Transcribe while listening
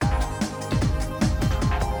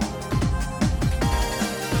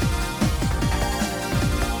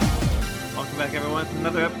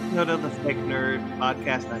another episode of the Fake Nerd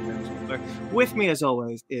Podcast. I'm Ben Spindler. With me, as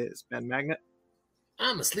always, is Ben Magnet.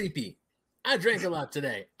 I'm a sleepy. I drank a lot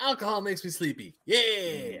today. Alcohol makes me sleepy.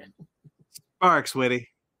 Yeah. Sparks Witty.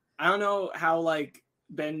 I don't know how like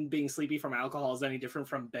Ben being sleepy from alcohol is any different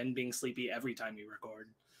from Ben being sleepy every time you record.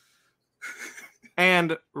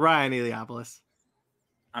 And Ryan Eliopoulos.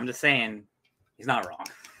 I'm just saying, he's not wrong.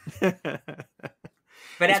 But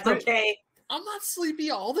that's okay. I'm not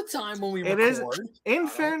sleepy all the time when we It record. is, in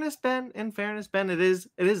fairness, Ben, it is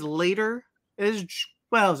later. It's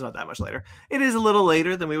not that much later. It is a little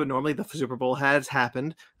later than we would normally. The Super Bowl has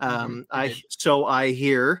happened. I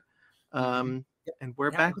hear. And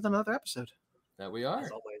we're back with another episode. That we are.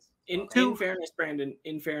 As always. In fairness,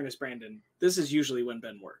 Brandon, this is usually when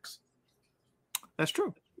Ben works. That's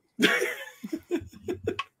true.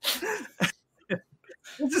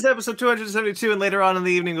 This is episode 272, and later on in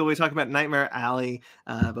the evening we'll be talking about Nightmare Alley,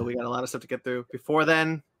 but we got a lot of stuff to get through before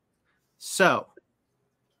then. So,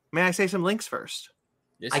 may I say some links first?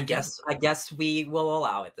 Yes, I guess we will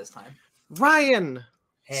allow it this time. Ryan!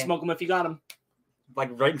 Hey, Smoke them if you got them. like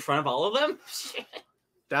right in front of all of them?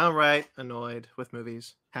 Downright annoyed with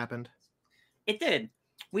movies. Happened. It did.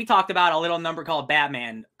 We talked about a little number called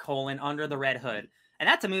Batman, Under the Red Hood. And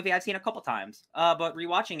that's a movie I've seen a couple times. But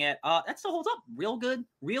rewatching it, that still holds up. Real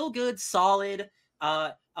good, solid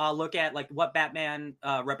look at like what Batman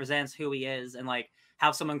represents, who he is, and like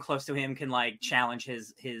how someone close to him can like challenge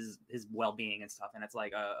his well-being and stuff. And it's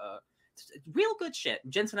like it's real good shit.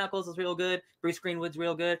 Jensen Ackles is real good. Bruce Greenwood's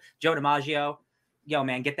real good. Joe DiMaggio, yo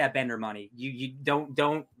man, get that Bender money. You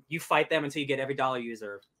don't fight them until you get every dollar you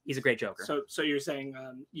deserve. He's a great Joker. So you're saying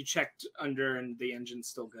you checked under and the engine's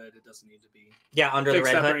still good. It doesn't need to be. Yeah, Under the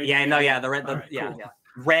Red Hood. Yeah, no, yeah, the red. Right, yeah, cool. yeah.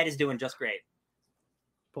 Red is doing just great.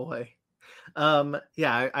 Boy.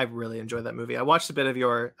 I really enjoyed that movie. I watched a bit of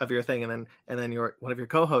your thing, and then one of your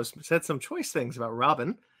co-hosts said some choice things about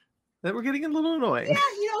Robin that were getting a little annoying.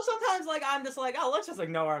 Yeah, sometimes like I'm just like, oh, let's just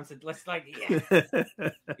ignore him. Let's like,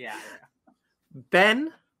 yeah.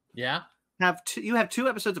 Ben, Yeah. you have 2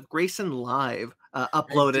 episodes of Grayson Live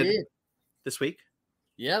uploaded this week.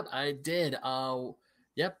 Yep, I did.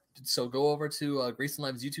 Yep. So go over to Grayson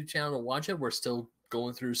Live's YouTube channel to watch it. We're still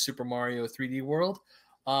going through Super Mario 3D World.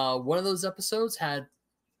 One of those episodes had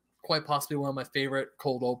quite possibly one of my favorite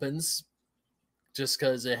cold opens, just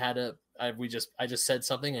because it had I just said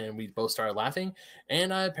something and we both started laughing,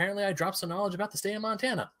 and apparently I dropped some knowledge about the state of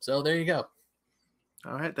Montana. So there you go.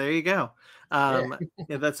 All right, there you go. Yeah,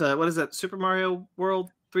 that's what is that? Super Mario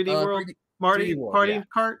World 3D World 3D World, Party yeah.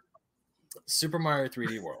 Kart? Super Mario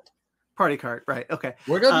 3D World. Party Kart, right? Okay.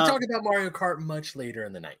 We're going to be talking about Mario Kart much later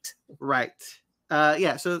in the night. Right.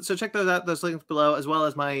 So check those out. Those links below, as well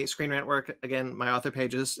as my Screen Rant work. Again, my author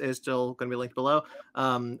pages is still going to be linked below.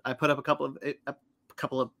 I put up a couple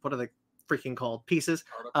of what are they freaking called? Pieces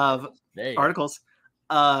of articles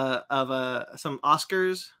of some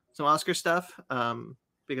Oscar stuff,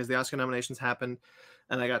 because the Oscar nominations happened,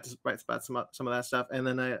 and I got to write about some of that stuff. And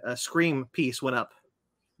then a Scream piece went up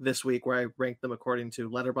this week where I ranked them according to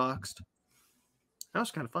Letterboxd. That was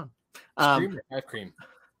kind of fun. Scream or Ice Cream?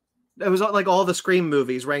 It was like all the Scream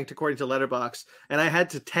movies ranked according to Letterboxd, and I had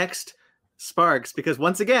to text Sparks because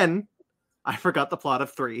once again, I forgot the plot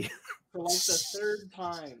of 3. For like the third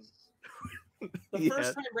time. The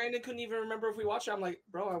first time Brandon couldn't even remember if we watched it. I'm like,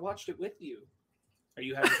 bro, I watched it with you. Are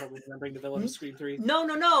you having trouble remembering the villain of Scream 3? No.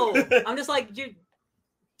 I'm just like, dude,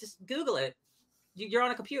 just Google it. You're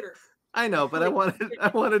on a computer. I know, but I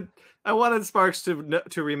wanted Sparks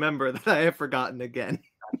to remember that I have forgotten again.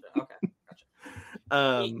 Gotcha.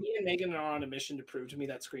 Okay. Me and Megan are on a mission to prove to me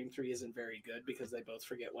that Scream 3 isn't very good because they both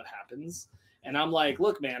forget what happens. And I'm like,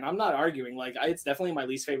 look, man, I'm not arguing. Like, it's definitely my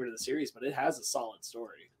least favorite of the series, but it has a solid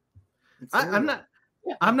story.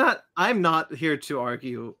 I'm not here to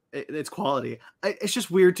argue its quality. It's just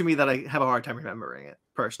weird to me that I have a hard time remembering it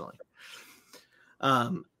personally.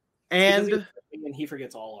 And he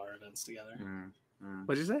forgets all our events together.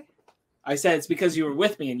 What'd you say? I said it's because you were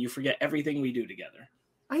with me and you forget everything we do together.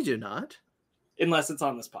 I do not. Unless it's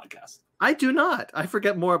on this podcast. I do not. I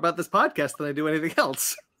forget more about this podcast than I do anything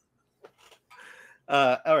else.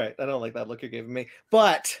 All right. I don't like that look you're giving me.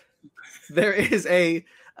 But there is a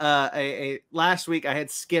last week I had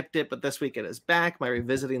skipped it, but this week it is back. My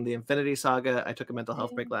revisiting the Infinity Saga. I took a mental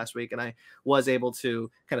health break last week, and I was able to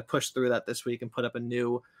kind of push through that this week and put up a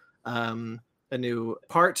new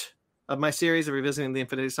part of my series of revisiting the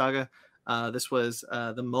Infinity Saga. This was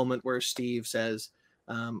the moment where Steve says,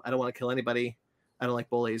 I don't want to kill anybody. I don't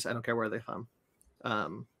like bullies. I don't care where they're from.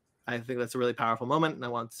 I think that's a really powerful moment, and I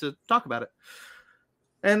want to talk about it.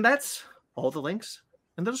 And that's all the links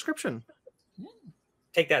in the description.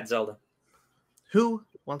 Take that, Zelda. Who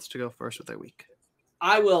wants to go first with their week?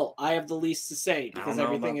 I will. I have the least to say because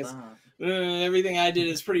everything I did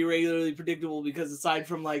is pretty regularly predictable because aside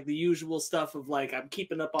from like the usual stuff of like I'm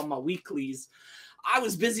keeping up on my weeklies, I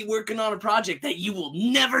was busy working on a project that you will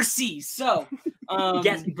never see. So,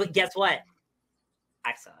 guess what?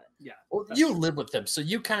 I saw it. Yeah, well, you live with them, so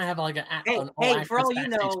you kind of have like hey, for all you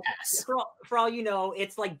know, for all you know,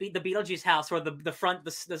 it's like the Beetlejuice house where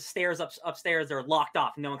the stairs upstairs are locked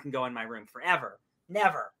off. No one can go in my room forever.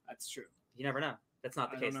 Never. That's true. You never know. That's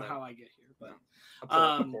not the case. I don't know how I get here,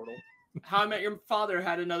 but portal. How I Met Your Father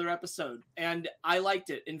had another episode, and I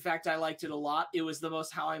liked it. In fact, I liked it a lot. It was the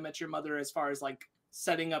most How I Met Your Mother as far as like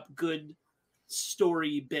setting up good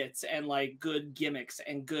story bits and like good gimmicks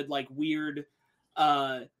and good like weird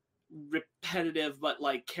repetitive but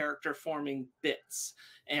like character forming bits.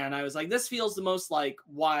 And I was like, this feels the most like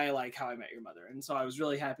why I like How I Met Your Mother, and so I was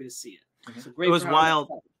really happy to see it. So great. It was wild.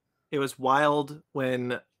 It was wild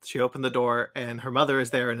when she opened the door and her mother is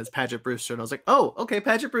there and it's Paget Brewster, and I was like, oh, okay,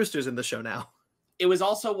 Paget Brewster's in the show now. It was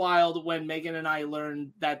also wild when Megan and I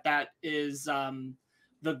learned that is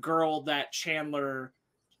the girl that Chandler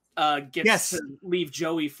gets to leave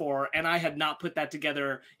Joey for, and I had not put that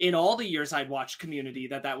together in all the years I'd watched Community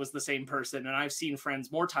that was the same person, and I've seen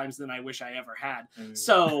Friends more times than I wish I ever had.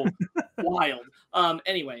 So wild.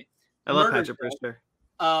 Anyway, I love Paget Brewster.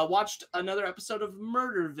 Watched another episode of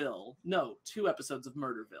Murderville. No, 2 episodes of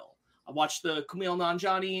Murderville. I watched the Kumail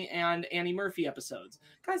Nanjiani and Annie Murphy episodes.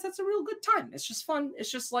 Guys, that's a real good time. It's just fun.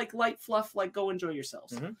 It's just like light fluff, like go enjoy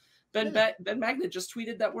yourselves. Ben Magnet just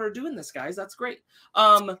tweeted that we're doing this, guys. That's great.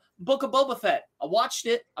 Book of Boba Fett. I watched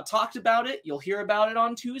it. I talked about it. You'll hear about it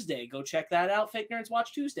on Tuesday. Go check that out. Fake Nerds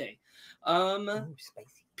Watch Tuesday.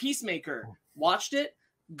 Peacemaker. Watched it.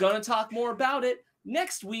 Gonna talk more about it.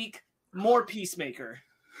 Next week, more Peacemaker.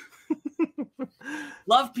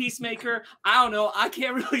 Love Peacemaker. I don't know. I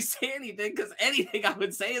can't really say anything because anything I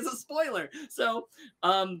would say is a spoiler. So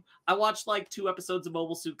I watched like 2 episodes of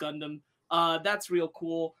Mobile Suit Gundam. That's real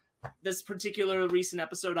cool. This particular recent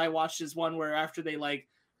episode I watched is one where after they like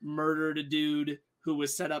murdered a dude who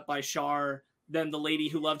was set up by Char, then the lady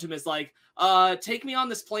who loved him is like, take me on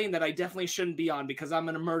this plane that I definitely shouldn't be on because I'm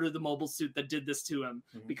going to murder the mobile suit that did this to him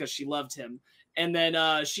because she loved him. And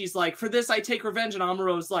then she's like, for this, I take revenge. And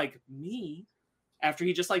Amuro's like, me? After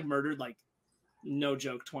he just like murdered, like, no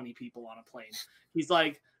joke, 20 people on a plane. He's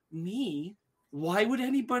like, me? Why would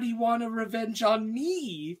anybody want a revenge on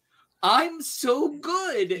me? I'm so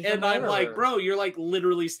good. And I'm like, bro, you're like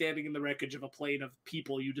literally standing in the wreckage of a plane of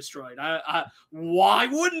people you destroyed. Why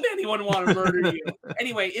wouldn't anyone want to murder you?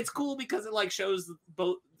 Anyway, it's cool because it like shows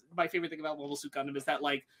both. My favorite thing about Mobile Suit Gundam is that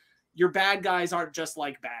like your bad guys aren't just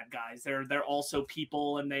like bad guys. They're also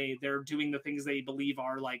people, and they're doing the things they believe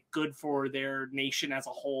are like good for their nation as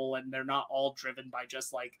a whole, and they're not all driven by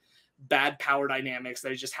just like bad power dynamics.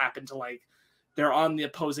 They just happen to like they're on the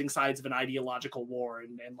opposing sides of an ideological war,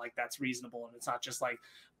 and like that's reasonable, and it's not just like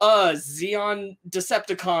Xeon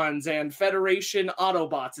Decepticons and Federation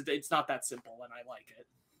Autobots. It's not that simple, and I like it.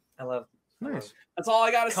 I love nice. That's all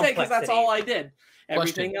I gotta say because that's all I did.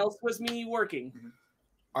 Everything Question. else was me working.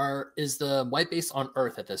 Is the white base on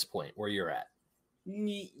Earth at this point where you're at?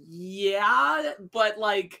 Yeah, but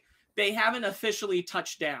like they haven't officially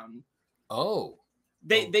touched down. Oh.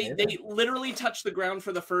 They literally touched the ground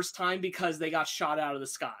for the first time because they got shot out of the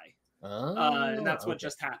sky. And that's what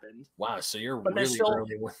just happened. Wow, so you're But really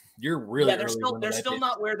early. You're really they're still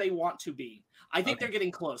not where they want to be. I think they're getting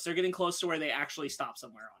close. They're getting close to where they actually stop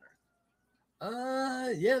somewhere on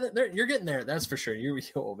Earth. Yeah, you're getting there. That's for sure. You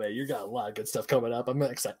got a lot of good stuff coming up. I'm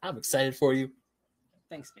excited for you.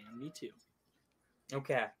 Thanks, man. Me too.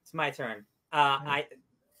 Okay, it's my turn. I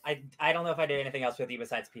don't know if I did anything else with you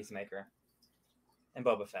besides Peacemaker and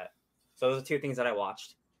Boba Fett. So those are 2 things that I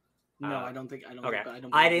watched. No, I don't think.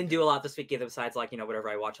 I didn't do a lot this week either besides like whatever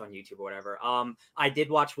I watch on YouTube or whatever. I did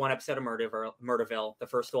watch 1 episode of Murderville, the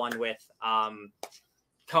first one with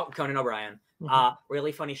Conan O'Brien.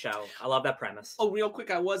 Really funny show. I love that premise. Oh, real quick,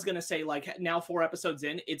 I was gonna say like now 4 episodes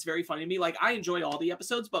in, it's very funny to me. Like I enjoy all the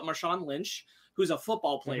episodes, but Marshawn Lynch, who's a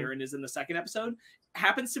football player and is in the 2nd episode,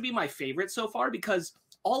 happens to be my favorite so far because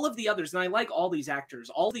all of the others, and I like all these actors,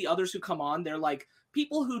 all the others who come on, they're like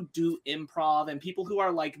people who do improv and people who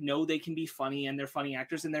are like know they can be funny and they're funny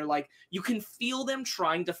actors, and they're like you can feel them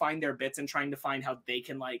trying to find their bits and trying to find how they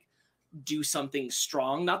can like do something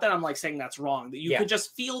strong. Not that I'm like saying that's wrong, that you could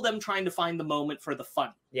just feel them trying to find the moment for the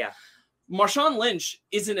fun. Yeah. Marshawn Lynch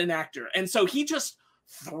isn't an actor, and so he just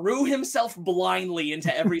threw himself blindly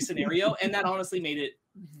into every scenario, and that honestly made it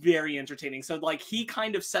very entertaining. So like he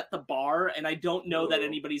kind of set the bar, and I don't know that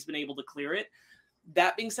anybody's been able to clear it.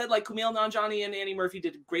 that being said, like Kumail Nanjiani and Annie Murphy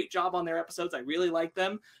did a great job on their episodes. I really like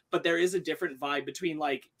them, but there is a different vibe between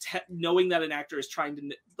like knowing that an actor is trying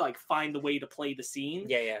to like find the way to play the scene,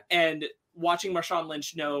 and watching Marshawn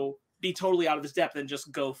Lynch be totally out of his depth and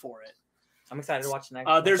just go for it. I'm excited to watch the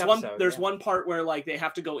next. There's one part where like they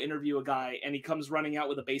have to go interview a guy, and he comes running out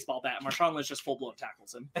with a baseball bat. And Marshawn Lynch just full blown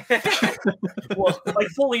tackles him, like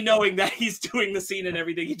fully knowing that he's doing the scene and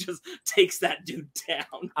everything. He just takes that dude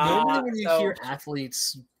down. Normally, when you hear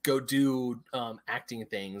athletes go do acting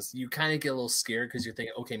things, you kind of get a little scared because you're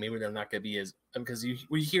thinking, okay, maybe they're not going to be as because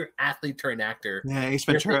when you hear athlete turn actor, Ace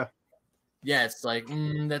Ventura. Yeah, it's like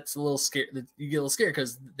that's a little scary. You get a little scared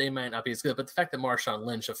because they might not be as good. But the fact that Marshawn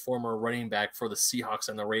Lynch, a former running back for the Seahawks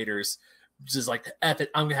and the Raiders, just like, F it,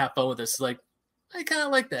 I'm gonna have fun with this. Like, I kind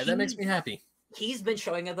of like that. That makes me happy. He's been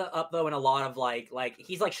showing up though in a lot of like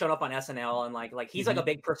he's like shown up on SNL and like he's like a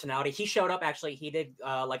big personality. He showed up actually. He did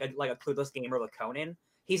like a Clueless Gamer with Conan.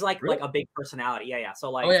 He's like like a big personality. Yeah. So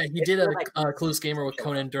like he did a Clueless Gamer with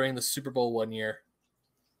Conan during the Super Bowl one year.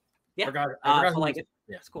 Yeah, I forgot so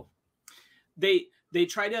it's cool. They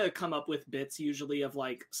try to come up with bits usually of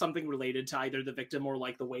like something related to either the victim or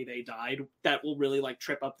like the way they died that will really like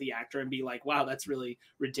trip up the actor and be like, wow, that's really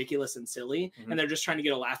ridiculous and silly. And they're just trying to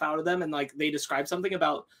get a laugh out of them. And like they describe something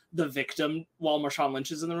about the victim while Marshawn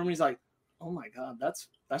Lynch is in the room. And he's like, oh my God, that's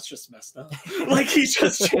just messed up. Like he's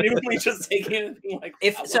just genuinely just taking anything like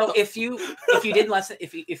if you didn't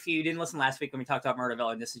listen last week when we talked about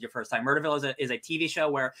Murderville and this is your first time, Murderville is a TV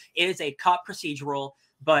show where it is a cop procedural,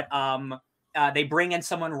 but they bring in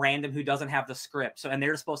someone random who doesn't have the script. So, and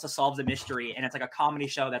they're supposed to solve the mystery. And it's like a comedy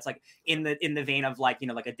show that's like in the vein of like,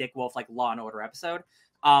 like a Dick Wolf, like Law and Order episode.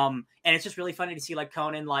 And it's just really funny to see like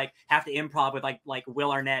Conan like have to improv with like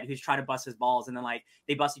Will Arnett, who's trying to bust his balls, and then like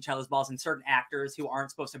they bust each other's balls, and certain actors who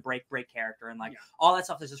aren't supposed to break character, and like all that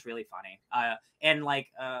stuff is just really funny. And like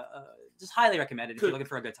just highly recommended if you're looking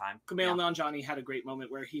for a good time. Kumail Nanjiani had a great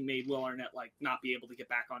moment where he made Will Arnett like not be able to get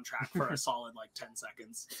back on track for a solid like 10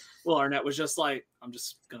 seconds. Will Arnett was just like, I'm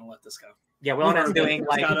just gonna let this go. Yeah, Will Arnett's doing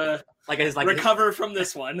his recover from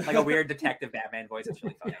this one, like a weird detective Batman voice. It's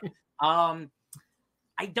really funny.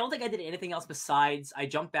 I don't think I did anything else besides I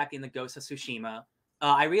jumped back in the Ghost of Tsushima.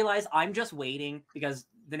 I realized I'm just waiting because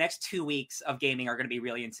the next 2 weeks of gaming are going to be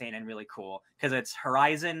really insane and really cool because it's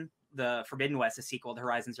Horizon, the Forbidden West, the sequel to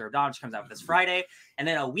Horizon Zero Dawn, which comes out this Friday. And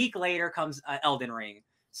then a week later comes Elden Ring.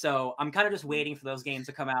 So I'm kind of just waiting for those games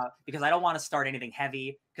to come out because I don't want to start anything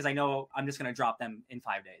heavy because I know I'm just going to drop them in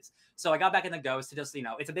 5 days. So I got back in the Ghost to just,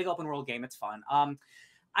 it's a big open world game. It's fun.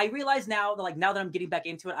 I realize now that I'm getting back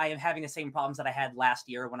into it, I am having the same problems that I had last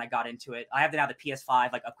year when I got into it. I have now the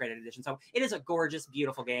PS5 like upgraded edition, so it is a gorgeous,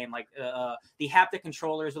 beautiful game. Like the haptic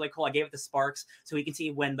controller is really cool. I gave it the sparks so we can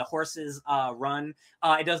see when the horses run.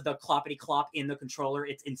 It does the cloppity clop in the controller.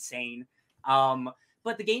 It's insane.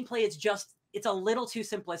 But the gameplay is it's a little too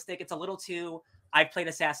simplistic. It's a little too. I played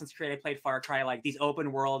Assassin's Creed. I played Far Cry. Like these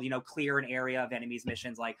open world, clear an area of enemies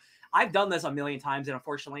missions. Like I've done this a million times, and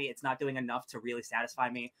unfortunately, it's not doing enough to really satisfy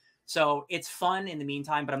me. So it's fun in the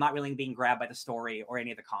meantime, but I'm not really being grabbed by the story or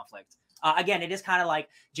any of the conflict. Again, it is kind of like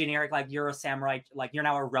generic, like you're a samurai, like you're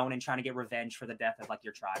now a Ronin trying to get revenge for the death of like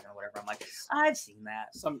your tribe or whatever. I'm like, I've seen that.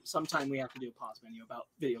 Sometime we have to do a pause menu about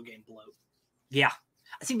video game bloat. Yeah.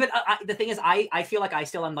 See, but the thing is, I feel like I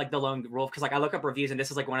still am like the lone wolf because like I look up reviews and this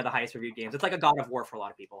is like one of the highest reviewed games. It's like a God of War for a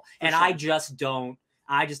lot of people, and sure. I just don't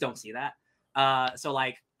see that. So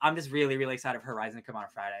like I'm just really, really excited for Horizon to come out on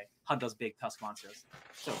Friday. Hunt those big tusk monsters.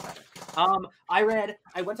 So excited.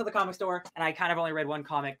 I went to the comic store and I kind of only read one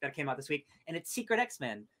comic that came out this week, and it's Secret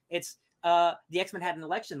X-Men. It's the X-Men had an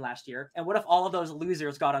election last year, and what if all of those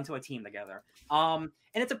losers got onto a team together? And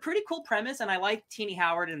it's a pretty cool premise, and I like Teenie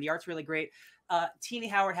Howard, and the art's really great. Teenie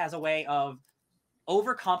Howard has a way of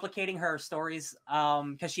overcomplicating her stories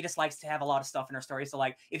because she just likes to have a lot of stuff in her story. So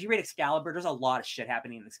like if you read Excalibur, there's a lot of shit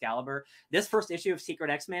happening in Excalibur. This first issue of Secret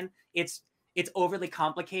X-Men, it's overly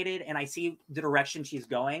complicated, and I see the direction she's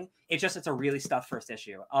going. It's a really stuffed first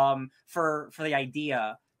issue. For the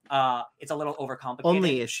idea, it's a little overcomplicated.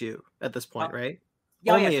 Only issue at this point, right?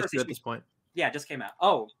 Yeah, only issue at this point. Yeah, it just came out.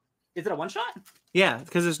 Oh, is it a one shot? Yeah,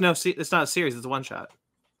 because it's not a series. It's a one shot.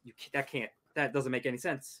 That doesn't make any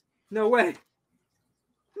sense. No way.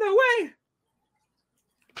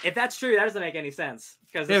 If that's true, that doesn't make any sense.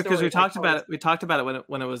 Because we talked about it. We talked about it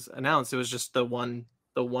when it was announced. It was just the one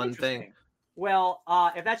thing. Well,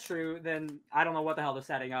 if that's true, then I don't know what the hell they're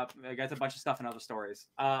setting up. I guess a bunch of stuff in other stories.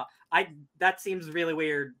 That seems really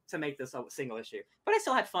weird to make this a single issue. But I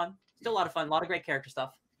still had fun. Still a lot of fun. A lot of great character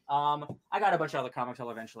stuff. I got a bunch of other comics I'll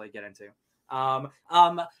eventually get into.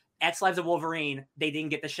 X Lives of Wolverine, they didn't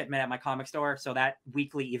get the shipment at my comic store, so that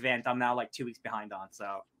weekly event I'm now like 2 weeks behind on.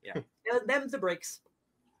 So yeah, them's the breaks,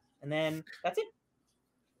 and then that's it.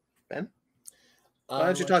 Ben, why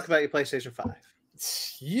don't you talk about your PlayStation 5?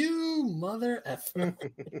 You mother effer.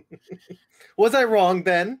 Was I wrong,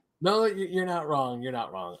 Ben? No, you're not wrong. You're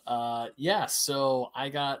not wrong. Yeah. So I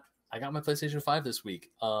got my PlayStation 5 this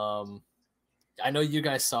week. I know you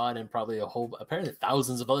guys saw it, and probably apparently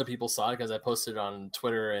thousands of other people saw it because I posted it on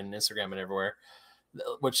Twitter and Instagram and everywhere,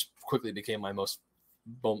 which quickly became my most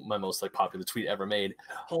like popular tweet ever made.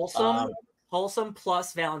 Wholesome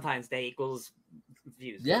plus Valentine's Day equals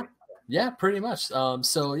views. Yeah, pretty much.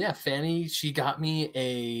 So yeah, Fanny, she got me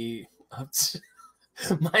a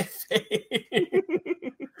my face.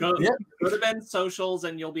 Go to Ben's socials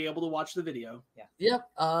and you'll be able to watch the video. Yep.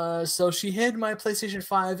 So she hid my PlayStation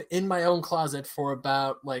 5 in my own closet for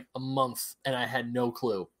about like a month, and I had no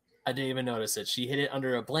clue. I didn't even notice it. She hid it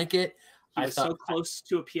under a blanket. I was so close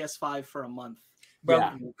to a PS5 for a month.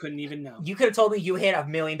 Bro, you couldn't even know. You could have told me you hit $1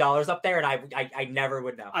 million up there, and I never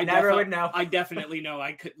would know. I never would know. I definitely know.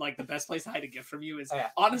 I could, like, the best place I had a gift from you is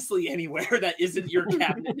honestly anywhere that isn't your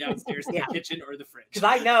cabinet downstairs in the kitchen or the fridge. Because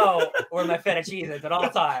I know where my feta cheese is at all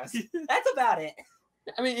times. That's about it.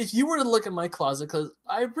 I mean, if you were to look at my closet, because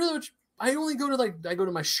I only go to I go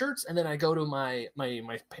to my shirts, and then I go to my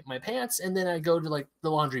pants, and then I go to like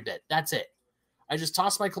the laundry bin. That's it. I just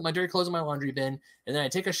toss my dirty clothes in my laundry bin, and then I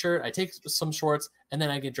take a shirt, I take some shorts, and then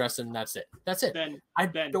I get dressed, and that's it. That's it. Ben, I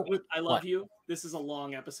love you. This is a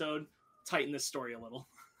long episode. Tighten this story a little.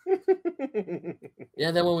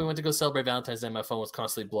 Yeah, then when we went to go celebrate Valentine's Day, my phone was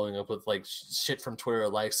constantly blowing up with like shit from Twitter,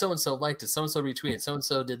 like so-and-so liked it, so-and-so retweeted,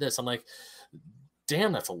 so-and-so did this. I'm like,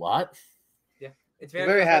 damn, that's a lot. Yeah. It's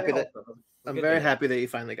very happy that I'm very happy that you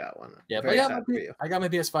finally got one. Yeah, but I got my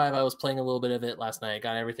PS5. I was playing a little bit of it last night. I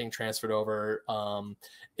got everything transferred over.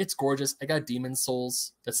 It's gorgeous. I got Demon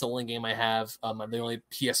Souls. That's the only game I have. The only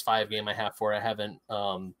PS5 game I have for it. I haven't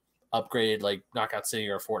upgraded like Knockout City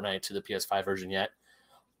or Fortnite to the PS5 version yet.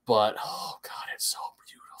 But oh god, it's so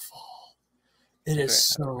beautiful. It is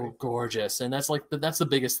so gorgeous, and that's the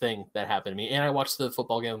biggest thing that happened to me. And I watched the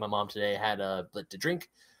football game with my mom today. I had a bit to drink,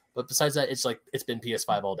 but besides that, it's been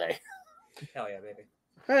PS5 all day. Hell yeah, baby.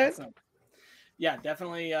 All right. Yeah,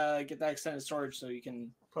 definitely get that extended storage so you can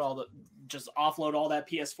just offload all that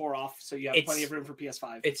PS4 off so you have plenty of room for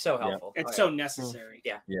PS5. It's so helpful. It's so necessary.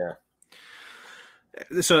 Yeah.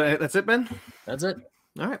 So that's it, Ben? That's it.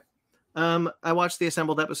 All right. I watched the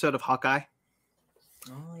assembled episode of Hawkeye.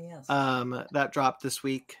 Oh yes. That dropped this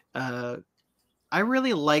week. I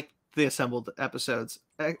really liked the assembled episodes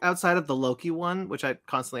outside of the Loki one, which I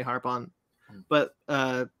constantly harp on, but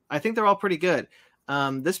I think they're all pretty good.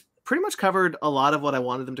 This pretty much covered a lot of what I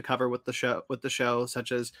wanted them to cover with the show,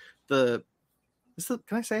 such as can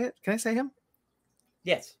I say it? Can I say him?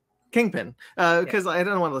 Yes. Kingpin. Because I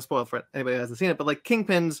don't want to spoil for anybody who hasn't seen it, but like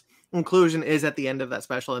Kingpin's inclusion is at the end of that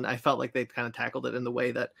special, and I felt like they kind of tackled it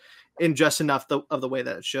in just enough of the way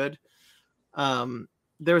that it should.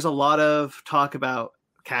 There's a lot of talk about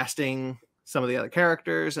casting some of the other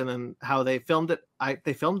characters and then how they filmed it.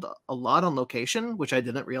 They filmed a lot on location, which I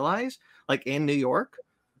didn't realize, like in New York,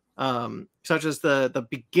 such as the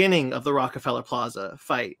beginning of the Rockefeller Plaza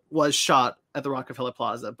fight was shot at the Rockefeller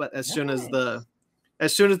Plaza. But as soon as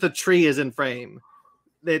the tree is in frame,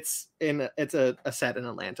 it's a set in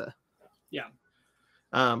Atlanta. Yeah.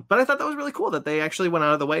 But I thought that was really cool that they actually went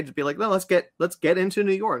out of the way to be like, no, let's get into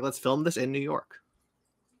New York. Let's film this in New York.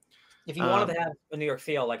 If you wanted to have a New York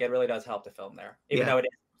feel, like it really does help to film there, even though it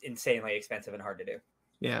is insanely expensive and hard to do.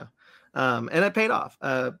 Yeah. And it paid off.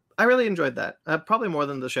 I really enjoyed that. Probably more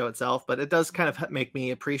than the show itself, but it does kind of make me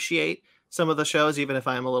appreciate some of the shows, even if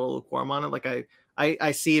I'm a little lukewarm on it. Like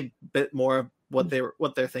I see a bit more of what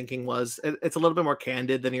their thinking was. It's a little bit more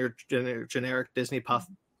candid than your generic Disney puff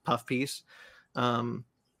piece.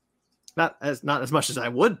 Not as much as I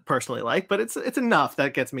would personally like, but it's enough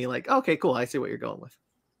that gets me like, okay, cool. I see what you're going with.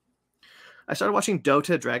 I started watching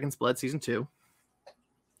Dota Dragon's Blood season 2,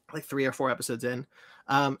 like 3 or 4 episodes in.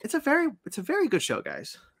 It's a very good show,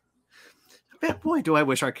 guys. Boy, do I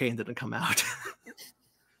wish Arcane didn't come out.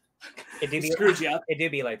 It do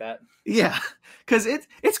be like that. Yeah, because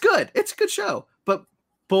it's good. It's a good show, but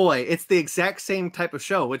boy, it's the exact same type of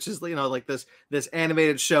show, which is like this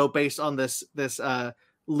animated show based on this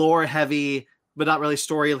lore heavy but not really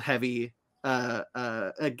story heavy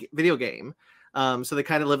video game. So they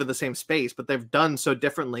kind of live in the same space, but they've done so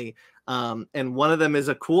differently. And one of them is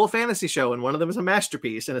a cool fantasy show, and one of them is a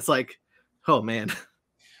masterpiece. And it's like, oh man,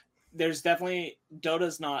 there's definitely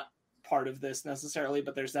Dota's not part of this necessarily,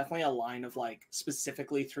 but there's definitely a line of like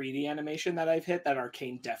specifically 3D animation that I've hit that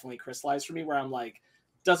Arcane definitely crystallized for me, where I'm like,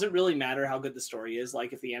 doesn't really matter how good the story is.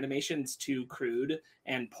 Like if the animation's too crude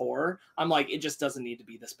and poor, I'm like, it just doesn't need to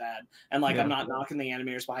be this bad. And like, I'm not knocking the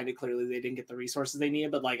animators behind it. Clearly they didn't get the resources they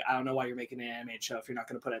needed, but like, I don't know why you're making an animated show if you're not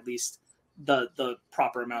going to put at least the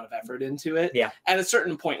proper amount of effort into it. Yeah. At a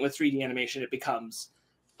certain point with 3D animation, it becomes,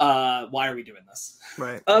 why are we doing this?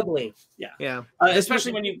 Right. Ugly. Yeah.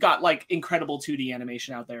 Especially when you've got like incredible 2D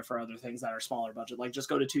animation out there for other things that are smaller budget. Like just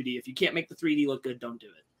go to 2D. If you can't make the 3D look good, don't do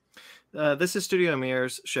it. This is Studio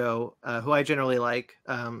Mirror's show, who I generally like.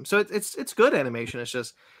 So it's good animation. It's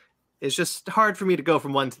just hard for me to go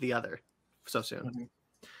from one to the other so soon.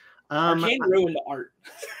 Arcane ruined art.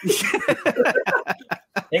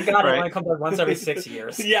 Thank God it only comes out once every 6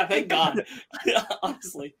 years. Yeah, thank God.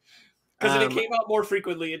 Honestly. Because if it came out more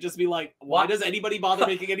frequently, it'd just be like, why does anybody bother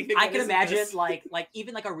making anything? I can imagine like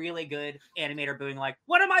even like a really good animator being like,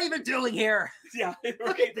 what am I even doing here? Yeah,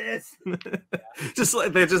 Look at this. Just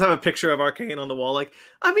like they just have a picture of Arcane on the wall, like,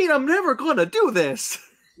 I mean, I'm never gonna do this.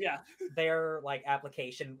 Yeah. Their like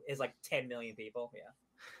application is like 10 million people. Yeah.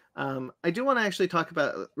 I do want to actually talk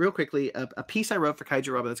about real quickly a piece I wrote for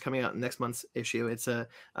Kaijurama that's coming out in next month's issue. It's a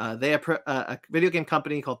video game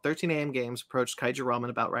company called 13am Games approached Kaijurama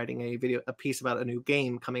about writing a piece about a new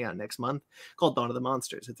game coming out next month called Dawn of the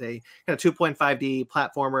Monsters. It's a kind of 2.5D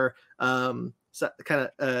platformer, kind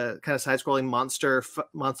of side-scrolling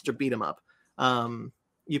monster beat 'em up.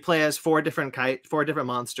 You play as four different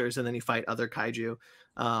monsters, and then you fight other kaiju.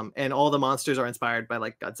 And all the monsters are inspired by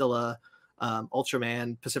like Godzilla,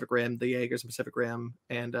 Ultraman, Pacific Rim, the Jaegers in Pacific Rim,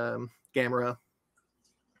 and Gamera.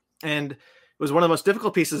 And it was one of the most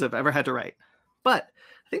difficult pieces I've ever had to write. But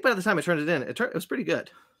I think by the time I turned it in, it was pretty good.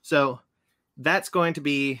 So that's going to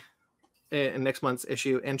be in next month's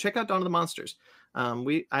issue. And check out Dawn of the Monsters.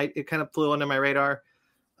 It kind of flew under my radar.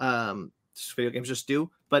 Video games just do.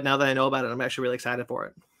 But now that I know about it, I'm actually really excited for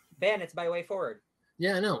it. Ben, it's by Way Forward.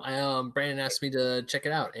 Yeah, I know. Brandon asked me to check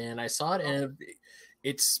it out, and I saw it, and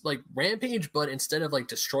it's like Rampage, but instead of like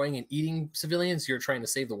destroying and eating civilians, you're trying to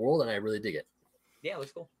save the world, and I really dig it. Yeah, it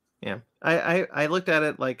looks cool. Yeah, I looked at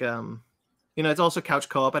it like it's also couch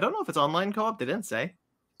co-op. I don't know if it's online co-op. They didn't say.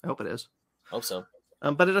 I hope it is. Hope so.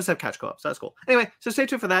 But it does have couch co-op, so that's cool. Anyway, so stay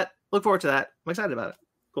tuned for that. Look forward to that. I'm excited about it.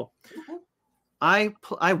 Cool. I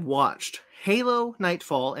watched Halo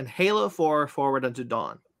Nightfall and Halo 4 Forward Unto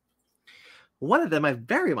Dawn. One of them I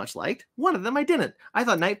very much liked. One of them I didn't. I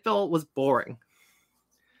thought Nightfall was boring.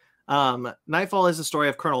 Nightfall is the story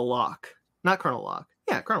of Colonel Locke. Not Colonel Locke.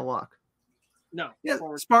 Yeah, Colonel Locke. No. Yeah,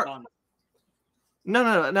 Dawn.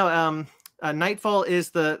 No. Nightfall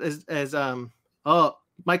is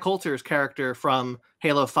Mike Coulter's character from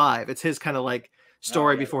Halo 5. It's his kind of like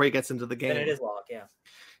story before he gets into the game. Then it is Locke, yeah.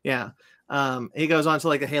 Yeah. He goes on to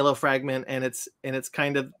like a Halo fragment, and it's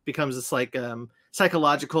kind of becomes this like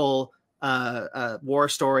psychological war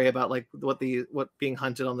story about like what being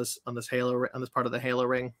hunted on this Halo, on this part of the Halo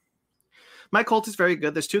ring. Mike Holt is very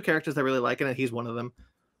good. There's two characters I really like, and he's one of them.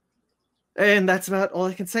 And that's about all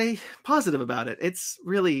I can say positive about it. It's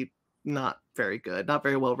really not very good, not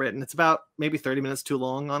very well written. It's about maybe 30 minutes too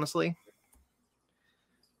long, honestly.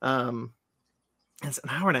 It's an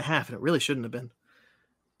hour and a half, and it really shouldn't have been.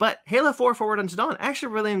 But Halo 4 Forward Unto Dawn, I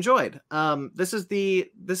actually really enjoyed. This is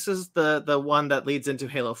the one that leads into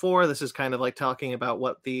Halo 4. This is kind of like talking about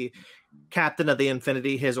what the Captain of the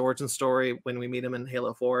Infinity, his origin story when we meet him in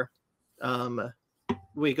Halo 4.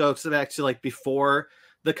 We go back to like before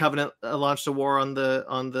the Covenant launched a war on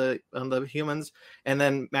the humans, and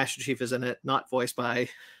then Master Chief is in it, not voiced by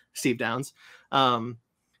Steve Downes. And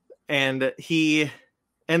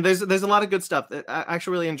there's a lot of good stuff. I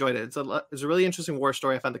actually really enjoyed it. It's a really interesting war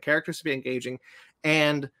story. I found the characters to be engaging,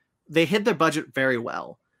 and they hid their budget very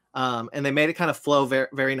well. And they made it kind of flow very,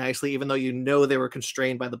 very nicely, even though they were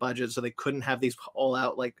constrained by the budget, so they couldn't have these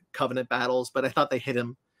all-out like Covenant battles. But I thought they hid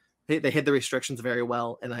the restrictions very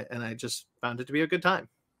well, and I just found it to be a good time.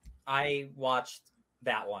 I watched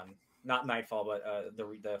that one, not Nightfall, but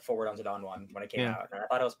the Forward Unto Dawn one when it came out, and I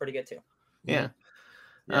thought it was pretty good too. Yeah.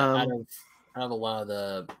 Out of a lot of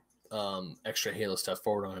the extra Halo stuff,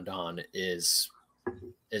 Forward Unto Dawn is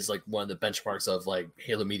like one of the benchmarks of like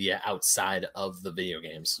Halo media outside of the video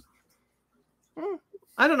games.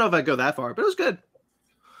 I don't know if I'd go that far, but it was good.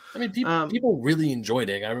 I mean, people really enjoyed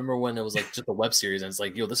it. I remember when it was like just a web series, and it's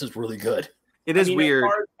like, yo, this is really good. It is weird.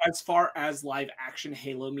 As far as live action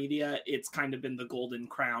Halo media, it's kind of been the golden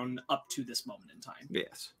crown up to this moment in time.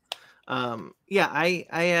 Yes.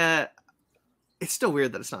 It's still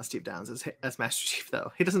weird that it's not Steve Downes as Master Chief,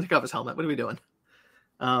 though. He doesn't take off his helmet. What are we doing?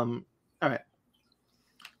 All right.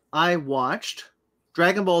 I watched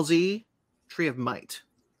Dragon Ball Z Tree of Might.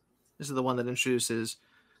 This is the one that introduces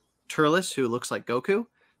Turles, who looks like Goku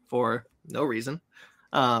for no reason.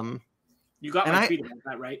 You got And my I- tweet about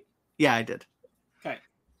that, right? Yeah, I did. Okay.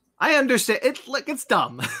 I understand. It's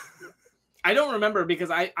dumb. I don't remember because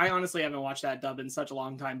I honestly haven't watched that dub in such a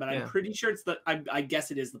long time, but I'm Yeah. pretty sure it's I guess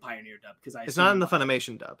it is the Pioneer dub because It's not in the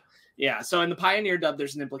Funimation dub. Yeah, so in the Pioneer dub,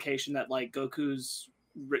 there's an implication that like Goku's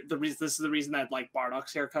this is the reason that like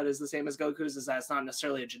Bardock's haircut is the same as Goku's is that it's not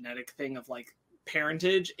necessarily a genetic thing of like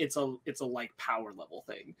parentage. It's a like power level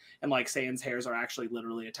thing, and like Saiyan's hairs are actually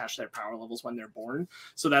literally attached to their power levels when they're born.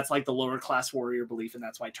 So that's like the lower class warrior belief, and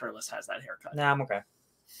that's why Turles has that haircut. Nah, I'm okay.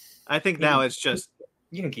 I think now it's just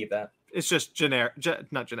You can keep that. it's just generic,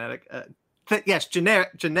 not genetic. Yes, generic.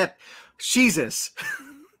 Jesus,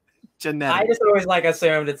 genetic. I just always like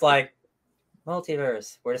assumed it's like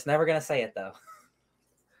multiverse. We're just never gonna say it though.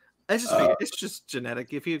 I just figured it's just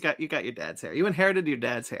genetic. If you got your dad's hair, you inherited your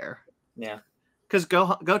dad's hair. Yeah. Because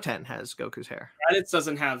Goten has Goku's hair. Raditz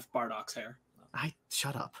doesn't have Bardock's hair.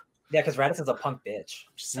 Shut up. Yeah, because Raditz is a punk bitch.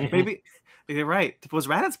 Just saying. Maybe you're right. Was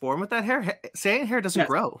Raditz born with that hair? Saiyan hair doesn't Yes.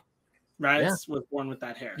 grow. Raditz was born with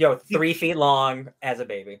that hair. Yo, 3 feet long as a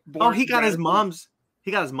baby. Born- He got his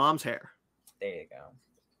Raditz- mom's hair. There you go.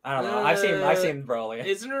 I don't know. I've seen Broly.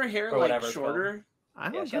 Isn't her hair Or like whatever it's called. shorter? I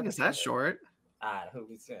Yeah, don't she think has it's the that same short.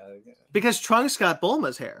 Who's Because Trunks got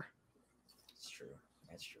Bulma's hair. It's true.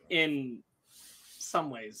 That's true. In some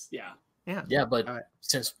ways, yeah. Yeah, but All right.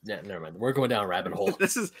 since never mind. We're going down a rabbit hole.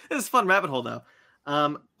 This is a fun rabbit hole though.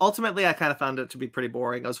 Ultimately, I kind of found it to be pretty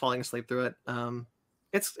boring. I was falling asleep through it.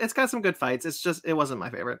 It's got some good fights. It's just it wasn't my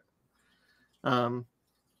favorite.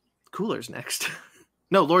 Cooler's next.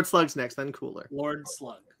 No, Lord Slug's next, then Cooler. Lord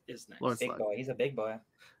Slug is next. Lord Big Slug. boy. He's a big boy.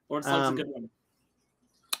 Lord Slug's Um, a good one.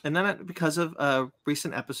 And then because of a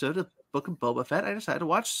recent episode of Book of Boba Fett, I decided to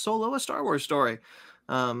watch Solo: A Star Wars Story.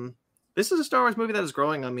 This is a Star Wars movie that is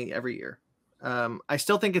growing on me every year. I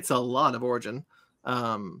still think it's a lot of origin,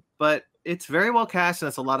 but it's very well cast and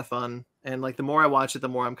it's a lot of fun. And like the more I watch it, the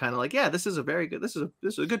more I'm kind of like, yeah, this is a very good. This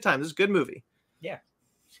is a good time. This is a good movie.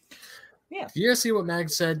 Do you guys see what Mag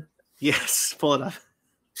said? Yes, pull it up.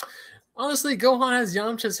 Honestly, Gohan has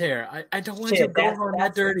Yamcha's hair. I don't want Shit, to Gohan that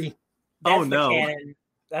that's- dirty. Oh, That's no. The canon.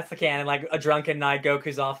 That's the canon. Like a drunken night,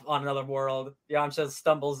 Goku's off on another world. Yamcha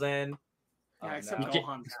stumbles in. Yeah, except no.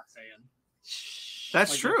 Gohan's half Saiyan.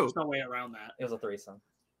 That's Like, true. There's no way around that. It was a threesome.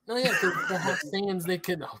 No, yeah, because the half fans they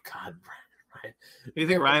could. Oh God, right. You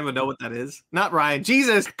think Ryan would know what that is? Not Ryan.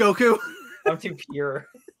 Jesus, Goku. I'm too pure.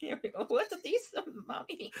 What's a threesome,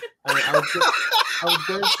 mommy? I was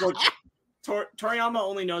going to like, Toriyama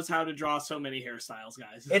only knows how to draw so many hairstyles,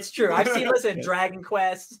 guys. It's true. I've seen, listen, Dragon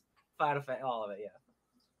Quest, Final Fantasy, all of it. Yeah,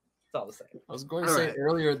 it's all the same. I was going to All say right.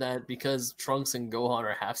 earlier that because Trunks and Gohan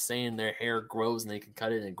are half Saiyan, their hair grows and they can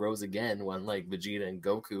cut it and it grows again. When like Vegeta and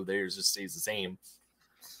Goku, theirs just stays the same.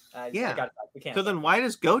 Yeah. We can't. So then why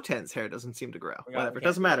does Goten's hair doesn't seem to grow? We got- Whatever. we It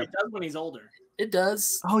doesn't matter. It does when he's older. It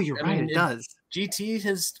does. Oh, you're I right. mean, It does. GT,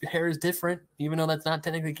 his hair is different, even though that's not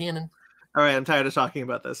technically canon. All right. I'm tired of talking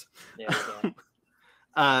about this. Yeah, we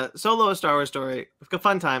can't. Solo: A Star Wars Story. It's a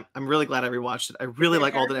fun time. I'm really glad I rewatched it. I really Their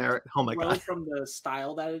like hair Alden doesn't Ehret. Oh my grow god. from the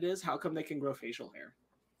style that it is. How come they can grow facial hair?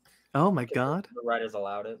 Oh my god. The writers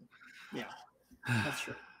allowed it. That's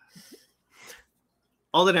true.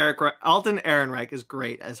 Alden Ehrenreich is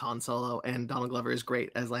great as Han Solo, and Donald Glover is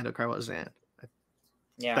great as Lando Calrissian.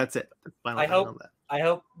 Yeah. That's it. Final I thing hope- on that. I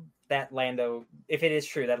hope that Lando, if it is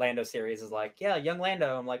true that Lando series is like, yeah, young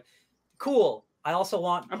Lando. I'm like, cool. I also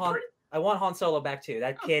want I'm Han, pretty- I want Han Solo back too.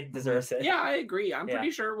 That kid deserves it. Yeah, I agree. I'm Yeah.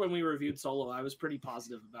 pretty sure when we reviewed Solo, I was pretty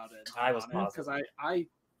positive about it. I was positive. because I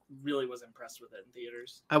really was impressed with it in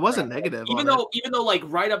theaters. I wasn't Right. negative. Even on though like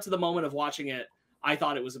right up to the moment of watching it, I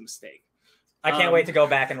thought it was a mistake. I can't wait to go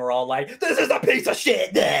back and we're all like, this is a piece of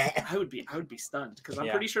shit. I would be stunned because I'm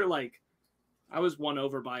Yeah. pretty sure like I was won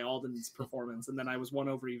over by Alden's performance, and then I was won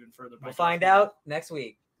over even further. By We'll find Kaufman. out next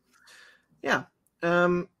week. it.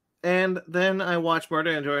 And then I watched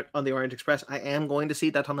Murder on the Orient Express. I am going to see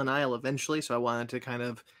that on the Nile eventually, so I wanted to kind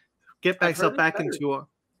of get I've myself heard back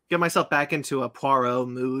it's into a Poirot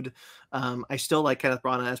mood. I still like Kenneth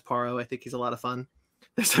Branagh as Poirot. I think he's a lot of fun.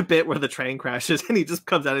 There's a bit where the train crashes and he just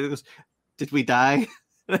comes out and goes, "Did we die?"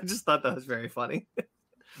 And I just thought that was very funny.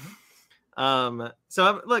 So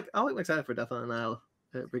I'm excited for Death on the Nile,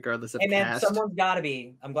 regardless of Hey man, cast. someone's got to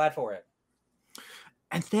be. I'm glad for it.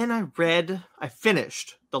 And then I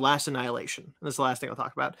finished The Last Annihilation. This is the last thing I'll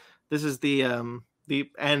talk about. This is the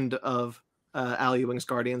end of Al Ewing's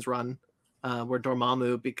Guardians run, where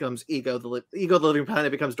Dormammu becomes Ego. The Living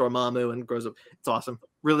Planet becomes Dormammu and grows up. It's awesome.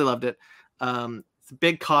 Really loved it. the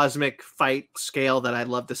big cosmic fight scale that I'd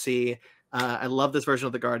love to see. I love this version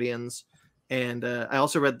of the Guardians, and I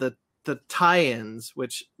also read the tie-ins,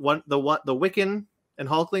 which the Wiccan and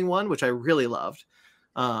Hulkling one, which I really loved.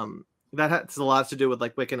 That has a lot to do with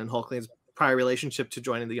like Wiccan and Hulkling's prior relationship to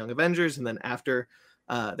joining the Young Avengers, and then after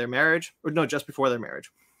their marriage, or no, just before their marriage,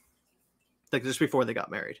 like just before they got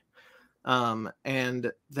married.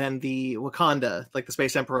 And then the Wakanda, like the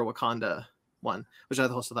Space Emperor Wakanda one, which I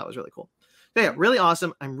also thought was really cool. So yeah, really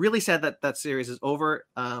awesome. I'm really sad that that series is over.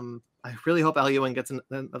 I really hope Al Ewing gets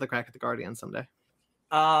another crack at the Guardian someday.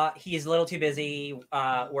 He's a little too busy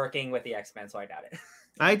working with the X-Men, so I doubt it.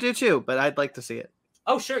 I do too, but I'd like to see it.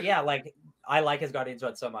 Oh, sure, yeah. Like I like his Guardians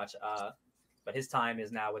run so much, but his time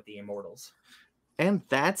is now with the Immortals. And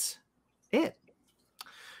that's it.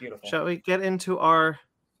 Beautiful. Shall we get into our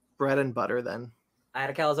bread and butter then? I had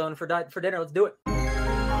a calzone for dinner. Let's do it.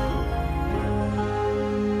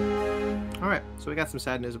 All right, so we got some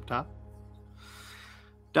sad news up top.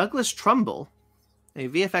 Douglas Trumbull, a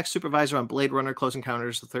VFX supervisor on Blade Runner, Close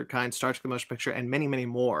Encounters of the Third Kind, Star Trek: The Motion Picture, and many, many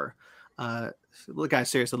more. Guys,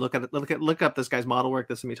 seriously, look up this guy's model work.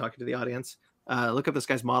 This is me talking to the audience. Look up this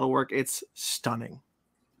guy's model work. It's stunning.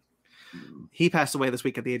 He passed away this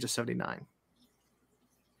week at the age of 79.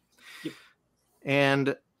 Yep.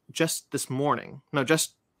 And just this morning,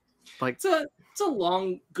 it's a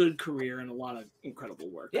long, good career and a lot of incredible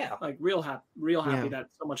work. Yeah, like real happy that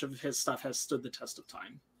so much of his stuff has stood the test of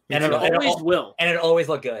time. And it always will. And it always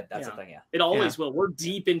look good. That's the thing, yeah. It always will. We're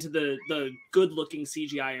deep into the good-looking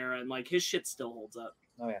CGI era, and like his shit still holds up.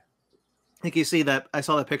 Oh yeah. I think you see that. I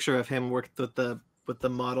saw that picture of him worked with the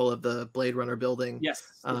model of the Blade Runner building. Yes,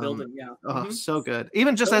 the building. Yeah. Oh, so good.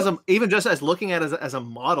 Even just as looking at it as a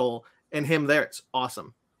model and him there, it's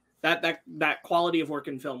awesome. That quality of work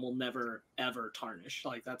in film will never ever tarnish.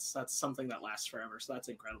 Like that's something that lasts forever. So that's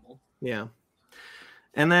incredible. Yeah.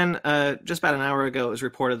 And then just about an hour ago, it was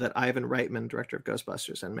reported that Ivan Reitman, director of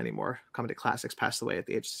Ghostbusters and many more comedy classics, passed away at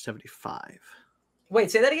the age of 75.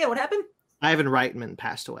 Wait, say that again. What happened? Ivan Reitman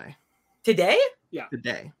passed away today. Yeah,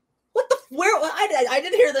 today. What the? Where? I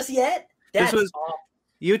didn't hear this yet. This was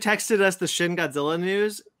you texted us the Shin Godzilla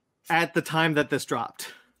news at the time that this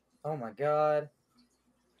dropped. Oh my god.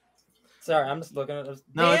 Sorry, I'm just looking at this.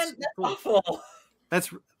 No, man, it's that's awful.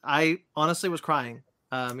 I honestly was crying.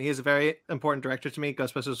 He is a very important director to me.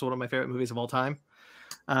 Ghostbusters is one of my favorite movies of all time.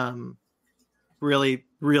 Really,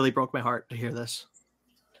 really broke my heart to hear this.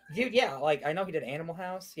 Dude, yeah, like I know he did Animal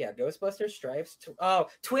House. Yeah, Ghostbusters, Stripes.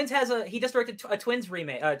 Twins he just directed a Twins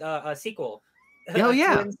remake, a sequel. Oh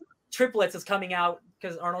yeah, Twins Triplets is coming out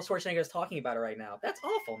because Arnold Schwarzenegger is talking about it right now. That's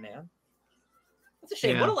awful, man. That's a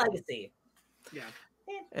shame. Yeah. What a legacy. Yeah.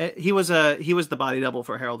 He was the body double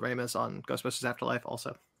for Harold Ramis on Ghostbusters Afterlife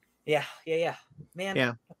also. Yeah. Man,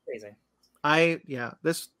 yeah. That's crazy.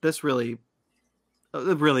 This really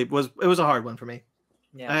was a hard one for me.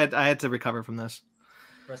 Yeah. I had to recover from this.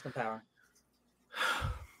 Rest in power.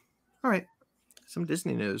 All right. Some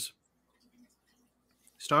Disney news.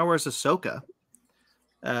 Star Wars Ahsoka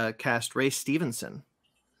cast Ray Stevenson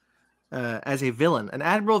as a villain, an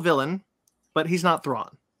admiral villain, but he's not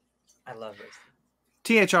Thrawn. I love Ray.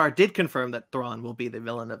 THR did confirm that Thrawn will be the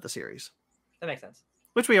villain of the series. That makes sense.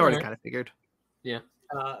 Which we already kind of figured. Yeah.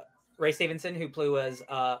 Ray Stevenson, who flew as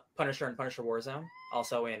Punisher in Punisher Warzone,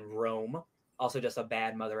 also in Rome, also just a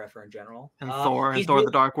bad mother effer in general. And Thor the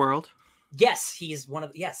Dark World. Yes, he's one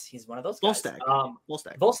of those guys.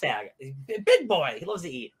 Volstagg. Big boy. He loves to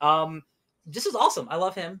eat. This is awesome. I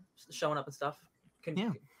love him showing up and stuff.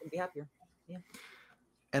 Couldn't be happier. Yeah.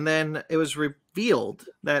 And then it was revealed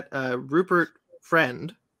that Rupert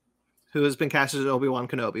Friend, who has been casted as Obi-Wan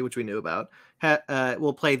Kenobi, which we knew about,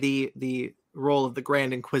 will play the role of the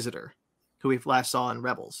Grand Inquisitor, who we last saw in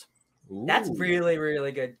Rebels. Ooh. That's really,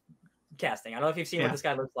 really good casting. I don't know if you've seen what this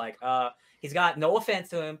guy looks like. He's got, no offense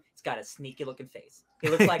to him, he's got a sneaky looking face. He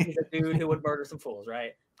looks like he's a dude who would murder some fools,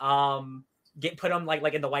 right? Put him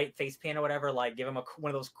like in the white face paint or whatever, like give him one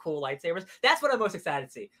of those cool lightsabers. That's what I'm most excited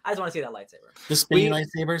to see. I just want to see that lightsaber. The spinning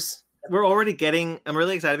lightsabers. I'm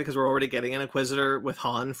really excited because we're already getting an Inquisitor with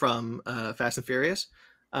Han from Fast and Furious.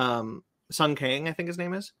 Sun Kang, I think his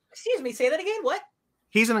name is. Excuse me, say that again. What?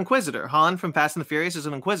 He's an Inquisitor. Han from Fast and the Furious is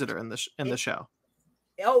an Inquisitor in the show.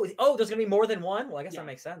 Oh, there's gonna be more than one. Well, I guess that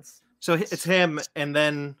makes sense. So it's him, and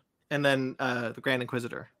then the Grand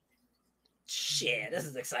Inquisitor. Shit, this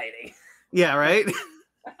is exciting. Yeah, right.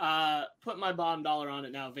 Put my bottom dollar on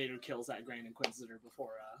it now. Vader kills that Grand Inquisitor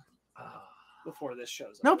before this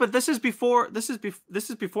shows up. No, but this is before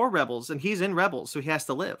Rebels, and he's in Rebels, so he has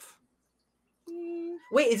to live.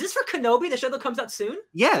 Wait, is this for Kenobi, the show that comes out soon?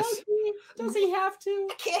 Yes. Does he have to?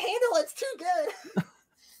 I can't handle it. It's too good.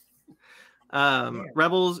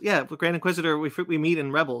 Rebels, yeah, with Grand Inquisitor, we meet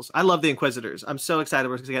in Rebels. I love the Inquisitors. I'm so excited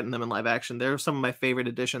we're getting them in live action. They're some of my favorite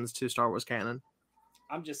additions to Star Wars canon.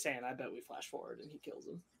 I'm just saying, I bet we flash forward and he kills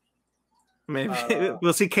him. Maybe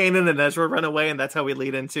we'll see Kanan and Ezra run away, and that's how we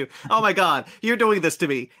lead into, oh my god, you're doing this to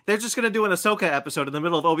me. They're just going to do an Ahsoka episode in the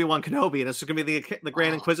middle of Obi-Wan Kenobi, and it's going to be the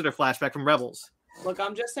Grand Inquisitor flashback from Rebels. Look,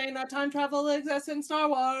 I'm just saying that time travel exists in Star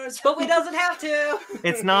Wars. But we doesn't have to.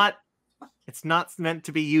 It's not meant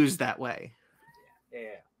to be used that way.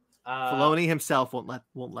 Yeah. Filoni himself won't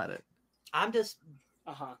let it. I'm just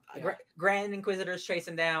Yeah. Grand Inquisitor's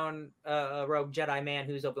chasing down a rogue Jedi man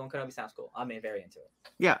who's Obi-Wan Kenobi. Sounds cool. I'm very into it.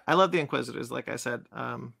 Yeah, I love the Inquisitors. Like I said,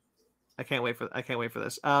 I can't wait for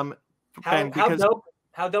this. How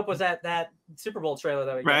dope was that Super Bowl trailer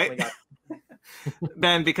that we got?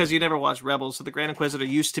 Ben, because you never watched Rebels, so the Grand Inquisitor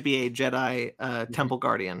used to be a Jedi temple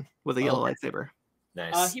guardian with a yellow lightsaber.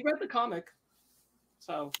 Nice. He read the comic,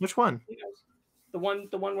 so Which one? he knows.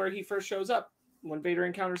 The one where he first shows up when Vader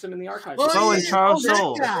encounters him in the archives. And Charles that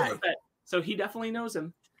Soule. guy. So he definitely knows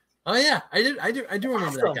him. Oh yeah, I do remember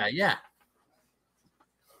Awesome. that guy. Yeah.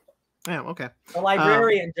 Yeah, okay. The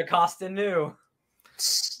librarian, Jocasta knew.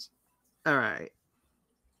 All right.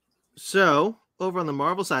 So, over on the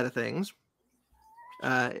Marvel side of things,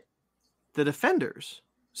 the Defenders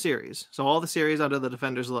series. So all the series under the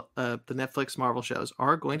Defenders, the Netflix Marvel shows,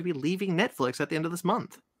 are going to be leaving Netflix at the end of this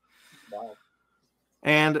month. Wow.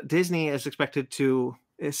 And Disney is expected to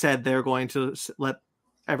said they're going to let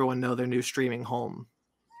everyone know their new streaming home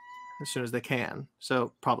as soon as they can.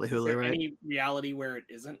 So probably Is Hulu, there right? any reality where it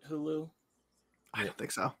isn't Hulu? I don't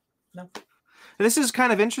think so. No. This is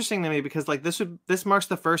kind of interesting to me because like this marks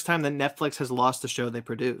the first time that Netflix has lost a show they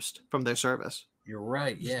produced from their service. You're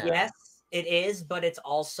right. Yeah. Yes, it is, but it's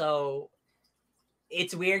also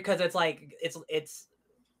weird because it's like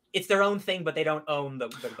it's their own thing, but they don't own the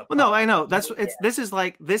Well, no, I know. This is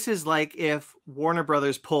like if Warner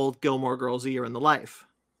Brothers pulled Gilmore Girls: A Year in the Life.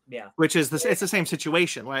 Yeah. Which is it's the same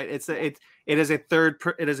situation, right? It is a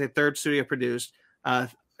third studio produced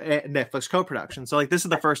Netflix co-production. So like this is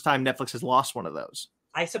the first time Netflix has lost one of those.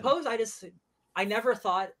 I suppose I never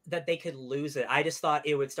thought that they could lose it. I just thought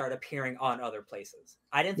it would start appearing on other places.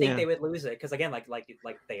 I didn't think they would lose it because again, like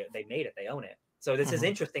they made it, they own it. So this is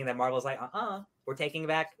interesting that Marvel's like, we're taking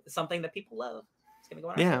back something that people love. It's gonna go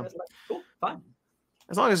on. Yeah. Like, cool, fine.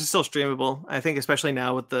 As long as it's still streamable, I think, especially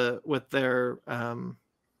now with their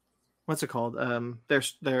what's it called?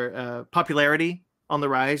 Their popularity on the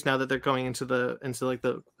rise now that they're going into like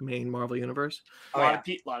the main Marvel universe. A lot of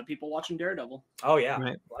people watching Daredevil. Oh yeah.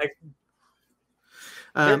 Right. Like,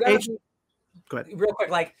 go ahead. real quick,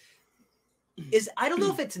 like I don't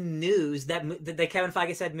know if it's news that Kevin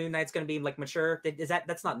Feige said Moon Knight's going to be like mature.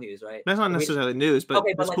 That's not news, right? That's not necessarily news, but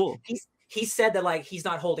okay, that's like, cool. He said that like he's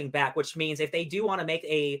not holding back, which means if they do want to make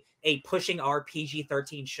a pushing our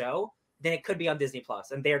PG-13 show, then it could be on Disney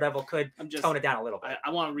Plus, and Daredevil could tone it down a little bit.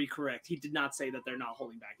 I want to recorrect. He did not say that they're not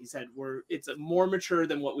holding back. He said it's more mature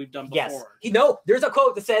than what we've done before. Yes. There's a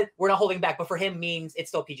quote that said we're not holding back, but for him means it's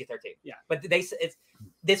still PG-13. Yeah. But this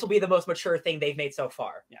will be the most mature thing they've made so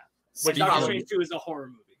far. Yeah. Which Doctor Strange 2 is a horror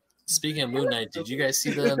movie. Speaking of Moon Knight, did you guys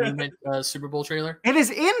see the Moon Knight Super Bowl trailer? It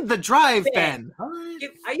is in the drive, Ben.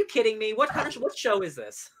 Are you kidding me? What show is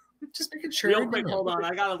this? Just making sure. Real quick, hold on.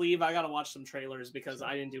 I gotta leave. I gotta watch some trailers because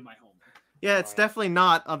I didn't do my homework. Yeah, it's definitely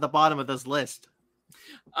not on the bottom of this list.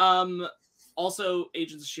 Also,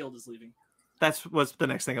 Agents of S.H.I.E.L.D. is leaving. That was the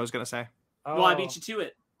next thing I was going to say. Oh. Well, I beat you to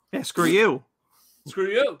it. Yeah, screw you. Screw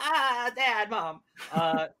you. Dad, Mom.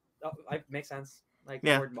 Makes sense. Like,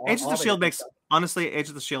 yeah, Agents of S.H.I.E.L.D. makes honestly,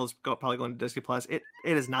 Agents of S.H.I.E.L.D. is probably going to Disney Plus. It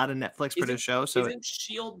is not a Netflix produced show, so isn't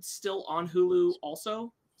S.H.I.E.L.D. still on Hulu?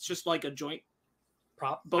 Also, it's just like a joint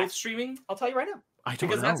both streaming. I'll tell you right now. I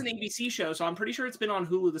don't know. That's an ABC show, so I'm pretty sure it's been on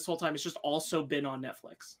Hulu this whole time. It's just also been on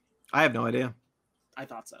Netflix. I have no idea. I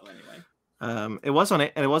thought so anyway. It was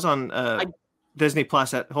on Disney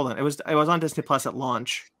Plus it was on Disney Plus at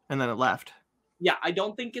launch, and then it left. Yeah, I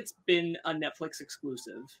don't think it's been a Netflix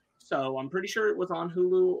exclusive. So I'm pretty sure it was on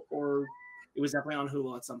Hulu, or it was definitely on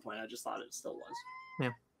Hulu at some point. I just thought it still was.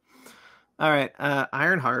 Yeah. All right.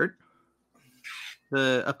 Ironheart,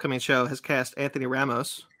 the upcoming show, has cast Anthony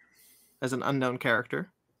Ramos as an unknown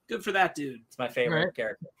character. Good for that dude. It's my favorite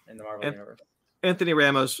character in the Marvel universe. Anthony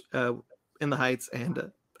Ramos, In the Heights,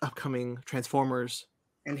 and upcoming Transformers.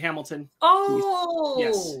 And Hamilton. Oh,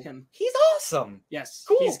 yes, him. He's awesome. Yes,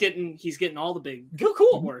 cool. He's getting all the big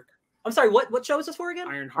cool work. I'm sorry. What show is this for again?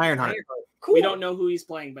 Ironheart. Cool. We don't know who he's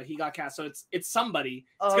playing, but he got cast. So it's somebody.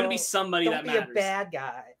 It's gonna be somebody Don't that be matters. a bad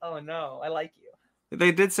guy. Oh no, I like you.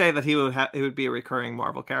 They did say that he would be a recurring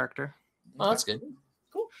Marvel character. Oh, that's good.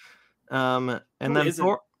 And Who then isn't?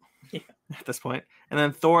 Thor at this point, and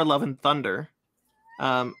then Thor: Love and Thunder.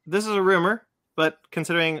 This is a rumor, but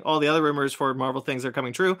considering all the other rumors for Marvel things that are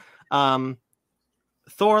coming true,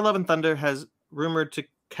 Thor: Love and Thunder has rumored to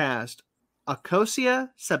cast Akosia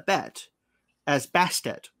Sabet as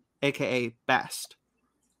Bastet, aka Bast.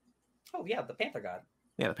 Oh yeah, the Panther God.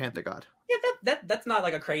 Yeah, the Panther God. Yeah, that's not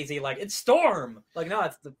like a crazy like it's Storm. Like no,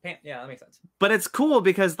 it's the yeah, that makes sense. But it's cool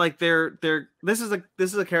because like they're this is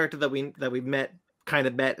a character that we met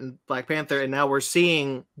in Black Panther, and now we're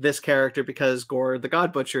seeing this character because Gore the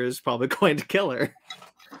God Butcher is probably going to kill her.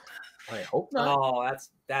 I hope not. Oh,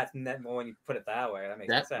 that's when you put it that way. That makes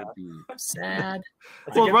That sense. would be sad.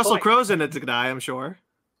 That's a Well, good Russell point. Crowe's in it to die, I'm sure.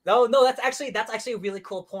 No, that's actually a really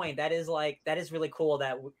cool point. That is really cool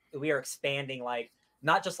that we are expanding like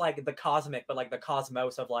not just like the cosmic, but like the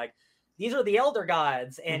cosmos of like these are the elder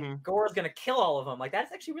gods, and Gore's gonna kill all of them. Like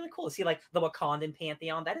that's actually really cool to see like the Wakandan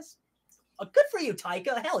pantheon. That is good for you,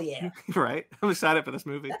 Taika. Hell yeah! Right? I'm excited for this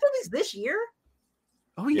movie. That movie's this year.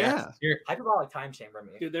 Oh yeah. Here. Hyperbolic time chamber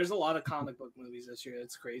me. Dude, there's a lot of comic book movies this year.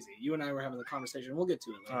 It's crazy. You and I were having the conversation. We'll get to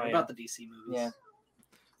it later Oh, yeah. about the DC movies. Yeah.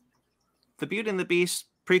 The Beauty and the Beast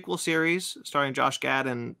prequel series starring Josh Gad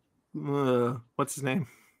and what's his name?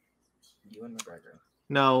 Ewan McGregor.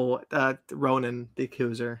 No, Ronan the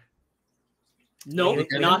Accuser. Nope,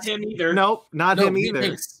 Lee not Pace? him either. Nope, not No, him Lee either.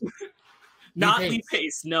 Pace. Not Lee Lee Pace.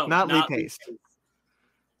 Pace. No, Not Lee Pace.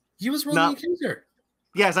 He was Not- Ronan the Accuser.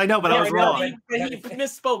 Yes, I know, but I was Yeah, wrong. He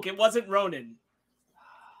misspoke. It wasn't Ronan.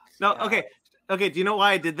 No, okay. Okay, do you know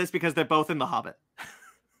why I did this? Because they're both in The Hobbit.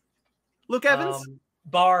 Luke Evans?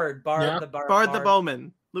 Bard, Yeah. the Bard, Bard the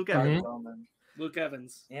Bowman. Luke Bard Evans. the Bowman. Luke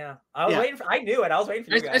Evans. Yeah, I was Yeah. waiting for. I knew it. I was waiting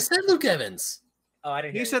for you I guys. said Luke Evans. Oh, I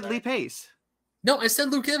didn't. You hear said sorry. Lee Pace. No, I said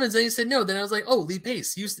Luke Evans, and you said no. Then I was like, oh, Lee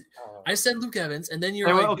Pace. Oh. I said Luke Evans, and then you're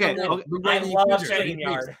Oh, like, okay, no, okay. Luke I Ronan the love Accuser, Lee Pace.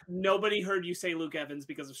 StreamYard. Nobody heard you say Luke Evans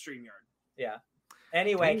because of StreamYard. Yeah.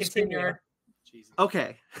 Anyway, Please, continue. StreamYard. Jesus.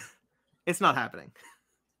 Okay. It's not happening.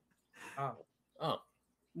 Oh. Oh,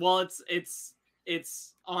 Well,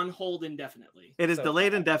 it's on hold indefinitely. It is So-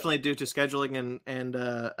 delayed indefinitely due to scheduling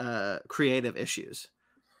and creative issues.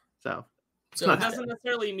 So so not It doesn't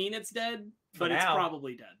necessarily mean it's dead, For but it's now.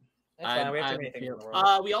 probably dead. That's fine. We have too I'm many things in the feel-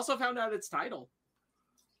 world. We also found out its title,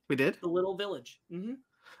 we did? The Little Village. Mm-hmm.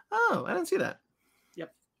 Oh, I didn't see that.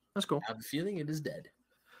 Yep. That's cool. I have a feeling it is dead.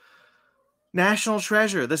 National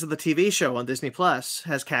Treasure. This is the TV show on Disney Plus.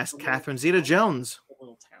 Has cast Catherine Zeta-Jones. The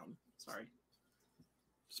Little Town. Sorry.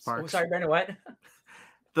 Sparks. Oh, sorry, Brandon. What?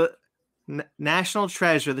 The National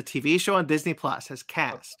Treasure, the TV show on Disney Plus, has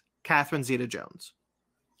cast Catherine Zeta-Jones.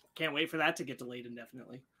 Can't wait for that to get delayed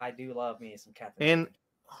indefinitely. I do love me some Catherine. And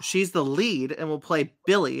she's the lead and will play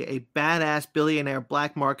Billy, a badass billionaire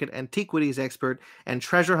black market antiquities expert and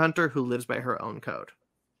treasure hunter who lives by her own code.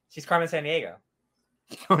 She's Carmen Sandiego.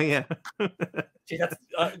 Oh yeah. That's,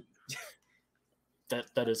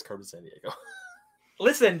 That is Carmen Sandiego.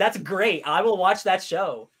 listen, that's great. I will watch that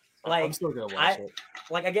show. I'm Like, still gonna watch I- it.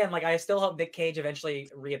 like again, like I still hope Nick Cage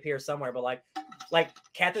eventually reappears somewhere. But like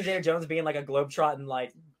Catherine Zeta-Jones being like a globetrotting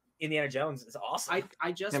like Indiana Jones is awesome.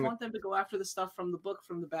 I just Damn it. want them to go after the stuff from the book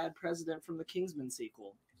from the Bad President from the Kingsman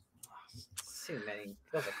sequel. Too many.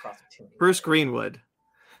 Those are crossing too many. Bruce Greenwood.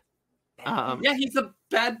 Yeah, he's a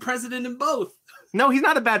bad president in both. No, he's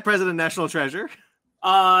not a bad president, National Treasure.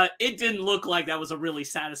 It didn't look like that was a really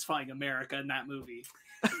satisfying America in that movie.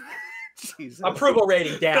 Jesus. Approval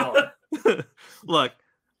rating down. Look,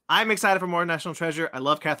 I'm excited for more National Treasure. I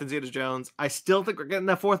love Catherine Zeta-Jones. I still think we're getting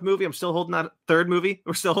that fourth movie. I'm still holding that third movie.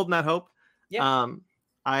 We're still holding that hope. Yeah.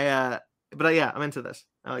 Yeah, I'm into this.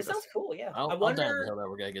 I like It this. sounds cool. Yeah. I'll I down wonder. the hill that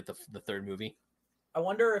we're gonna get the third movie. I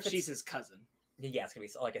wonder if She's it's his cousin. yeah, it's gonna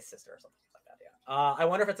be like a sister or something like that. Yeah. I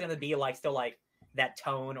wonder if it's gonna be like still like that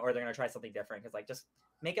tone, or they're gonna try something different. Because like just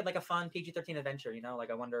make it like a fun PG-13 adventure. You know,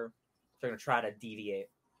 like I wonder if they're gonna try to deviate.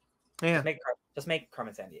 Yeah. Just make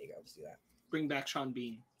Carmen Sandiego. Just do that. Bring back Sean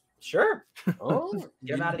Bean. Sure. Oh,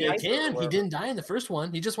 Get him out of the they ice can. or He didn't die in the first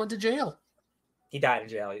one. He just went to jail. He died in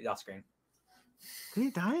jail off screen. Did he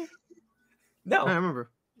die? No. I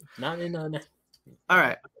remember. Not in. All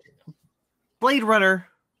right. Blade Runner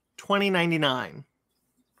 2099.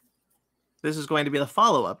 This is going to be the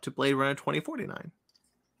follow-up to Blade Runner 2049.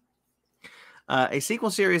 A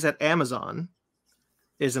sequel series at Amazon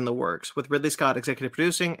is in the works, with Ridley Scott executive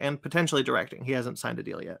producing and potentially directing. He hasn't signed a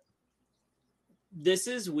deal yet. this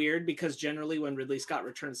is weird because generally when Ridley Scott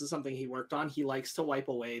returns to something he worked on, he likes to wipe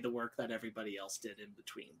away the work that everybody else did in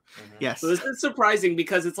between. Yes. So this is surprising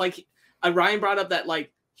because it's like Ryan brought up that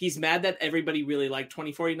like he's mad that everybody really liked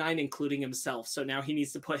 2049, including himself. So now he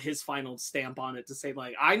needs to put his final stamp on it to say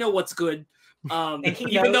like, I know what's good. And he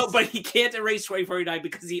Even knows, though, but he can't erase 2049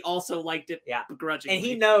 because he also liked it begrudgingly. and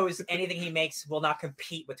he knows anything he makes will not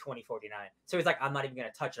compete with 2049. So he's like, I'm not even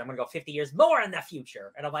going to touch it. I'm going to go 50 years more in the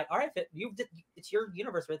future. And I'm like, all right, it's your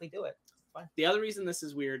universe, Ridley, do it. Fine. The other reason this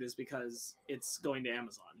is weird is because it's going to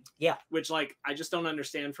Amazon. Yeah. Which like I just don't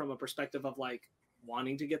understand from a perspective of like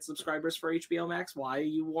wanting to get subscribers for HBO Max, why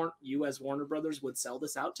you as Warner Brothers would sell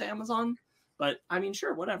this out to Amazon. But I mean,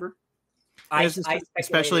 sure, whatever.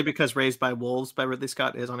 Especially because Raised by Wolves by Ridley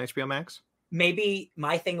Scott is on HBO Max. Maybe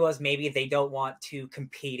my thing was maybe they don't want two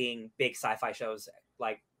competing big sci-fi shows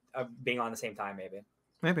like being on the same time. Maybe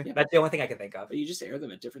Yeah. that's the only thing I can think of. But you just air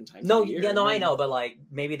them at different times. No, of the year, yeah, no, and I then- know, but like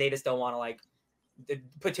maybe they just don't want to like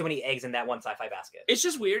put too many eggs in that one sci-fi basket. It's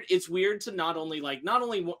just weird. It's weird to not only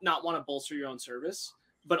not want to bolster your own service,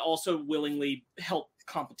 but also willingly help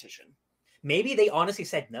competition. Maybe they honestly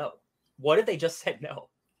said no. What if they just said no?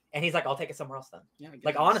 And he's like, I'll take it somewhere else then. Yeah, I Like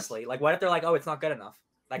guess. honestly, like what if they're like, oh, it's not good enough?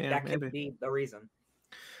 Like Yeah, that could maybe. be the reason.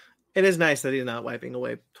 It is nice that he's not wiping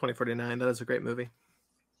away 2049. That is a great movie.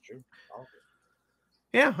 True.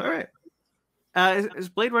 Yeah, all right. Is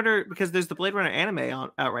Blade Runner, because there's the Blade Runner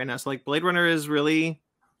anime out right now, so like Blade Runner is really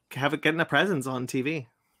getting a presence on TV.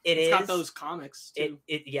 It's got those comics too.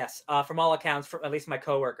 Yes. From all accounts, from at least my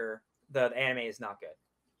coworker, the anime is not good.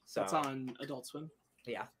 So That's on Adult Swim.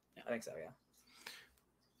 yeah, I think so. Yeah.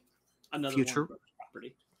 Another Future- Warner Brothers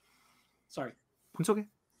property. Sorry. It's okay.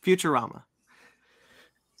 Futurama.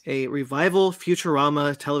 A revival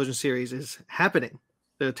Futurama television series is happening.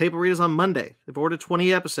 The table read is on Monday. They've ordered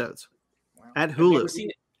 20 episodes at Hulu.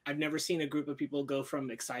 I've never seen a group of people go from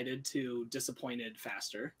excited to disappointed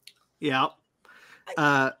faster. Yeah.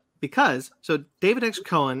 Because David X.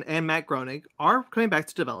 Cohen and Matt Groening are coming back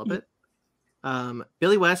to develop it.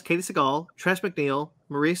 Billy West, Katie Seagal, Tress McNeil,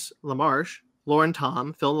 Maurice LaMarche, Lauren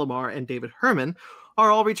Tom, Phil Lamar, and David Herman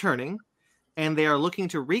are all returning, and they are looking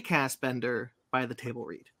to recast Bender by the table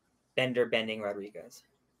read. Bender Bending Rodriguez.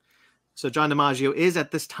 So John DiMaggio is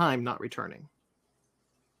at this time not returning.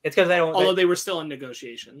 It's because they don't. Although they were still in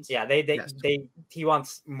negotiations. Yeah, Yes. he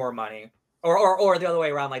wants more money, or the other way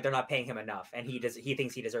around. Like they're not paying him enough, and he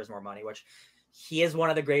thinks he deserves more money, which he is one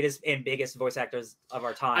of the greatest and biggest voice actors of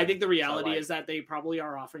our time. I think the reality like- is that they probably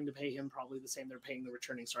are offering to pay him probably the same they're paying the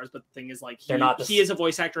returning stars. But the thing is, like, They're not the he is a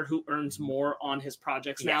voice actor who earns more on his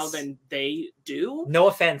projects now Yes. than they do. No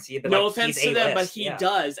offense, No offense to them, but he yeah.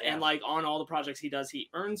 does. Yeah. And like on all the projects he does, he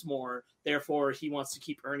earns more. Therefore, he wants to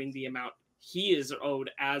keep earning the amount he is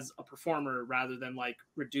owed as a performer rather than like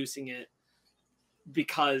reducing it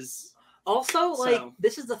because Also, like So-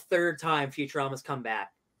 this is the third time Futurama's come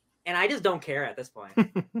back, and I just don't care at this point.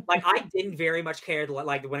 Like I didn't very much care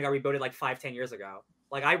like when it got rebooted like 5-10 years ago.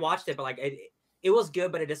 Like I watched it, but like it was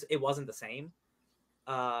good, but it wasn't the same.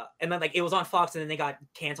 And then like it was on Fox, and then they got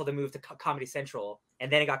canceled and moved to Comedy Central,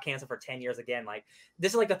 and then it got canceled for 10 years again. Like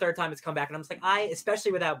this is like the third time it's come back, and I'm just like,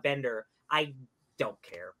 especially without Bender, I don't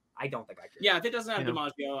care. I don't think I care. yeah, if it doesn't have Yeah.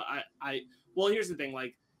 DiMaggio, well, here's the thing,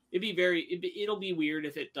 like it'll be weird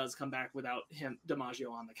if it does come back without him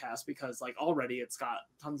DiMaggio on the cast because like already it's got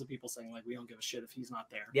tons of people saying like we don't give a shit if he's not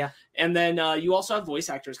there. Yeah. And then you also have voice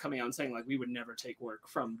actors coming out and saying like we would never take work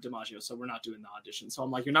from DiMaggio, so we're not doing the audition. So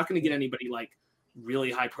I'm like, you're not going to get anybody like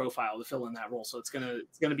really high profile to fill in that role. So it's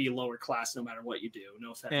gonna be lower class no matter what you do.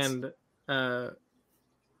 No offense. And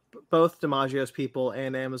both DiMaggio's people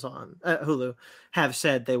and Amazon, Hulu, have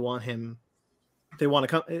said they want him. They want to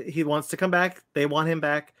come. He wants to come back. They want him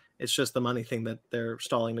back. It's just the money thing that they're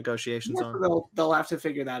stalling negotiations Yeah, on. they'll have to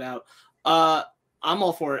figure that out. I'm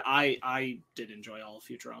all for it. I did enjoy all of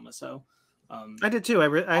Futurama, so I did too. I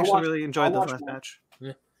actually watch- really enjoyed I'll the watch last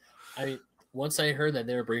more. batch. Once I heard that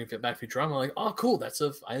they were bringing it back Futurama, I'm like, oh, cool.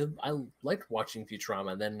 I like watching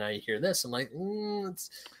Futurama. Then I hear this, I'm like,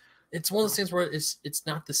 it's one of those things where it's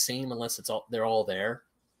not the same unless they're all there,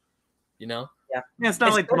 you know. Yeah, it's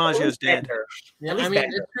not like DiMaggio's dead. Bender. Yeah, At least I mean,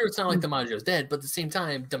 Bender. it's true. It's not like DiMaggio's dead, but at the same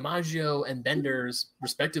time, DiMaggio and Bender's,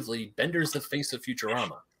 respectively, Bender's the face of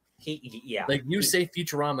Futurama. Yeah. Like you say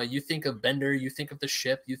Futurama, you think of Bender, you think of the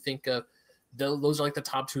ship, you think of those are like the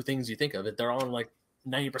top two things you think of. It they're on like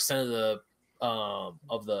 90%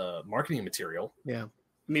 of the marketing material. Yeah.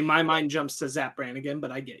 I mean, my mind jumps to Zap Brannigan, but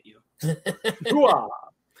I get you.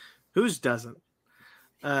 Whose doesn't?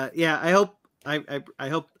 Yeah, I hope. I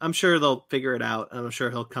hope. I'm sure they'll figure it out. I'm sure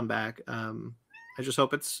he'll come back. I just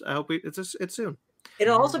hope it's soon.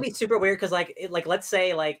 It'll also be super weird because like let's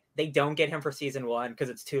say like they don't get him for season 1 because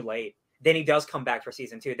it's too late. Then he does come back for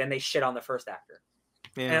season 2. Then they shit on the first actor.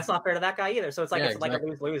 And that's not fair to that guy either. So it's like it's like a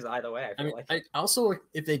lose-lose either way. I feel like. I also,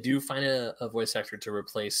 if they do find a voice actor to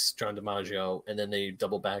replace John DiMaggio, and then they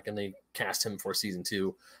double back and they cast him for season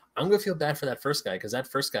 2, I'm gonna feel bad for that first guy because that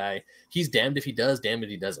first guy, he's damned if he does, damned if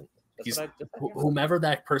he doesn't. Whomever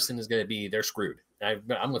that person is gonna be, they're screwed. I'm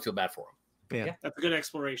gonna feel bad for him. Yeah. That's a good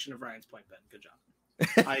exploration of Ryan's point, Ben. Good job.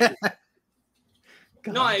 I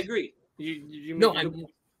agree. No, I agree. You No, make a good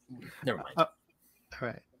point. Never mind. All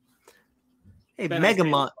right. Hey, Ben, I say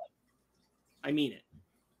Megamind. I mean it.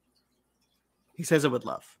 He says it with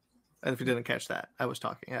love. And if you didn't catch that, I was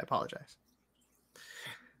talking. I apologize.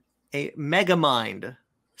 A Megamind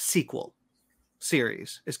sequel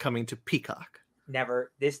series is coming to Peacock.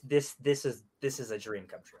 Never. This is a dream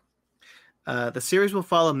come true. The series will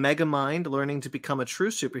follow Megamind learning to become a true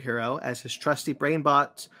superhero as his trusty brain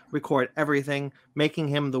bots record everything, making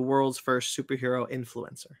him the world's first superhero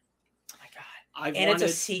influencer. Oh my god! It's a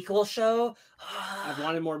sequel show. I've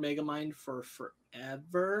wanted more Megamind for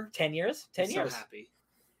forever. 10 years. 10 I'm years. So happy.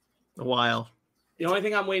 A while. The only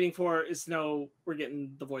thing I'm waiting for is to know we're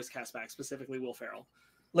getting the voice cast back, specifically Will Ferrell.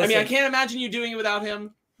 Listen, I mean, I can't imagine you doing it without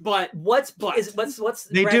him. But what's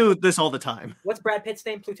they do this all the time. What's Brad Pitt's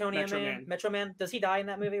name? Plutonium Metro Man? Man. Metro Man? Does he die in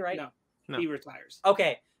that movie? Right? No. He retires.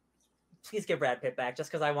 Okay, please get Brad Pitt back, just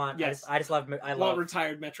because I want. Yes. I just love. I want love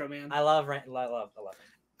retired Metro Man. I love him.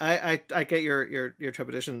 I get your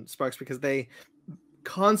trepidation, Sparks, because they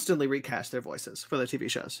constantly recast their voices for their TV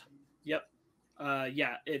shows. Yep.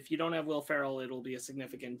 Yeah. If you don't have Will Ferrell, it'll be a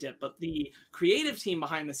significant dip. But the creative team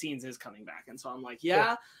behind the scenes is coming back, and so I'm like,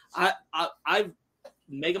 yeah, I've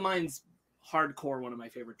Megamind's hardcore one of my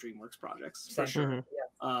favorite DreamWorks projects for sure.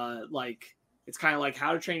 Mm-hmm. Like it's kind of like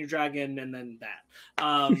How to Train Your Dragon and then that.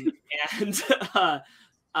 And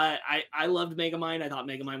I loved Megamind. I thought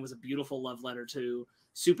Megamind was a beautiful love letter to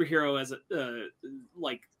superhero as a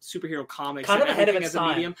like superhero comics, kind of ahead of its as time.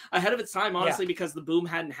 A medium, ahead of its time, honestly, because the boom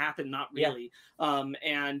hadn't happened, not really.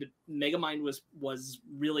 And Megamind was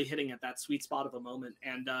really hitting at that sweet spot of a moment.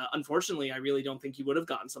 And unfortunately, I really don't think you would have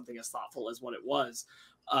gotten something as thoughtful as what it was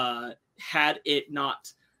had it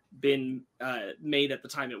not been made at the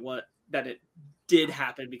time that it did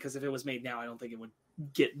happen. Because if it was made now, I don't think it would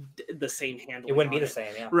get the same handle. It wouldn't be the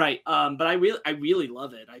same, right? But I really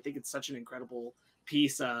love it. I think it's such an incredible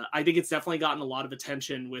piece. I think it's definitely gotten a lot of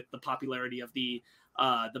attention with the popularity of the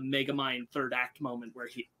Megamind third act moment where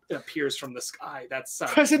he appears from the sky. That's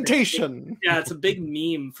presentation. It's a big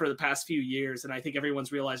meme for the past few years, and I think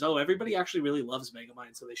everyone's realized, everybody actually really loves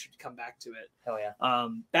Megamind, so they should come back to it. Hell yeah.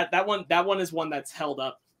 That one is one that's held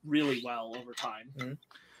up really well over time. Mm-hmm.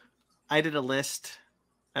 I did a list,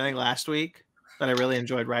 I think last week, that I really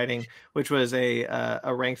enjoyed writing, which was a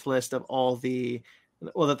ranked list of all the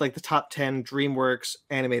top 10 DreamWorks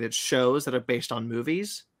animated shows that are based on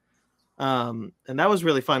movies. And that was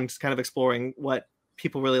really fun, kind of exploring what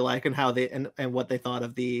people really like and how they and what they thought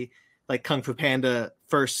of the like Kung Fu Panda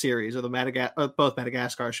first series or the both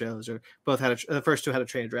Madagascar shows, or both the first two had a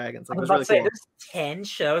Train of Dragons. Like, I was it about was to really say cool. there's 10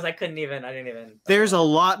 shows. I didn't even. There's a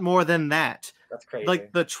lot more than that. That's crazy.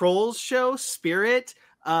 Like the Trolls show, Spirit.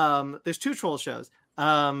 There's 2 Troll shows.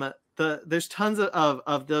 There's tons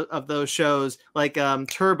of those shows, like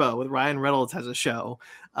Turbo with Ryan Reynolds has a show.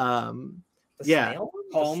 Home.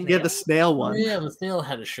 The snail one. Yeah, the snail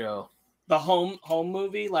had a show. The home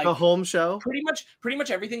movie, like the home show. Pretty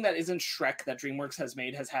much everything that isn't Shrek that DreamWorks has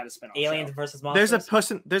made has had a spin-off. Aliens show. versus Monsters.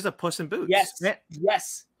 There's a Puss in Boots. Yes. Yeah.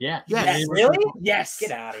 Yes. Yeah. Yes. Really? Yes.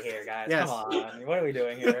 Get out of here, guys. Yes. Come on. What are we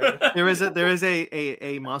doing here? There is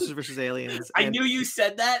a Monsters versus Aliens. I knew you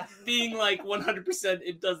said that, being like 100%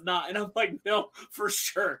 it does not, and I'm like, no, for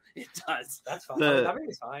sure it does. That's fine. That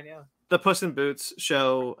movie's fine, yeah. The Puss in Boots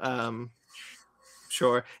show.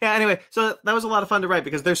 Sure. Yeah. Anyway, so that was a lot of fun to write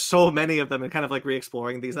because there's so many of them and kind of like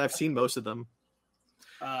re-exploring these. I've seen most of them.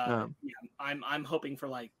 I'm hoping for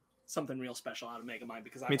like something real special out of Megamind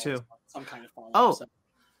because Me too. Some kind of follow.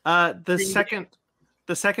 Oh,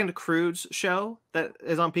 the second Croods show that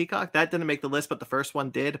is on Peacock that didn't make the list, but the first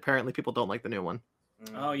one did. Apparently, people don't like the new one.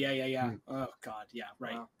 Oh yeah. Oh god, yeah,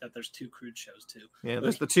 right. Wow. That there's 2 Crude shows too. Yeah,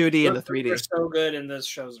 there's the 2D and the 3D. They're so good, and those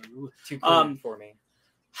shows are too cool for me.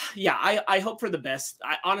 Yeah, I hope for the best.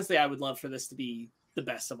 Honestly, I would love for this to be the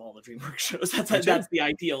best of all the DreamWorks shows. That's the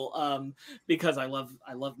ideal. Because I love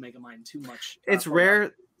Megamind too much. It's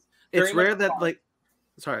rare. It's rare that like.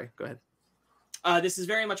 Sorry, go ahead. This is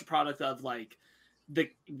very much a product of like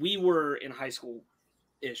we were in high school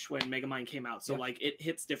ish when Megamind came out, so like it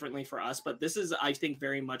hits differently for us. But this is, I think,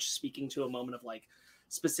 very much speaking to a moment of like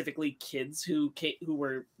specifically kids who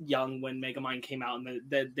were young when Megamind came out, and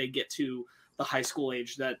that they get to the high school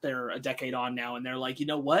age that they're a decade on now, and they're like, you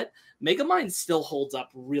know what, Megamind still holds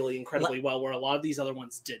up really incredibly well, where a lot of these other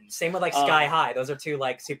ones didn't. Same with like Sky High. Those are two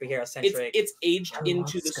like superhero centric. It's aged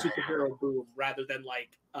into the superhero boom rather than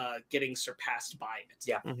like getting surpassed by it.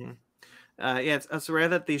 Yeah. Yeah, it's rare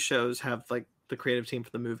that these shows have like the creative team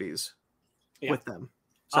for the movies with them.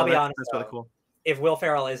 So I'll be honest, that's really cool. If Will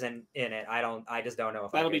Ferrell isn't in it, I just don't know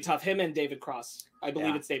if that'll be tough. Him and David Cross. I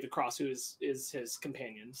believe it's David Cross who is his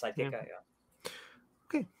companion. Sidekick,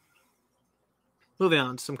 Okay. Moving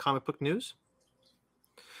on to some comic book news.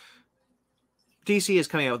 DC is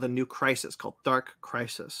coming out with a new crisis called Dark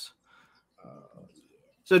Crisis.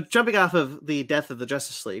 So jumping off of the death of the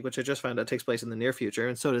Justice League, which I just found out takes place in the near future,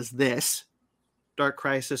 and so does this. Dark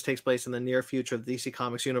Crisis takes place in the near future of the DC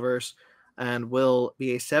Comics universe and will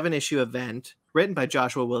be a 7-issue event written by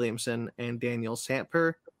Joshua Williamson and Daniel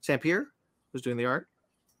Sampier, who's doing the art.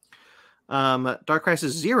 Dark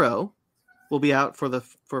Crisis 0 will be out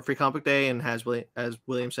for Free Comic Day and has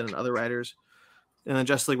Williamson and other writers. And then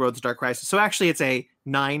Justice League Road to Dark Crisis. So actually, it's a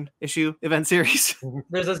 9-issue event series.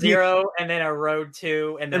 There's a 0 and then a Road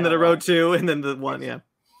 2 and then a Road 2 and then the 1. Yeah.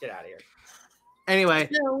 Get out of here. Anyway,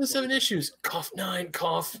 yeah, only 7 issues. Cough 9.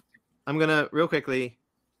 Cough. I'm gonna real quickly.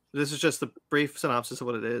 This is just the brief synopsis of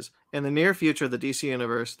what it is. In the near future of the DC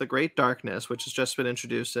universe, the Great Darkness, which has just been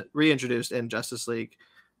reintroduced in Justice League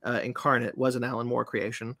Incarnate, was an Alan Moore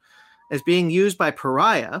creation, is being used by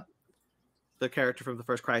Pariah, the character from the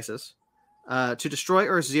first Crisis, to destroy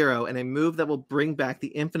Earth Zero in a move that will bring back the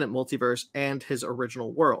infinite multiverse and his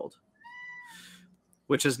original world,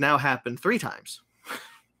 which has now happened 3 times.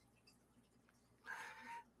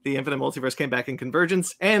 The infinite multiverse came back in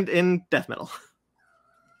Convergence and in Death Metal.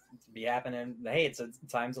 Be happening. Hey, it's a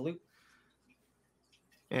time's a loop.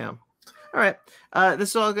 Yeah. All right. This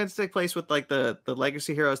is all going to take place with like the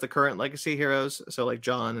legacy heroes, the current legacy heroes. So like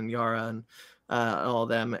John and Yara and all of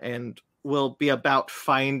them, and will be about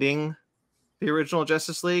finding the original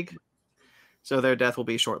Justice League. So their death will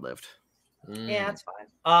be short-lived. Yeah, that's fine.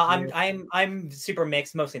 I'm super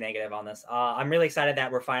mixed, mostly negative on this. I'm really excited that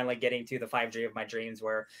we're finally getting to the 5G of my dreams,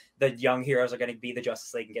 where the young heroes are going to be the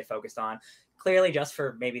Justice League and get focused on. Clearly, just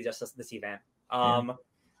this event.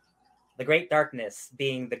 The Great Darkness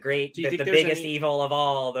being the biggest evil of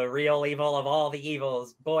all, the real evil of all the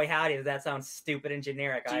evils. Boy, howdy, does that sound stupid and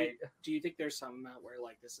generic. Do you think there's some amount where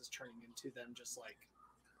like this is turning into them just like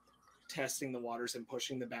testing the waters and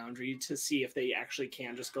pushing the boundary to see if they actually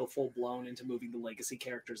can just go full blown into moving the legacy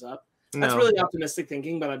characters up? That's really optimistic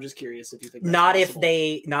thinking, but I'm just curious if you think that's possible.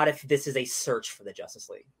 Not if this is a search for the Justice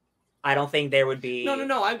League. I don't think there would be.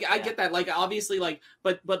 No. I get that. Like, obviously, like,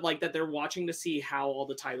 but like that they're watching to see how all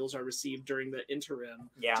the titles are received during the interim.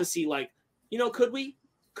 Yeah. To see, like, could we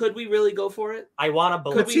really go for it? I want to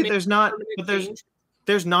believe. See, there's not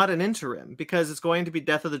an interim because it's going to be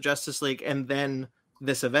Death of the Justice League and then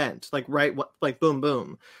this event, like boom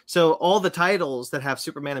boom. So all the titles that have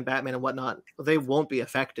Superman and Batman and whatnot, they won't be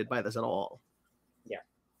affected by this at all. Yeah.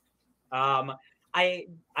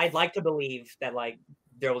 I'd like to believe that like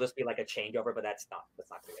there will just be like a changeover, but that's not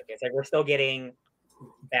gonna be okay. It's like we're still getting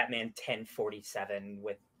Batman 1047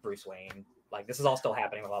 with Bruce Wayne. Like this is all still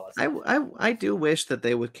happening with all this. I do wish that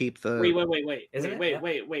they would keep the wait.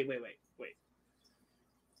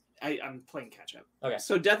 I'm playing catch up. Okay.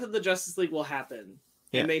 So Death of the Justice League will happen.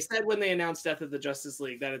 Yeah. And they said when they announced Death of the Justice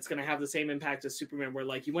League that it's going to have the same impact as Superman, where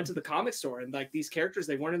like you went to the comic store and like these characters,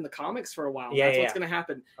 they weren't in the comics for a while. That's what's going to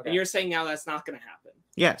happen. Okay. And you're saying now that's not going to happen.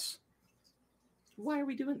 Yes. Why are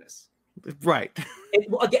we doing this? Right.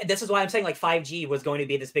 Again, this is why I'm saying like 5G was going to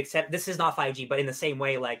be this big set. This is not 5G, but in the same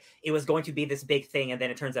way, like it was going to be this big thing, and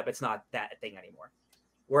then it turns out it's not that thing anymore.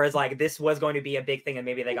 Whereas like this was going to be a big thing, and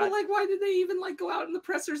maybe they got like, why did they even like go out in the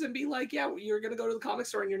pressers and be like, yeah, you're gonna go to the comic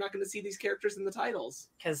store and you're not gonna see these characters in the titles?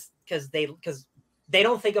 Because they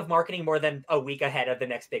don't think of marketing more than a week ahead of the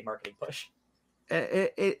next big marketing push.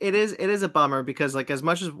 It is a bummer because like as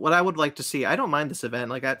much as what I would like to see, I don't mind this event.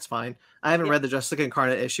 Like that's fine. I haven't read the Justice League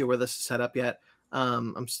Incarnate issue where this is set up yet.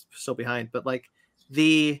 I'm still behind, but like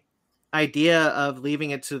the idea of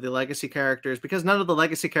leaving it to the legacy characters, because none of the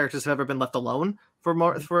legacy characters have ever been left alone for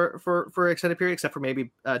more for extended period, except for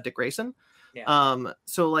maybe Dick Grayson. Yeah.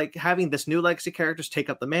 So like having this new legacy characters take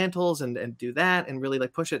up the mantles and do that and really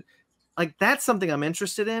like push it, like that's something I'm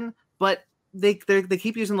interested in. But they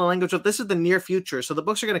keep using the language of this is the near future, so the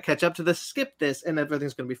books are going to catch up to this. Skip this, and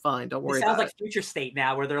everything's going to be fine. Don't worry. It sounds like Future State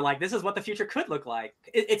now, where they're like, this is what the future could look like.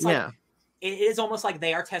 It's like. Yeah. It is almost like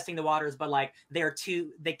they are testing the waters, but like they're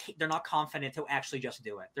not confident to actually just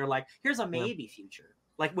do it. They're like, here's a maybe future.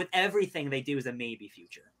 Like with everything they do is a maybe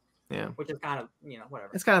future. Yeah. Which is kind of,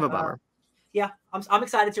 whatever. It's kind of a bummer. Yeah, I'm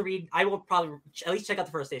excited to read. I will probably at least check out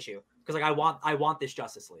the first issue because like I want this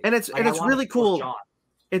Justice League. And it's like, really cool.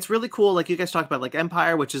 It's really cool. Like you guys talked about like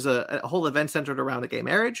Empire, which is a whole event centered around a gay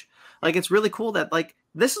marriage. Like it's really cool that like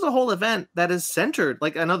this is a whole event that is centered.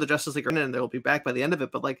 Like I know the Justice League are in it and they'll be back by the end of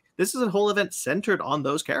it, but like this is a whole event centered on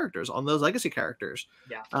those characters, on those legacy characters.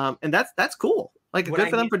 Yeah. And that's cool. Like good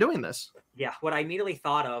for them for doing this. Yeah. What I immediately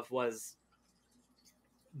thought of was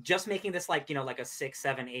just making this like like a 6,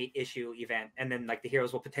 7, 8 issue event, and then like the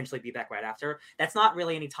heroes will potentially be back right after. That's not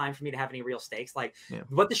really any time for me to have any real stakes. Like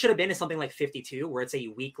what this should have been is something like 52, where it's a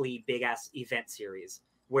weekly big ass event series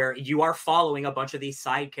where you are following a bunch of these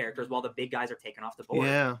side characters while the big guys are taken off the board.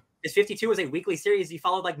 Yeah. This 52 was a weekly series. You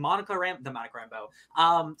followed like Monica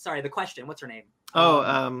Rambeau. Sorry, the question. What's her name?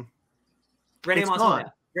 Renee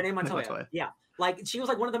Montoya. Renee Montoya. Yeah. Like she was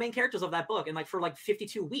like one of the main characters of that book, and like for like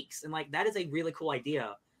 52 weeks, and like that is a really cool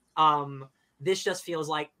idea. This just feels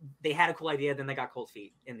like they had a cool idea, then they got cold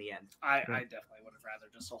feet in the end. I definitely would have rather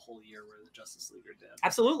just a whole year where the Justice League are dead.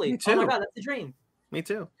 Absolutely. Me too. Oh my god, that's the dream. Me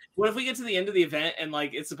too. What if we get to the end of the event and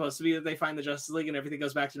like it's supposed to be that they find the Justice League and everything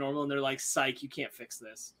goes back to normal, and they're like, "Psych, you can't fix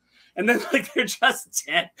this." And then like they're just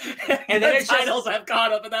dead. And then the titles have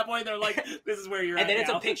caught up at that point. They're like, "This is where you're at." And then it's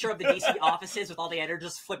now. a picture of the DC offices with all the editors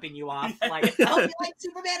just flipping you off, like, "Help me, like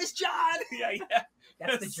Superman is John." Yeah.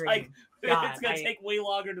 That's the It's dream. like, God, it's gonna take way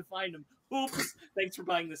longer to find them. Oops! Thanks for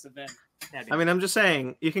buying this event. I mean, I'm just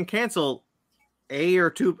saying you can cancel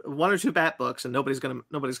one or two Bat books, and nobody's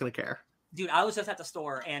gonna care. Dude, I was just at the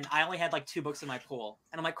store and I only had like 2 books in my pool,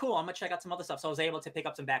 and I'm like, cool, I'm gonna check out some other stuff. So I was able to pick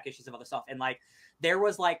up some back issues of other stuff, and like there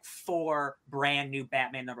was like 4 brand new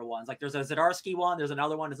Batman #1s. Like there's a Zdarsky one, there's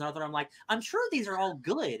another one, there's another. I'm like, I'm sure these are all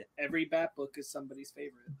good. Every Bat book is somebody's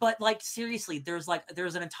favorite. But like seriously, there's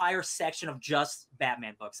an entire section of just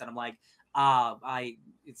Batman books, and I'm like,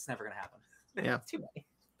 it's never gonna happen. Yeah. Too many.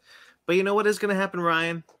 But you know what is gonna happen,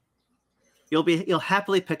 Ryan? You'll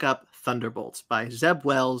happily pick up Thunderbolts by Zeb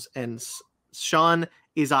Wells and Sean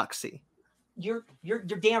Izaakse. You're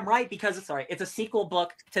damn right, because it's a sequel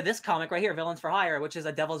book to this comic right here, Villains for Hire, which is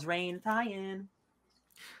a Devil's Reign tie-in.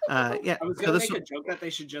 Yeah. I was gonna make a joke that they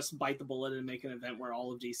should just bite the bullet and make an event where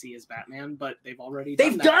all of DC is Batman, but they've already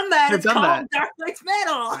done that. They've it's done called that. Dark Knight's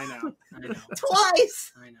Metal. I know.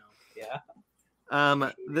 Twice. I know. Yeah.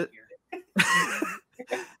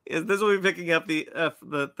 This will be picking up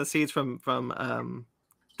the seeds from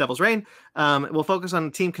Devil's Reign. We'll focus on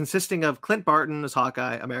a team consisting of Clint Barton as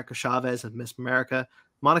Hawkeye, America Chavez as Miss America,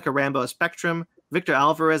 Monica Rambeau as Spectrum, Victor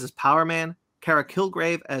Alvarez as Power Man, Kara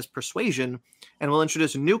Kilgrave as Persuasion, and we'll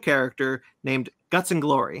introduce a new character named Guts and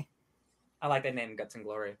Glory. I like that name, Guts and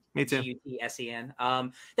Glory. Me too. G-U-T-S-E-N.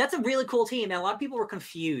 That's a really cool team, and a lot of people were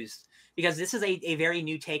confused because this is a very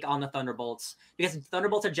new take on the Thunderbolts, because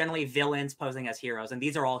Thunderbolts are generally villains posing as heroes, and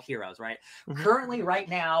these are all heroes, right? Mm-hmm. Currently, right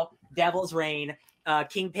now, Devil's Reign,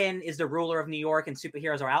 Kingpin is the ruler of New York, and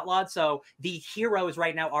superheroes are outlawed, so the heroes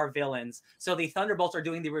right now are villains. So the Thunderbolts are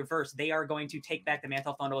doing the reverse. They are going to take back the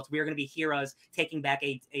mantle of Thunderbolts. We are going to be heroes taking back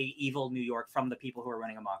a evil New York from the people who are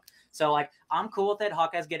running amok. So like, I'm cool with it.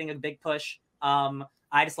 Hawkeye's getting a big push.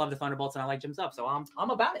 I just love the Thunderbolts, and I like Jim's up, so I'm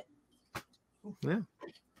about it. Yeah.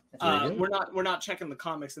 We're not checking the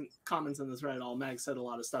comments in this Reddit. All Mag said a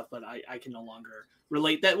lot of stuff, but I can no longer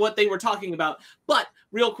relate that what they were talking about. But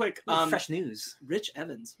real quick, fresh news. Rich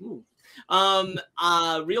Evans. Ooh.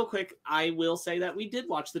 Real quick, I will say that we did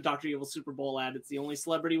watch the Dr. Evil Super Bowl ad. It's the only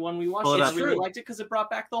celebrity one we watched. I really liked it because it brought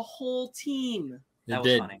back the whole team. That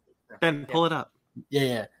was funny. Ben, pull it up.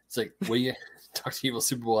 Yeah. It's like, what do you Dr. Evil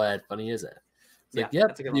Super Bowl ad? Funny is it? It's like, Yeah, yep.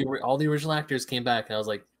 that's a good one. All the original actors came back, and I was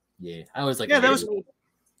like, yeah. I was like, Yeah, that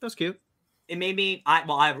was cute. It made me.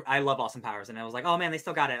 I love Austin Powers, and I was like, oh man, they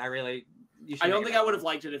still got it. I don't think I would have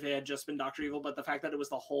liked it if it had just been Dr. Evil, but the fact that it was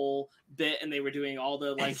the whole bit and they were doing all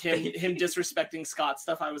the like him disrespecting Scott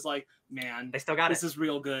stuff, I was like, man, they still got this is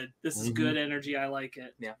real good. This is good energy. I like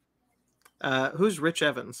it. Yeah. Who's Rich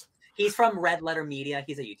Evans? He's from Red Letter Media.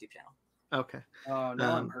 He's a YouTube channel. Okay. Oh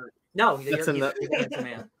no, I'm hurt. No, That's you're a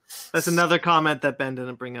man. That's another comment that Ben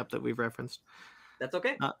didn't bring up that we've referenced. That's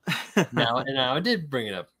okay. Now I did bring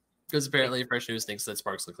it up because apparently Fresh News thinks that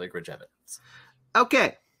Sparks look like Rich Evans.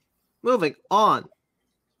 Okay, moving on.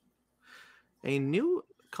 A new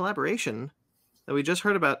collaboration that we just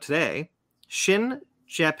heard about today, Shin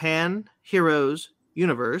Japan Heroes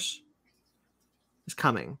Universe, is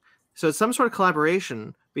coming. So it's some sort of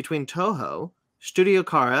collaboration between Toho, Studio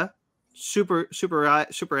Kara,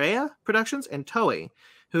 Superaya Productions, and Toei,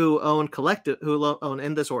 who own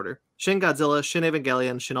in this order: Shin Godzilla, Shin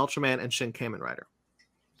Evangelion, Shin Ultraman, and Shin Kamen Rider.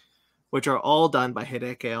 which are all done by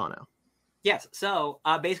Hideaki Anno. Yes. So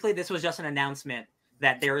basically, this was just an announcement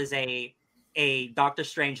that there is a Doctor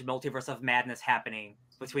Strange Multiverse of Madness happening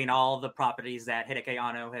between all the properties that Hideaki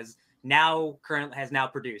Anno has now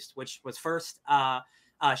produced, which was first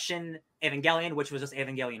Shin Evangelion, which was just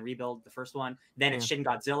Evangelion Rebuild, the first one. Then it's Shin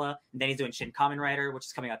Godzilla, and then he's doing Shin Kamen Rider, which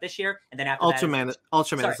is coming out this year. And then after Ultraman's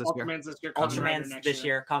this year. Ultraman's this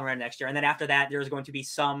year, Kamen Rider next year. And then after that, there's going to be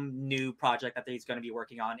some new project that he's going to be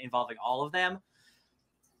working on involving all of them.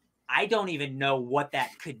 I don't even know what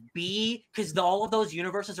that could be because all of those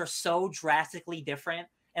universes are so drastically different.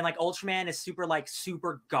 And like Ultraman is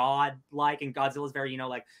super god-like, and Godzilla is very,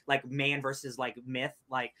 like man versus like myth,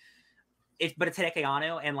 like. But it's Hideaki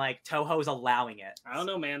Anno, and like Toho's allowing it. I don't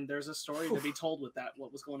know, man. There's a story to be told with that.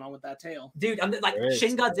 What was going on with that tale, dude? I'm like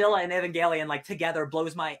Shin Godzilla and Evangelion like together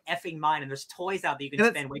blows my effing mind. And there's toys out that you can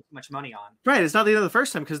spend way too much money on. Right, it's not the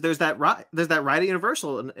first time because there's that ride at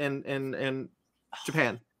Universal in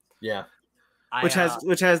Japan. Yeah, which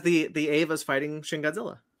has the Evas fighting Shin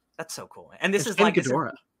Godzilla. That's so cool. And this is like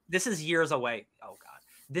this is years away. Oh god,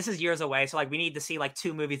 this is years away. So like we need to see like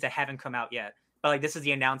 2 movies that haven't come out yet. But like this is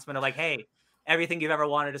the announcement of like, hey, everything you've ever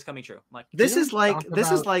wanted is coming true. I'm like this is like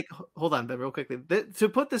hold on, Ben, real quickly. To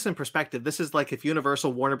put this in perspective, this is like if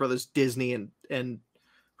Universal, Warner Brothers, Disney, and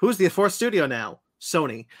who's the 4th studio now?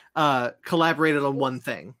 Sony collaborated on one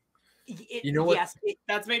thing. You know what? Yes,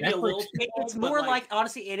 that's maybe a little. It's more like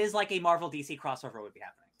honestly, it is like a Marvel DC crossover would be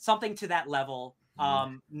happening. Something to that level.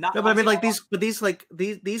 Not. No, but I mean, like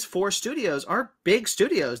these 4 studios are big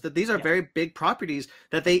studios. That these are very big properties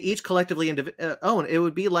that they each collectively own. It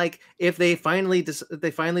would be like if they finally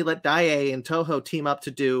let Daiei and Toho team up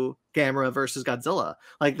to do Gamera versus Godzilla.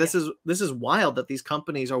 Like this is wild that these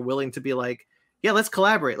companies are willing to be like, yeah, let's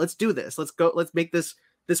collaborate. Let's do this. Let's go. Let's make this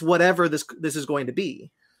whatever this is going to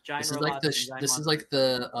be. This is like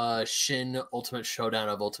the Shin Ultimate Showdown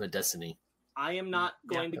of Ultimate Destiny. I am not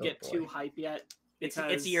going to get too hype yet.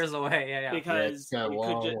 It's years away, yeah. Because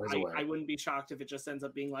I wouldn't be shocked if it just ends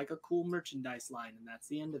up being like a cool merchandise line, and that's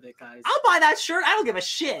the end of it, guys. I'll buy that shirt. I don't give a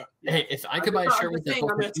shit. Hey, if I could buy a shirt with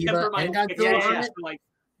the like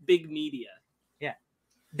big media. Yeah,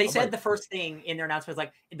 they said the first thing in their announcement was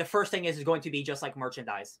like the first thing is going to be just like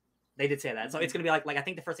merchandise. They did say that, so it's gonna be like I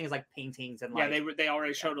think the first thing is like paintings and like they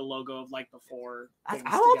already showed a logo of like the 4. I'll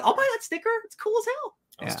buy that sticker. It's cool as hell.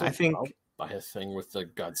 Yeah, I think. Buy a thing with the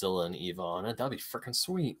Godzilla and Eva on it. That'd be freaking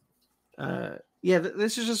sweet.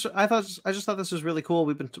 This is just I just thought this was really cool.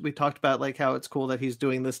 We talked about like how it's cool that he's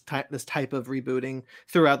doing this type of rebooting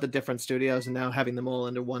throughout the different studios, and now having them all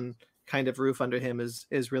under one kind of roof under him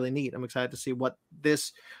is really neat. I'm excited to see what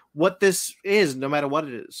this is, no matter what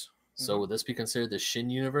it is. So would this be considered the Shin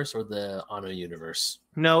universe or the Anno universe?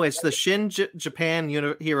 No, it's the Shin Japan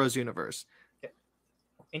Heroes universe.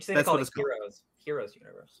 Interesting. They call it Heroes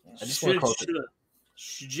universe. Yeah. I just want to call it.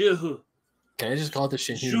 Can I just call it the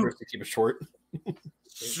Shin universe to keep it short?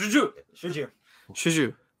 Shiju.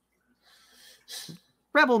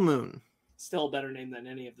 Rebel Moon. Still a better name than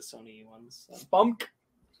any of the Sony ones. So. Spunk.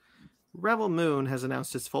 Rebel Moon has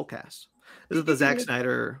announced its full cast. This is the Zack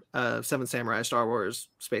Snyder Seven Samurai Star Wars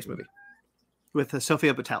space movie with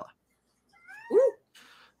Sofia Boutella. Ooh.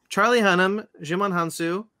 Charlie Hunnam, Jimon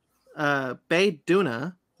Hansu, Bae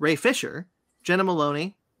Doona, Ray Fisher, Jenna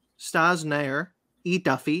Maloney, Stas Nair, E.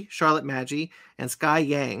 Duffy, Charlotte Maggi, and Sky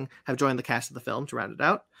Yang have joined the cast of the film to round it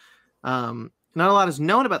out. Not a lot is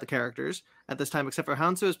known about the characters at this time, except for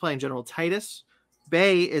Hansu is playing General Titus.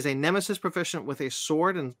 Bae is a nemesis proficient with a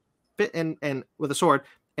sword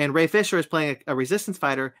and Ray Fisher is playing a resistance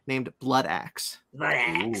fighter named Blood Axe. Blood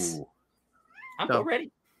Axe. I'm ready.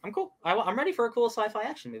 I'm cool. I'm ready for a cool sci-fi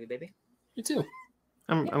action movie, baby. Me too.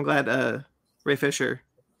 I'm glad Ray Fisher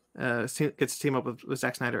gets to team up with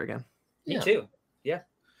Zack Snyder again. Me too. Yeah.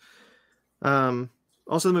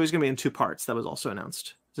 Also, the movie's going to be in 2 parts. That was also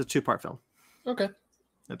announced. It's a 2-part film. Okay.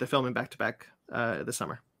 That they're filming back to back this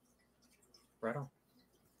summer. Right on.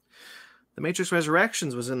 The Matrix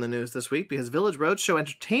Resurrections was in the news this week because Village Roadshow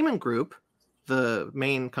Entertainment Group, the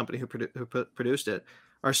main company who produced it,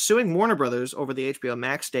 are suing Warner Brothers over the HBO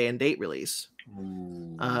Max day and date release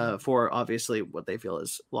for obviously what they feel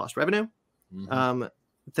is lost revenue. Mm-hmm.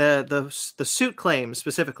 The suit claims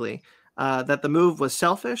specifically that the move was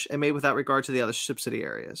selfish and made without regard to the other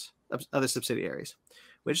subsidiaries,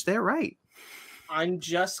 which they're right. I'm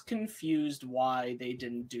just confused why they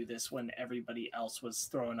didn't do this when everybody else was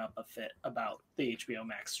throwing up a fit about the HBO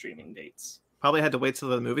Max streaming dates. Probably had to wait till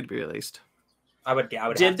the movie to be released. I would.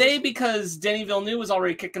 Did they? Because Denis Villeneuve was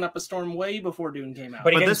already kicking up a storm way before Dune came out.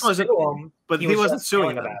 But this wasn't. But he wasn't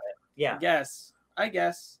suing them. About it. Yeah. Yes. I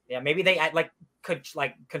guess. Yeah, maybe they like could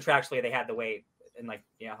like contractually they had to wait and like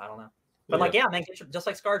I don't know. But like man, just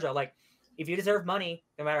like ScarJo, like if you deserve money,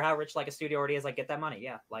 no matter how rich like a studio already is, like get that money.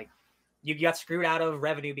 Yeah, like you got screwed out of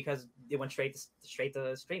revenue because it went straight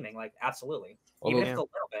to streaming. Like absolutely, even if it's a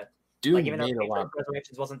little bit. Dune like even made though a lot.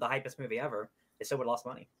 Resurrections wasn't the hypest movie ever, they still would have lost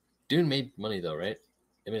money. Dune made money though, right?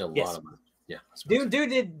 It made a lot of money. Yeah, Dune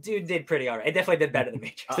did pretty alright. It definitely did better than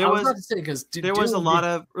Matrix. There I was about to say because there was a lot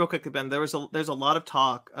of real quick, Ben. There's a lot of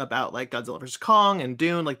talk about like Godzilla vs Kong and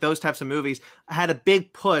Dune, like those types of movies. I had a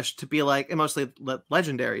big push to be like, and mostly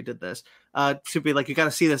Legendary did this, to be like, you got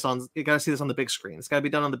to see this on the big screen. It's got to be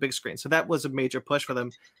done on the big screen. So that was a major push for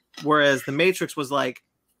them. Whereas The Matrix was like,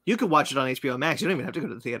 you could watch it on HBO Max. You don't even have to go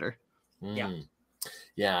to the theater. Yeah.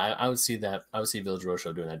 I would see that. I would see Village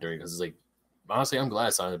Roadshow doing that during because it's like. Honestly, I'm glad I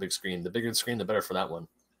saw it on the big screen. The bigger the screen, the better for that one.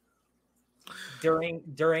 During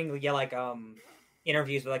like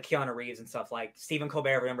interviews with like Keanu Reeves and stuff, like Stephen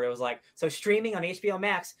Colbert, remember it was like, so streaming on HBO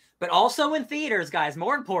Max, but also in theaters, guys.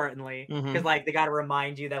 More importantly, because like they got to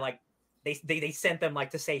remind you that like they sent them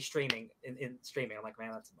like to say streaming in streaming. I'm like,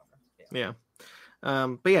 man, that's a bummer.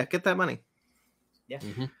 Yeah. But yeah, get that money. Yeah.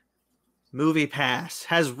 Movie Pass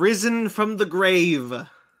has risen from the grave.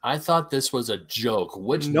 I thought this was a joke.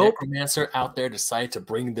 Which necromancer out there decided to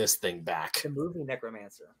bring this thing back? The movie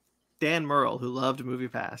Necromancer. Dan Murrell, who loved Movie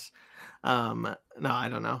Pass. No, I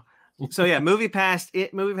don't know. So yeah, Movie Pass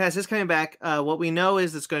is coming back. What we know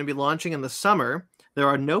is it's going to be launching in the summer. There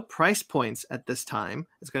are no price points at this time.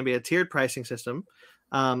 It's going to be a tiered pricing system.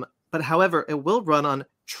 But however, it will run on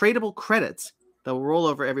tradable credits that will roll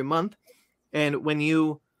over every month. And when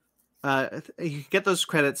you get those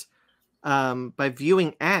credits by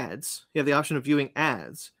viewing ads, you have the option of viewing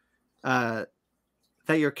ads that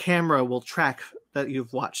your camera will track that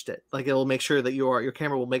you've watched it. Like it will make sure that your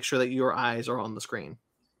camera will make sure that your eyes are on the screen.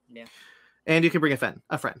 Yeah. And you can bring a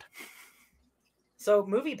friend. So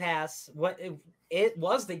Movie Pass, it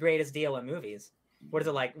was the greatest deal in movies. What is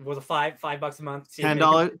it like? Was it $5 a month?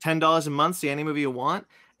 $10 a month, see any movie you want.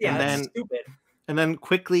 Yeah, and that's stupid. And then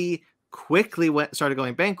quickly started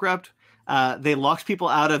going bankrupt. They locked people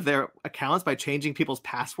out of their accounts by changing people's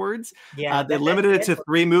passwords. Yeah, they limited it to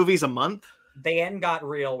 3 movies a month. The end got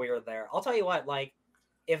real weird there. I'll tell you what, like,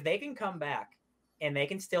 if they can come back and they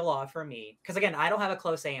can still offer me, because again, I don't have a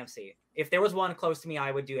close AMC. If there was one close to me,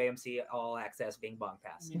 I would do AMC All Access being Bunk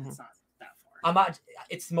Pass. Yeah, it's not that far. I'm not.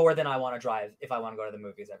 It's more than I want to drive if I want to go to the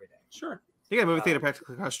movies every day. Sure. You got a movie theater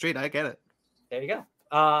practically across the street. I get it. There you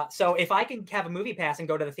go. So if I can have a Movie Pass and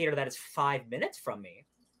go to the theater that is 5 minutes from me,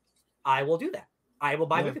 I will do that. I will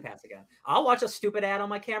buy Movie Pass again. I'll watch a stupid ad on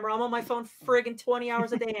my camera. I'm on my phone friggin' 20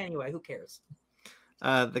 hours a day anyway. Who cares?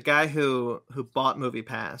 The guy who bought Movie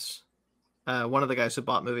Pass, one of the guys who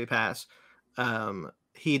bought Movie Pass,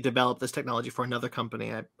 he developed this technology for another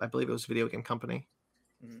company. I believe it was a video game company.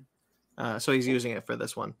 Mm-hmm. So he's using it for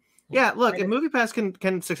this one. Yeah, look, if Movie Pass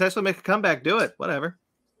can successfully make a comeback, do it. Whatever.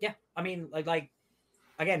 Yeah, I mean, like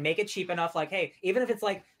again, make it cheap enough. Like, hey, even if it's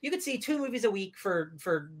like you could see 2 movies a week for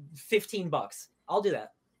 $15, I'll do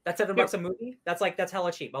that. That's $7 a movie. That's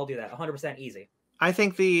hella cheap. I'll do that. 100% easy. I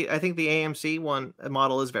think the AMC one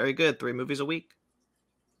model is very good. 3 movies a week.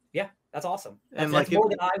 Yeah, that's awesome. That's more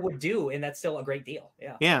than I would do, and that's still a great deal.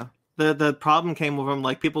 Yeah. Yeah. The problem came from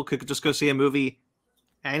like people could just go see a movie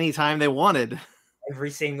anytime they wanted.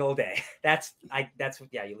 Every single day. That's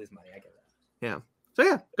you lose money. I get that. Yeah. So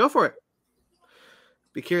yeah, go for it.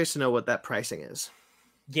 Be curious to know what that pricing is.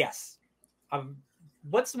 Yes.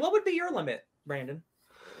 What would be your limit, Brandon?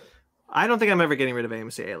 I don't think I'm ever getting rid of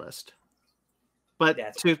AMC A-List. But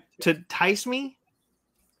to entice me,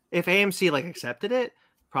 if AMC like accepted it,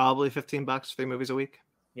 probably $15, 3 movies a week.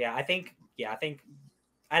 Yeah, I think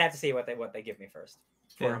I'd have to see what they give me first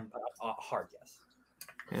for a hard yes.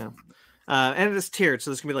 Yeah. And it's tiered, so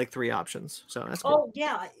there's gonna be like 3 options. So that's cool. Oh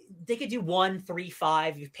yeah, they could do 1, 3,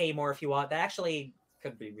 5. You pay more if you want. That actually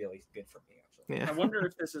could be really good for me. Actually. Yeah. I wonder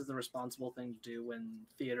if this is the responsible thing to do when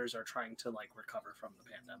theaters are trying to like recover from the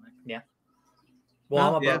pandemic. Yeah.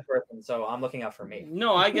 Well, I'm a broke person, so I'm looking out for me.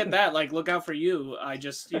 No, I get that. Like, look out for you. I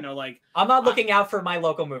just, like... I'm not looking out for my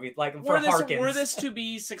local movie, like, for Harkins. Were this to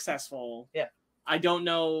be successful, yeah, I don't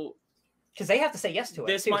know... Because they have to say yes to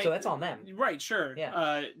it, too, so that's on them. Right, sure.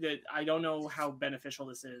 Yeah. I don't know how beneficial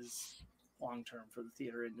this is long-term for the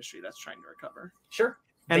theater industry that's trying to recover. Sure.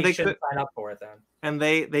 And they should sign up for it, then. And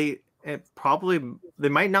they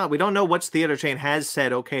might not. We don't know which theater chain has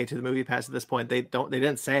said okay to the Movie Pass at this point. They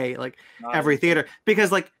didn't say like every theater,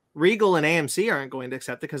 because like Regal and AMC aren't going to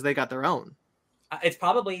accept it because they got their own. It's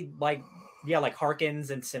probably like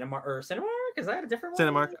Harkins and Cinemark. Is that a different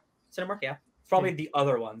one? Cinemark, yeah. It's probably the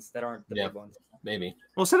other ones that aren't the big ones. maybe.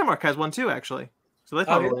 Well, Cinemark has one too, actually. So they Oh,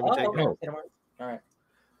 probably even take okay. it. All right.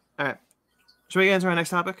 All right. Should we get into our next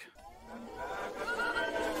topic?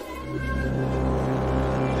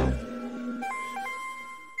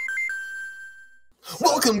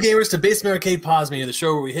 Welcome, gamers, to Basement Arcade Pause Menu, the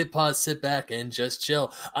show where we hit pause, sit back, and just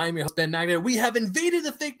chill. I'm your host, Ben Magnet. We have invaded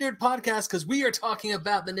the Fake Nerd Podcast because we are talking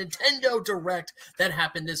about the Nintendo Direct that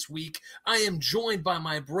happened this week. I am joined by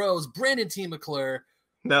my bros, Brandon T. McClure,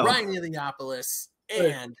 No. Ryan Iliopoulos,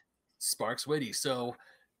 and Sparks Whitty. So,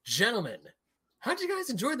 gentlemen, how'd you guys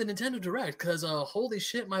enjoy the Nintendo Direct? Because, holy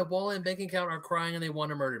shit, my wallet and bank account are crying and they want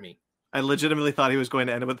to murder me. I legitimately thought he was going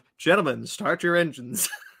to end it with, "Gentlemen, start your engines."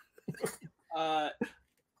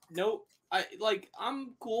 Nope.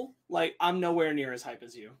 I'm cool. Like, I'm nowhere near as hype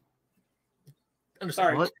as you.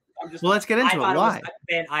 Sorry. Well, I'm just Well, let's get into it. Why?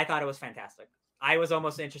 I thought it was fantastic. I was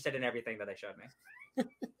almost interested in everything that they showed me.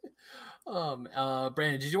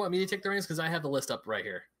 Brandon, did you want me to take the reins? Because I have the list up right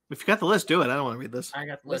here. If you got the list, do it. I don't want to read this. I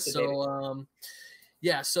got the list. Listen,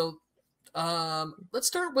 So, let's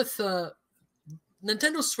start with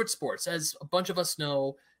Nintendo Switch Sports. As a bunch of us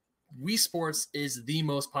know, Wii Sports is the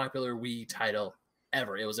most popular Wii title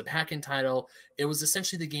ever. It was a pack-in title. It was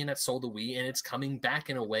essentially the game that sold the Wii, and it's coming back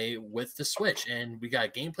in a way with the Switch. And we got a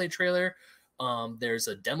gameplay trailer. There's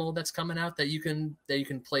a demo that's coming out that you can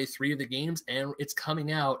play 3 of the games, and it's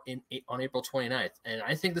coming out on April 29th. And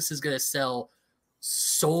I think this is going to sell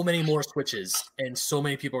so many more Switches, and so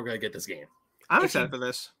many people are going to get this game. I'm excited for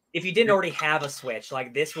this. If you didn't already have a Switch,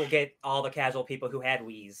 like this will get all the casual people who had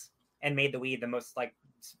Wiis and made the Wii the most like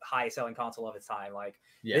high selling console of its time. Like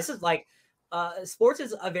this is like sports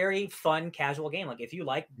is a very fun casual game. Like if you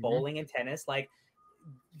like bowling and tennis, like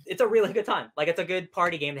it's a really good time. Like it's a good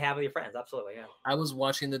party game to have with your friends. Absolutely. Yeah. I was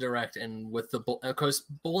watching the Direct, and with of course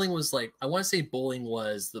bowling was like, I want to say bowling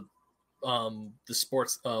was the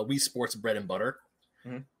sports Wii Sports bread and butter.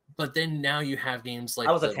 But then now you have games like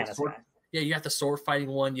I was a tennis guy. Yeah, you have the sword fighting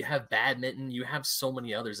one, you have badminton, you have so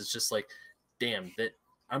many others. It's just like, damn, that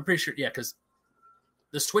I'm pretty sure, because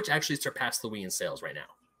the Switch actually surpassed the Wii in sales right now.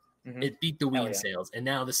 It beat the Wii in sales, and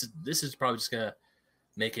now this is probably just gonna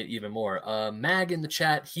make it even more. Mag in the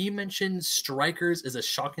chat, he mentioned Strikers is a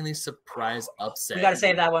shockingly surprise upset. We gotta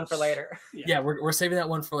save that one for later. Yeah, we're saving that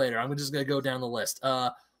one for later. I'm just gonna go down the list.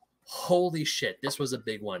 Holy shit, this was a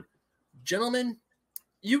big one, gentlemen.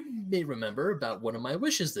 You may remember about one of my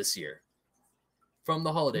wishes this year from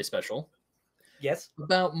the holiday special. Yes.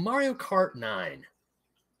 About Mario Kart 9.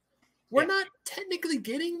 We're not technically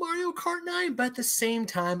getting Mario Kart 9, but at the same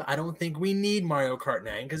time, I don't think we need Mario Kart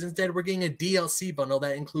 9, because instead we're getting a DLC bundle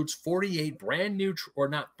that includes 48 brand new, or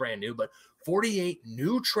not brand new, but 48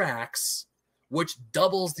 new tracks, which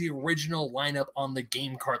doubles the original lineup on the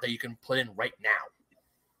game cart that you can put in right now.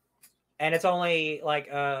 And it's only like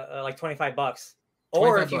 $25.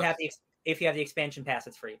 Or if you $25. have the expansion pass,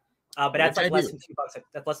 it's free. But that's like less than $2.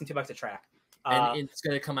 That's less than $2 a track. And it's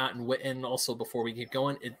going to come out and also before we keep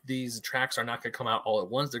going, these tracks are not going to come out all at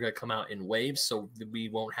once. They're going to come out in waves, so we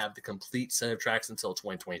won't have the complete set of tracks until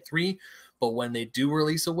 2023. But when they do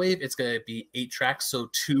release a wave, it's going to be 8 tracks, so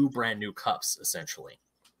 2 brand new cups essentially.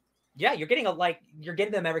 Yeah, you're getting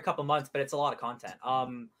them every couple months, but it's a lot of content.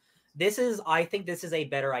 I think this is a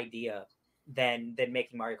better idea than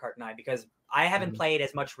making Mario Kart 9, because I haven't played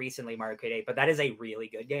as much recently Mario Kart 8, but that is a really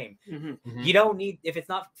good game. You don't need, if it's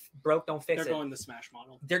not broke, don't fix it. They're going the Smash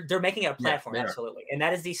model. They're making it a platform, absolutely. And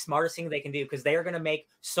that is the smartest thing they can do, because they are going to make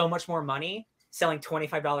so much more money selling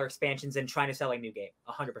 $25 expansions and trying to sell a new game.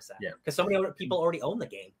 100%. Yeah. Because so many people already own the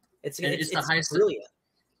game. It's the highest brilliant.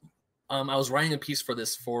 I was writing a piece for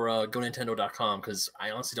this for GoNintendo.com, because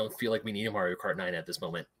I honestly don't feel like we need a Mario Kart 9 at this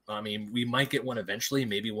moment. I mean, we might get one eventually,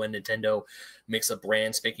 maybe when Nintendo makes a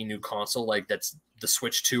brand spanking new console, like that's the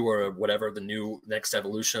Switch 2 or whatever, the new next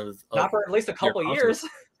evolution of not for at least a couple years.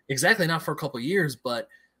 Exactly, not for a couple years, but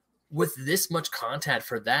with this much content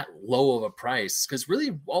for that low of a price, because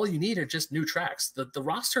really all you need are just new tracks. The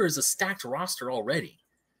roster is a stacked roster already,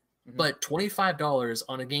 but $25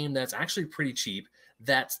 on a game that's actually pretty cheap,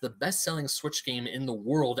 that's the best-selling Switch game in the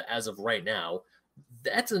world as of right now,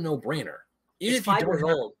 that's a no-brainer. It's 5 years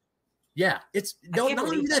old. Yeah, it's not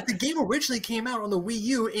only that, the game originally came out on the Wii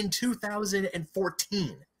U in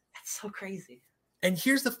 2014. That's so crazy. And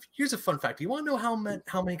here's a fun fact. You want to know how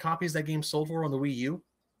many copies that game sold for on the Wii U?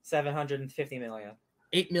 750 million.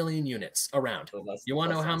 8 million units around. You want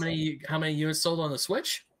to know how many units sold on the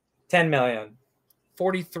Switch? 10 million.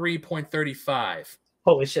 43.35.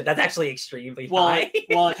 Holy shit, that's actually extremely high.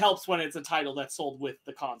 Well, it helps when it's a title that's sold with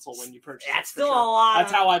the console when you purchase it. That's still a lot.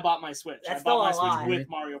 That's how I bought my Switch. That's I bought my still a lot. Switch with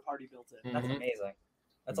Mario Party built in. That's amazing.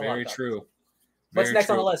 That's very true. What's next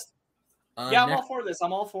on the list? Yeah, I'm all for this.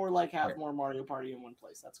 I'm all for like have more Mario Party in one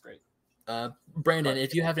place. That's great. Brandon,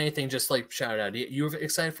 if you have anything, just like shout it out. You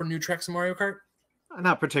excited for new tracks in Mario Kart?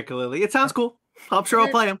 Not particularly. It sounds cool. I'm sure I'll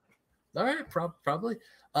play them. All right, probably.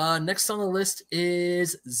 Next on the list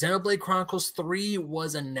is Xenoblade Chronicles 3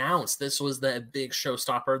 was announced. This was the big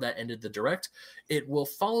showstopper that ended the direct. It will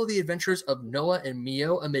follow the adventures of Noah and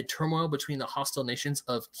Mio amid turmoil between the hostile nations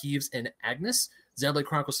of Kiev and Agnes. Xenoblade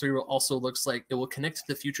Chronicles 3 will also looks like it will connect to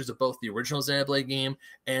the futures of both the original Xenoblade game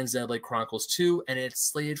and Xenoblade Chronicles 2, and it's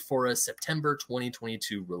slated for a September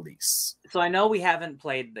 2022 release. So I know we haven't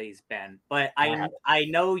played these, Ben, but I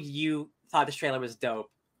know you thought this trailer was dope.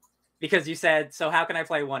 Because you said, so how can I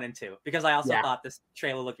play 1 and 2? Because I also thought this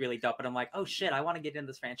trailer looked really dope, and I'm like, oh shit, I want to get into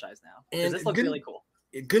this franchise now. Because this looks really cool.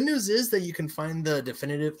 Good news is that you can find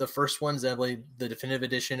the first one, Xenoblade, the definitive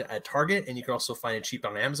edition at Target, and you can also find it cheap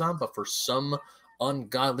on Amazon. But for some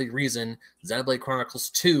ungodly reason, Xenoblade Chronicles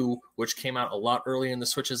 2, which came out a lot earlier in the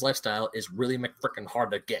Switch's lifestyle, is really freaking hard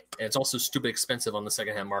to get, and it's also stupid expensive on the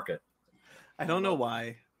secondhand market. I don't know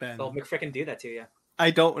why, Ben. They'll McFrickin' do that to you. I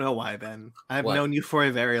don't know why, Ben. I've known you for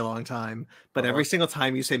a very long time, but every single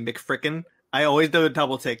time you say McFrickin', I always do a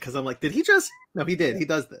double take because I'm like, did he just? No, he did. He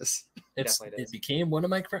does this. It became one of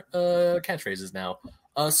my catchphrases now.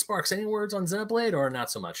 Sparks, any words on Xenoblade or not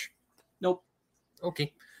so much? Nope.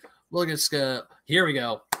 Okay. Look at here we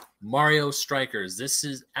go. Mario Strikers. This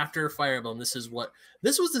is after Fire Emblem. This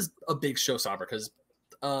was a big showstopper because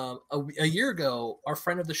a year ago, our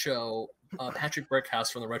friend of the show, Patrick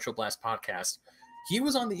Brickhouse from the Retro Blast podcast, he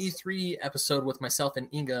was on the E3 episode with myself and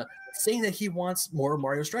Inga saying that he wants more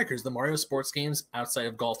Mario Strikers. The Mario sports games outside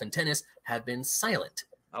of golf and tennis have been silent.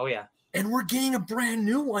 Oh, yeah. And we're getting a brand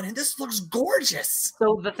new one, and this looks gorgeous.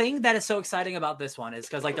 So the thing that is so exciting about this one is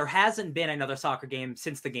because, like, there hasn't been another soccer game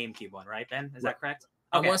since the GameCube one, right, Ben? Is that correct?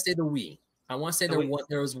 Okay. I want to say the Wii. I want to say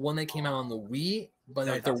there was one that came out on the Wii,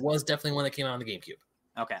 but there was definitely one that came out on the GameCube.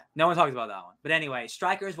 Okay. No one talks about that one. But anyway,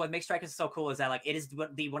 Strikers, what makes Strikers so cool is that, like, it is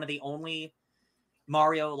one of the only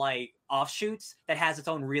Mario like offshoots that has its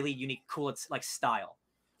own really unique, cool like style.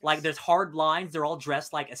 Like there's hard lines. They're all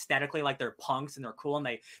dressed like aesthetically like they're punks and they're cool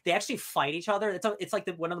and they actually fight each other. It's like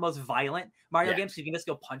one of the most violent Mario games. So you can just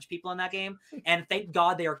go punch people in that game. And thank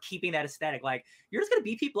God they are keeping that aesthetic. Like you're just gonna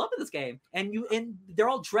beat people up in this game, and they're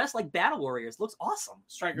all dressed like battle warriors. Looks awesome.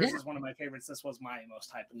 Strikers is one of my favorites. This was my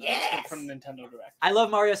most hyped from Nintendo Direct. I love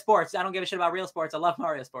Mario Sports. I don't give a shit about real sports. I love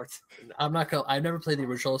Mario Sports. I've never played the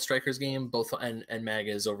original Strikers game. Both and Mag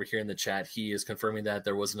is over here in the chat. He is confirming that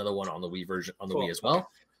there was another one on the Wii version the Wii as well.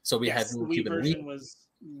 So we had the Wii version was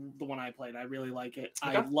the one I played. I really like it.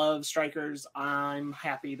 Okay. I love Strikers. I'm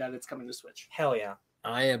happy that it's coming to Switch. Hell yeah.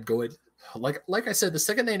 I am going like I said, the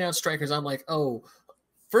second they announced Strikers, I'm like, oh,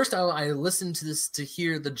 first I listened to this to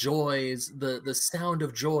hear the joys, the sound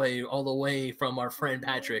of joy all the way from our friend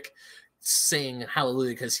Patrick saying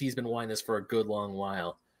hallelujah because he's been wanting this for a good long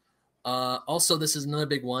while. Also, this is another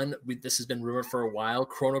big one. This has been rumored for a while.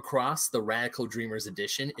 Chrono Cross, the Radical Dreamers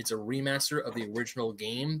Edition. It's a remaster of the original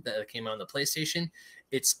game that came out on the PlayStation.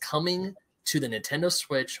 It's coming to the Nintendo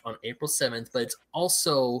Switch on April 7th, but it's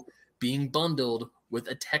also being bundled with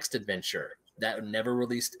a text adventure that never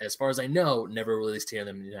released, as far as I know, never released here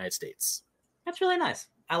in the United States. That's really nice.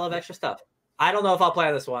 I love extra stuff. I don't know if I'll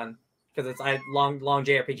play this one because it's long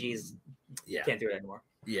JRPGs. Yeah, can't do it anymore.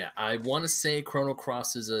 Yeah, I want to say Chrono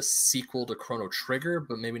Cross is a sequel to Chrono Trigger,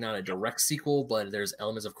 but maybe not a direct sequel. But there's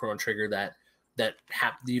elements of Chrono Trigger that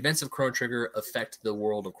the events of Chrono Trigger affect the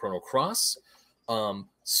world of Chrono Cross.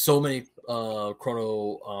 So many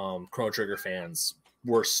Chrono Trigger fans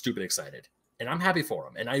were stupid excited, and I'm happy for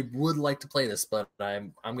them. And I would like to play this, but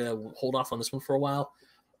I'm gonna hold off on this one for a while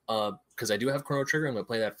because I do have Chrono Trigger. I'm gonna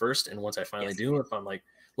play that first, and once I finally do, if I'm like,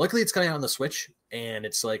 luckily it's coming out on the Switch, and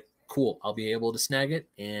it's like, cool, I'll be able to snag it,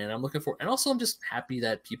 and I'm looking for. And also, I'm just happy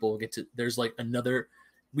that people get to. There's like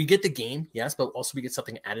we get the game, yes, but also we get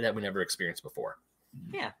something added that we never experienced before.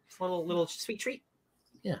 Yeah, it's a little sweet treat.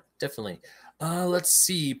 Yeah, definitely. Let's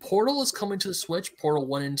see. Portal is coming to the Switch. Portal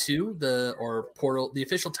 1 and 2. The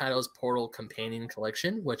official title is Portal Companion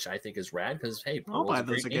Collection, which I think is rad because hey, I'll buy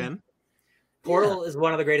those again. Portal is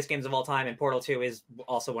one of the greatest games of all time, and Portal 2 is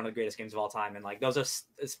also one of the greatest games of all time. And like those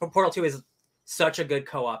are Portal 2 is such a good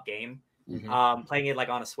co-op game. Mm-hmm. Playing it like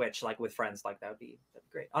on a Switch, like with friends, like that'd be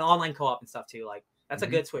great. On online co-op and stuff too. Like that's a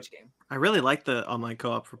good Switch game. I really like the online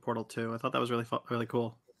co-op for Portal 2. I thought that was really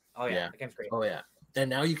cool. Oh yeah, the game's great. Oh yeah, and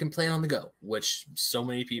now you can play on the go, which so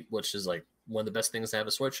many people, which is like one of the best things to have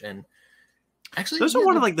a Switch. And actually, those are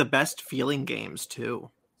one of like the best feeling games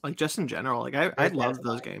too. Like just in general, like I love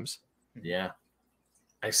those games. Yeah,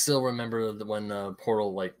 I still remember when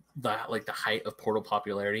Portal like the height of Portal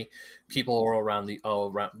popularity, people were around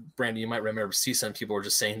Brandy, you might remember, see some people were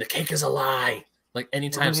just saying the cake is a lie. Like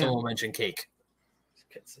anytime someone mentioned cake.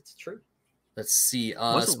 It's true. Let's see.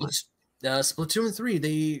 What's the Splatoon 3,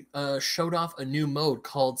 they showed off a new mode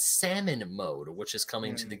called Salmon Mode, which is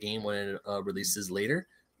coming to the game when it releases later.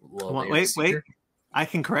 Wait. I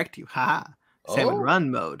can correct you. Ha! Salmon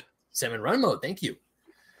Run Mode. Salmon Run Mode. Thank you.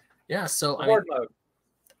 Yeah. So Mode.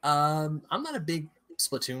 I'm not a big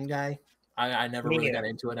Splatoon guy. I never really got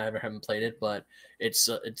into it. I haven't played it, but it's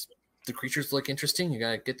the creatures look interesting. You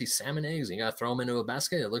gotta get these salmon eggs. And you gotta throw them into a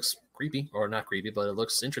basket. It looks creepy, or not creepy, but it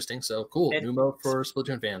looks interesting. So cool. New mode for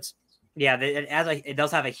Splatoon fans. Yeah, it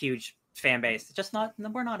does have a huge fan base. It's just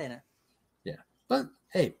we're not in it. Yeah, but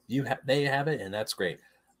hey, they have it, and that's great.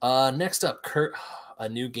 Next up, a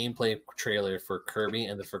new gameplay trailer for Kirby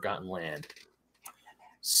and the Forgotten Land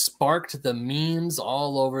sparked the memes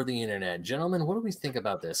all over the internet. Gentlemen, what do we think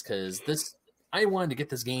about this? Because I wanted to get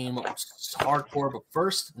this game hardcore, but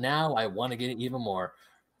first, now I want to get it even more.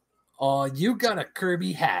 Oh, you got a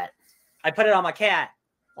Kirby hat. I put it on my cat.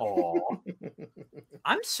 Oh,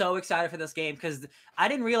 I'm so excited for this game because I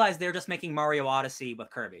didn't realize they're just making Mario Odyssey with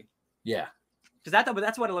Kirby. Yeah, because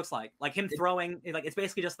that's what it looks like. Like him throwing, like it's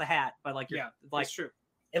basically just the hat, but like that's true.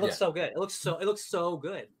 It looks so good. It looks so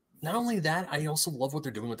good. Not only that, I also love what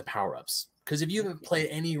they're doing with the power-ups. Because if you haven't played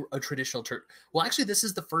a traditional well, actually, this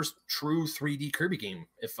is the first true 3D Kirby game,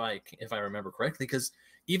 if I remember correctly. Because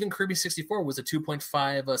even Kirby 64 was a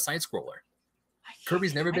 2.5 side scroller.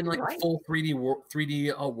 Kirby's never been like a full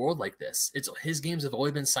 3D world like this. His games have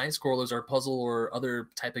always been side scrollers or puzzle or other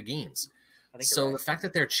type of games. So the fact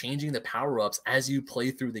that they're changing the power-ups as you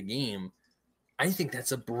play through the game, I think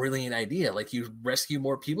that's a brilliant idea. Like you rescue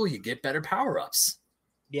more people, you get better power-ups.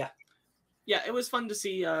 Yeah, it was fun to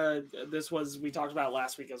see. We talked about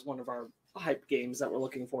last week as one of our hype games that we're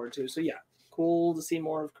looking forward to. So yeah, cool to see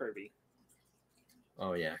more of Kirby.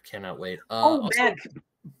 Oh yeah, cannot wait.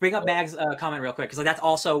 Bring up Mag's comment real quick because that's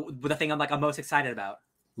also the thing I'm most excited about.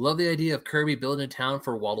 Love the idea of Kirby building a town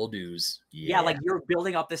for Waddle Doos. Yeah, like you're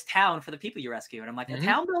building up this town for the people you rescue, and I'm like, a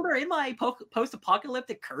town builder in my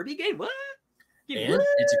post-apocalyptic Kirby game? What?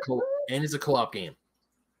 It's a co-op game.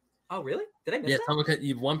 Oh, really? Did I miss that?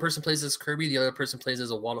 Yeah, one person plays as Kirby, the other person plays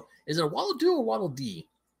as a Waddle. Is it a Waddle Doo or Waddle Dee?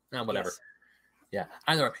 No, whatever. Yes. Yeah,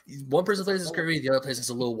 either one person plays as Kirby, the other plays as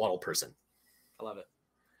a little Waddle person. I love it.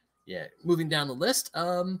 Yeah, moving down the list,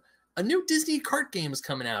 a new Disney kart game is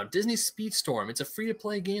coming out, Disney Speedstorm. It's a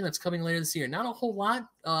free-to-play game that's coming later this year. Not a whole lot,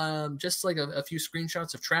 just like a few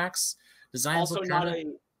screenshots of tracks. Designs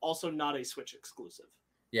also not a Switch exclusive.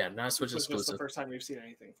 Yeah, not a Switch exclusive. This is the first time we've seen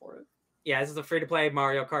anything for it. Yeah, this is a free-to-play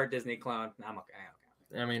Mario Kart Disney clone. I'm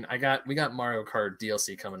okay. I mean, we got Mario Kart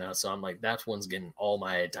DLC coming out, so I'm like, that one's getting all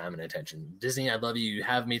my time and attention. Disney, I love you. You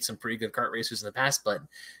have made some pretty good kart racers in the past, but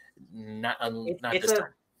not this time.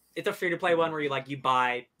 It's a free-to-play one where you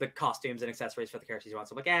buy the costumes and accessories for the characters you want.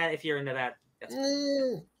 So if you're into that, that's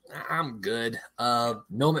cool. I'm good.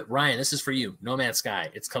 Ryan, this is for you. No Man's Sky.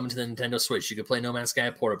 It's coming to the Nintendo Switch. You can play No Man's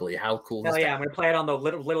Sky portably. How cool is that? I'm gonna play it on the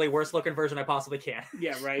literally worst looking version I possibly can.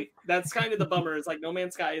 Yeah, right. That's kind of the bummer. It's like No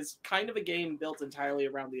Man's Sky is kind of a game built entirely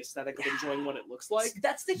around the aesthetic of enjoying what it looks like.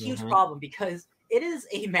 That's the huge problem because it is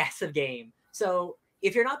a massive game. So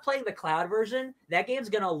if you're not playing the cloud version, that game's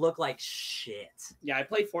gonna look like shit. Yeah, I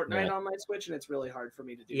play Fortnite on my Switch, and it's really hard for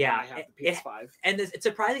me to do. Yeah, I have the PS5, and it's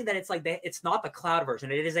surprising that it's not the cloud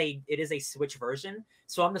version. It is a Switch version.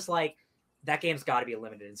 So I'm just like, that game's got to be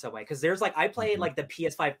limited in some way because there's I played the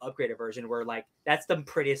PS5 upgraded version where that's the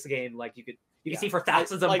prettiest game you can see for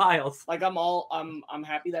thousands of miles. I'm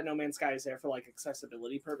happy that No Man's Sky is there for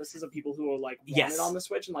accessibility purposes of people who are want it on the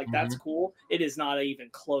Switch, and that's cool. It is not even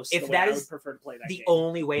close to the way I would prefer to play that game. The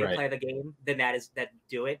only way to play the game, then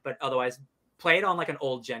do it. But otherwise, play it on an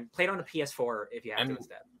old gen. Play it on a PS4 if you have to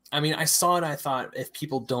instead. I mean, I saw it. I thought if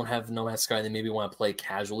people don't have No Man's Sky, they maybe want to play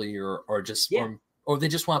casually or just or they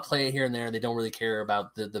just want to play it here and there. And they don't really care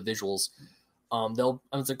about the visuals. I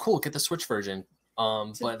was like, cool, get the Switch version.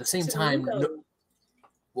 But at the same time,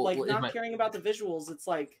 not caring about the visuals, it's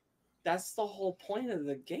that's the whole point of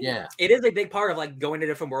the game. Yeah, it is a big part of going to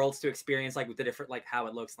different worlds to experience the different how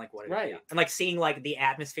it looks and what it is. And seeing the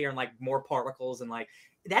atmosphere and more particles and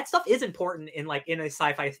that stuff is important in in a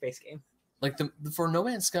sci-fi space game. For No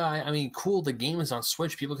Man's Sky, I mean, cool. The game is on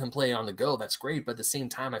Switch; people can play it on the go. That's great. But at the same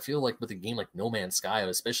time, I feel with a game like No Man's Sky,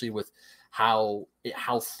 especially with how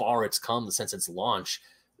far it's come since its launch,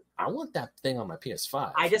 I want that thing on my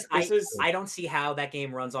PS5. I don't see how that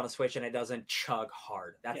game runs on a Switch and it doesn't chug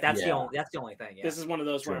hard. That's the only thing. Yeah. This is one of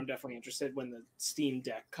those where I'm definitely interested when the Steam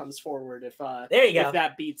Deck comes forward. If there you go. If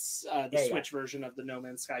that beats the Switch version of the No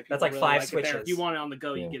Man's Sky, that's like really 5 switches. If you want it on the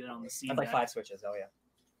go, you get it on the Steam. That's like 5 switches. Oh yeah.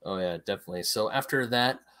 Oh yeah, definitely. So after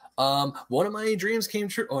that, one of my dreams came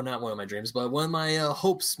true. Oh, not one of my dreams, but one of my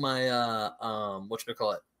hopes. My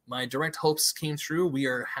my direct hopes came true. We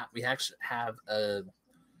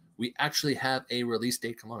actually have a release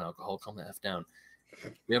date. Come on, alcohol, calm the F down.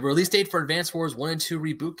 We have a release date for Advance Wars 1 and 2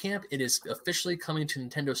 Reboot Camp. It is officially coming to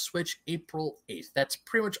Nintendo Switch April 8th. That's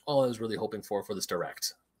pretty much all I was really hoping for this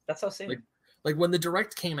Direct. That's so soon. Like when the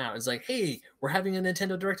Direct came out, it's like, hey, we're having a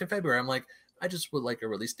Nintendo Direct in February. I'm like, I just would like a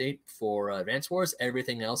release date for Advance Wars.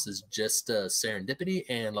 Everything else is just serendipity.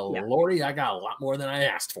 And Lordy, I got a lot more than I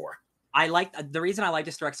asked for. The reason I like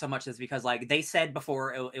this Direct so much is because like they said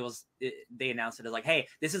before they announced it as like, hey,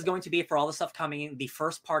 this is going to be for all the stuff coming in the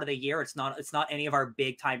first part of the year. It's not any of our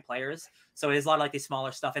big time players. So it is a lot of like the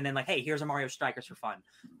smaller stuff. And then like, hey, here's a Mario Strikers for fun.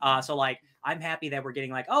 So like, I'm happy that we're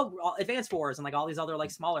getting like, Advance Wars and like all these other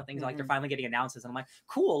like smaller things. Like they're finally getting announces. And I'm like,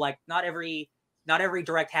 cool. Like not every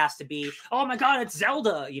Direct has to be, oh my God, it's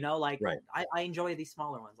Zelda. You know, like I enjoy these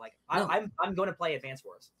smaller ones. Like I'm going to play Advance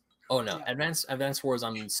Wars. Oh no, Advance Wars.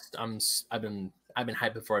 I've been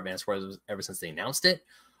hyping for Advance Wars ever since they announced it.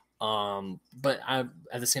 But at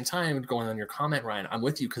the same time, going on your comment, Ryan, I'm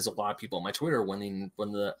with you because a lot of people on my Twitter, when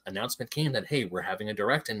the announcement came that hey, we're having a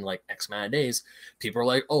Direct in like X amount of days, people are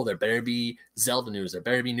like, oh, there better be Zelda news. There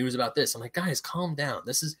better be news about this. I'm like, guys, calm down.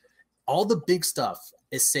 This is all the big stuff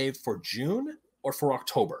is saved for June or for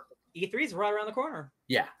October. E3 is right around the corner.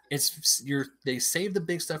 Yeah, they save the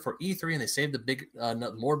big stuff for E3 and they save the big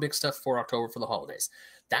more big stuff for October for the holidays.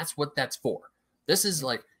 That's what that's for. This is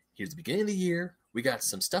like, here's the beginning of the year. We got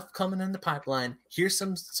some stuff coming in the pipeline. Here's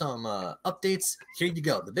some updates. Here you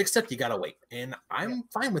go. The big stuff you gotta wait, and I'm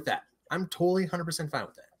fine with that. I'm totally 100% fine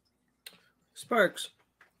with that. Sparks,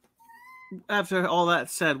 after all that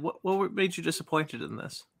said, what made you disappointed in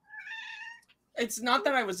this? It's not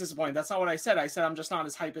that I was disappointed. That's not what I said. I said I'm just not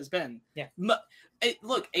as hype as Ben. Yeah.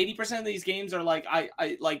 Look, 80% of these games are like,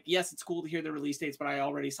 I like, yes, it's cool to hear the release dates, but I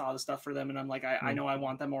already saw the stuff for them, and I'm like, I know I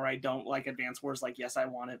want them, or I don't. Like Advance Wars, like, yes, I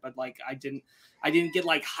want it, but like I didn't get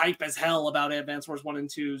like hype as hell about Advance Wars 1 and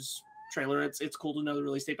 2's trailer. It's cool to know the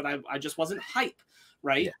release date, but I just wasn't hype.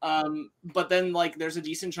 Right. Yeah. But then like there's a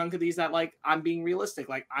decent chunk of these that like I'm being realistic.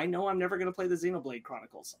 Like I know I'm never gonna play the Xenoblade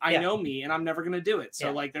Chronicles. I know me, and I'm never gonna do it.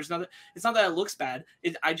 So like there's nothing. It's not that it looks bad.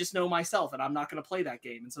 I just know myself, and I'm not gonna play that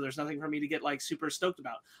game. And so there's nothing for me to get like super stoked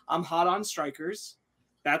about. I'm hot on Strikers.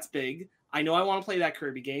 That's big. I know I want to play that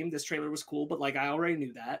Kirby game. This trailer was cool, but like I already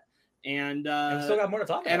knew that. And I've still got more to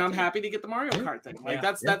talk about. And I'm happy to get the Mario Kart thing. Like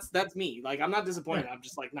that's me. Like I'm not disappointed. I'm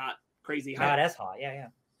just like not crazy hype. Not as hot. Yeah.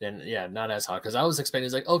 Then not as hot because I was expecting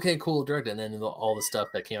it's like okay, cool, Direct, and then all the stuff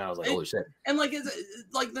that came out, I was like, holy shit! And like,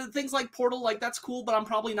 like the things like Portal, like that's cool, but I'm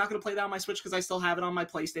probably not going to play that on my Switch because I still have it on my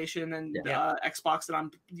PlayStation and Xbox, and I'm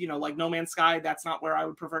like No Man's Sky. That's not where I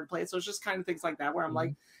would prefer to play it. So it's just kind of things like that where I'm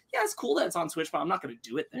like, yeah, it's cool that it's on Switch, but I'm not going to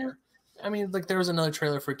do it there. I mean, like there was another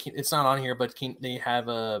trailer for it's not on here, but they have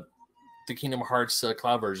the Kingdom Hearts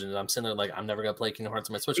cloud version, and I'm sitting there like I'm never gonna play Kingdom Hearts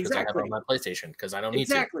on my Switch because I have it on my PlayStation because I don't need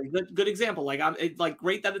to. Exactly, good example. Like like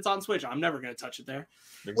great that it's on Switch. I'm never gonna touch it there.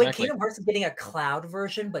 Exactly. Wait, Kingdom Hearts is getting a cloud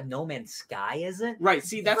version, but No Man's Sky isn't. Right.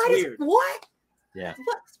 See, that's weird. What? Yeah,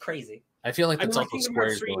 that's crazy. I feel like that's also Kingdom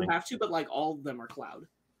Square's Hearts 3 doing. You have to, but like all of them are cloud.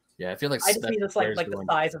 Yeah, I feel like I just mean it's like the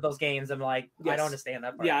size of those games. I'm like, I don't understand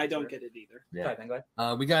that part. Yeah, I don't get it either. Yeah. Go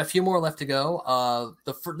ahead. We got a few more left to go.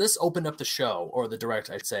 This opened up the show, or the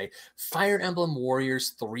Direct, I'd say. Fire Emblem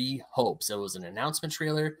Warriors 3 Hopes. It was an announcement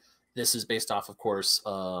trailer. This is based off, of course,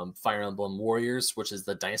 Fire Emblem Warriors, which is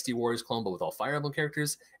the Dynasty Warriors clone, but with all Fire Emblem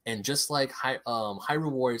characters. And just like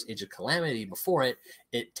Hyrule Warriors Age of Calamity before it,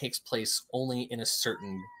 it takes place only in a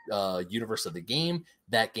certain universe of the game,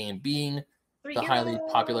 that game being the highly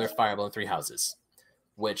popular Fire Emblem Three Houses,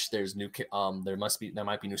 which there's new there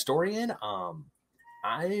might be new story in.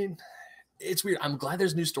 It's weird. I'm glad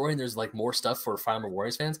there's new story and there's like more stuff for Fire Emblem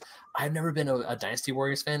Warriors fans. I've never been a Dynasty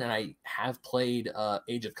Warriors fan, and I have played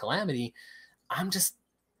Age of Calamity. I'm just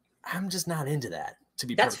not into that, to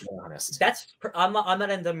be perfectly honest. I'm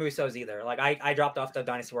not into Musos either. Like I dropped off the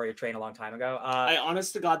Dynasty Warrior train a long time ago. I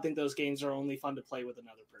honest to God think those games are only fun to play with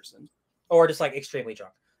another person, or just like extremely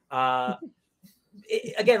drunk.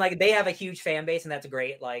 Again, like they have a huge fan base, and that's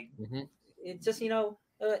great. Like it's just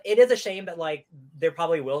it is a shame that like there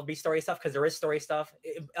probably will be story stuff because there is story stuff,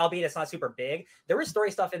 albeit it's not super big. There is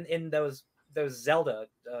story stuff in those Zelda.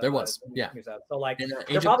 There was, yeah. So like in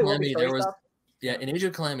Age of Calamity, there was. Yeah, in Age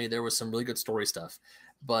of Calamity, there was some really good story stuff,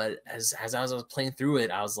 but as I was playing through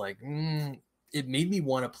it, I was like, it made me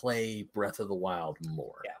want to play Breath of the Wild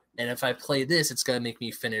more. Yeah. And if I play this, it's gonna make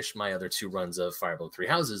me finish my other 2 runs of Fire Emblem Three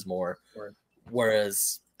Houses more. Sure.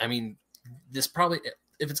 Whereas, I mean, this probably,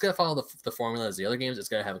 if it's gonna follow the formula as the other games, it's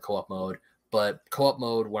gonna have a co-op mode. But co-op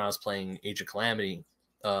mode, when I was playing Age of Calamity,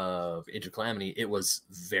 it was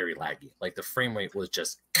very laggy. Like the frame rate was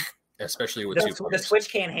just, especially with the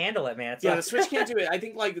Switch can't handle it, man. The Switch can't do it. I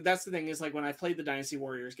think like that's the thing is like when I played the Dynasty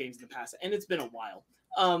Warriors games in the past, and it's been a while.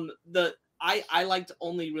 I liked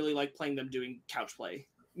only really like playing them doing couch play.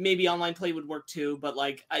 Maybe online play would work too, but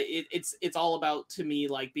like it's all about, to me,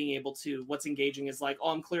 like being able to, what's engaging is like, oh,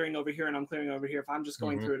 I'm clearing over here and I'm clearing over here. If I'm just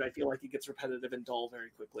going through it, I feel like it gets repetitive and dull very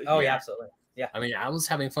quickly. Oh yeah, absolutely. Yeah. I mean, I was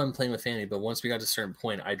having fun playing with Fanny, but once we got to a certain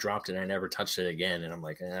point, I dropped it and I never touched it again. And I'm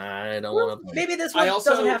like, I don't want to play. Maybe this one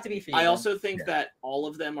doesn't have to be for you. I also think that all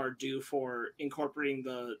of them are due for incorporating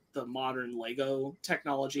the modern Lego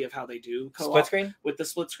technology of how they do co-op split screen with the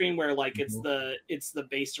split screen, where like it's the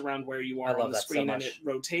based around where you are on the screen and it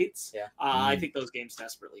rotates. Yeah. I think those games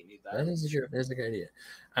desperately need that. That's a good idea.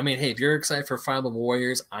 I mean, hey, if you're excited for Fire Emblem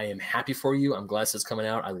Warriors, I am happy for you. I'm glad it's coming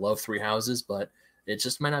out. I love Three Houses, but it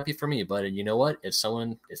just might not be for me. But you know what?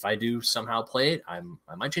 If I do somehow play it, I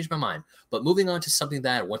might change my mind. But moving on to something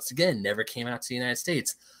that, once again, never came out to the United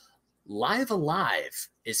States. Live Alive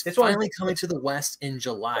is finally coming to the West in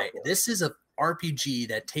July. This is a RPG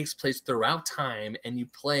that takes place throughout time, and you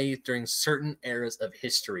play during certain eras of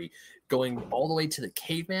history, going all the way to the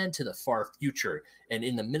caveman to the far future. And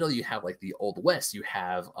in the middle, you have like the Old West. You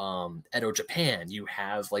have Edo Japan. You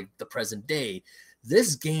have like the present day.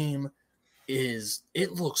 This game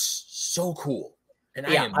it looks so cool. And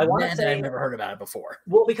I am mad that I've never heard about it before.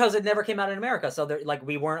 Well, because it never came out in America, so like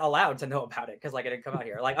we weren't allowed to know about it because like it didn't come out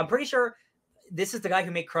here. Like I'm pretty sure this is the guy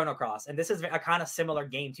who made Chrono Cross, and this is a kind of similar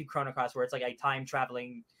game to Chrono Cross, where it's like a time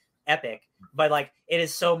traveling epic, but like it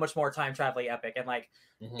is so much more time traveling epic, and like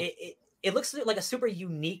it looks like a super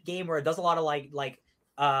unique game where it does a lot of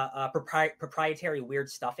proprietary weird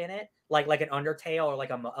stuff in it, like an Undertale or like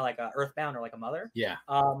a Earthbound or like a Mother. Yeah.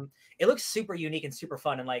 It looks super unique and super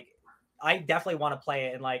fun, and like I definitely want to play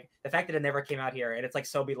it. And like the fact that it never came out here and it's like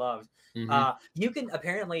so beloved. You can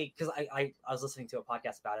apparently, because I was listening to a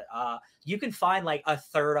podcast about it. You can find like a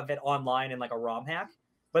third of it online in like a ROM hack,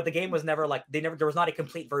 but the game was never like there was not a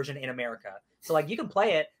complete version in America. So like you can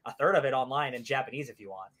play it a third of it online in Japanese if you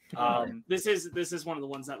want. This is one of the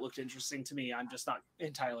ones that looked interesting to me. I'm just not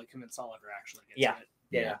entirely convinced I'll ever actually get to it.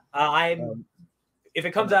 Yeah. If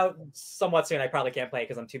it comes out somewhat soon, I probably can't play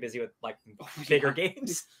because I'm too busy with like bigger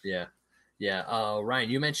games. Yeah. Ryan,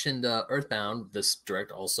 you mentioned Earthbound. This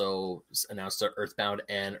direct also announced Earthbound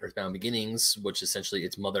and Earthbound Beginnings, which essentially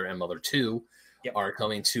it's Mother and Mother 2 are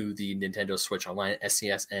coming to the Nintendo Switch Online,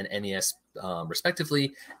 SCS and NES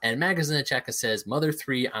respectively. And Magazine Chaka says Mother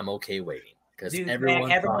 3, I'm okay waiting. Because everyone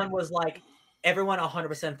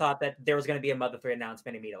 100% thought that there was going to be a Mother 3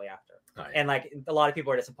 announcement immediately after. Oh, yeah. And like a lot of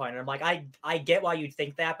people are disappointed. I'm like, I get why you'd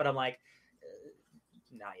think that, but I'm like,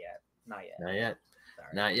 not yet.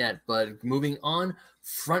 But moving on,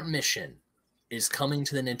 Front Mission is coming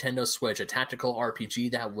to the Nintendo Switch, a tactical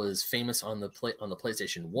RPG that was famous on the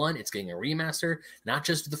PlayStation 1. It's getting a remaster, not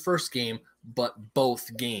just the first game, but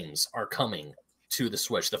both games are coming to the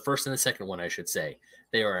Switch. The first and the second one, I should say.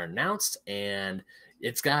 They are announced, and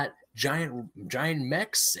it's got giant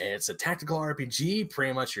mechs, and it's a tactical RPG.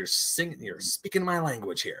 Pretty much you're speaking my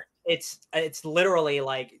language here. It's literally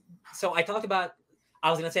like, so I talked about, I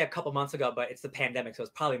was gonna say a couple months ago, but it's the pandemic, so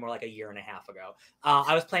it's probably more like a year and a half ago.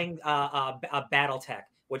 I was playing a BattleTech,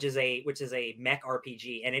 which is a mech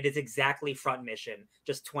RPG, and it is exactly Front Mission,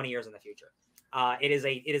 just 20 years in the future. It is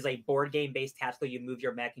a board game based tactical. You move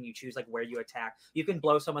your mech and you choose like where you attack. You can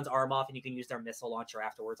blow someone's arm off and you can use their missile launcher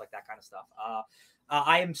afterwards, like that kind of stuff.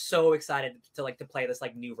 I am so excited to play this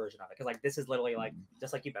like new version of it because like this is literally like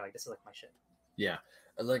just like you bet, like this is like my shit. Yeah,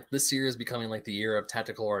 like this year is becoming like the year of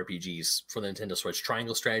tactical RPGs for the Nintendo Switch.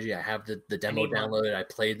 Triangle Strategy, I have the demo downloaded. I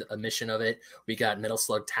played a mission of it. We got Metal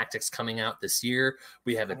Slug Tactics coming out this year.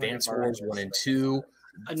 We have Advance Wars 1 and 2.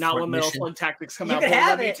 Not when Metal Slug Tactics come out.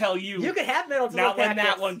 Let me tell you, you can have Metal Slug not Tactics. When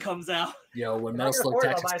that one comes out. When Metal Slug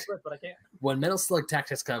Tactics, when Metal Slug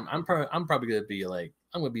Tactics come, I'm probably gonna be like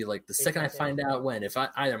the second I find out when, if I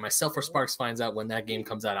either myself or Sparks finds out when that game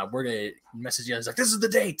comes out, we're gonna message you. It's like, this is the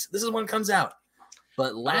date. This is when it comes out.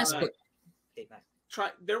 But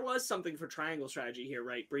there was something for Triangle Strategy here,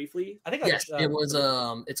 right? Briefly, I think yes, it was.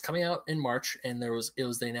 It's coming out in March, and it was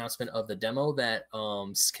the announcement of the demo that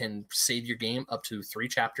can save your game up to 3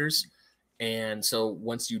 chapters, And so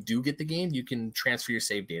once you do get the game, you can transfer your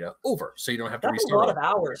save data over, so you don't have to That's a restart. lot of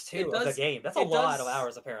hours It too of the does- game. That's a it lot does- of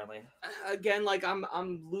hours apparently. Again, like I'm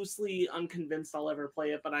loosely unconvinced I'll ever play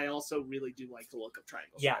it, but I also really do like the look of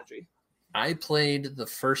Triangle Yeah. Strategy. I played the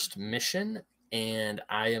first mission, and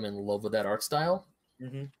I am in love with that art style.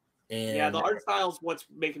 Mm-hmm. And Yeah, the art style's what's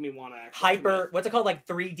making me want to actually Hyper, what's it called? Like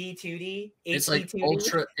 3D, 2D, it's HD, like 2D.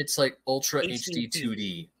 ultra. It's like ultra HD HD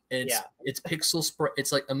 2D. It's Yeah. it's pixel sprite.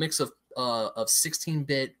 It's like a mix of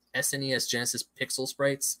 16-bit SNES Genesis pixel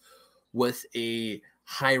sprites with a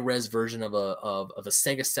high res version of a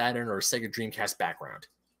Sega Saturn or a Sega Dreamcast background.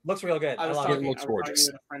 Looks real good. I was love talking, It looks I was talking gorgeous.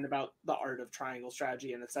 with a friend about the art of Triangle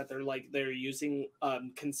Strategy, and it's that they're using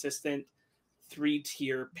consistent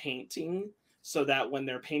 3-tier painting, so that when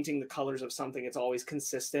they're painting the colors of something, it's always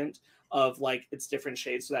consistent of like it's different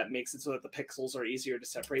shades, so that makes it so that the pixels are easier to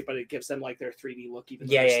separate, but it gives them like their 3D look even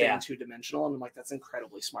though Yeah, they're yeah, staying yeah. two-dimensional. And I'm like, that's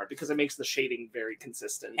incredibly smart because it makes the shading very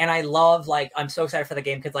consistent. And I love, like, I'm so excited for the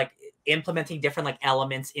game because, like, implementing different, like,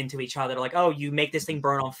 elements into each other. Like, oh, you make this thing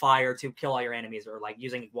burn on fire to kill all your enemies, or, like,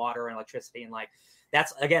 using water and electricity. And, like,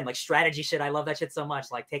 that's, again, like, strategy shit. I love that shit so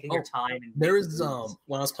much. Like, taking your time. And There making is moves.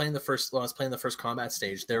 when I was playing the first combat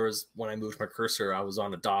stage, there was when I moved my cursor, I was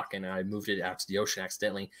on a dock and I moved it out to the ocean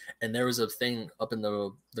accidentally, and there was a thing up in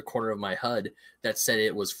the corner of my HUD that said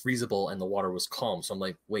it was freezable and the water was calm. So I'm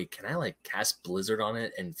like, wait, can I like cast Blizzard on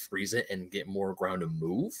it and freeze it and get more ground to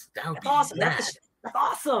move? That would That's be awesome. rad. That's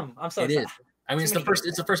awesome. I'm so It excited. is. I mean, Too many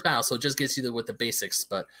it's the first battle, so it just gets you with the basics.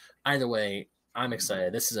 But either way, I'm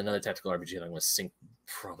excited. This is another tactical RPG that I'm going to sink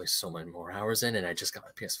probably so many more hours in, and I just got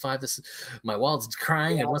my PS5. My wallet's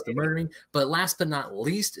crying and wants to murder me. But last but not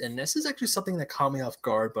least, and this is actually something that caught me off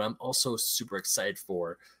guard, but I'm also super excited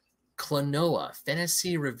for, Klonoa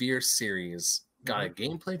Fantasy Revere series got a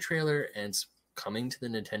gameplay trailer and it's coming to the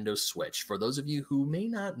Nintendo Switch. For those of you who may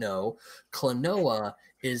not know, Klonoa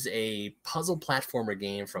is a puzzle platformer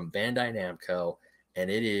game from Bandai Namco, and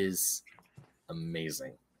it is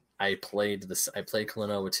amazing. I played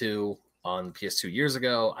Klonoa 2 on PS2 years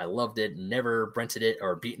ago. I loved it, never rented it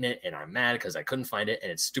or beaten it, and I'm mad because I couldn't find it,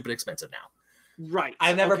 and it's stupid expensive now. Right.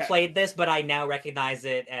 I've never okay. played this, but I now recognize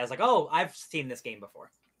it as, like, oh, I've seen this game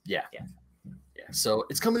before. Yeah. Yeah. So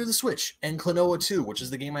it's coming to the Switch, and Klonoa 2, which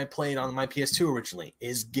is the game I played on my PS2 originally,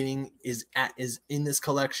 is in this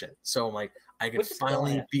collection. So I'm like, I could Which is finally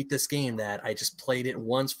brilliant. beat this game that I just played it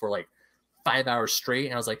once for like 5 hours straight,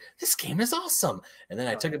 and I was like, this game is awesome. And then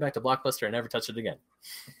I took it back to Blockbuster and never touched it again.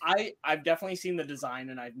 I've definitely seen the design,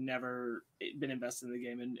 and I've never been invested in the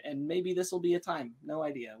game, and maybe this will be a time. No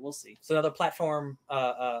idea. We'll see. So another platform,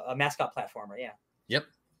 a mascot platformer, yeah. Yep.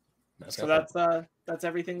 So that's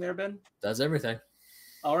everything there, Ben. That's everything.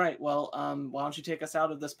 All right. Well, why don't you take us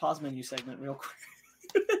out of this pause menu segment real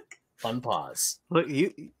quick? Fun pause. Look,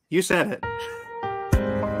 you said it.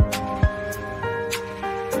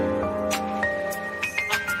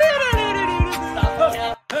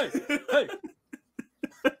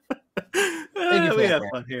 Thank you for We that, had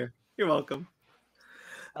Brent. fun here. You're welcome.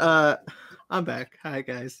 I'm back. Hi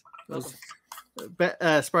guys.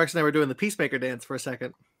 Sparks and I were doing the Peacemaker dance for a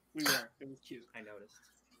second. We were. It was cute. I noticed.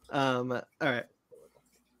 All right.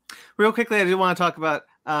 Real quickly, I do want to talk about.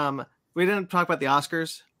 We didn't talk about the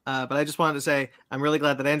Oscars, but I just wanted to say I'm really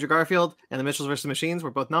glad that Andrew Garfield and the Mitchells vs. Machines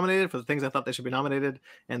were both nominated for the things I thought they should be nominated,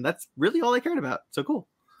 and that's really all I cared about. So cool.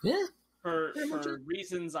 Yeah. For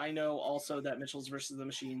reasons I know, also that Mitchells vs. the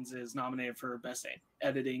Machines is nominated for Best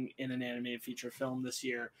Editing in an Animated Feature Film this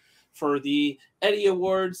year for the Eddie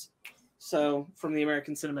Awards. So, from the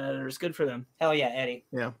American Cinema Editors, good for them. Hell yeah, Eddie.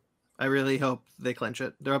 Yeah, I really hope they clinch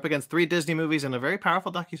it. They're up against 3 Disney movies and a very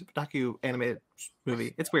powerful docu animated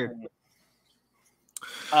movie. It's weird.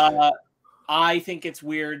 I think it's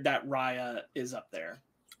weird that Raya is up there.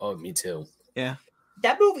 Oh, me too. Yeah.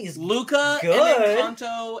 That movie's Luca good. and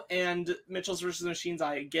Encanto and Mitchells vs. the Machines,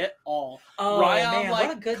 I get all. Oh Raya, I'm man, like,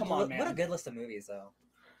 what a good come on, what a man. good list of movies though.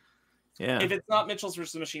 Yeah. If it's not Mitchells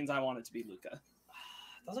vs. the Machines, I want it to be Luca.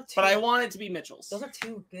 Those are two, But I want it to be Mitchells. those are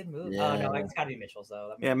two good movies. Yeah. Oh no, it's gotta be Mitchell's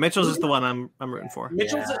though. Yeah, Mitchell's is the one I'm rooting for.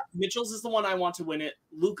 Mitchell's is the one I want to win it.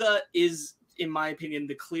 Luca is, in my opinion,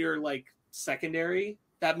 the clear like secondary.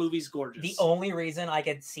 That movie's gorgeous. The only reason I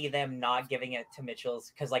could see them not giving it to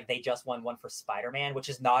Mitchell's because like they just won one for Spider-Man, which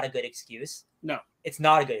is not a good excuse. No. It's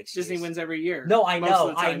not a good excuse. Disney wins every year. No, I most know,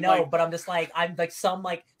 of the I time. know, Like, but I'm just like some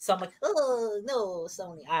oh no,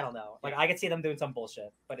 Sony. I don't know. Like I could see them doing some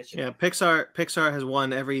bullshit, but it's Yeah, Pixar has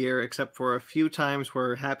won every year except for a few times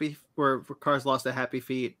where Cars lost to Happy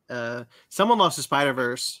Feet. Someone lost to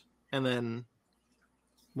Spider-Verse, and then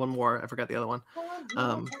one more. I forgot the other one.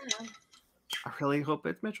 I really hope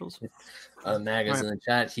it's Mitchell's. Mag is in the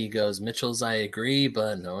chat. He goes, Mitchell's, I agree,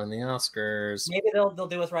 but no in the Oscars. Maybe they'll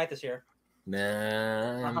do us right this year.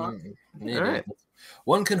 Nah, maybe. All right.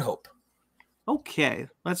 One can hope. Okay,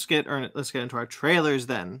 let's get into our trailers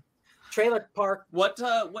then. Trailer Park. What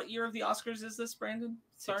year of the Oscars is this, Brandon?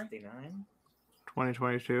 Sorry, 69.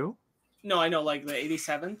 2022. No, I know, like the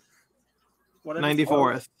 87th. What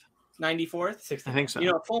 94th. 94th. I think so.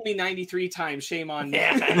 You know, fool me 93 times. Shame on me.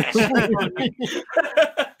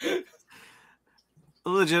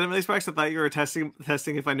 Legitimately, Sparks, I thought you were testing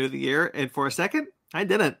if I knew the year, and for a second, I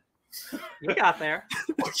didn't. You got there.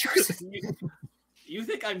 You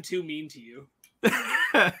think I'm too mean to you?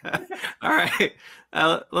 All right.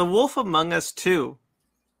 The Wolf Among Us 2.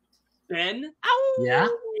 Ben? Yeah?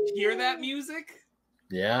 Did you hear that music?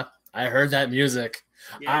 Yeah, I heard that music.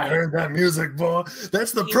 Yeah. I heard that music, boy.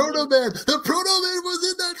 That's the Proto Man. The Proto Man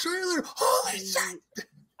was in that trailer. Holy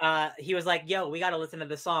shit. He was like, yo, we got to listen to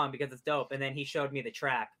this song because it's dope. And then he showed me the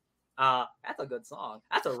track. That's a good song.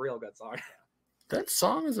 That's a real good song. That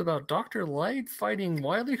song is about Dr. Light fighting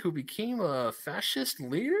Wily, who became a fascist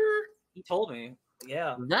leader? He told me.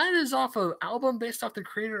 Yeah. That is off an album based off the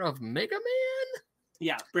creator of Mega Man?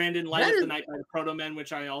 Yeah, Brandon, Light of the Night by the Proto Men,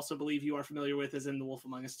 which I also believe you are familiar with, is in the Wolf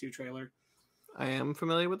Among Us 2 trailer. I am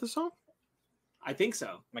familiar with the song. I think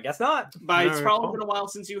so. I guess not. But it's Alright, probably cool. been a while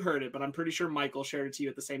since you heard it, but I'm pretty sure Michael shared it to you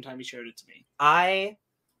at the same time he shared it to me. I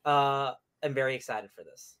am very excited for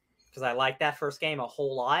this because I like that first game a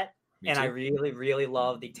whole lot. Me I too. really, really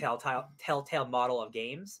love the Telltale model of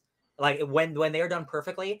games. Like when they are done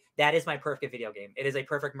perfectly, that is my perfect video game. It is a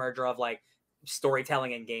perfect merger of like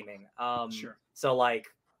storytelling and gaming. Sure. So like,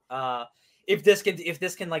 if this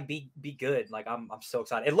can like be good, like I'm so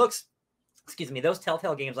excited. It looks, excuse me, those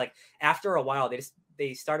Telltale games, like after a while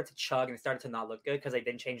they started to chug and started to not look good because they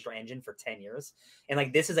didn't change their engine for 10 years. And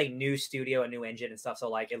like this is a new studio, a new engine and stuff. So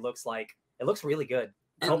like it looks really good.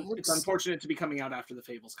 It's unfortunate to be coming out after the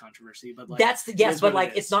Fables controversy, but like but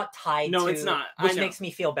like it's not tied. No, to, it's not. Which makes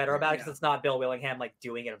me feel better about it because Yeah. it's not Bill Willingham like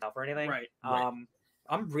doing it himself or anything. Right.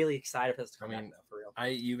 I'm really excited for this to come out, for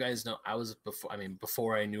real. You guys know I was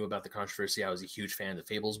before I knew about the controversy, I was a huge fan of the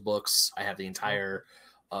Fables books. I have the entire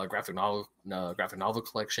graphic novel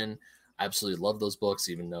collection. I absolutely love those books,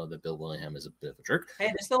 even though that Bill Willingham is a bit of a jerk.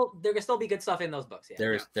 Hey, there can still be good stuff in those books. Yeah.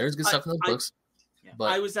 There's good stuff in those books. Yeah.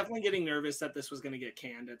 But I was definitely getting nervous that this was going to get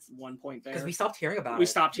canned at one point there. Because we stopped hearing about it. We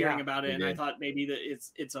stopped hearing Yeah. about it, We and I did. thought maybe that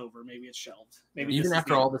it's over. Maybe it's shelved. Maybe even this is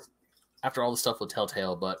after the all end. this, after all the stuff with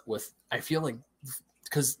Telltale, but I feel like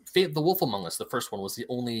because The Wolf Among Us, the first one, was the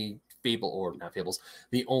only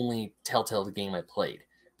the only Telltale game I played.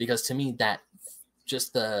 Because to me, that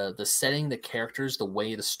just the setting, the characters, the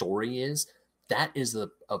way the story is, that is a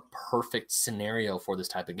perfect scenario for this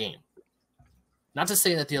type of game. Not to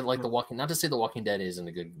say that The Walking Dead isn't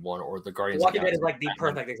a good one, or the Guardians. The Walking of the Dead is Galaxy like the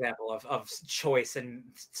perfect example of choice and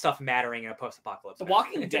stuff mattering in a post-apocalypse. The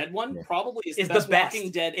Walking Dead one Yeah. probably is It's the the best best.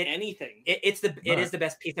 Walking Dead in anything. It is the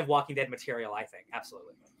best piece of Walking Dead material, I think.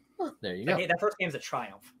 Absolutely. There you go. That first game's a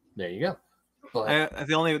triumph. There you go. But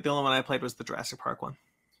The only one I played was the Jurassic Park one.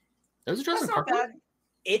 there's a That's Jurassic not Park one? bad.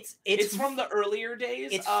 It's from the earlier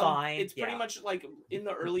days. it's fine, It's pretty yeah. much like in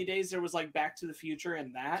the early days there was like Back to the Future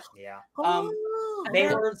and that. yeah. They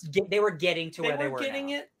They were getting to where they were getting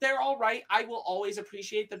now. it. They're all right. I will always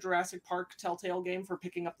appreciate the Jurassic Park Telltale game for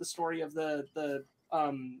picking up the story of the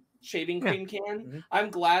shaving Yeah. cream can. Mhm.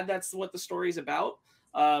 I'm glad that's what the story's about.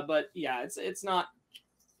 But yeah, it's not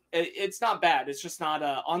bad. It's just not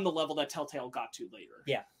on the level that Telltale got to later.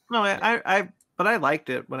 Yeah. No, but I liked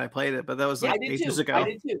it when I played it, but that was Yeah, like I did ages too. ago. I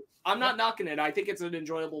did too. I'm not knocking it. I think it's an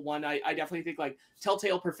enjoyable one. I definitely think like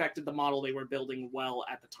Telltale perfected the model they were building well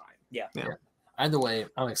at the time. Either way,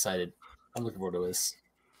 I'm excited. I'm looking forward to this.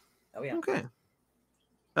 Oh yeah. Okay.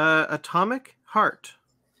 Atomic Heart.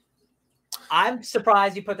 I'm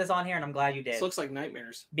surprised you put this on here, and I'm glad you did. This looks like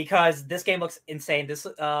nightmares. Because this game looks insane. This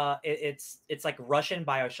it's like Russian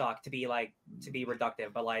BioShock to be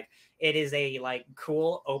reductive, but like it is a like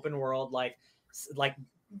cool open world like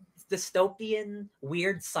dystopian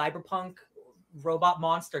weird cyberpunk robot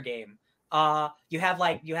monster game. You have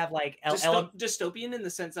Dystopian in the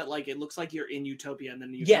sense that like it looks like you're in Utopia and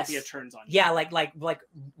then Yes. Utopia turns on you. yeah, like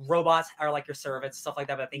robots are like your servants, stuff like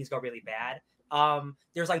that, but things go really bad.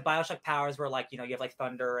 There's like BioShock powers where like, you know, you have like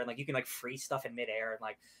thunder and like you can like freeze stuff in midair, and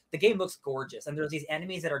like the game looks gorgeous. And there's these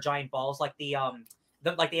enemies that are giant balls, like the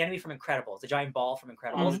enemy from Incredibles, the giant ball from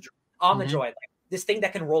Incredibles on the Mhm. droid, like this thing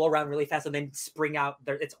that can roll around really fast and then spring out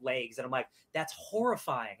its legs. And I'm like, that's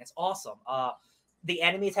horrifying. It's awesome. The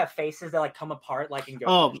enemies have faces that like come apart like in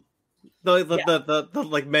Oh, The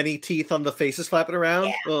like many teeth on the faces flapping around.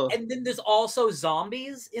 Yeah. Ugh. And then there's also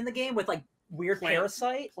zombies in the game with like weird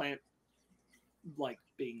parasite. Plant like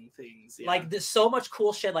being things. Yeah. Like there's so much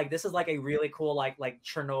cool shit. Like this is like a really cool like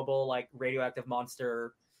Chernobyl like radioactive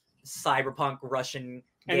monster cyberpunk Russian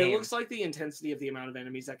and game. it looks like the intensity of the amount of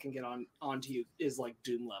enemies that can get onto you is like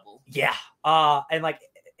Doom level. Yeah. And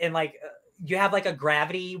you have like a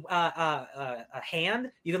gravity a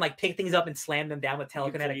hand. You can like pick things up and slam them down with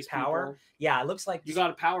telekinetic power. People. Yeah, it looks like You got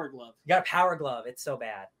a power glove. You got a power glove. It's so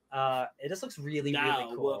bad. It just looks really, Now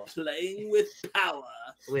really cool. we're playing with power.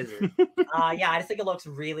 Wizard. Yeah, I just think it looks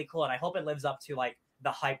really cool, and I hope it lives up to like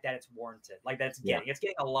the hype that it's warranted. Like that's getting. It's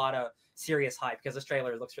getting a lot of serious hype because this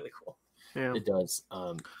trailer looks really cool. Yeah. It does.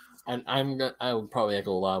 And I would probably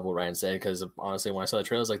echo a lot of what Ryan said because honestly, when I saw the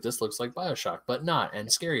trailer, I was like, this looks like BioShock, but not, and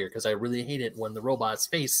scarier because I really hate it when the robot's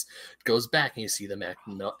face goes back and you see the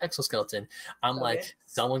exoskeleton. I'm like,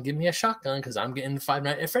 someone give me a shotgun because I'm getting Five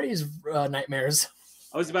Nights at Freddy's nightmares.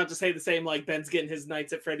 I was about to say the same, like Ben's getting his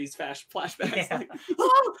Nights at Freddy's flashbacks. Yeah. Like,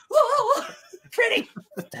 oh, Freddy!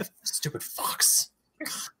 That stupid fox.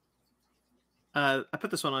 I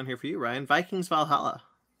put this one on here for you, Ryan. Vikings Valhalla.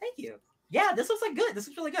 Thank you. Yeah, this looks like good. This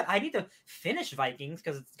looks really good. I need to finish Vikings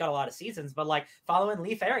because it's got a lot of seasons, but like following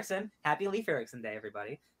Leif Erikson, happy Leif Erikson Day,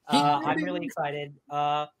 everybody. I'm really excited.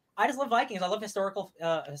 I just love Vikings. I love historical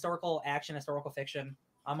action, historical fiction.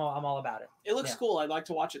 I'm all about it. It looks cool. I'd like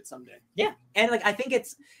to watch it someday. Yeah, and like I think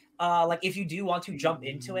it's like if you do want to jump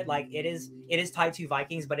into it, like it is tied to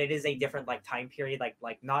Vikings, but it is a different like time period,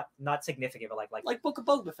 like not significant, but like Book of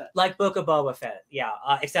Boba Fett. Like Book of Boba Fett. Yeah,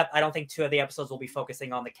 except I don't think 2 of the episodes will be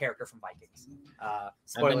focusing on the character from Vikings.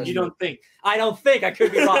 Spoilers. You don't think? I don't think. I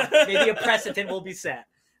could be wrong. Maybe a precedent will be set.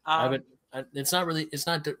 It's not really. It's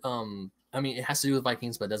not. I mean, it has to do with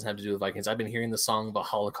Vikings, but it doesn't have to do with Vikings. I've been hearing the song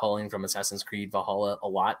Valhalla Calling from Assassin's Creed Valhalla a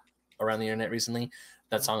lot around the internet recently.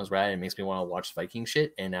 That song is rad. It makes me want to watch Viking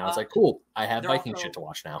shit. And now it's like, cool, I have Viking shit to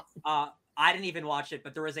watch now. I didn't even watch it,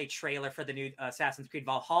 but there was a trailer for the new Assassin's Creed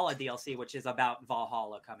Valhalla DLC, which is about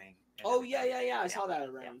Valhalla coming. Oh, yeah. I saw that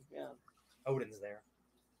around. Yeah. Odin's there.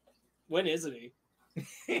 When isn't he?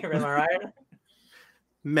 Am I right?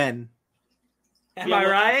 Men. Am I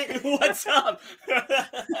right? What's up?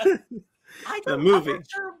 The movie. I'm not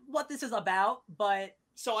sure what this is about, but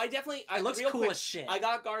so it looks real cool quick, as shit. I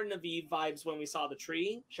got Garden of Eve vibes when we saw the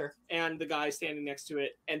tree. Sure. And the guy standing next to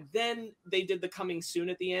it. And then they did the coming soon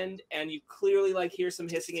at the end, and you clearly like hear some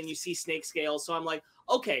hissing and you see snake scales. So I'm like,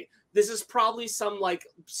 okay, this is probably some like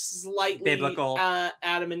slightly biblical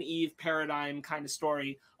Adam and Eve paradigm kind of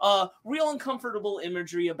story. Real uncomfortable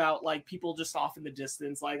imagery about like people just off in the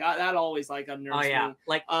distance. Like that always like unnerves me.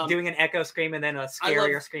 Like doing an echo scream and then a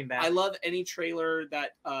scarier scream back. I love any trailer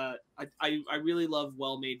that I really love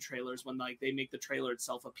well-made trailers when like they make the trailer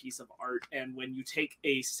itself a piece of art, and when you take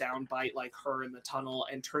a sound bite like her in the tunnel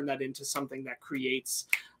and turn that into something that creates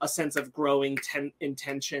a sense of growing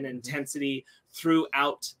intention and intensity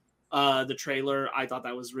throughout the trailer. I thought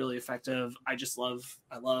that was really effective. I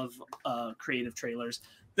love creative trailers.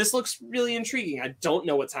 This looks really intriguing. I don't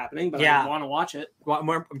know what's happening, but I want to watch it. Well,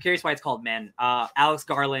 I'm curious why it's called Men. Alex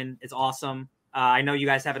Garland is awesome. I know you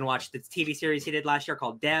guys haven't watched the TV series he did last year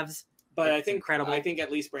called Devs, but it's incredible. I think at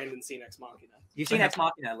least Brandon's seen Ex Machina. You've seen Ex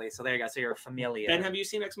Machina at least, so there you go. So you're familiar. Ben, have you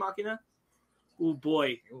seen Ex Machina? Oh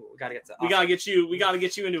boy, we gotta get to. We gotta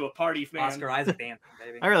get you into a party, man. Oscar Isaac dancing,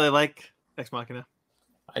 baby. I really like Ex Machina.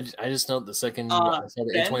 I just know the second I saw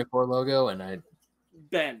the A24 logo, and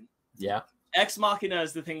yeah. Ex Machina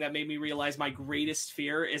is the thing that made me realize my greatest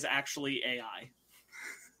fear is actually AI.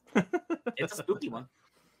 It's a spooky one.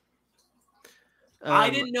 I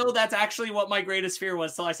didn't know that's actually what my greatest fear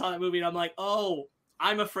was till I saw that movie, and I'm like, oh,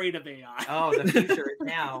 I'm afraid of AI. Oh, the future is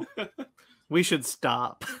now. We should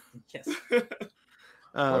stop. Yes. Do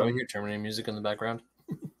I hear Terminator music in the background?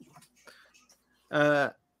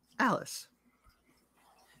 Alice. Uh,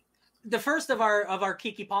 The first of our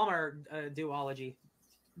Kiki Palmer duology.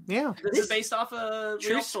 Yeah. This is based off a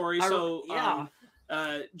real story, so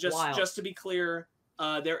just to be clear,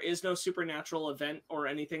 there is no supernatural event or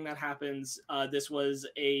anything that happens. This was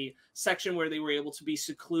a section where they were able to be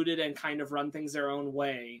secluded and kind of run things their own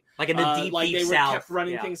way. Like in the deep they south. kept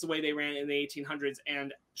running things the way they ran in the 1800s,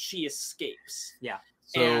 and she escapes. Yeah.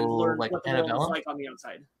 So, and learns like what the world is Annabelle? like on the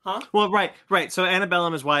outside. Huh? Well, right. So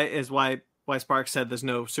Annabellum is why Sparks said there's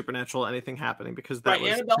no supernatural anything happening, because that Right,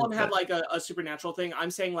 was Annabellum had like a supernatural thing.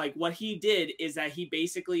 I'm saying like what he did is that he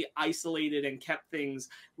basically isolated and kept things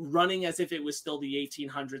running as if it was still the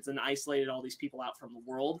 1800s, and isolated all these people out from the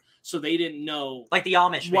world, so they didn't know like the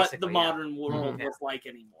Amish, what the modern world Mm-hmm. was like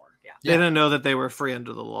anymore. They didn't know that they were free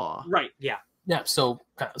under the law. Right. Yeah. Yeah, so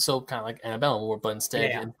kind of like Annabelle, but instead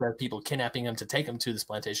Yeah. of people kidnapping him to take him to this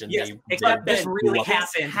plantation, Yes, they except they this really blew up-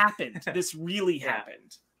 happened. This really Yeah.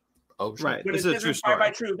 happened. Oh, shit. Right. When This it is a says true inspired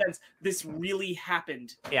by story. true events, this really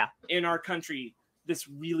happened. Yeah. In our country, this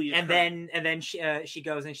really And occurred. then she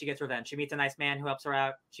goes and she gets revenge. She meets a nice man who helps her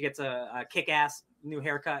out. She gets a kick-ass new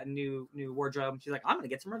haircut and new wardrobe. She's like, I'm gonna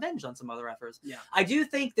get some revenge on some other effers. Yeah. I do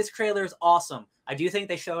think this trailer is awesome. I do think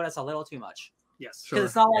they showed us a little too much. Yes. Because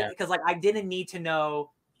it's not like because like I didn't need to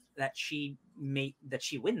know that she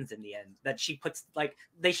wins in the end. That she puts like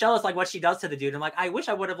they show us like what she does to the dude. And like I wish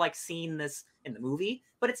I would have like seen this in the movie,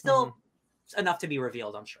 but it's still enough to be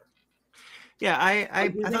revealed, I'm sure. Yeah, I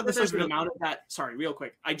do think thought this there's was an really, amount of that. Sorry, real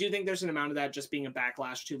quick. I do think there's an amount of that just being a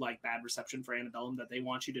backlash to like bad reception for Annabelle, that they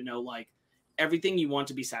want you to know like everything you want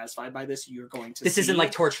to be satisfied by this, you're going to. This see isn't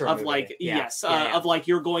like torture of movie. like Yeah. yes, Yeah. of like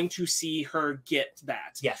you're going to see her get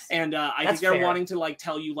that. Yes. And I think That's they're fair. wanting to like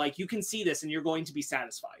tell you like you can see this and you're going to be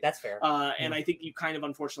satisfied. That's fair. And I think you kind of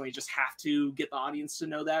unfortunately just have to get the audience to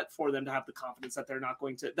know that for them to have the confidence that they're not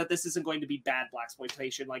going to that this isn't going to be bad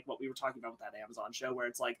blaxploitation like what we were talking about with that Amazon show where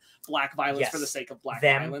it's like black violence for Yes. the sake of black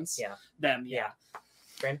Them. violence. Yeah. Them, yeah.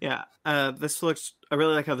 yeah. This looks. I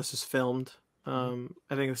really like how this is filmed. I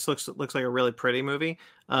think this looks like a really pretty movie.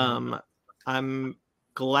 I'm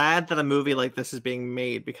glad that a movie like this is being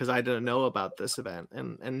made because I didn't know about this event,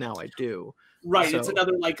 and now I do. Right, it's So-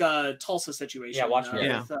 another like Tulsa situation. Yeah, Watchmen.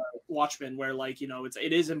 Yeah. With, Watchmen, where like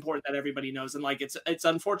it is important that everybody knows, and like it's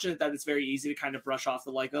unfortunate that it's very easy to kind of brush off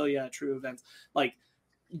the like, oh yeah, true events, like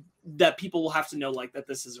that people will have to know like that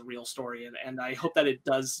this is a real story, and I hope that it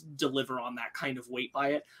does deliver on that kind of weight by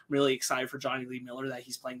it. I'm really excited for Johnny Lee Miller that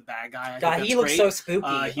he's playing the bad guy. I think God, that's he looks great. so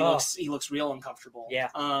spooky. He looks real uncomfortable. Yeah.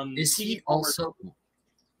 Is he also?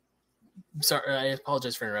 Sorry, I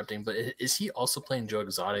apologize for interrupting, but is he also playing Joe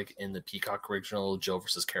Exotic in the Peacock original Joe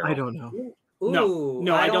versus Carol? I don't know. Ooh,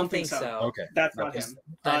 No, I I don't don't think think so. so. Okay, That's not Because him.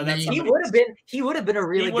 that That's name- He somebody- would have been a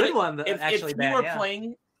really good one. If Actually, you Ben, were yeah.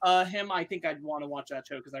 playing him, I think I'd want to watch that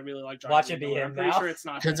show because I really like Johnny Watch Lee it be Miller. him I'm pretty now. sure it's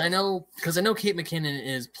not Because him. I know Kate McKinnon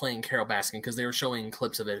is playing Carol Baskin because they were showing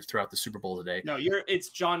clips of it throughout the Super Bowl today. No, it's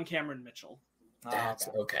John Cameron Mitchell. Oh, That's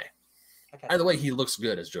okay. okay. Okay. Either way, he looks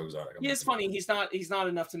good as Joe Exotic. He is funny. He's not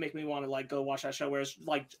enough to make me want to like go watch that show. Whereas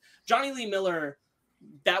like Johnny Lee Miller,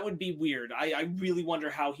 that would be weird. I really wonder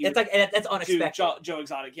how he It's would like that's do unexpected Joe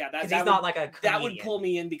Exotic. Yeah, that, because that he's would, not like a that would comedian. pull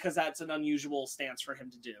me in because that's an unusual stance for him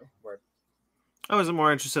to do. I was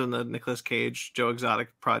more interested in the Nicolas Cage Joe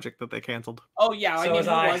Exotic project that they canceled. Oh yeah, So I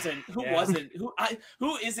mean, was I.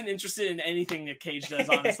 who isn't interested in anything that Cage does,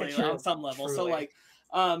 honestly, True. on some level. So Truly. like,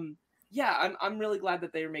 yeah, I'm really glad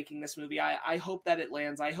that they are making this movie. I hope that it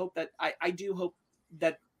lands. I hope that I do hope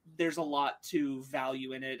that there's a lot to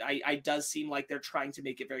value in it. I does seem like they're trying to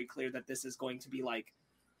make it very clear that this is going to be like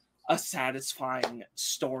a satisfying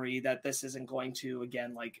story, that this isn't going to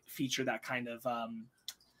again like feature that kind of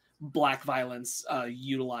black violence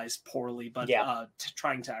utilized poorly, but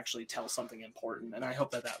trying to actually tell something important. And I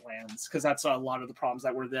hope that lands because that's a lot of the problems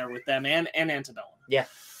that were there with them and Antebellum. Yeah.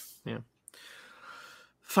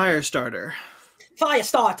 Firestarter.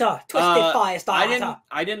 Firestarter, twisted Firestarter.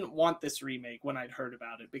 I didn't want this remake when I'd heard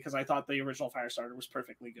about it because I thought the original Firestarter was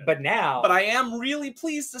perfectly good. But now, But I am really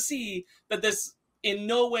pleased to see that this in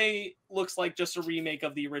no way looks like just a remake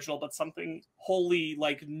of the original, but something wholly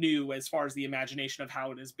like new as far as the imagination of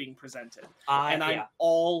how it is being presented. And I'm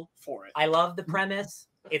all for it. I love the premise.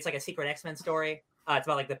 It's like a secret X-Men story. It's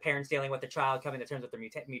about like the parents dealing with the child coming to terms with their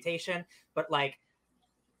mutation. But like,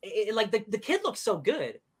 like the kid looks so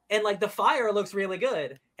good, and like the fire looks really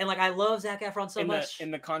good, and like I love Zac Efron so much. In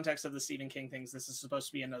the context of the Stephen King things, this is supposed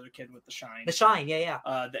to be another kid with the shine. The Shine, yeah.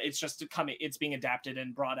 It's just it's being adapted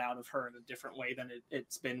and brought out of her in a different way than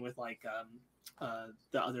it's been with like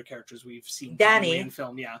the other characters we've seen Danny in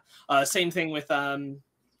film. Yeah, same thing with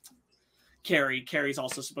Carrie. Carrie's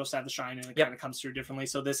also supposed to have the shine, and it kind of comes through differently.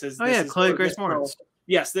 So this is Chloe Grace Moretz.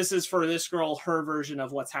 Yes, this is for this girl, her version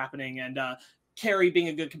of what's happening, and Carrie being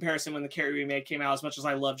a good comparison when the Carrie remake came out. As much as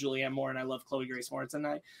I love Julianne Moore and I love Chloe Grace Moretz, and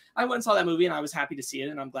I went and saw that movie and I was happy to see it,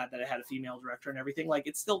 and I'm glad that it had a female director and everything. Like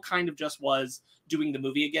it still kind of just was doing the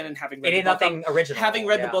movie again and having read original. Having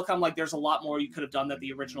read the book, I'm like, there's a lot more you could have done that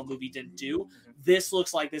the original movie didn't do. This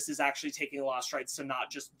looks like this is actually taking a lot of strides to not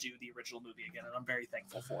just do the original movie again, and I'm very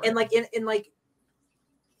thankful for it. And like in like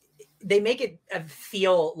they make it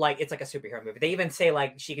feel like it's like a superhero movie. They even say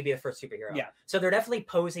like she could be the first superhero. Yeah. So they're definitely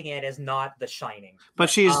posing it as not The Shining. But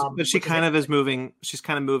she which kind of is moving. She's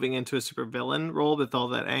kind of moving into a supervillain role with all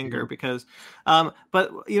that anger because.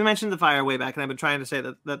 But you mentioned the fire way back, and I've been trying to say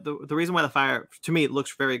that the reason why the fire to me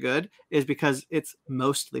looks very good is because it's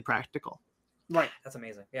mostly practical. Right. That's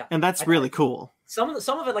amazing. Yeah. And that's I- really cool. Some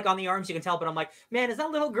of it, like on the arms, you can tell, but I'm like, man, is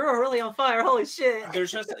that little girl really on fire? Holy shit!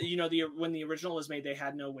 There's just when the original was made, they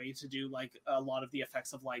had no way to do like a lot of the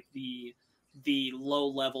effects of like the low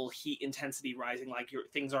level heat intensity rising, like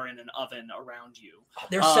things are in an oven around you.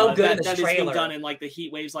 They're so good that, in this that is being trailer. done in like the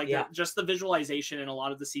heat waves, like Yeah. just the visualization in a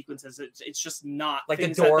lot of the sequences. It's just not Like the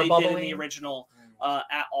things door that they did in bubbling. the original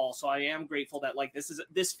at all. So I am grateful that like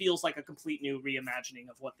this feels like a complete new reimagining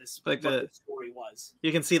of what this Like what the- this story was.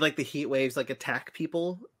 You can see like the heat waves like attack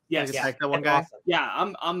people. Yes, Like, yeah. attack that one That's guy. awesome.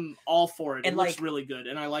 Yeah, I'm all for it. It And, looks like- really good,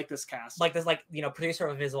 and I like this cast. Like this, like producer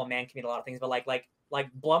of Invisible Man can mean a lot of things, but like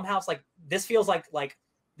Blumhouse, like this feels like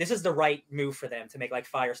this is the right move for them to make like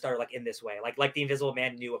Firestarter like in this way, like the Invisible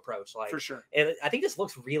Man new approach. Like for sure. I think this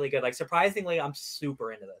looks really good. Like surprisingly, I'm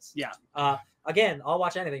super into this. Yeah. Again, I'll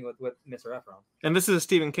watch anything with Mr. Efron. And this is a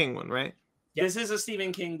Stephen King one, right? Yeah. This is a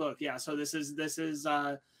Stephen King book, yeah. So this is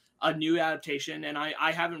a new adaptation, and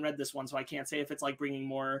I haven't read this one, so I can't say if it's like bringing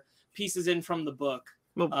more pieces in from the book.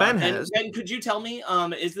 Well, Ben has. Ben, could you tell me,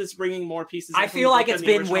 is this bringing more pieces? I in from feel the like book it's than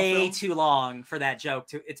the been original way film? too long for that joke.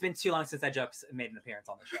 It's been too long since that joke made an appearance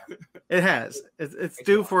on the show. It has. It's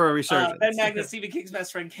due for a resurgence. Ben Magnus, Stephen King's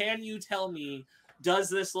best friend. Can you tell me, does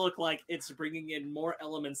this look like it's bringing in more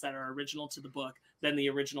elements that are original to the book than the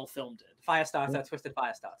original film did? Firestarter, Twisted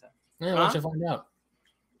Firestarter. Yeah, why don't you find out?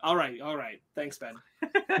 All right. Thanks, Ben.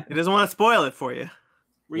 He doesn't want to spoil it for you.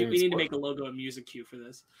 We Maybe need to spoil make a logo and music cue for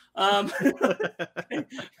this.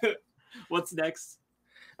 What's next?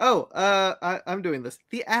 I'm doing this.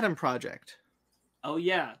 The Adam Project. Oh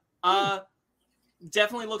yeah.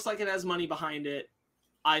 Definitely looks like it has money behind it.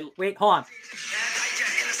 Wait, hold on.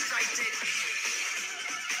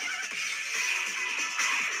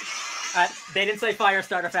 They didn't say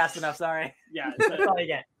Firestarter fast enough. Sorry. Yeah, That's all you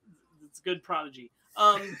get. it's a good prodigy.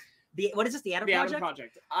 What is this? The Adam The Project? Adam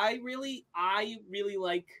Project. I really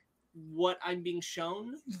like what I'm being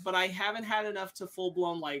shown, but I haven't had enough to full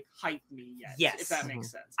blown like hype me yet. Yes. If that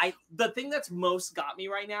makes sense. I- The thing that's most got me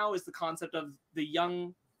right now is the concept of the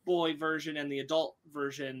young boy version and the adult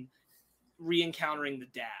version re-encountering the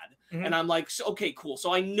dad. Mhm. And I'm like, okay, cool.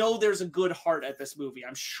 So I know there's a good heart at this movie.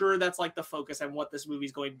 I'm sure that's like the focus and what this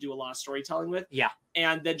movie's going to do a lot of storytelling with. Yeah.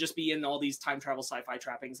 And then just be in all these time travel sci-fi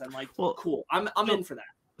trappings and like, Well, cool. I'm so- in for that.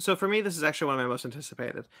 So for me, this is actually one of my most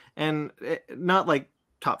anticipated, and not like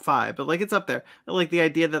top 5, but like it's up there. Like the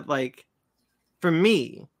idea that like, for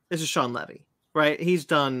me, this is Sean Levy, right? He's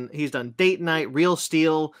done Date Night, Real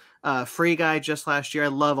Steel, Free Guy just last year. I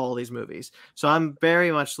love all these movies, so I'm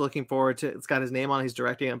very much looking forward to. It's got his name on. He's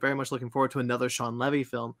directing. I'm very much looking forward to another Sean Levy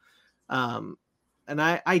film. And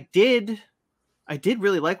I did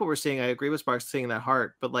really like what we're seeing. I agree with Sparks seeing that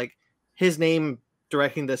heart, but like his name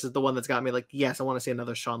directing this is the one that's got me like, yes, I want to see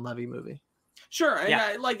another Sean Levy movie. Sure, and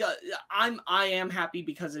Yeah. I am happy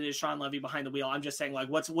because it is Sean Levy behind the wheel. I'm just saying like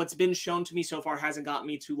what's been shown to me so far hasn't got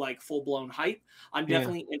me to like full blown hype. I'm Yeah.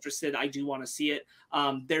 definitely interested. I do want to see it.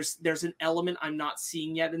 There's an element I'm not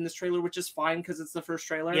seeing yet in this trailer, which is fine because it's the first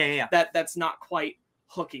trailer. Yeah. That's not quite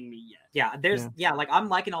hooking me yet. Yeah, like I'm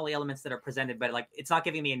liking all the elements that are presented, but like it's not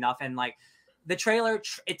giving me enough. And like the trailer,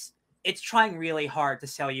 it's trying really hard to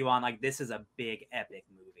sell you on like this is a big epic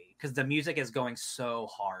movie because the music is going so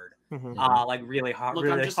hard, like really hard, Look,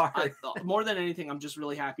 really hard. more than anything, I'm just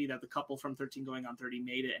really happy that the couple from 13 Going on 30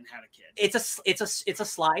 made it and had a kid. It's a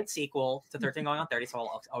slide sequel to 13 Going on 30, so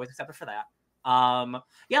I'll always accept it for that.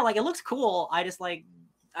 Yeah, like it looks cool. I just like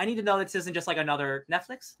I need to know this isn't just like another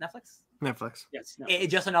Netflix. Yes, no.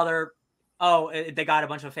 It's just another. They got a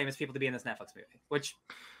bunch of famous people to be in this Netflix movie, which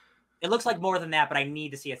it looks like more than that. But I need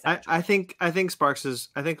to see it. I think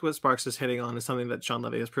what Sparks is hitting on is something that Sean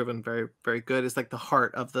Levy has proven very, very good. Is like the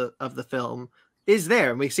heart of the film is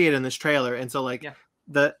there, and we see it in this trailer. And so like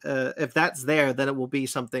if that's there, then it will be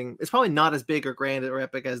something. It's probably not as big or grand or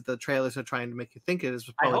epic as the trailers are trying to make you think it is.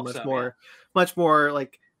 Probably much more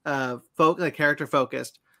like character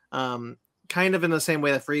focused. Kind of in the same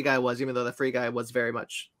way that Free Guy was, even though the Free Guy was very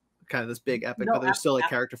much kind of this big epic, but there's still like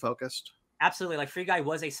character focused. Absolutely, like Free Guy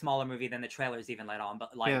was a smaller movie than the trailers even let on,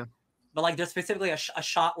 but like there's specifically a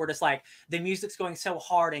shot where just like the music's going so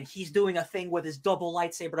hard and he's doing a thing with his double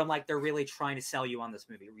lightsaber. I'm like, they're really trying to sell you on this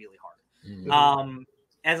movie really hard.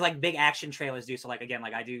 As like big action trailers do. So like again,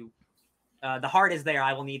 like I do, the heart is there.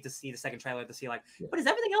 I will need to see the second trailer to see like, but is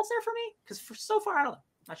everything else there for me? Because so far I don't know.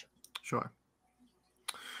 Not sure. Sure.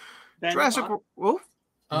 Ben, Jurassic. Thought?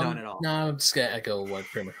 None at all. No, I'm just gonna echo what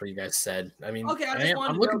pretty much what you guys said. I mean, Okay, I just wanted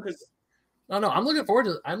I'm to looking. know because No, I'm looking forward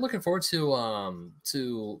to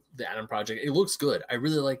the Adam Project. It looks good. I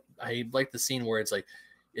like the scene where it's like,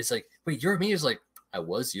 wait, you're me. It's like I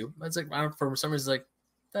was you. It's like I don't, for some reason, like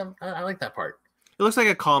I like that part. looks like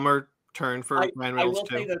a calmer turn for Ryan I Reynolds will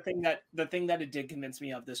say too. the thing that it did convince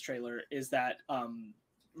me of this trailer is that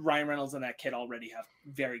Ryan Reynolds and that kid already have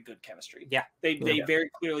very good chemistry. Yeah. They very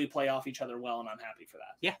clearly play off each other well, and I'm happy for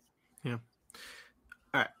that. Yeah.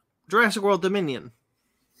 All right, Jurassic World Dominion,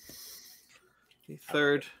 the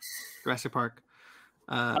third Jurassic Park.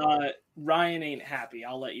 Ryan ain't happy.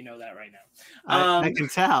 I'll let you know that right now. I can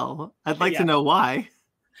tell. I'd like to know why.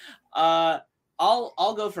 I'll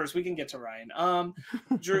go first. We can get to Ryan.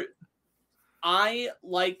 Drew, I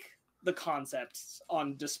like the concepts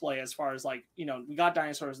on display as far as like, you know, we got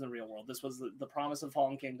dinosaurs in the real world. This was the promise of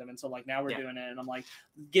Fallen Kingdom, and so like now we're doing it, and I'm like,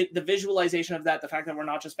 get the visualization of that, the fact that we're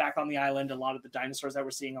not just back on the island, a lot of the dinosaurs that we're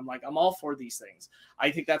seeing, I'm like, I'm all for these things. I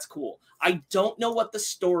think that's cool. I don't know what the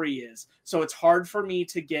story is, so it's hard for me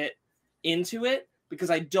to get into it because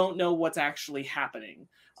I don't know what's actually happening.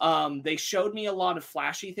 They showed me a lot of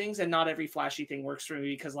flashy things, and not every flashy thing works for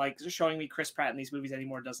me because like showing me Chris Pratt in these movies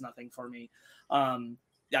anymore does nothing for me.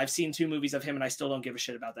 I've seen 2 movies of him and I still don't give a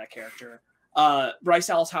shit about that character. Bryce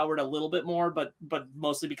Dallas Howard a little bit more, but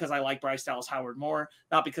mostly because I like Bryce Dallas Howard more,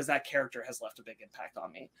 not because that character has left a big impact on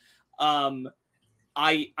me.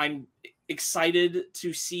 I'm excited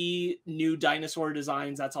to see new dinosaur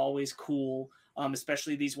designs. That's always cool.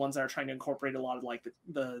 Especially these ones that are trying to incorporate a lot of like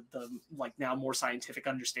the like now more scientific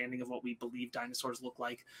understanding of what we believe dinosaurs look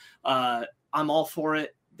like. I'm all for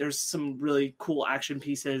it. There's some really cool action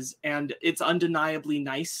pieces, and it's undeniably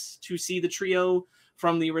nice to see the trio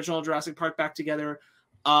from the original Jurassic Park back together.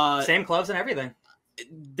 Same clothes and everything.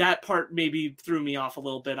 That part maybe threw me off a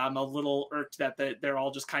little bit. I'm a little irked that they're all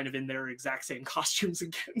just kind of in their exact same costumes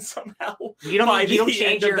again somehow. You don't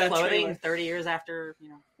change your clothing trailer. 30 years after, you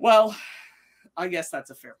know. Well, I guess that's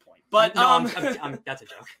a fair point, but no, that's a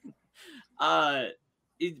joke.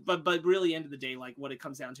 But really, end of the day, like what it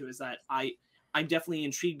comes down to is that I'm definitely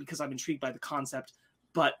intrigued because I'm intrigued by the concept,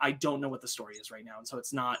 but I don't know what the story is right now, and so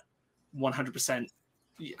it's not 100%.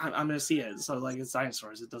 I'm going to see it, so like it's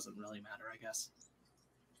dinosaurs. It doesn't really matter, I guess.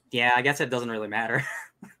 Yeah, I guess it doesn't really matter.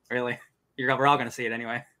 Really, we're all going to see it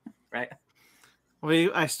anyway, right?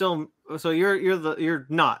 So you're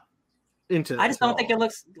not into this. I just don't think it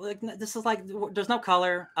looks like this is like there's no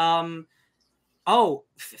color.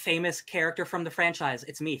 Famous character from the franchise.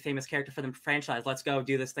 It's me, famous character from the franchise. Let's go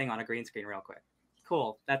do this thing on a green screen real quick.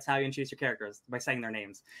 Cool. That's how you introduce your characters, by saying their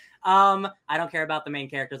names. I don't care about the main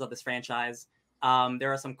characters of this franchise.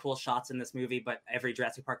 There are some cool shots in this movie, but every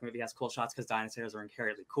Jurassic Park movie has cool shots because dinosaurs are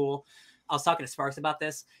inherently cool. I was talking to Sparks about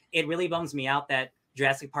this. It really bums me out that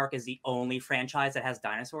Jurassic Park is the only franchise that has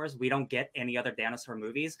dinosaurs. We don't get any other dinosaur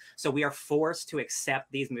movies. So we are forced to accept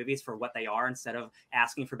these movies for what they are instead of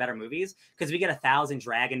asking for better movies. Because we get 1,000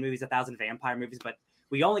 dragon movies, 1,000 vampire movies, but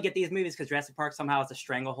we only get these movies because Jurassic Park somehow has a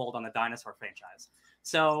stranglehold on the dinosaur franchise.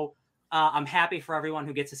 So I'm happy for everyone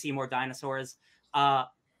who gets to see more dinosaurs.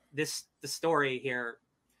 The story here,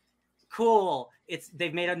 cool.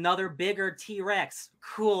 They've made another bigger T-Rex.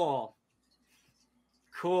 Cool.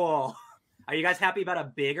 Are you guys happy about a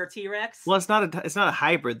bigger T-Rex? Well, it's not a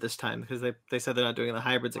hybrid this time because they said they're not doing the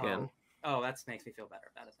hybrids again. Oh, that makes me feel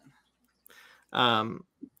better about it then.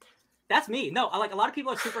 That's me. No, like a lot of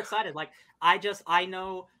people are super excited. Like I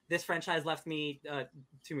know this franchise left me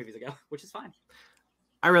 2 movies ago, which is fine.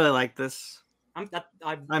 I really like this. I'm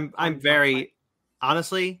very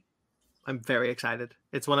honestly, I'm very excited.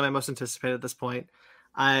 It's one of my most anticipated at this point.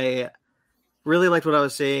 I really liked what I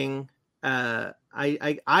was seeing.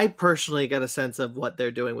 I personally get a sense of what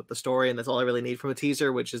they're doing with the story, and that's all I really need from a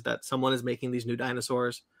teaser, which is that someone is making these new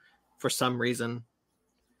dinosaurs for some reason.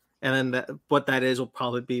 And then what that is will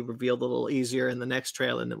probably be revealed a little easier in the next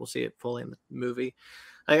trailer, and then we'll see it fully in the movie.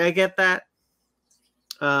 I get that.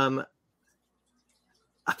 But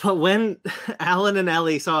when Alan and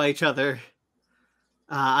Ellie saw each other,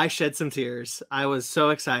 I shed some tears. I was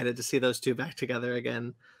so excited to see those two back together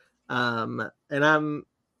again. And I'm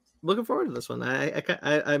looking forward to this one. I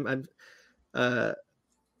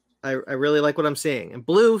really like what I'm seeing. And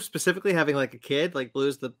Blue specifically having like a kid, like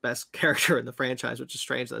Blue's the best character in the franchise, which is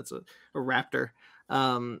strange. That's a raptor.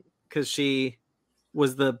 Because she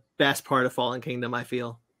was the best part of Fallen Kingdom, I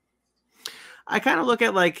feel. I kind of look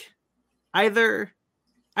at like either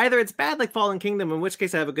it's bad like Fallen Kingdom, in which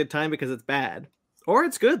case I have a good time because it's bad, or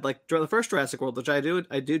it's good like the first Jurassic World, which I do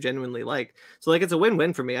genuinely like. So like it's a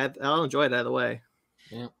win-win for me. I'll enjoy it either way.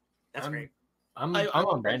 Yeah, that's great. I'm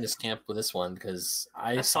on Brandon's camp with this one because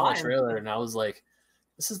I saw a trailer and I was like,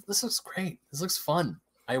 this looks great. This looks fun.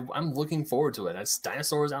 I'm looking forward to it. It's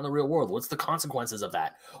dinosaurs out in the real world. What's the consequences of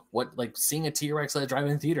that? What, like seeing a T-Rex at a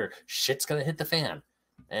drive-in theater? Shit's gonna hit the fan.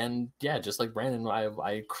 And yeah, just like Brandon,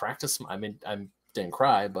 I cracked a smile. I mean, I'm didn't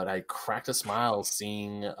cry, but I cracked a smile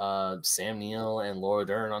seeing Sam Neill and Laura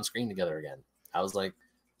Dern on screen together again. I was like,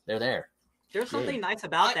 they're there. There's something nice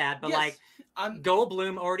about that, but yes, like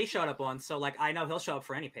Goldblum already showed up once, so like I know he'll show up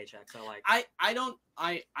for any paycheck. So like I don't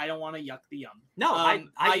want to yuck the yum. No,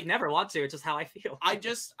 I never want to. It's just how I feel. I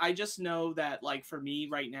just know that like for me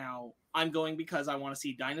right now, I'm going because I want to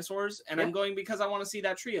see dinosaurs, and I'm going because I want to see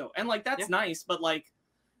that trio, and like that's nice, but like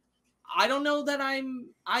I don't know that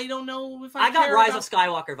I don't know if I got care Rise about... of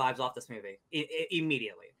Skywalker vibes off this movie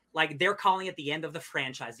immediately. Like they're calling it the end of the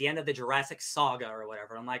franchise, the end of the Jurassic saga or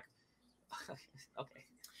whatever. I'm like, okay.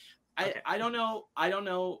 I don't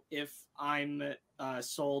know if I'm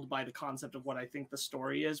sold by the concept of what I think the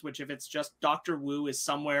story is, which if it's just Dr. Wu is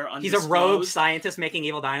somewhere undisclosed, he's a rogue scientist making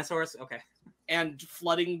evil dinosaurs. Okay. And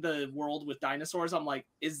flooding the world with dinosaurs, I'm like,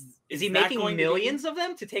 is he making millions of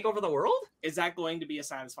them to take over the world? Is that going to be a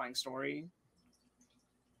satisfying story?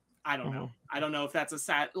 I don't know. I don't know if that's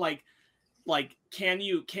a like can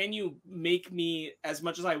you make me, as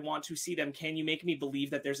much as I want to see them, can you make me believe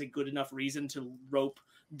that there's a good enough reason to rope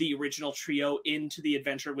the original trio into the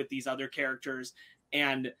adventure with these other characters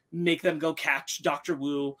and make them go catch Dr.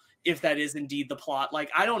 Wu if that is indeed the plot? Like,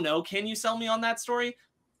 I don't know. Can you sell me on that story?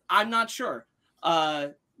 I'm not sure.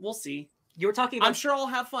 We'll see. You were talking about... I'm sure I'll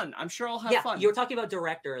have fun. Fun. You were talking about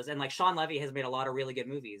directors, and like Sean Levy has made a lot of really good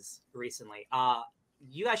movies recently.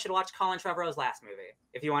 You guys should watch Colin Trevorrow's last movie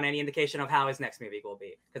if you want any indication of how his next movie will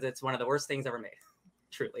be, because it's one of the worst things ever made,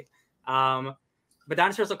 truly. But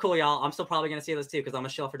dinosaurs are cool, y'all. I'm still probably gonna see this too because I'm a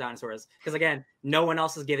shill for dinosaurs. Because again, no one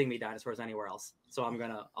else is giving me dinosaurs anywhere else, so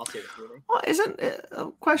I'll see this movie. Well, isn't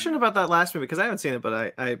a question about that last movie, because I haven't seen it,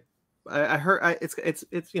 but I heard it's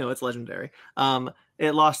it's legendary.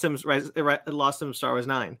 It lost him Star Wars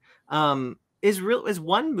 9. Is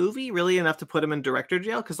one movie really enough to put him in director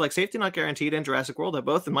jail? Because like Safety Not Guaranteed and Jurassic World are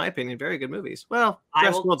both, in my opinion, very good movies. Well,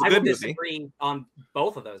 Jurassic World's a good movie. Disagree on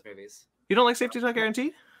both of those movies. You don't like Safety Not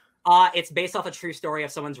Guaranteed? It's based off a true story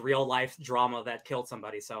of someone's real life drama that killed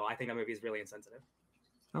somebody. So I think that movie is really insensitive.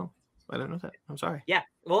 Oh, I don't know that. I'm sorry. Yeah.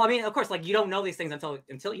 Well, I mean, of course, like you don't know these things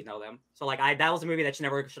until you know them. So like that was a movie that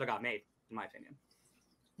never should have got made, in my opinion.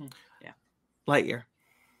 Yeah. Lightyear.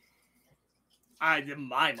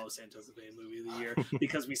 My most anticipated movie of the year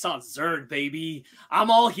because we saw Zurg, baby. I'm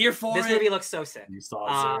all here for this it. This movie looks so sick. You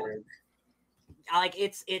saw Zurg. Like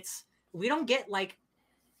it's we don't get like,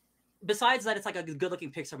 besides that it's like a good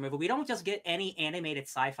looking Pixar movie, we don't just get any animated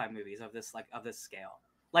sci-fi movies of this scale.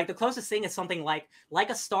 Like the closest thing is something like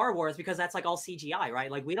a Star Wars, because that's like all CGI, right?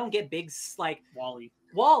 Like we don't get big like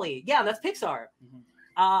Wall-E. Yeah, that's Pixar.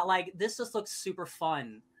 Mm-hmm. Like this just looks super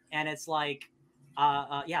fun, and it's like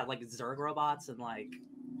like Zurg robots, and like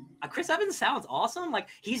Chris Evans sounds awesome. Like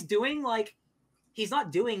he's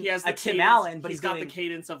not doing a Tim Allen, but he's got the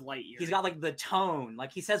cadence of Lightyear. He's got like the tone.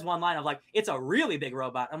 Like he says one line of like, it's a really big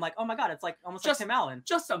robot. I'm like, oh my God, it's like almost like Tim Allen.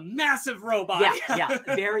 Just a massive robot. Yeah,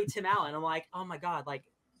 very Tim Allen. I'm like, oh my God, like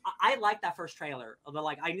I like that first trailer. But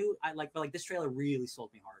like but this trailer really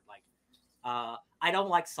sold me hard. Like I don't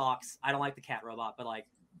like Socks. I don't like the cat robot, but like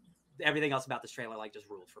everything else about this trailer like just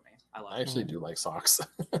ruled for me. I actually do like Socks.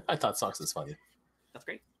 I thought Socks is funny. That's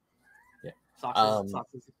great. Yeah. Socks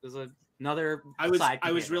is another I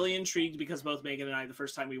was really intrigued because both Megan and I, the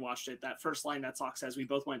first time we watched it, that first line that Socks says, we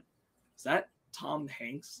both went, is that Tom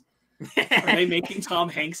Hanks? Are they making Tom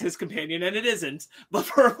Hanks his companion? And it isn't. But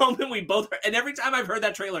for a moment we both heard, and every time I've heard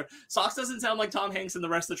that trailer, Socks doesn't sound like Tom Hanks in the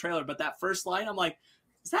rest of the trailer, but that first line, I'm like,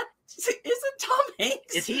 is it Tom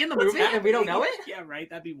Hanks? Is he in the movie and we don't know it? Yeah, right.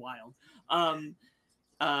 That'd be wild.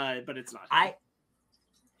 But it's not.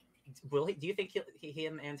 Do you think he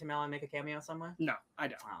and Tim Allen make a cameo somewhere? No, I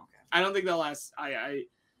don't. Oh, okay. I don't think they'll last. I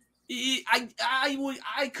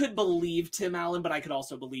could believe Tim Allen, but I could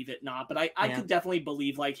also believe it not. But I could definitely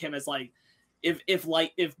believe like him as like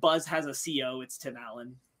if Buzz has a CO, it's Tim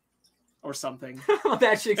Allen or something.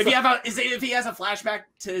 If he has a flashback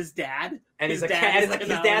to his dad, and his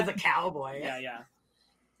dad's a cowboy. Yeah.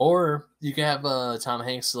 Or you can have Tom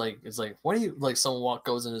Hanks it's like, what do you like? Someone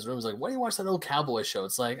goes in his room, is like, what do you watch that old cowboy show?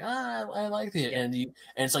 It's like, I like it, and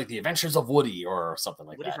it's like The Adventures of Woody or something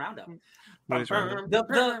like Woody's that. Roundup.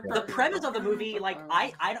 The premise of the movie, like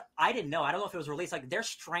I didn't know. I don't know if it was released. Like they're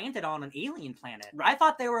stranded on an alien planet. Right. I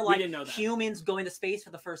thought they were like humans going to space for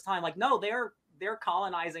the first time. Like no, they're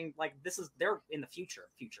colonizing. Like they're in the future.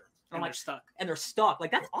 And they're stuck. And they're stuck. Like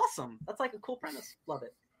that's awesome. That's like a cool premise. Love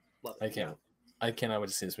it. I cannot wait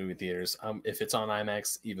to see this movie in theaters. If it's on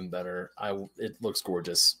IMAX, even better. It looks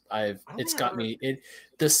gorgeous. It's got me.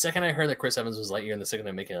 The second I heard that Chris Evans was Lightyear, and the second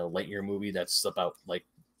they're making a Lightyear movie that's about like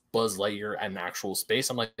Buzz Lightyear and actual space,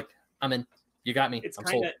 I'm like, I'm in. You got me. It's I'm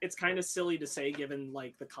kind sold. of silly to say given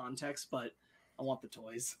like the context, but I want the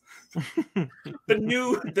toys. the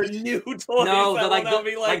new toys. No, that like will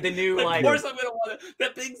be like the new Of like. course, I'm gonna want it.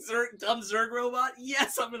 That big dumb Zerg robot.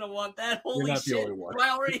 Yes, I'm gonna want that. Holy not the shit! only one. Do I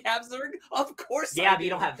already have Zerg? Of course. Yeah, I but you do.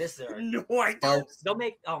 don't have this there. No, I don't. They'll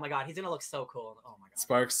make. Oh my god, he's gonna look so cool. Oh my god.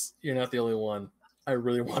 Sparks, you're not the only one. I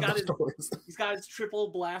really want got those toys. He's got his triple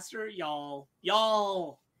blaster, y'all.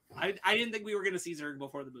 I didn't think we were gonna see Zerg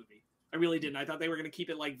before the movie. I really didn't. I thought they were gonna keep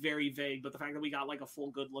it like very vague, but the fact that we got like a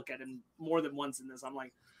full good look at him more than once in this, I'm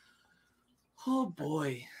like, oh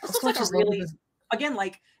boy. This looks like a really, again,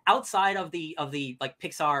 like outside of the like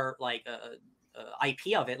Pixar like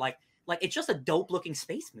IP of it, like it's just a dope looking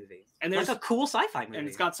space movie. And there's like a cool sci-fi movie. And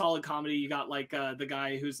it's got solid comedy. You got like the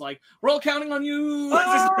guy who's like, we're all counting on you.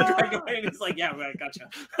 And he's like, yeah, right, gotcha.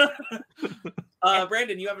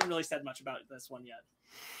 Brandon, you haven't really said much about this one yet.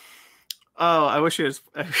 Oh, I wish I was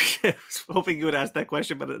hoping you would ask that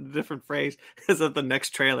question, but in a different phrase because of the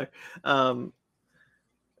next trailer. No,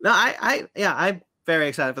 I'm very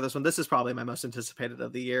excited for this one. This is probably my most anticipated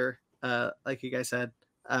of the year. Like you guys said,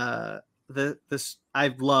 I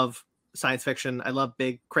love science fiction. I love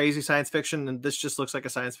big, crazy science fiction, and this just looks like a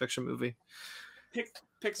science fiction movie.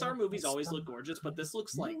 Pixar movies always look gorgeous, but this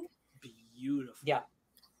looks like beautiful. Yeah.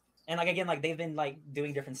 And like again, like they've been like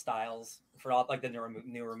doing different styles for all like the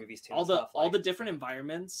newer movies too. All the different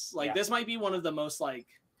environments. Like this might be one of the most like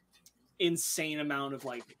insane amount of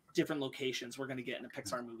like different locations we're gonna get in a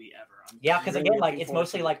Pixar movie ever. Because again, like it's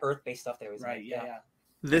mostly like Earth-based stuff. They always right. Yeah.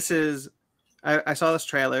 This is. I saw this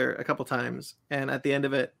trailer a couple times, and at the end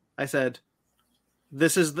of it, I said,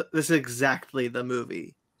 "This is exactly the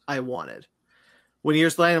movie I wanted." When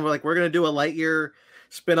years later, we're like, "We're gonna do a Lightyear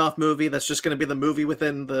spin-off movie that's just going to be the movie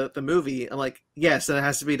within the movie." I'm like, yes, and it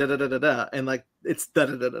has to be da da da da da, and like it's da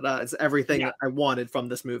da da da da. It's everything that I wanted from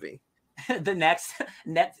this movie. The next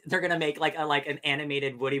they're gonna make like an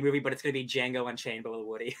animated Woody movie, but it's gonna be Django Unchained but with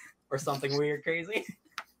Woody or something weird crazy.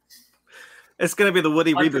 It's gonna be the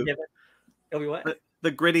Woody reboot. It'll be what?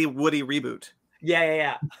 The gritty Woody reboot.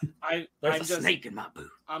 Yeah. There's a snake in my boot.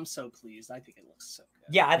 I'm so pleased. I think it looks so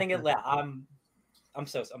good. Yeah, I think it. I'm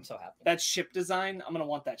so happy. That ship design, I'm gonna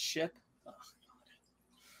want that ship. Oh,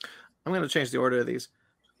 God. I'm gonna change the order of these.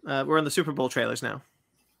 We're in the Super Bowl trailers now.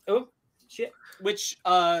 Oh shit! Which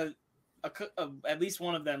at least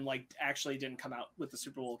one of them like actually didn't come out with the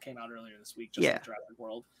Super Bowl. Came out earlier this week. Just like Jurassic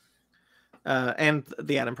World. And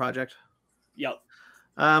the Adam Project. Yep.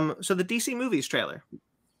 So the DC movies trailer.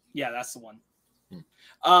 Yeah, that's the one.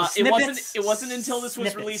 It wasn't until this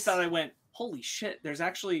was released that I went, holy shit, there's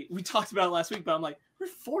actually, we talked about it last week, but I'm like,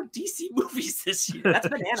 there's 4 DC movies this year. That's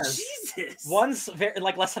bananas. Jesus. One's very,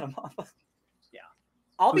 like less than a month. Yeah.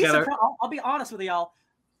 I'll be honest with y'all.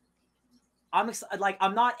 I'm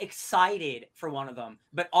not excited for one of them,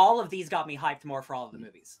 but all of these got me hyped more for all of the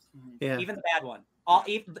movies. Yeah. Even the bad one.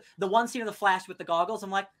 Even the one scene of the Flash with the goggles,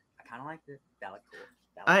 I'm like, I kind of liked it. That looked cool.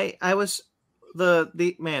 I was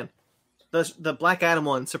the man. The Black Adam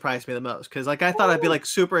one surprised me the most because like I thought I'd be like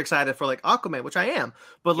super excited for like Aquaman, which I am,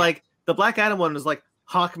 but like the Black Adam one was like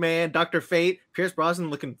Hawkman, Dr. Fate, Pierce Brosnan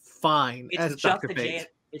looking fine as Dr. Fate.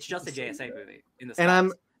 It's just a JSA movie in the and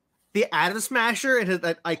I'm the Atom Smasher and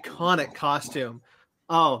that iconic costume.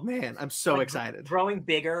 Oh man, I'm so excited. Growing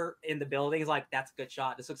bigger in the buildings, like that's a good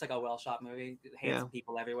shot. This looks like a well shot movie. Handsome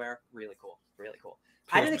people everywhere. Really cool. Really cool.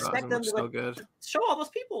 I didn't expect them to show all those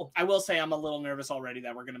people. I will say I'm a little nervous already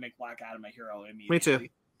that we're going to make Black Adam a hero immediately. Me too.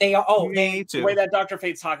 They are. Oh, me too. The way that Dr.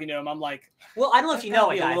 Fate's talking to him, I'm like, well, I don't know if you know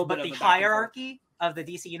it, guys, but the hierarchy of the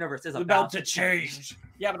DC universe is about to change.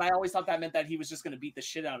 Yeah, but I always thought that meant that he was just going to beat the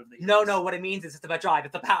shit out of the heroes. No, what it means is it's about drive.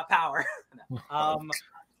 It's about power.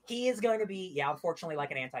 He is going to be, unfortunately,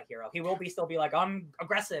 like an anti-hero. He will still be like, I'm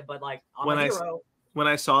aggressive, but like I'm a hero. When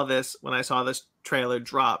I saw this trailer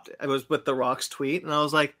dropped, it was with The Rock's tweet, and I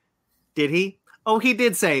was like, did he? Oh, he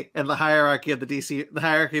did say, and the hierarchy of the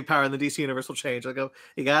hierarchy of power in the DC universe will change. I go,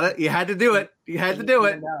 you got it. You had to do it. You had to do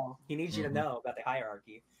it. He needs you to know about the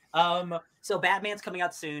hierarchy. So Batman's coming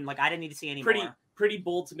out soon. Like I didn't need to see any more. Pretty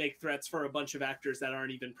bold to make threats for a bunch of actors that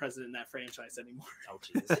aren't even present in that franchise anymore. Oh,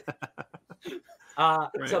 jeez.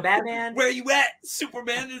 Right. So Batman, where you at?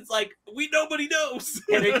 Superman is like, nobody knows.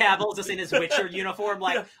 Henry Cavill's just in his Witcher uniform,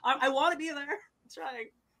 like I want to be there. That's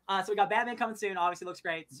right. So we got Batman coming soon. Obviously, looks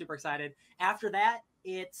great. Super excited. After that,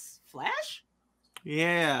 it's Flash.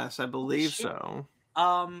 Yes, I believe so.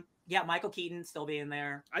 Yeah, Michael Keaton still being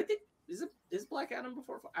there. I think is Black Adam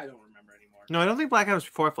before? I don't remember anymore. No, I don't think Black Adam's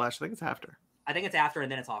before Flash. I think it's after. I think it's after,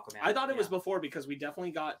 and then it's Aquaman. I thought it was before because we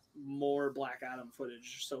definitely got more Black Adam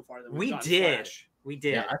footage so far than we did. Flash. We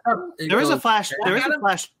did. Yeah, I thought there is a Flash. There is a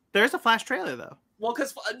Flash There's a Flash trailer though. Well,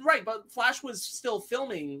 because right, but Flash was still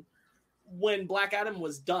filming when Black Adam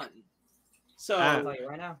was done. So I'll tell you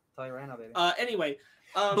right now. Baby. Anyway,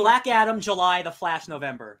 Black Adam July, The Flash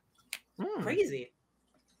November. Hmm. Crazy.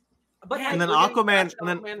 But man, And then we're getting Aquaman- Flash and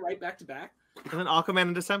then- Aquaman right back to back. And then Aquaman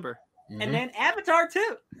in December. and then Avatar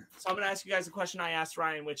too. So I'm going to ask you guys a question I asked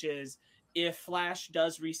Ryan, which is, if Flash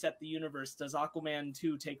does reset the universe, does Aquaman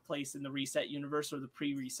 2 take place in the reset universe or the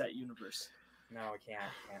pre-reset universe? No, I can't.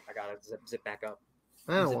 I gotta zip back up.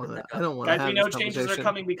 I don't Zip want it to. back I up. don't want to Guys, have we know this changes are conversation.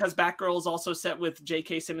 coming because Batgirl is also set with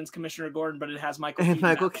J.K. Simmons, Commissioner Gordon, but it has Michael And Keaton.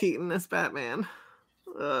 Michael Batman. Keaton as Batman.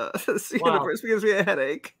 This Wow. universe gives me a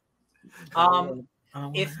headache.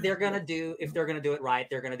 If they're gonna do it right,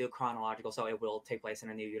 they're gonna do it chronological, so it will take place in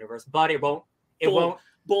a new universe. But it won't.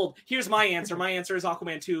 Bold. Here's my answer. My answer is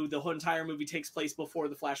Aquaman 2. The whole entire movie takes place before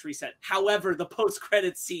the Flash reset. However, the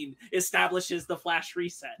post-credits scene establishes the Flash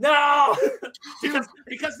reset. No.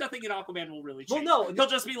 because nothing in Aquaman will really change. Well, no. He'll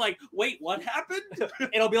just be like, wait, what happened?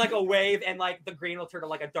 It'll be like a wave, and like the green will turn to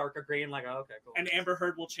like a darker green. Like, oh, okay, cool. And Amber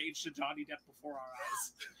Heard will change to Johnny Depp before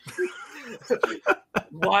our eyes.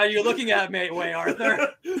 Why are you looking at me, Way Arthur?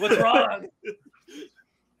 What's wrong?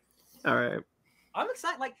 All right. I'm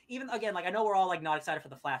excited. Like, even again, like I know we're all like not excited for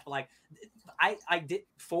the Flash, but like I did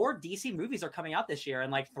 4 DC movies are coming out this year,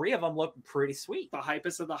 and like 3 of them look pretty sweet. The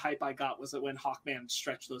hypest of the hype I got was that when Hawkman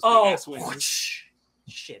stretched those Oh, big ass wings.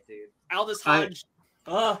 shit, dude. Aldous Hodge.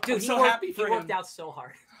 Dude, I'm he so worked, happy for he him. worked out so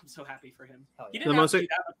hard. I'm so happy for him. Hell He yeah. didn't The have to most- do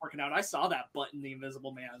that much working out. I saw that butt in the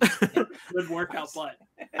Invisible Man. Good workout butt.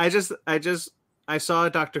 I saw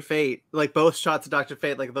Dr. Fate, like both shots of Dr.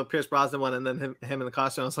 Fate, like the Pierce Brosnan one and then him in the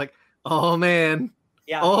costume. I was like, oh man.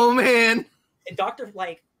 Yeah. Oh man.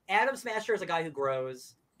 Like Adam Smasher is a guy who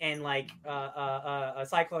grows, and like a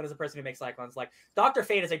Cyclone is a person who makes cyclones. Like Dr.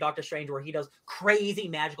 Fate is a Doctor Strange where he does crazy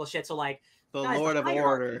magical shit. So like The guys, Lord the of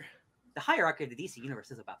hierarchy- Order. the hierarchy of the DC universe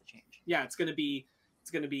is about to change. Yeah, it's gonna be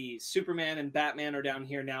Superman and Batman are down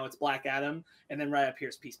here now. It's Black Adam, and then right up here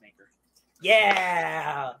is Peacemaker.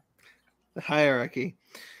 Yeah. The hierarchy.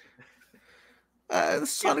 Sonic the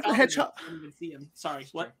Falcon, Hedgehog. I didn't even see him. Sorry,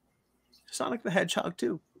 what? Sonic the Hedgehog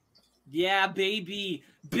too. Yeah, baby,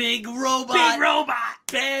 big robot,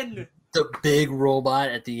 Ben. The big robot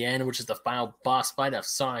at the end, which is the final boss fight of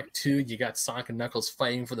Sonic 2. You got Sonic and Knuckles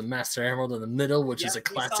fighting for the Master Emerald in the middle, which is a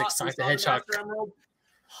classic Sonic the Hedgehog.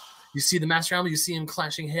 You see the Master Emerald, you see him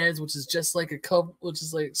clashing heads, which is just like a cub, which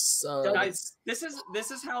is like Guys, this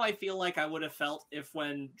is how I feel like I would have felt if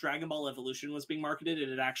when Dragon Ball Evolution was being marketed, it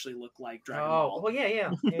had actually looked like Dragon Ball. Well,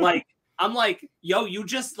 yeah. Like, I'm like, yo, you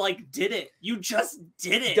just like did it. You just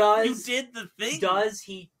did it. Does- you did the thing. Does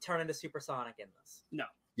he turn into Supersonic in this?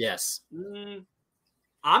 yes.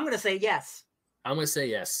 I'm gonna say yes. I'm gonna say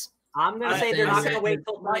yes. I'm gonna I say they're think not that- gonna wait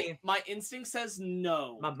till my instinct says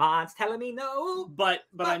no. my mind's telling me no. But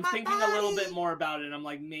I'm my thinking a little body. bit more about it. I'm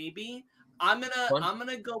like, maybe I'm One-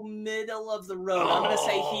 gonna go middle of the road. I'm gonna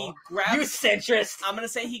say he You grabs. centrist. I'm gonna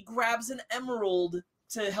say he grabs an emerald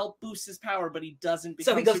to help boost his power, but he doesn't.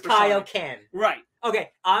 So he become goes supersonic. Kaioken. Right.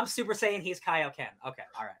 Okay, I'm super saying he's Kaioken. Okay,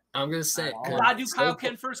 all right. I'm gonna say it. Oh, You gotta do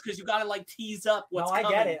Kaioken first because you gotta like tease up what's no, I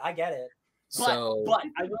coming. get it. I get it. But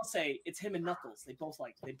I will say it's him and Knuckles. They both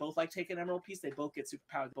like take an emerald piece. They both get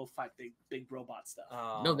superpower. They both fight big robot stuff.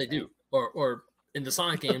 No, they do. Or in the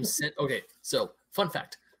Sonic games. Okay, so fun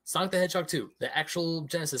fact: Sonic the Hedgehog 2, the actual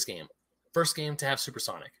Genesis game, first game to have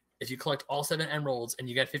Supersonic. If you collect all 7 emeralds and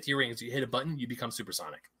you get 50 rings, you hit a button, you become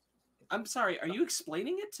Supersonic. I'm sorry. Are you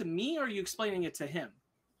explaining it to me or are you explaining it to him?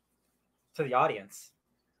 To the audience.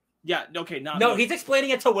 Yeah. Okay. Not No, me. he's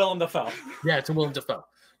explaining it to Willem Dafoe. Yeah, to Willem Dafoe.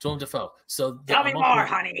 So Tell me more,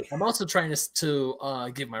 honey. I'm also trying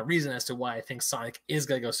to give my reason as to why I think Sonic is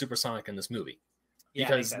gonna go supersonic in this movie. Yeah,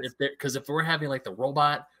 Because if we're having like the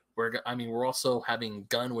robot, we're also having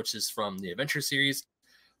Gun, which is from the Adventure series.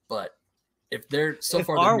 But if they're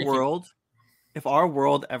If our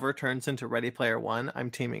world ever turns into Ready Player One, I'm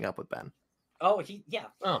teaming up with Ben.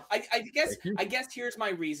 I guess here's my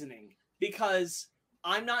reasoning because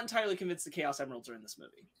I'm not entirely convinced the Chaos Emeralds are in this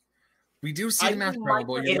movie. we do see I the Master think Emerald,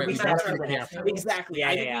 but Mike- you're right, we we said don't that's see the right. Chaos Emerald. Exactly. Yeah,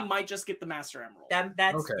 I think yeah. we might just get the Master Emerald.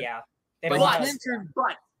 That's Okay. yeah. But But- you can't turn-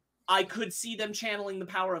 But I could see them channeling the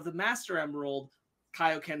power of the Master Emerald,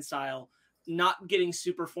 Kaioken style, not getting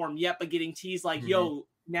super form yet, but getting teased like, yo,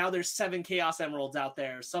 now there's 7 Chaos Emeralds out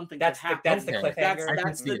there. Something That's could the happen. cliffhanger. I can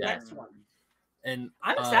That's see the that. next one. And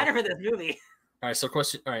I'm excited for this movie. All right, so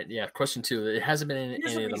question. All right, yeah, question 2. It hasn't been in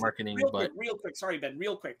Here's any of the reason. marketing, but Real quick. Sorry, Ben.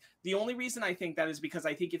 Real quick. The only reason I think that is because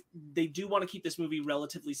I think if they do want to keep this movie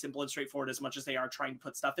relatively simple and straightforward, as much as they are trying to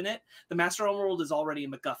put stuff in it, the Master Homeworld is already a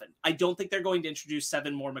MacGuffin. I don't think they're going to introduce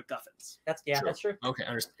 7 more MacGuffins. That's True. that's true. okay,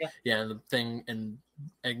 understand. Yeah. Yeah, and the thing, and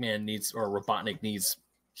Eggman needs, or Robotnik needs.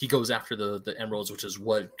 He goes after the emeralds, which is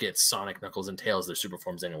what gets Sonic, Knuckles, and Tails their super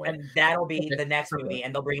forms anyway. And that'll be Okay. the next movie,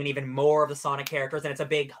 and they'll bring in even more of the Sonic characters, and it's a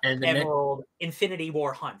big And the Emerald Infinity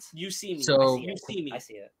War hunt. You see me. So- you see me. I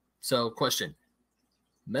see it. So, question: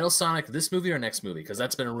 Metal Sonic, this movie or next movie? Because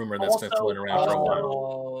that's been a rumor that's been Also- floating around for a while.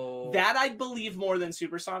 Oh, That I believe more than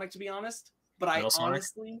Supersonic, to be honest. But Metal Sonic?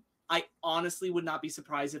 I honestly would not be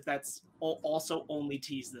surprised if that's also only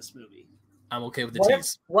teased this movie. I'm okay with the what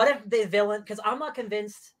tease. what if the villain? Because I'm not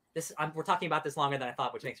convinced. We're talking about this longer than I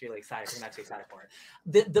thought, which makes me really excited. 'Cause I'm actually excited for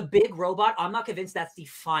it. The big robot. I'm not convinced that's the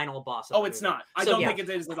final boss. Of Oh, the it's movie. not. I So, don't yeah. think it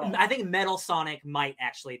is at all. I think Metal Sonic might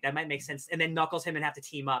actually. That might make sense. And then Knuckles, him, and have to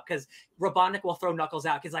team up because Robotnik will throw Knuckles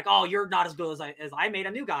out because like, oh, you're not as good as I made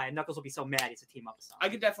a new guy, and Knuckles will be so mad he's to team up with Sonic. I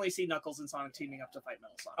could definitely see Knuckles and Sonic teaming up to fight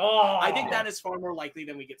Metal Sonic. Oh, I think that is far more likely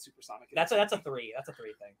than we get Supersonic. that's a 3. That's a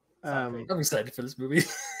 3 thing. Um, I'm excited for this movie.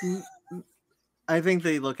 I think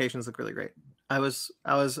the locations look really great. I was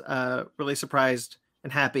really surprised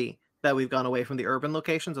and happy that we've gone away from the urban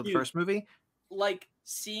locations of the Dude. first movie. Like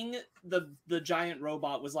seeing the giant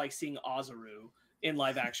robot was like seeing Ozaru in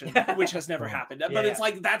live action, which has never happened. But Yeah. it's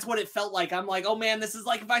like that's what it felt like. I'm like, oh man, this is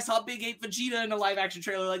like if I saw Big Ape Vegeta in a live action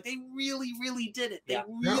trailer. Like they really, really did it. They Yeah.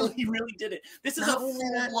 really did it. This is a Not only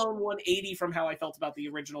that- full blown 180 from how I felt about the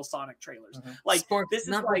original Sonic trailers. Mhm. Like Spark, this is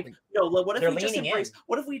not like really. no. What if They're we just leaning embraced? in.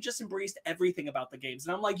 What if we just embraced everything about the games?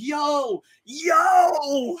 And I'm like, yo.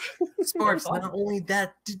 Sparks, fun. not only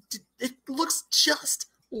that, it looks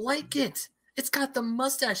just like it. It's got the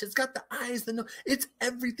mustache, it's got the eyes, the nose, it's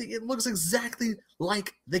everything. It looks exactly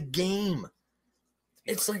like the game.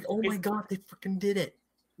 It's like, oh my god, they freaking did it.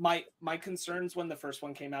 My concerns when the first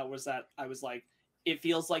one came out was that I was like, it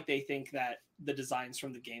feels like they think that the designs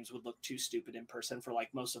from the games would look too stupid in person for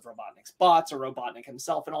like most of Robotnik's bots or Robotnik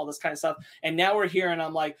himself and all this kind of stuff. And now we're here and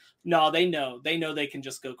I'm like, no, they know they can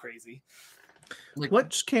just go crazy. Like,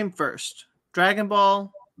 Which came first, Dragon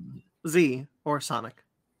Ball Z or Sonic?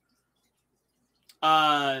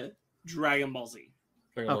 Dragon Ball Z.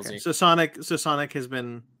 Dragon Ball Okay, Z. so Sonic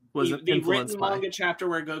was The influenced written by, manga chapter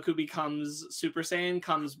where Goku becomes Super Saiyan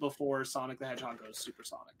comes before Sonic the Hedgehog goes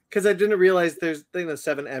Supersonic. because I didn't realize there's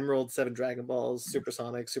 7 Emeralds, 7 Dragon Balls, Super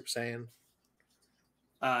Sonic, Super Saiyan.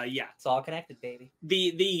 Yeah. It's all connected, baby.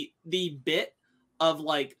 The bit of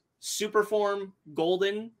like super form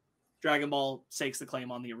golden Dragon Ball stakes the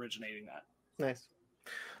claim on the originating that. Nice.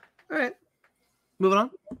 All right, moving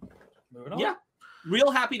on. Moving on. Yeah. Real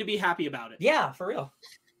happy to be happy about it. Yeah, for real.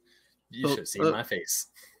 You should have seen my face.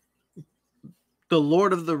 The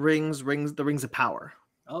Lord of the Rings, the Rings of Power.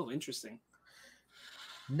 Oh, interesting.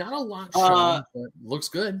 Not a lot shown, but looks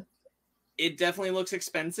good. It definitely looks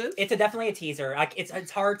expensive. It's definitely a teaser. Like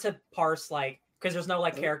it's hard to parse because there's no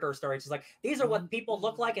like character or story. It's just like these are what people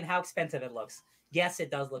look like and how expensive it looks. Yes,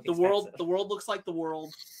 it does look the expensive. world looks like the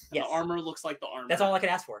world. And Yes. The armor looks like the armor. That's all I could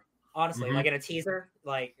ask for. Honestly, Mhm. like in a teaser,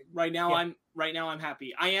 like Right now Yeah. I'm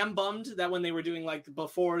happy. I am bummed that when they were doing like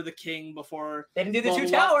before the king, before they didn't do the blah, two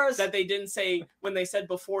blah, blah, towers. that they didn't say when they said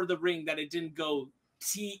before the ring that it didn't go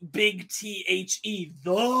big THE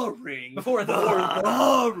the ring Before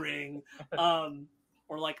the- ring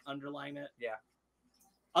or like underline it. Yeah.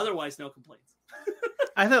 Otherwise, no complaints.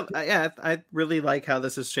 I thought, I really like how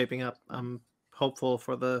this is shaping up. I'm hopeful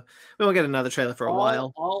for we won't get another trailer for a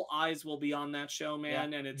while. All eyes will be on that show,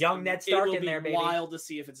 man, and it's Young Ned Stark it will in be there, baby. wild to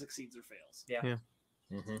see if it succeeds or fails. Yeah.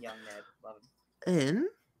 Yeah. Mhm. Young Ned, love him. In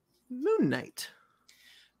Moon Knight.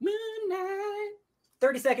 Moon Knight.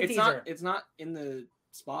 30-second teaser. It's not in the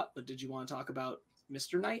spot, but did you want to talk about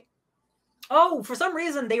Mr. Knight? Oh, for some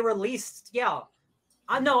reason they released. Yeah.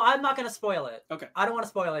 I'm not gonna spoil it. Okay. I don't want to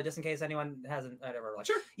spoil it just in case anyone hasn't ever like.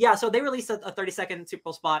 Sure. Yeah. So they released a 30-second Super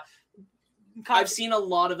Bowl spot. I've seen a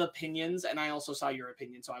lot of opinions, and I also saw your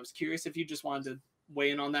opinion, so I was curious if you just wanted to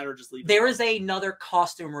weigh in on that or just leave it. There alone. is another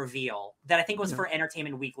costume reveal that I think was Yeah. for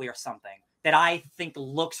Entertainment Weekly or something that I think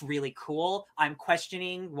looks really cool. I'm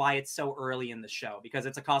questioning why it's so early in the show because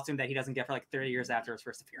it's a costume that he doesn't get for like 30 years after his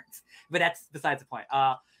first appearance. But that's besides the point.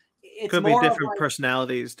 It's Could be more of different like-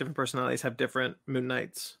 personalities. Different personalities have different Moon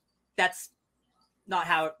Knights. That's not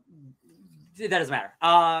how. That doesn't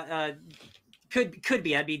matter. Could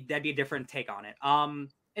be that'd be a different take on it.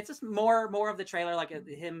 It's just more of the trailer, like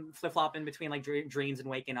him flip flopping between like dreams and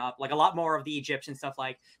waking up, like a lot more of the Egyptian stuff.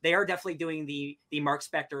 Like they are definitely doing the Mark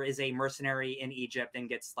Spector is a mercenary in Egypt and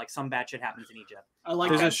gets like some bad shit happens in Egypt. I like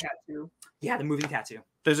that tattoo. Yeah, the moving tattoo.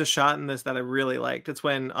 There's a shot in this that I really liked. It's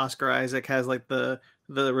when Oscar Isaac has like the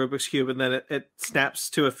Rubik's Cube, and then it snaps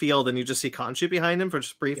to a field, and you just see Khonshu behind him for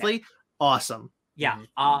just briefly. Yeah. Awesome. Yeah,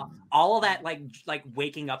 all of that like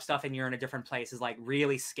waking up stuff and you're in a different place is like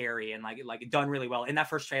really scary and like done really well in that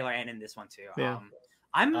first trailer and in this one too. Yeah.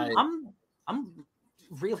 I'm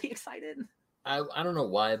really excited. I don't know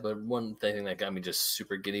why, but one thing that got me just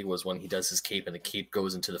super giddy was when he does his cape and the cape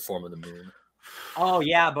goes into the form of the moon. Oh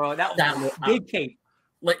yeah, bro, that big cape.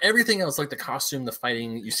 Like everything else, like the costume, the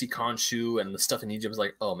fighting, you see Khonshu and the stuff in Egypt is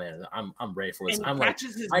like, oh man, I'm ready for this. And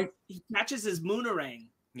he catches his moonerang.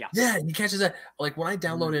 Yeah, he catches that. Like when I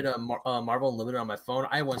downloaded Marvel Unlimited on my phone,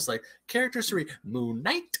 I was like, characters to read Moon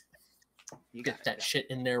Knight. You got that shit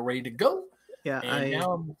in there ready to go. Yeah,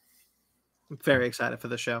 now I'm very excited for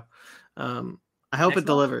the show. I hope it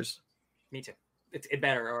delivers. Me too. It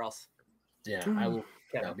better or else. Yeah, I will.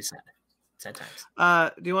 Yeah, I'll be sad. Sad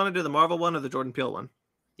times. Do you want to do the Marvel one or the Jordan Peele one?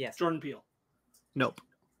 Yes. Jordan Peele. Nope.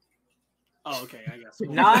 Oh, okay. I guess.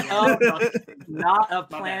 Not of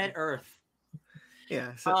planet Earth.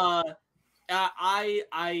 Yeah. So.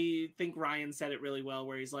 I think Ryan said it really well,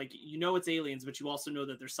 where he's like, it's aliens, but you also know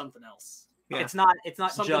that there's something else. Yeah. It's not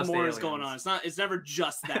something just more aliens. is going on. It's never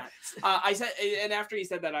just that. I said, and after he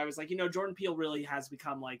said that, I was like, Jordan Peele really has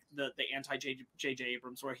become like the anti J.J.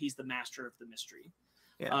 Abrams, where he's the master of the mystery.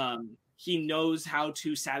 Yeah. He knows how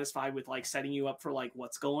to satisfy with like setting you up for like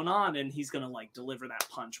what's going on, and he's gonna like deliver that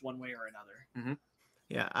punch one way or another. Mm-hmm.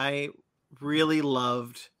 Yeah, I really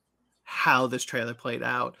loved how this trailer played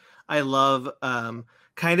out. I love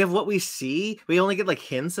kind of what we see. We only get like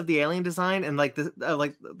hints of the alien design, and like there's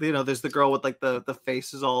the girl with like the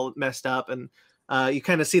face is all messed up, and you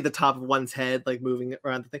kind of see the top of one's head like moving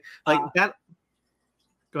around the thing like that.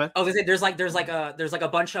 Go ahead. Oh, there's like a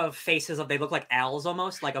bunch of faces of, they look like owls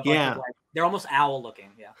almost, like a bunch of like, they're almost owl looking.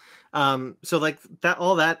 Yeah. So like that,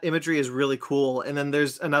 all that imagery is really cool, and then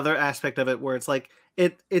there's another aspect of it where it's like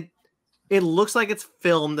it looks like it's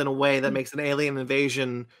filmed in a way that makes an alien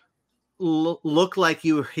invasion look like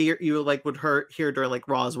you would hear during like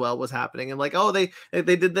Roswell was happening, and like, oh, they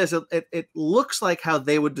did this. It looks like how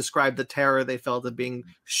they would describe the terror they felt of being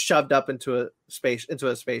shoved up into a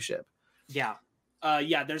spaceship. Yeah.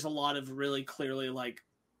 There's a lot of really clearly like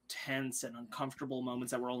tense and uncomfortable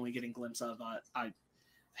moments that we're only getting a glimpse of. I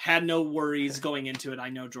had no worries going into it. I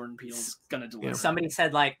know Jordan Peele's gonna deliver. Somebody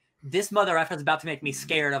said like, this mother effer's about to make me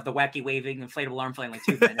scared of the wacky waving inflatable arm flailing like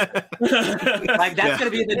 2 minutes. Like that's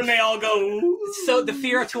gonna be when they all go. So the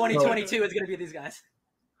fear of 2022 is gonna be these guys.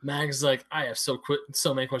 Mag's like, I have so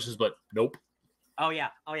many questions, but nope. Oh yeah.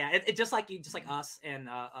 It just like us and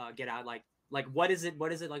Get Out. Like what is it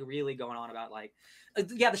like really going on about? Like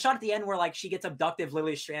the shot at the end where like she gets abducted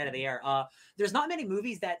literally straight out of the air. There's not many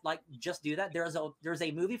movies that like just do that. There's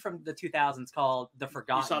a movie from the 2000s called The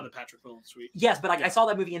Forgotten. You saw the Patrick Wilson suite. Yes, but like I saw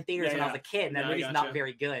that movie in theaters when I was a kid, and that movie's not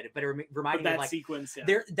very good. But it reminded me of like sequence.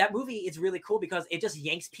 That movie is really cool because it just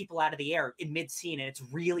yanks people out of the air in mid scene, and it's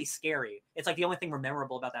really scary. It's like the only thing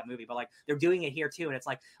memorable about that movie. But like they're doing it here too, and it's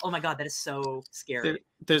like, oh my god, that is so scary.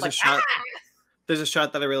 There's like, a shot. There's a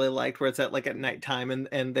shot that I really liked where it's at like at nighttime,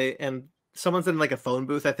 and someone's in like a phone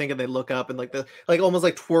booth, I think, and they look up and like the almost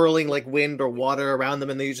like twirling like wind or water around them,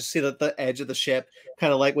 and then you just see the edge of the ship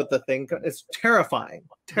kind of like with the thing. It's terrifying.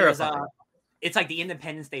 It's like the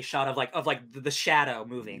Independence Day shot of like the shadow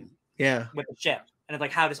moving. Yeah. With the ship, and it's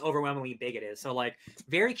like how just overwhelmingly big it is. So like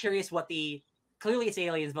very curious what clearly it's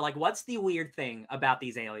aliens, but like what's the weird thing about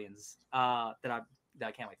these aliens that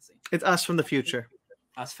I can't wait to see. It's us from the future.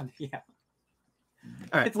 Us from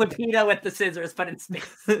All right. It's Lupita with the scissors, but in space.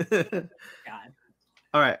 God.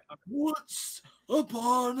 All right. Once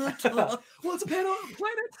upon a time. Once upon a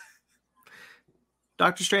planet.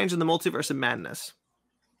 Doctor Strange and the Multiverse of Madness.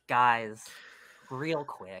 Guys, real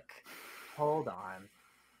quick, hold on.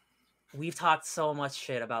 We've talked so much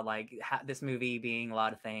shit about like this movie being a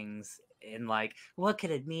lot of things and like what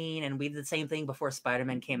could it mean, and we did the same thing before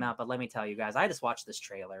Spider-Man came out. But let me tell you guys, I just watched this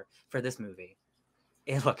trailer for this movie.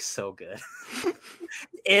 It looks so good.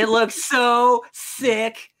 It looks so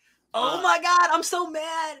sick. Oh my god, I'm so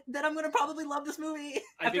mad that I'm gonna probably love this movie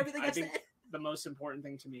after everything I said. The most important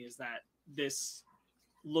thing to me is that this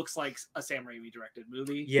looks like a Sam Raimi directed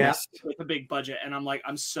movie. Yes. With a big budget, and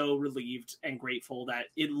I'm so relieved and grateful that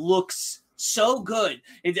it looks so good.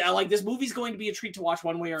 Like this movie's going to be a treat to watch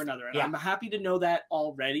one way or another, and I'm happy to know that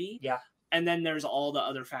already. Yeah. And then there's all the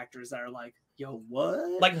other factors that are like, Yo,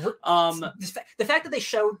 what? Like, um, the fact that they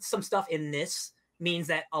showed some stuff in this means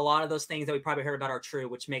that a lot of those things that we probably heard about are true,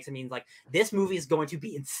 which makes it mean like this movie is going to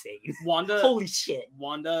be insane. Wanda, Holy shit.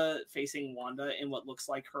 Wanda facing Wanda in what looks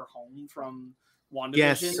like her home from WandaVision.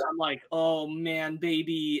 Yes. I'm like, oh man,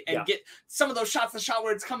 baby, and Yeah. get some of those shots. The shot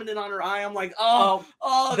where it's coming in on her eye. I'm like, oh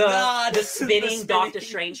the, god, the spinning Doctor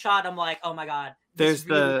Strange shot. I'm like, oh my god. There's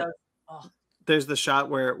does- There's the shot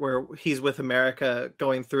where he's with America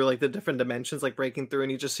going through like the different dimensions, like breaking through,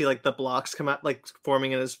 and you just see like the blocks come out, like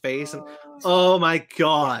forming in his face, and oh my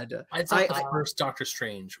god! I thought the first Doctor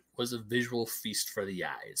Strange was a visual feast for the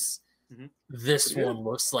eyes. Mhm. This one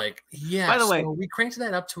looks like, yeah. By the way, we cranked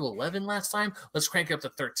that up to 11 last time. Let's crank it up to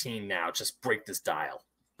 13 now. Just break this dial.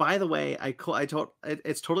 By the way,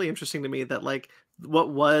 it's totally interesting to me that like what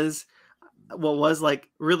was like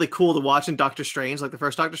really cool to watch in Doctor Strange, like the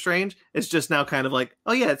first Doctor Strange, is just now kind of like,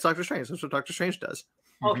 oh yeah, it's Doctor Strange. That's what Doctor Strange does.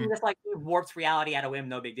 Oh, he just like warps reality at a whim,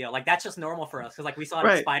 no big deal. Like that's just normal for us because like we saw it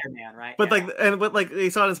Right. in Spider-Man, right? But Yeah. like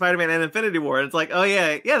you saw it in Spider-Man and Infinity War, and it's like, oh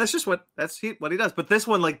yeah, that's just what he does. But this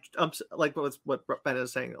one like ups, like what Ben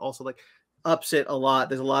is saying also like ups it a lot.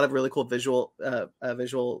 There's a lot of really cool visual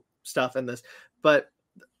stuff in this. But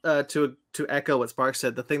to echo what Spark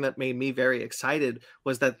said, the thing that made me very excited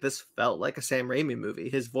was that this felt like a Sam Raimi movie.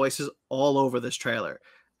 His voice is all over this trailer,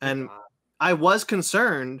 and I was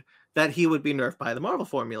concerned that he would be nerfed by the Marvel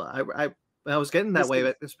formula. I was getting that way,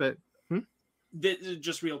 but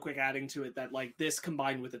just real quick, adding to it that like this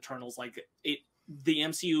combined with Eternals, like the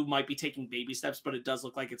MCU might be taking baby steps, but it does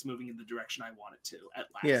look like it's moving in the direction I want it to at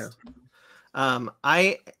last. Yeah.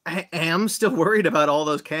 I am still worried about all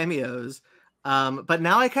those cameos. But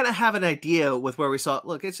now I kind of have an idea with where we saw.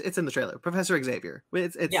 Look, it's in the trailer. Professor Xavier.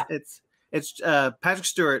 It's Patrick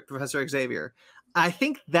Stewart, Professor Xavier. I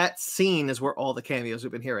think that scene is where all the cameos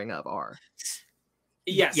we've been hearing of are.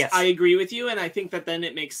 Yes, Yes. I agree with you, and I think that then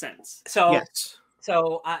it makes sense. So Yes.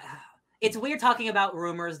 It's weird talking about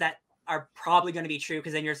rumors that are probably going to be true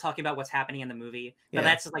because then you're talking about what's happening in the movie. But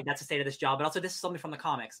Yeah. that's the state of this job. But also, this is something from the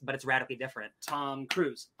comics, but it's radically different. Tom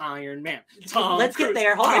Cruise, Iron Man. Let's get Cruise,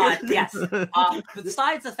 there. Hold Iron on. Man. Yes.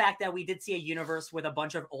 Besides the fact that we did see a universe with a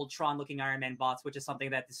bunch of Ultron-looking Iron Man bots, which is something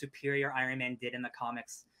that the superior Iron Man did in the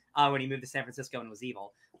comics when he moved to San Francisco and was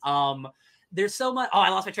evil. There's so much. Oh, I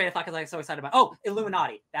lost my train of thought because I was so excited about. Oh,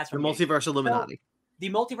 Illuminati. That's The what multiverse Illuminati. the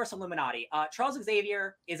multiverse Illuminati. Charles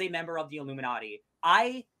Xavier is a member of the Illuminati.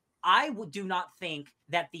 Do not think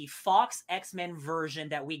that the Fox X-Men version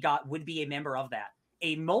that we got would be a member of that.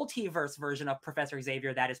 A multiverse version of Professor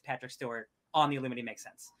Xavier that is Patrick Stewart on the Illuminati makes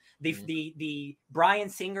sense. The Bryan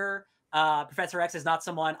Singer Professor X is not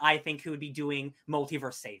someone I think who would be doing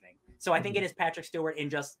multiverse saving. So I think it is Patrick Stewart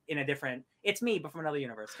in a different. It's me, but from another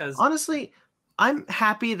universe. Because Honestly, I'm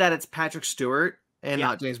happy that it's Patrick Stewart and Yeah.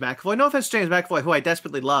 not James McAvoy. No offense, to James McAvoy, who I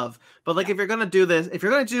desperately love, but like if you're gonna do this, if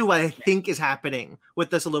you're gonna do what I think is happening with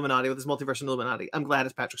this Illuminati, with this multiverse Illuminati, I'm glad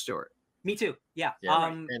it's Patrick Stewart. me too. Yeah. Yeah,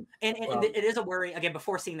 And well- it is a worry again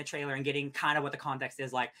before seeing the trailer and getting kind of what the context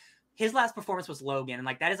is like. His last performance was Logan, and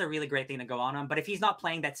like that is a really great thing to go on him. But if he's not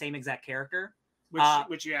playing that same exact character,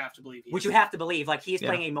 Which you have to believe. which you have to believe, like he's Yeah.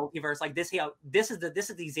 playing a multiverse, like this is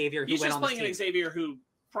the Xavier who He's went just on this playing an team. Xavier who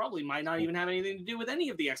probably might not even have anything to do with any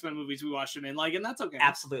of the X-Men movies we watched him in, like, and that's okay.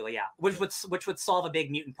 Absolutely, yeah. Which would solve a big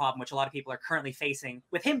mutant problem, which a lot of people are currently facing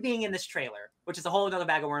with him being in this trailer, which is a whole other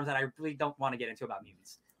bag of worms that I really don't want to get into about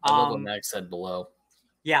mutants. I love what Max said below.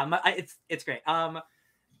 Yeah, it's great.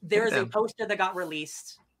 There is a Damn. poster that got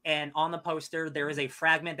released, and on the poster there is a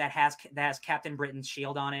fragment that has Captain Britain's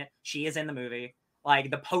shield on it. She is in the movie. Like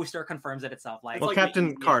the poster confirms it itself. Like It's Well, like the Captain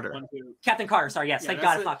easiest Carter. one to- Captain Carter. Sorry, yes. Yeah, Thank that's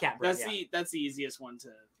God I the- thought Captain. That's yeah. the easiest one to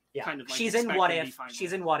Yeah, kind of like she's in expect What and be If. fine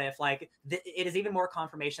She's with. in What If. Like it is even more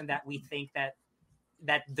confirmation that we think that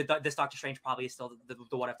this Doctor Strange probably is still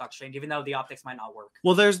the What If Doctor Strange, even though the optics might not work.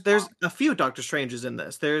 Well, there's a few Doctor Stranges in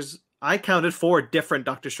this. I counted 4 different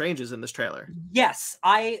Doctor Stranges in this trailer. Yes,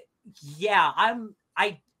 I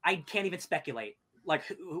can't even speculate. Like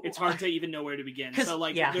It's hard to even know where to begin. 'Cause- So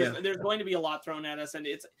like yeah. there's going to be a lot thrown at us, and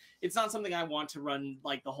it's not something I want to run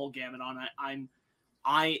like the whole gamut on.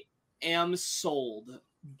 I am sold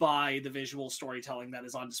by the visual storytelling that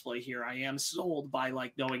is on display here. I am sold by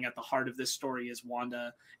like knowing at the heart of this story is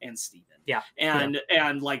Wanda and Steven. Yeah.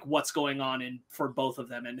 And like what's going on for both of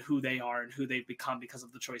them and who they are and who they've become because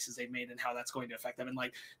of the choices they've made and how that's going to affect them. And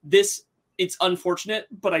like this, it's unfortunate,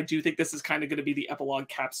 but I do think this is kind of going to be the epilogue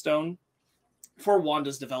capstone for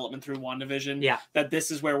Wanda's development through WandaVision. Yeah. That this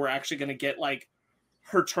is where we're actually going to get like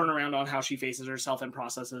her turnaround on how she faces herself and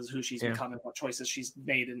processes who she's Yeah. become and what choices she's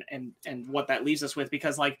made and what that leaves us with.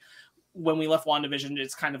 Because like when we left WandaVision,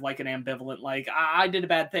 it's kind of like an ambivalent, like I did a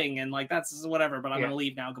bad thing and like that's whatever, but I'm gonna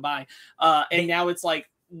leave now. Goodbye. And now it's like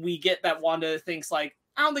we get that Wanda thinks like,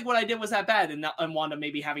 I don't think what I did was that bad, and Wanda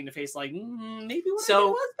maybe having to face like maybe what I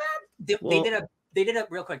did was bad. They did a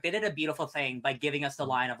real quick. They did a beautiful thing by giving us the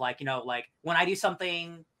line of like, you know, like when I do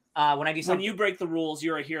something. When you break the rules,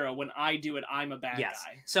 you're a hero. When I do it, I'm a bad guy.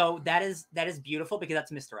 So that is beautiful because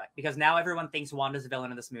that's misdirect. Because now everyone thinks Wanda's the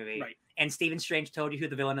villain of this movie. Right. And Stephen Strange told you who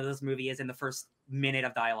the villain of this movie is in the first minute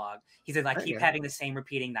of dialogue. He says, I keep having the same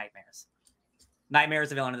repeating nightmares. Nightmare is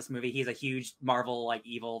the villain of this movie. He's a huge Marvel, like,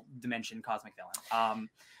 evil dimension cosmic villain.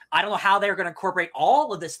 I don't know how they're going to incorporate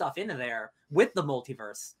all of this stuff into there with the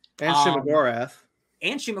multiverse. And Shuma-Gorath.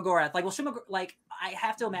 I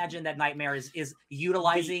have to imagine that Nightmare is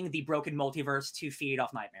utilizing the broken multiverse to feed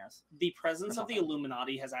off nightmares. The presence of the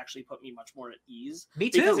Illuminati has actually put me much more at ease. Me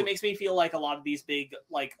too. Because it makes me feel like a lot of these big,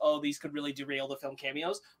 like, oh, these could really derail the film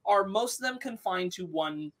cameos, are most of them confined to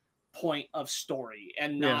one point of story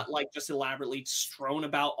and not like just elaborately strewn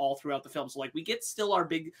about all throughout the film. So like we get still our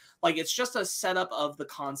big, like it's just a setup of the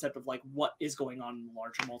concept of like what is going on in the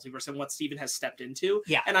larger multiverse and what Steven has stepped into.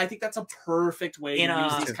 Yeah. And I think that's a perfect way to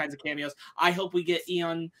use these kinds of cameos. I hope we get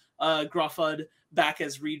Ian Gruffudd back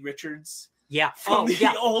as Reed Richards. Yeah. From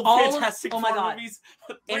the old Fantastic Four movies.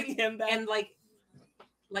 Bring him back. And like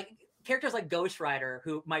characters like Ghost Rider,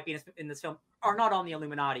 who might be in this film, are not on the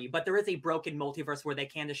Illuminati, but there is a broken multiverse where they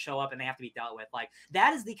can just show up and they have to be dealt with. Like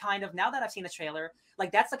that is the kind of, now that I've seen the trailer,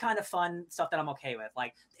 like that's the kind of fun stuff that I'm okay with.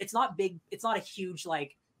 Like it's not big, it's not a huge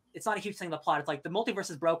thing in the plot. It's like the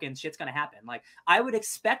multiverse is broken, shit's gonna happen. Like I would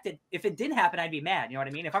expect it. If it didn't happen, I'd be mad. You know what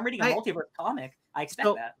I mean? If I'm reading a multiverse comic, I expect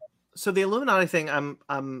that. So the Illuminati thing,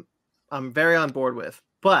 I'm very on board with,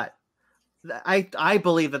 but I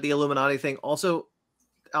believe that the Illuminati thing also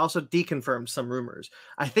deconfirmed some rumors.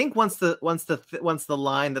 I think once the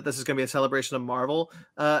line that this is going to be a celebration of Marvel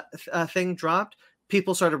thing dropped,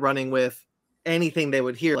 people started running with anything they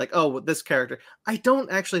would hear, like, oh, this character. I don't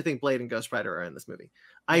actually think Blade and Ghost Rider are in this movie.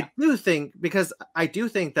 I do think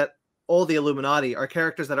that all the Illuminati are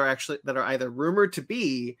characters that are either rumored to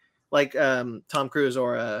be like Tom Cruise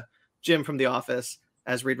or Jim from The Office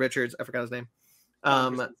as Reed Richards. I forgot his name.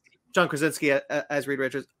 John Krasinski as Reed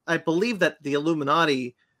Richards. I believe that the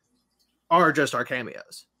Illuminati are just our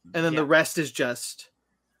cameos, and then the rest is just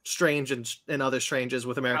Strange and other Stranges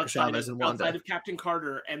with America Chavez and Wanda. Outside of Captain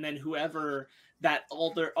Carter, and then whoever that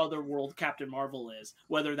other world Captain Marvel is,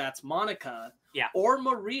 whether that's Monica or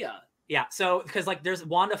Maria. Yeah, so because like there's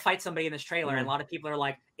Wanda fights somebody in this trailer, and a lot of people are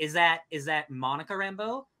like, is that Monica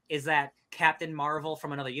Rambeau? Is that Captain Marvel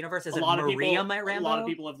from another universe? Is it Maria Rambeau? A lot of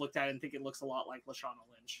people have looked at it and think it looks a lot like Lashana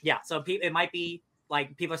Lynch. Yeah, so it might be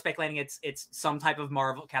like people are speculating it's some type of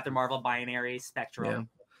Captain Marvel binary spectrum. Yeah.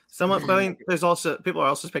 Somewhat, but I mean, people are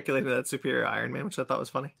also speculating that it's Superior Iron Man, which I thought was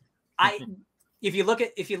funny. If you look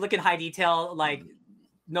at high detail, like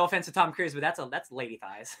no offense to Tom Cruise, but that's lady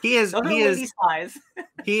thighs. He is thighs.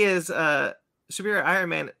 He is Superior Iron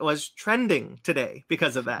Man was trending today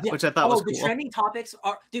because of that, which I thought was cool. The trending topics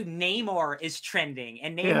are, dude, Namor is trending,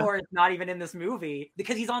 and Namor is not even in this movie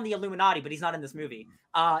because he's on the Illuminati, but he's not in this movie.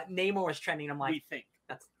 Namor is trending. I'm like,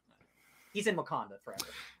 he's in Wakanda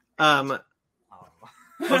forever.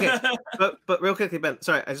 Okay, but real quickly, Ben,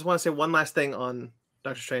 sorry, I just want to say one last thing on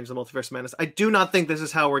Doctor Strange: The Multiverse of Madness. I do not think this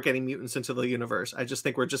is how we're getting mutants into the universe. I just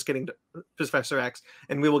think we're just getting Professor X,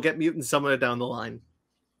 and we will get mutants somewhere down the line.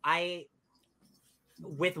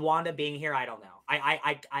 With Wanda being here, I don't know.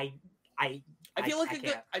 I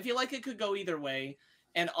feel like it could go either way.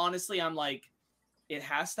 And honestly, I'm like, it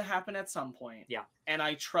has to happen at some point. Yeah. And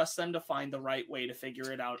I trust them to find the right way to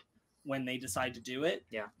figure it out when they decide to do it.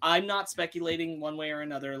 Yeah. I'm not speculating one way or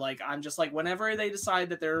another. Like, I'm just like, whenever they decide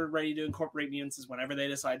that they're ready to incorporate mutants is whenever they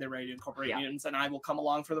decide they're ready to incorporate mutants, and I will come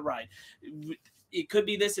along for the ride. It could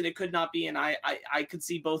be this and it could not be. And I could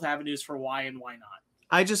see both avenues for why and why not.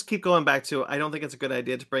 I just keep going back to, I don't think it's a good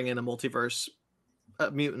idea to bring in a multiverse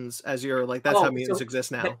mutants as you're like, that's how mutants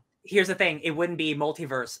exist now. Here's the thing. It wouldn't be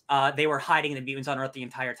multiverse. They were hiding the mutants on Earth the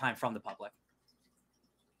entire time from the public.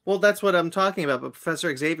 Well, that's what I'm talking about. But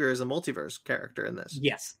Professor Xavier is a multiverse character in this.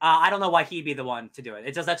 Yes. I don't know why he'd be the one to do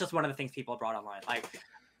it. That's just one of the things people brought online. Like,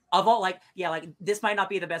 of all, like, this might not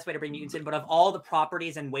be the best way to bring mutants in, but of all the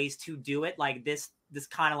properties and ways to do it, like this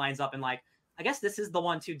kind of lines up, and like, I guess this is the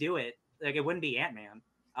one to do it. Like, it wouldn't be Ant-Man.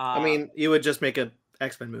 I mean, you would just make an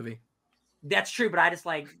X-Men movie. That's true, but I just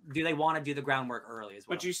like, do they want to do the groundwork early as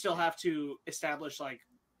well? But you still have to establish, like,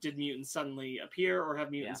 did mutants suddenly appear, or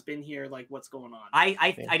have mutants been here? Like, what's going on?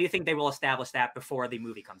 I do think they will establish that before the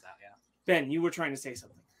movie comes out. Yeah. Ben, you were trying to say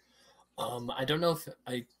something. I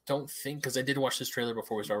don't think because I did watch this trailer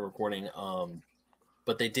before we started recording.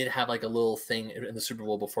 But they did have like a little thing in the Super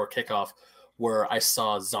Bowl before kickoff where I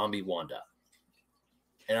saw Zombie Wanda.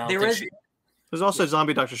 And I don't think she, There's also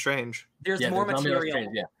Zombie Doctor Strange. There's more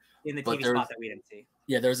material in the TV spot that we didn't see.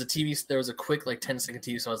 Yeah, there was a quick like 10-second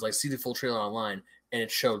TV, so I was like, see the full trailer online, and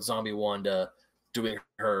it showed Zombie Wanda doing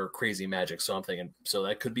her crazy magic. So I'm thinking, so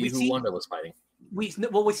that could be Wanda was fighting. We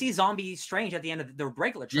see Zombie Strange at the end of the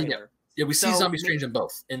regular trailer. Yeah, we see Zombie Strange in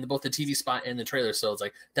both the TV spot and the trailer. So it's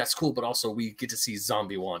like that's cool, but also we get to see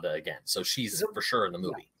Zombie Wanda again. So she's for sure in the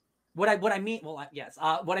movie. What I mean, yes.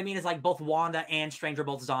 What I mean is like both Wanda and Strange are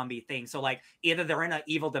both zombie things. So like either they're in an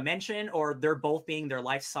evil dimension or they're both being their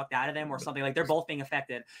life sucked out of them or something. Like they're both being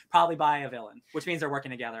affected, probably by a villain, which means they're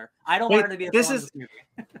working together. I don't want her to be a villain in this movie.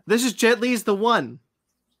 This is Jet Li's The One.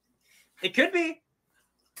 It could be.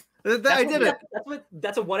 I did it.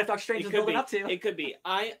 That's what if Doctor Strange is building up to. It could be.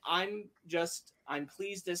 I'm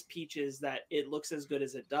pleased as Peaches that it looks as good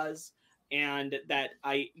as it does, and that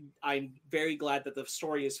I'm very glad that the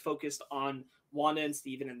story is focused on Wanda and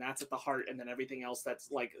Steven, and that's at the heart, and then everything else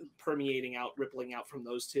that's like permeating out, rippling out from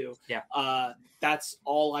those two. Yeah. That's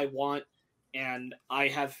all I want, and I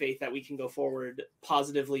have faith that we can go forward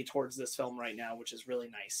positively towards this film right now, which is really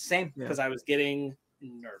nice. Same, because I was getting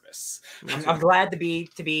nervous. I'm glad to be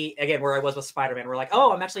again where I was with Spider-Man. We're like,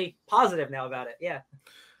 oh, I'm actually positive now about it. Yeah.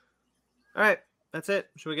 All right, that's it.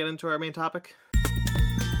 Should we get into our main topic?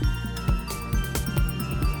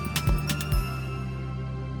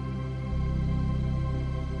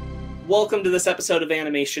 Welcome to this episode of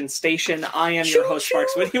Animation Station. I am your host,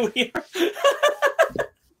 Sparks Whitty.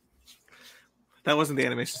 That wasn't the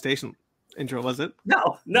Animation Station intro, was it?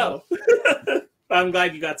 No. I'm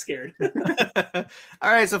glad you got scared.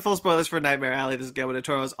 All right, so full spoilers for Nightmare Alley. This is Guillermo del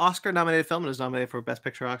Toro's Oscar-nominated film and is nominated for Best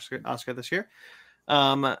Picture Oscar this year.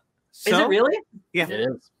 Is it really? Yeah. It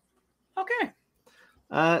is. Okay.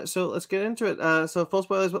 So let's get into it. So full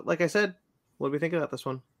spoilers, like I said, what do we think about this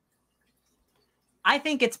one? I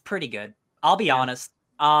think it's pretty good. I'll be honest.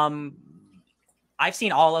 I've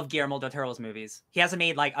seen all of Guillermo del Toro's movies. He hasn't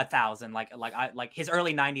made like 1,000. Like his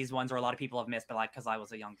early '90s ones, where a lot of people have missed, but like because I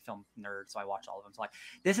was a young film nerd, so I watched all of them. So like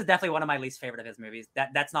this is definitely one of my least favorite of his movies.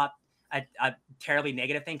 That's not a terribly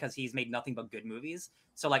negative thing because he's made nothing but good movies.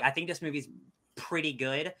 So like I think this movie's pretty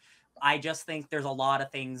good. I just think there's a lot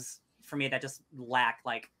of things for me that just lack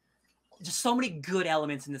like just so many good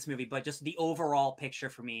elements in this movie, but just the overall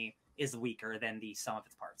picture for me is weaker than the sum of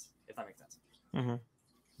its parts, if that makes sense.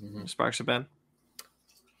 Sparks or Ben?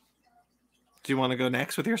 Do you want to go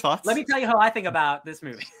next with your thoughts? Let me tell you how I think about this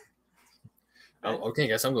movie. Oh, okay,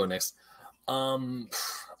 guys, I'm going next. I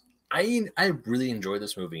really enjoy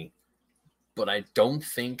this movie, but I don't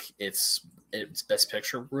think it's Best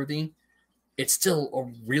Picture worthy. It's still a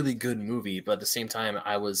really good movie, but at the same time,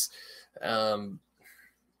 I was unlike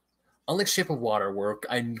Shape of Water, where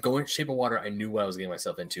Shape of Water, I knew what I was getting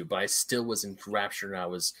myself into, but I still was enraptured, and I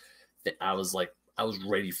was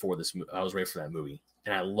ready for this movie. I was ready for that movie,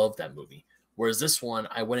 and I loved that movie. Whereas this one,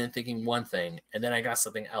 I went in thinking one thing, and then I got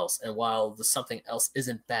something else. And while the something else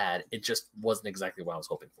isn't bad, it just wasn't exactly what I was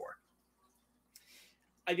hoping for.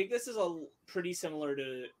 I think this is pretty similar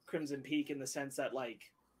to Crimson Peak in the sense that,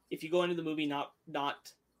 like, if you go into the movie not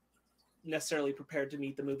necessarily prepared to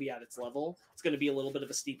meet the movie at its level, it's going to be a little bit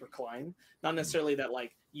of a steeper climb. Not necessarily that,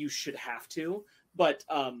 like, you should have to, but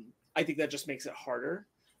I think that just makes it harder.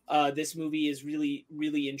 This movie is really,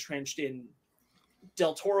 really entrenched in...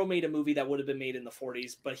 Del Toro made a movie that would have been made in the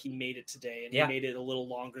 40s, but he made it today, and he made it a little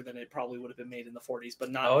longer than it probably would have been made in the 40s,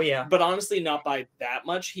 but not. But honestly, not by that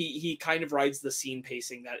much. He kind of rides the scene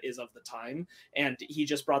pacing that is of the time, and he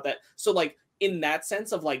just brought that. So like in that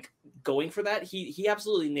sense of like going for that, he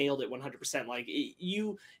absolutely nailed it 100%. Like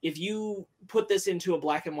if you put this into a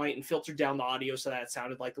black and white and filtered down the audio so that it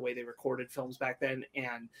sounded like the way they recorded films back then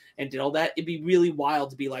and did all that, it'd be really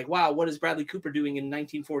wild to be like, wow, what is Bradley Cooper doing in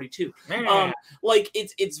 1942? Like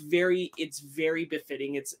it's very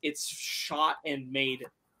befitting. It's shot and made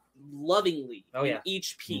lovingly in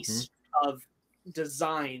each piece of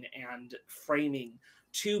design and framing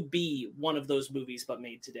to be one of those movies but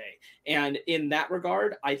made today. And in that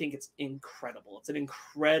regard, I think it's incredible. It's an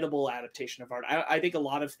incredible adaptation of art. I think a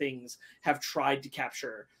lot of things have tried to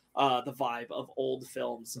capture the vibe of old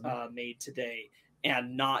films made today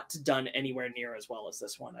and not done anywhere near as well as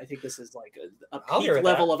this one. I think this is like a peak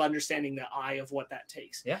level of understanding the eye of what that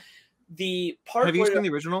takes. Yeah. The part Have you seen the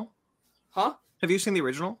original? Huh? Have you seen the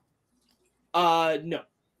original? No.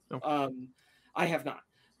 Oh. I have not.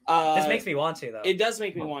 This makes me want to, though. It does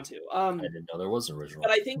make me want to. I didn't know there was an original.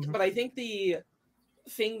 But I think, the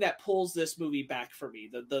thing that pulls this movie back for me,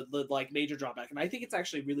 the like major drawback, and I think it's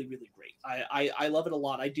actually really, really great. I love it a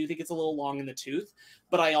lot. I do think it's a little long in the tooth,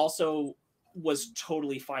 but I also was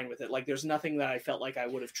totally fine with it. Like there's nothing that I felt like I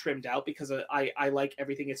would have trimmed out, because I like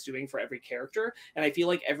everything it's doing for every character, and I feel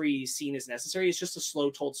like every scene is necessary. It's just a slow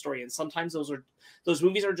told story, and sometimes those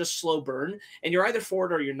movies are just slow burn, and you're either for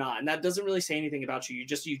it or you're not, and that doesn't really say anything about you.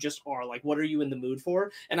 You just are. Like, what are you in the mood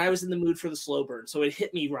for? And I was in the mood for the slow burn, so it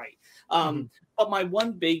hit me right. But my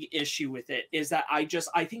one big issue with it is that I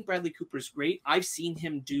think Bradley Cooper's great. I've seen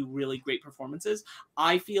him do really great performances.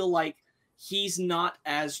 I feel like he's not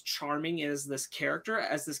as charming as this character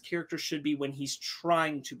should be when he's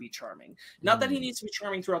trying to be charming. Not that he needs to be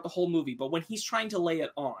charming throughout the whole movie, but when he's trying to lay it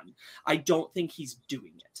on, I don't think he's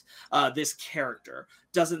doing it. This character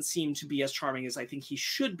doesn't seem to be as charming as I think he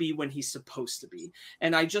should be when he's supposed to be.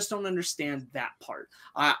 And I just don't understand that part.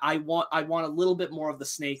 I want a little bit more of the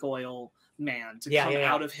snake oil man to come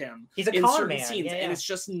out of him. He's a in con certain man. scenes, and it's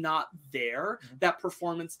just not there. That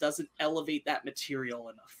performance doesn't elevate that material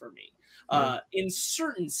enough for me. In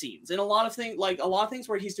certain scenes, in a lot of things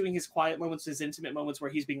where he's doing his quiet moments, his intimate moments where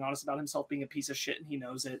he's being honest about himself being a piece of shit and he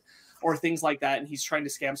knows it, or things like that, and he's trying to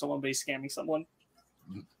scam someone but he's scamming someone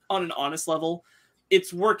on an honest level,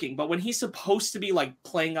 it's working. But when he's supposed to be like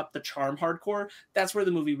playing up the charm hardcore, that's where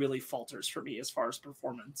the movie really falters for me as far as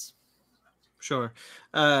performance. Sure.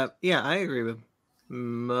 Yeah, I agree with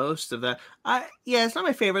most of that. It's not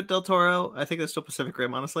my favorite Del Toro. I think it's still Pacific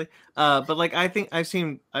Rim, honestly. But like I think I've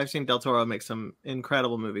seen Del Toro make some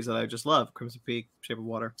incredible movies that I just love. Crimson Peak, Shape of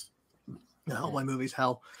Water. All my movies,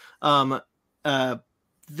 hell.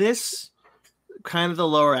 This kind of the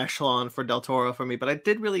lower echelon for Del Toro for me, but I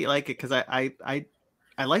did really like it because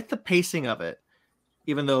I liked the pacing of it,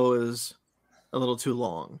 even though it was a little too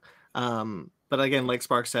long. But again, like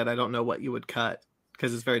Sparks said, I don't know what you would cut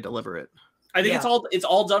because it's very deliberate. I think it's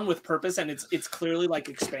all done with purpose, and it's clearly like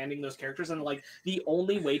expanding those characters, and like the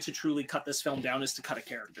only way to truly cut this film down is to cut a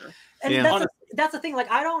character. And that's the thing. Like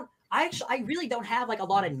I really don't have like a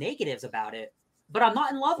lot of negatives about it, but I'm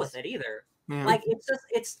not in love with it either. Yeah. Like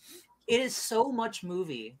it is so much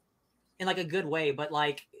movie in like a good way, but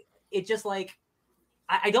like it just like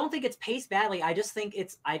I don't think it's paced badly. I just think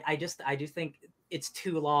I do think it's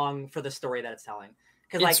too long for the story that it's telling.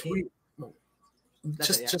 Because like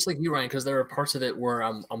just like you, Ryan, because there are parts of it where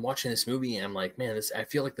I'm watching this movie and I'm like, man, I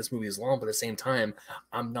feel like this movie is long, but at the same time,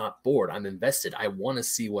 I'm not bored. I'm invested. I want to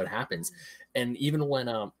see what happens. And even when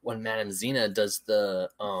Madame Xena does the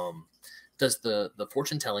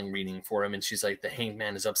fortune telling reading for him, and she's like, the hanged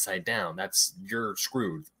man is upside down. You're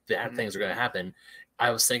screwed. Bad things are gonna happen.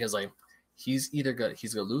 I was thinking, like, he's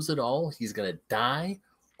gonna lose it all. He's gonna die,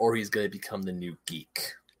 or he's gonna become the new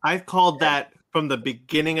geek. I called that from the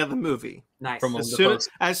beginning of the movie. Nice.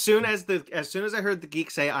 As soon as I heard the geek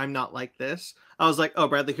say, "I'm not like this," I was like, "Oh,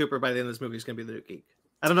 Bradley Cooper by the end of this movie is going to be the new geek."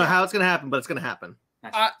 I don't know how it's going to happen, but it's going to happen.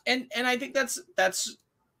 And I think that's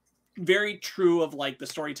very true of like the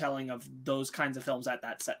storytelling of those kinds of films at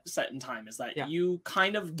that set in time, is that you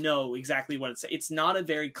kind of know exactly what it's not a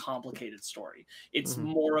very complicated story. It's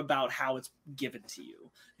more about how it's given to you.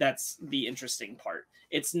 That's the interesting part.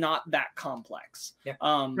 It's not that complex. Yeah.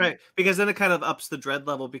 Right. Because then it kind of ups the dread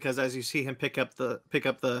level, because as you see him pick up the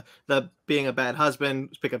being a bad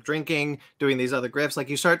husband, pick up drinking, doing these other grifts, like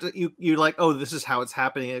you start to you like, oh, this is how it's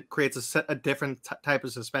happening. It creates a different type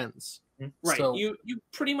of suspense. Right. So, you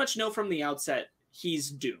pretty much know from the outset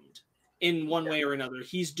he's doomed in one way or another.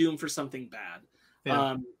 He's doomed for something bad.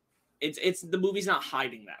 Yeah. It's the movie's not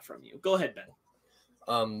hiding that from you. Go ahead, Ben.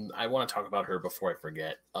 I want to talk about her before I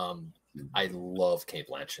forget. I love Cate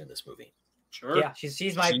Blanchett in this movie. Sure. Yeah,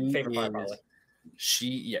 she's my favorite part, probably.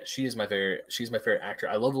 She is my favorite. She's my favorite actor.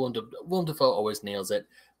 I love Willem Dafoe. Always nails it.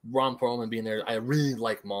 Ron Perlman being there. I really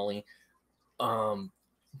like Molly.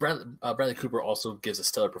 Bradley Cooper also gives a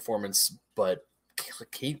stellar performance, but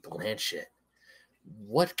Cate Blanchett,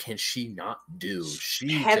 what can she not do?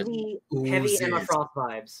 She heavy Emma Frost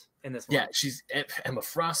vibes in this one. Yeah, she's Emma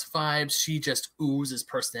Frost vibes. She just oozes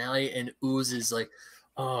personality and oozes like,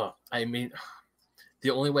 I mean,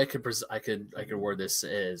 the only way I could word this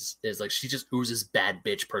is like she just oozes bad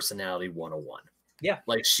bitch personality 101. Yeah,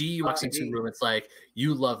 like she walks into the room, it's like,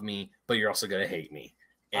 you love me, but you're also gonna hate me,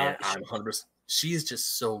 and I'm 100%. She's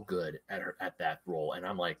just so good at that role, and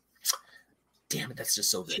I'm like, damn it, that's just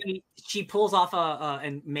so good. She pulls off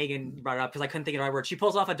and Megan brought it up because I couldn't think of the right word. She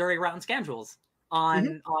pulls off a dirty rotten scoundrels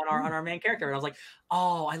on our main character, and I was like,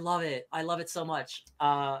 oh, I love it so much.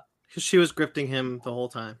 Because she was grifting him the whole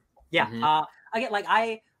time. Yeah. Again, like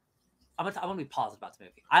I'm gonna be positive about the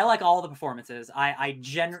movie. I like all the performances. I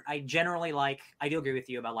generally like. I do agree with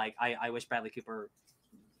you about like I wish Bradley Cooper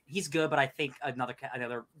he's good, but I think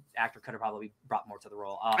another actor could have probably brought more to the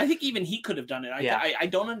role. I think even he could have done it. Yeah. I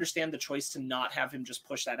don't understand the choice to not have him just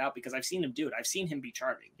push that out because I've seen him do it. I've seen him be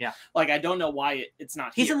charming. Yeah. Like I don't know why it's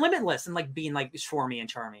not. He's here. in Limitless and like being like swarmy and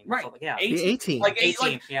charming. Right. So, like, yeah. 18. Like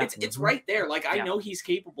 18, yeah. It's right there. Like I Yeah. know he's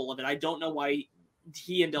capable of it. I don't know why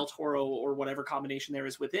he and Del Toro or whatever combination there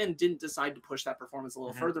is within didn't decide to push that performance a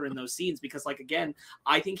little further in those scenes because like again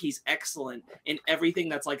I think he's excellent in everything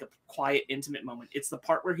that's like a quiet intimate moment. It's the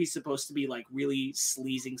part where he's supposed to be like really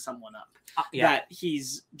sleazing someone up that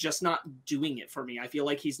he's just not doing it for me. I feel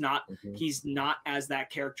like he's not as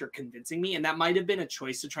that character convincing me, and that might have been a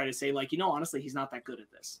choice to try to say like, you know, honestly he's not that good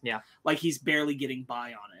at this. Like he's barely getting by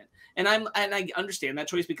on it. And I understand that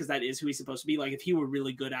choice because that is who he's supposed to be. Like if he were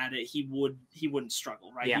really good at it, he wouldn't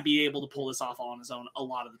struggle, right? He'd be able to pull this off all on his own a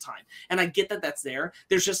lot of the time. And I get that that's there.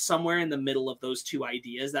 There's just somewhere in the middle of those two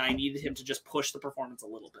ideas that I needed him to just push the performance a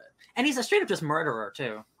little bit. And he's a straight up just murderer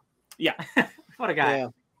too. Yeah. What a guy.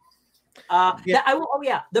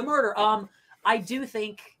 The murder. I do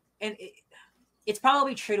think, and it's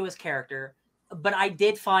probably true to his character, but I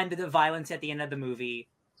did find that the violence at the end of the movie.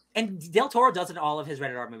 And Del Toro does it in all of his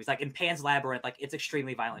rated R movies. Like in Pan's Labyrinth, like it's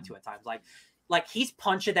extremely violent too at times. Like he's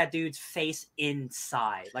punching that dude's face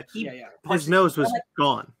inside. Like his nose was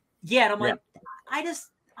gone. Yeah, and I'm like,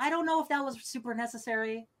 I don't know if that was super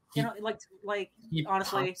necessary. You know,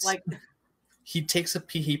 honestly, he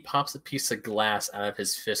pops a piece of glass out of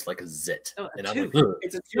his fist like a zit. And I'm like,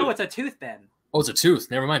 it's a tooth. No, it's a tooth then. Oh, it's a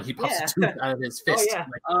tooth. Never mind. He pops a tooth out of his fist,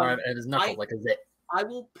 out of his knuckle like a zit. I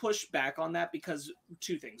will push back on that because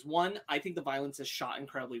two things. One, I think the violence is shot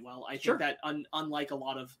incredibly well. I think that unlike a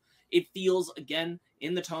lot of, it feels, again,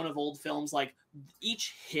 in the tone of old films, like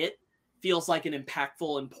each hit feels like an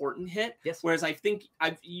impactful, important hit. Yes. Whereas I think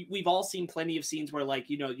we've all seen plenty of scenes where like,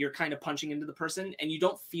 you know, you're kind of punching into the person and you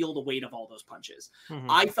don't feel the weight of all those punches.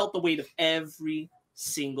 I felt the weight of every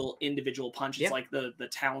single individual punch. It's like the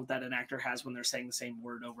talent that an actor has when they're saying the same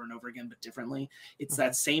word over and over again but differently. It's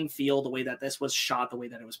that same feel. The way that this was shot, the way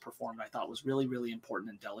that it was performed, I thought was really, really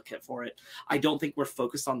important and delicate for it. I don't think we're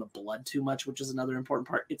focused on the blood too much, which is another important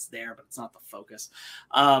part. It's there, but it's not the focus.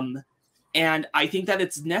 And I think that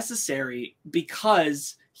it's necessary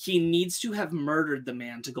because he needs to have murdered the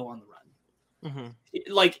man to go on the run.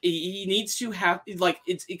 Like he needs to have, like,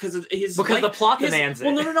 it's because the plot demands it.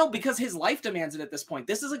 Well, no, because his life demands it at this point.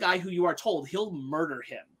 This is a guy who you are told he'll murder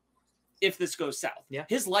him if this goes south.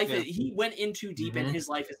 His life, he went in too deep, and his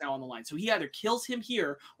life is now on the line. So he either kills him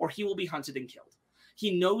here or he will be hunted and killed.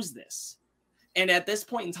 He knows this. And at this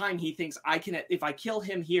point in time, he thinks if I kill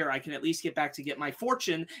him here, I can at least get back to get my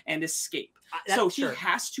fortune and escape. So he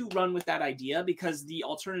has to run with that idea because the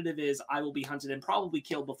alternative is I will be hunted and probably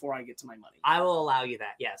killed before I get to my money. I will allow you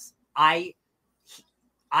that. Yes. I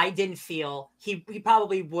didn't feel he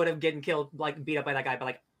probably would have gotten killed, like beat up by that guy. But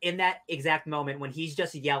like in that exact moment when he's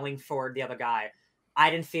just yelling for the other guy, I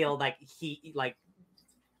didn't feel like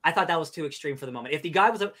I thought that was too extreme for the moment. If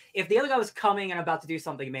the other guy was coming and about to do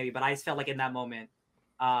something, maybe, but I just felt like in that moment,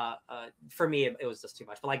 for me, it was just too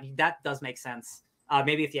much. But like that does make sense.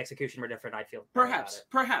 Maybe if the execution were different, I'd feel perhaps.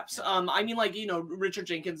 I mean, like, you know, Richard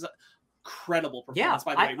Jenkins, incredible performance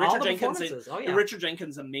by the way. Richard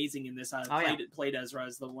Jenkins, amazing in this. Played Ezra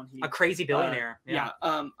as the one a crazy billionaire.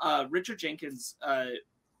 Richard Jenkins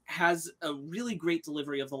has a really great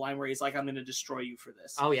delivery of the line where he's like, I'm going to destroy you for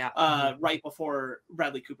this. Right before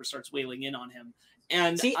Bradley Cooper starts wailing in on him.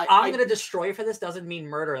 And see, I'm going to destroy you for this doesn't mean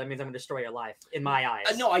murder. That means I'm going to destroy your life in my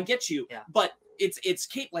eyes. No, I get you. But it's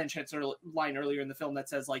Cate Blanchett's line earlier in the film that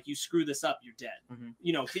says like, you screw this up, you're dead.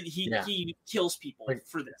 You know, he kills people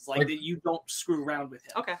for this. Like that you don't screw around with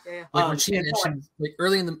him. Okay. Like when she mentioned, like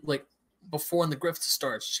early in the, before the grift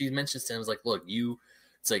starts, she mentions to him, like, look,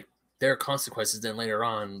 it's like, there are consequences. Then later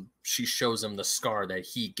on, she shows him the scar that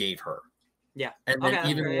he gave her. Yeah, and then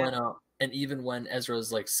even when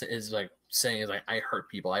Ezra's like saying I hurt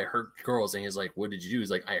people, I hurt girls, and he's like, what did you do? He's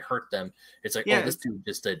like, I hurt them. It's like, this dude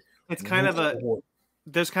just did. It's kind of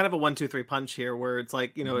there's kind of a 1-2-3 punch here where it's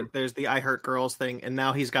like, you know, there's the I hurt girls thing, and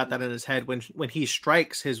now he's got that in his head when he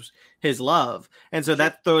strikes his love, and so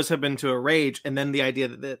that throws him into a rage, and then the idea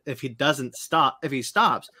that if he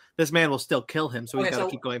stops, this man will still kill him, so he's got to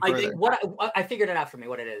keep going further. I think I figured it out for me.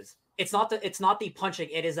 What it is, it's not the punching.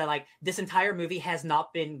 It is that like this entire movie has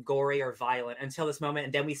not been gory or violent until this moment,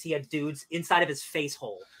 and then we see a dude's inside of his face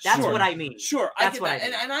hole. That's what I mean. Sure, that's what I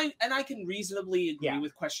mean. And I can reasonably agree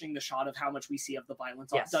with questioning the shot of how much we see of the violence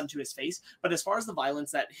done to his face. But as far as the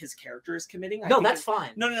violence that his character is committing, that's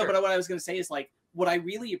fine. No. But what I was going to say is like what I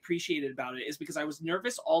really appreciated about it is because I was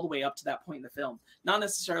nervous all the way up to that point in the film, not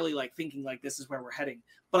necessarily like thinking like this is where we're heading,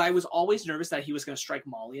 but I was always nervous that he was going to strike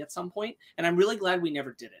Molly at some point, and I'm really glad we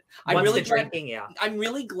never did it. I'm really glad. I'm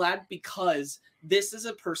really glad because this is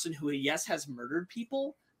a person who, yes, has murdered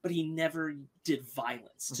people, but he never did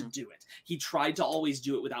violence to do it. He tried to always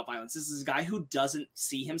do it without violence. This is a guy who doesn't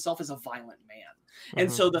see himself as a violent man.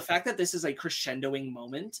 And so the fact that this is a crescendoing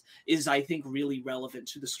moment is, I think, really relevant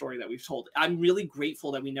to the story that we've told. I'm really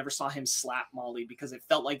grateful that we never saw him slap Molly because it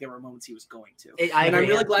felt like there were moments he was going to. I'm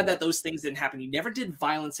really glad that those things didn't happen. He never did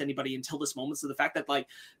violence to anybody until this moment. So the fact that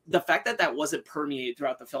that wasn't permeated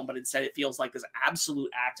throughout the film, but instead it feels like this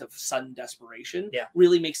absolute act of sudden desperation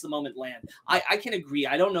really makes the moment land. I can agree.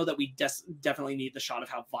 I don't know that we definitely need the shot of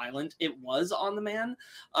how violent it was on the man,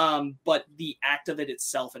 but the act of it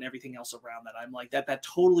itself and everything else around that, I'm like, that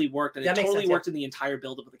totally worked, and it totally worked in the entire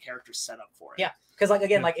build-up of the character's setup for it. Yeah, because like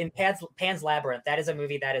again, like in Pan's Labyrinth, that is a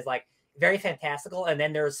movie that is like very fantastical, and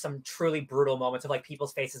then there's some truly brutal moments of like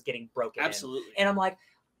people's faces getting broken. Absolutely. And I'm like,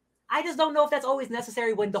 I just don't know if that's always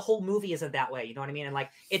necessary when the whole movie isn't that way. You know what I mean? And like,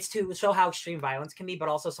 it's to show how extreme violence can be, but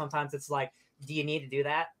also sometimes it's like, do you need to do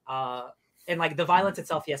that? And like the violence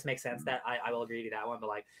itself, yes, makes sense. That I will agree to that one, but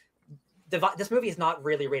like, this movie is not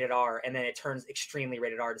really rated R, and then it turns extremely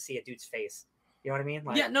rated R to see a dude's face. You know what I mean?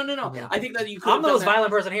 Like, yeah, no. Yeah. I think that you could. I'm the most violent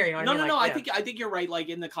person here. You know what I mean? No. Like, I think you're right. Like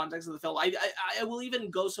in the context of the film, I will even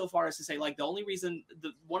go so far as to say like one of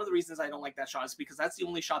the reasons I don't like that shot is because that's the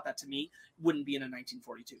only shot that to me wouldn't be in a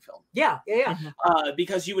 1942 film. Yeah.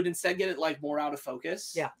 Because you would instead get it like more out of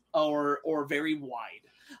focus. Yeah. Or very wide.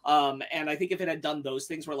 And I think if it had done those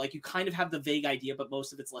things where like you kind of have the vague idea, but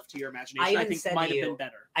most of it's left to your imagination, I think might have been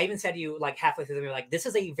better. I even said to you like halfway through the movie, like this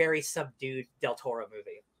is a very subdued Del Toro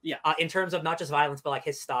movie. Yeah. In terms of not just violence, but like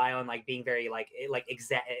his style and like being very what's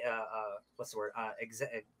the word?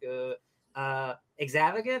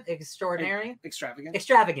 Extravagant, extraordinary,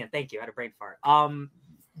 extravagant. Thank you. I had a brain fart.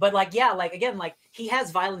 But like, yeah, like again, like he has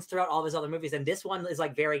violence throughout all of his other movies, and this one is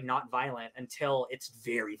like very not violent until it's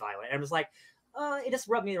very violent. And I was like, it just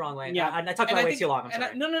rubbed me the wrong way. Yeah, I talked about it way too long. I'm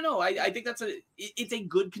sorry. No. I think it's a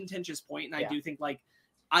good contentious point, and I do think like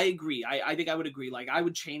I agree. I think I would agree. Like I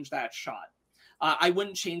would change that shot. I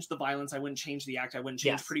wouldn't change the violence. I wouldn't change the act. I wouldn't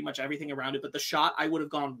change pretty much everything around it. But the shot, I would have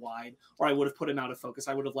gone wide, or I would have put him out of focus.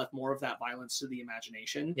 I would have left more of that violence to the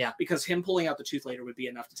imagination. Yeah. Because him pulling out the tooth later would be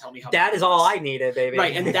enough to tell me how. That is all I needed, baby.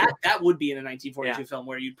 Right, and that would be in a 1942 film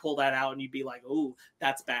where you'd pull that out and you'd be like, "Oh,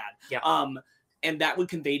 that's bad." Yeah. And that would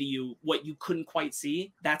convey to you what you couldn't quite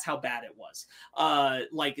see. That's how bad it was.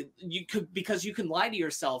 Like you could, because you can lie to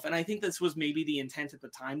yourself. And I think this was maybe the intent at the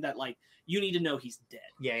time that like, you need to know he's dead.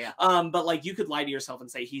 Yeah. But like you could lie to yourself and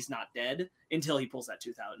say he's not dead until he pulls that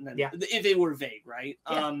tooth out. And then if it were vague, right?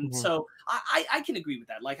 Yeah. So I can agree with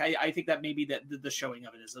that. Like, I think that maybe that the showing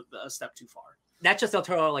of it is a step too far. That's just Del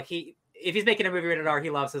Toro. Like if he's making a movie rated R, he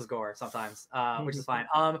loves his gore sometimes, which is fine.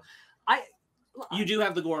 You do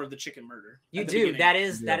have the gore of the chicken murder. You do. That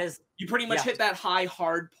is. You pretty much hit that high,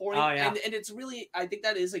 hard point. Oh, yeah. And it's really, I think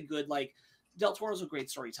that is a good, like, Del Toro's a great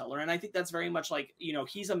storyteller. And I think that's very much like, you know,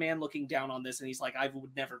 he's a man looking down on this and he's like, I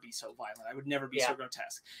would never be so violent. I would never be so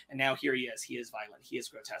grotesque. And now here he is. He is violent. He is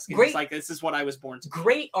grotesque. And he's like, this is what I was born to do.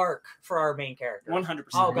 Great arc for our main character. 100%.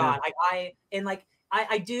 Oh, God. I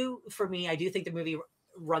do think the movie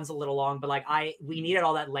runs a little long, but like we needed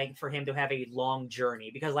all that length for him to have a long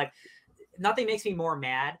journey, because like, nothing makes me more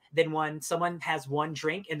mad than when someone has one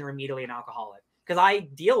drink and they're immediately an alcoholic. Because I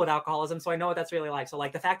deal with alcoholism, so I know what that's really like. So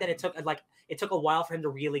like the fact that it took a while for him to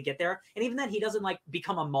really get there, and even then he doesn't like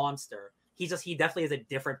become a monster. He definitely is a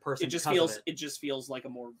different person. It just feels like a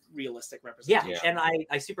more realistic representation. Yeah, and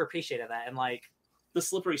I super appreciated that, and like the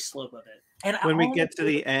slippery slope of it. And when we get to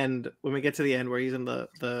the end where he's in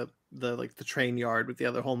the like the train yard with the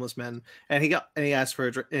other homeless men, and he asks for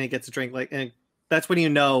a drink, and he gets a drink, like, and that's when you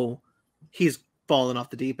know he's fallen off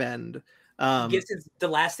the deep end. He gives the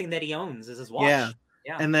last thing that he owns is his watch. Yeah.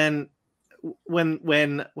 And then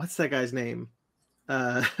when what's that guy's name?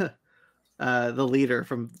 The leader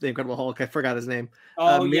from The Incredible Hulk. I forgot his name.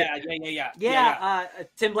 Oh,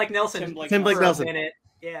 Tim Blake Nelson. Tim Blake Nelson.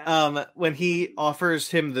 Yeah. When he offers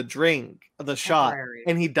him the drink, the shot,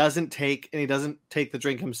 and he doesn't take the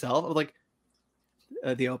drink himself, I'm like,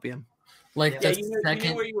 the opium. Like you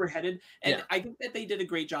knew where you were headed, and I think that they did a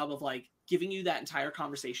great job of like giving you that entire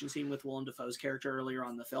conversation scene with Willem Dafoe's character earlier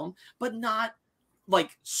on in the film, but not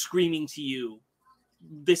like screaming to you,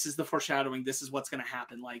 "This is the foreshadowing. This is what's going to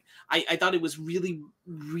happen." Like I thought it was really,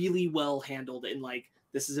 really well handled, and like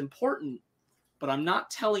this is important, but I'm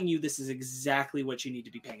not telling you this is exactly what you need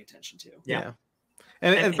to be paying attention to. Yeah.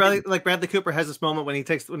 And Bradley Cooper has this moment when he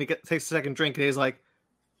takes a second drink and he's like,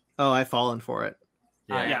 "Oh, I've fallen for it."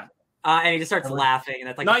 Yeah. And he just starts laughing, and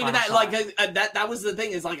that's like not even that. Like that was the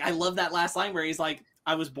thing is like I love that last line where he's like,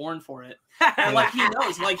 "I was born for it," and like he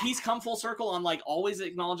knows, like he's come full circle on like always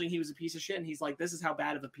acknowledging he was a piece of shit, and he's like, "This is how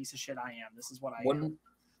bad of a piece of shit I am. This is what I am."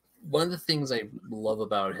 One of the things I love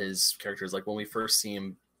about his character is like when we first see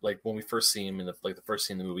him in the first scene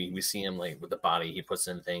in the movie, we see him like with the body, he puts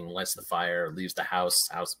in the thing, lights the fire, leaves the house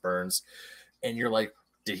burns, and you're like,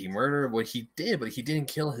 did he murder? What he did, but he didn't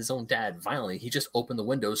kill his own dad violently. He just opened the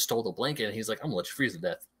window, stole the blanket, and he's like, I'm gonna let you freeze to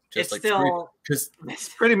death. Just It's still because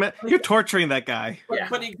Pretty much, you're torturing that guy.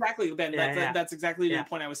 But exactly, Ben. That's exactly Yeah. the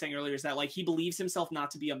point I was saying earlier. Is that like he believes himself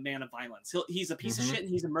not to be a man of violence. He's a piece of shit and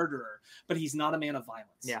he's a murderer, but he's not a man of violence.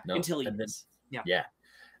 Yeah. No, until he and then- is. yeah.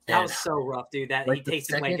 that And- was so rough, dude. That like, he the takes his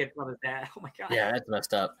second- blanket from his dad. Oh my god. Yeah, that's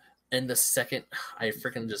messed up. And the second, I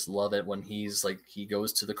freaking just love it when he's like, he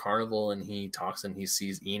goes to the carnival and he talks and he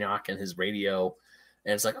sees Enoch and his radio,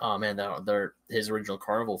 and it's like, oh man, his original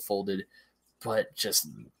carnival folded. But just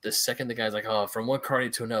the second the guy's like, oh, from one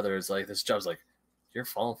carny to another, it's like this job's like, you're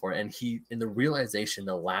falling for it. And he, in the realization,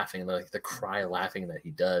 the laughing, like the cry laughing that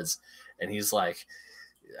he does, and he's like,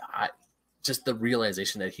 just the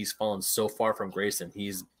realization that he's fallen so far from grace and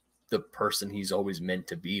he's the person he's always meant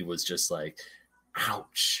to be was just like,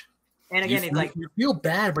 ouch. And again, it's like you feel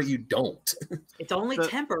bad, but you don't. it's only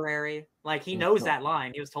temporary. Like he knows that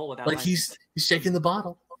line. He was told with that Like line. he's shaking the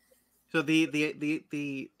bottle. So the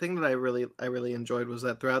thing that I really enjoyed was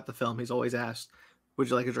that throughout the film he's always asked, "Would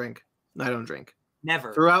you like a drink?" And I don't drink.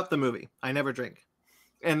 Never. Throughout the movie, I never drink,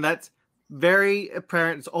 and that's very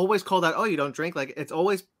apparent. It's always called out. Oh, you don't drink. Like it's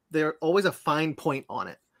always there's always a fine point on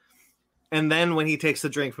it. And then when he takes the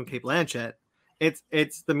drink from Cate Blanchett,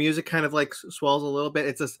 it's the music kind of like swells a little bit.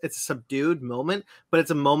 It's a subdued moment, but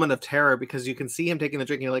it's a moment of terror because you can see him taking the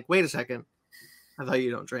drink and you're like, wait a second, I thought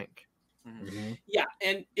you don't drink. Mm-hmm. Yeah,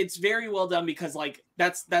 and it's very well done because like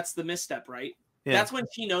that's the misstep, right? Yeah. That's when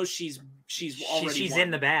she knows she's already she's won.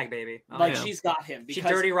 in the bag, baby. Oh, Like yeah. she's got him She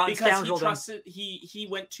because dirty rotten because he scoundreled him. trusted he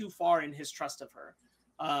went too far in his trust of her.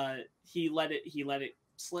 He let it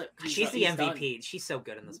slip. She's the he's MVP. done. She's so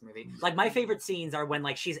good in this movie. Like my favorite scenes are when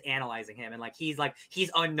like she's analyzing him and like he's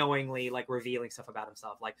unknowingly like revealing stuff about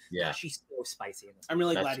himself. Like Yeah. gosh, she's so spicy in this. I'm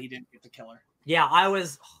really That's- glad he didn't get to kill her. Yeah, I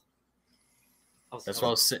was. That's what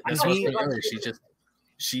I was saying earlier.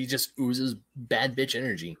 She just oozes bad bitch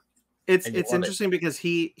energy. It's And you love it. interesting because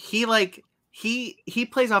he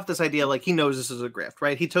plays off this idea like he knows this is a grift,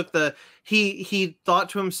 right? He thought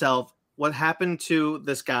to himself, what happened to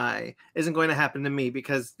this guy isn't going to happen to me,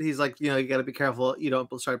 because he's like, you got to be careful you don't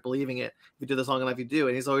start believing it. If you do this long enough, you do.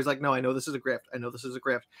 And he's always like, no, I know this is a grift. I know this is a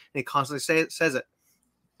grift. And he constantly says it.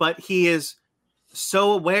 But he is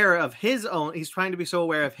so aware of his own, he's trying to be so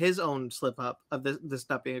aware of his own slip up of this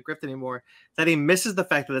not being a grift anymore, that he misses the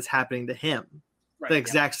fact that it's happening to him the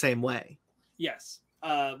exact same way. Yes,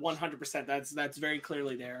 100%. That's very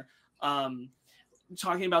clearly there.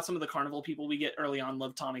 Talking about some of the carnival people we get early on,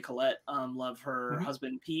 love Tommy Collette, love her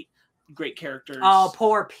husband Pete, great characters. Oh,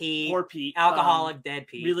 poor Pete. Poor Pete, Alcoholic, dead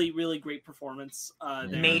Pete. Really, really great performance. There.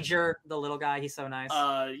 Major, the little guy, he's so nice.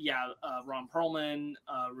 Ron Perlman,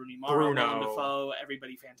 Rooney Mara, Willem Dafoe,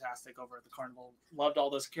 everybody fantastic over at the carnival. Loved all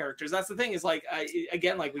those characters. That's the thing is like,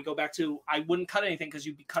 we go back to, I wouldn't cut anything because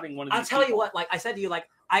you'd be cutting one of these. I'll tell you people. what, like I said to you, like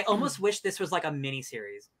I almost wish this was like a mini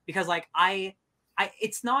series because like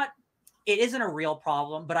it isn't a real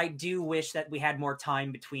problem, but I do wish that we had more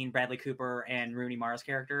time between Bradley Cooper and Rooney Mara's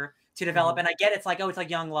character to develop. And I get it's like, oh, it's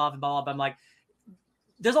like young love and blah, blah, blah. I'm like,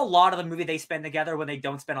 there's a lot of the movie they spend together when they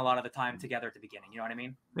don't spend a lot of the time together at the beginning. You know what I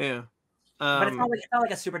mean? Yeah. But it's not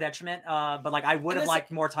like a super detriment. But like I would have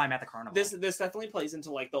liked more time at the carnival. This definitely plays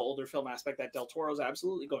into like the older film aspect that Del Toro's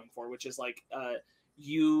absolutely going for, which is like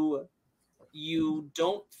you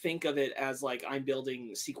don't think of it as like I'm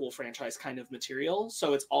building sequel franchise kind of material.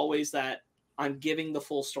 So it's always that I'm giving the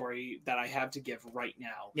full story that I have to give right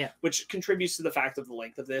now. Yeah. Which contributes to the fact of the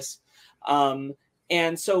length of this.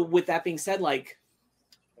 And so with that being said, like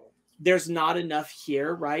there's not enough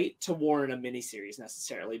here, right, to warrant a miniseries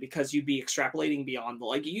necessarily, because you'd be extrapolating beyond the,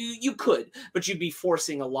 like you could, but you'd be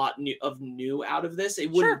forcing a lot new out of this. It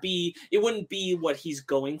wouldn't be what he's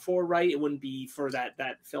going for, right? It wouldn't be for that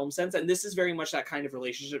film sense. And this is very much that kind of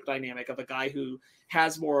relationship dynamic of a guy who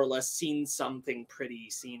has more or less seen something pretty,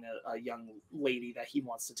 seen a young lady that he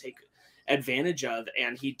wants to take advantage of,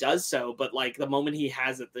 and he does so, but like the moment he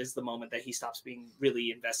has it is the moment that he stops being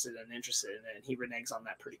really invested and interested in it, and he reneges on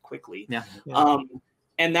that pretty quickly.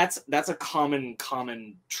 And that's a common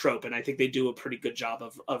trope, and I think they do a pretty good job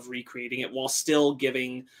of recreating it while still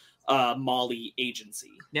giving Molly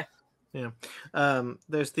agency.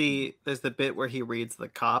 There's the bit where he reads the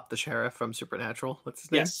cop, the sheriff from Supernatural. What's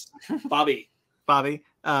his name? Yes, Bobby. Bobby.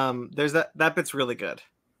 There's that bit's really good.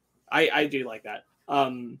 I do like that.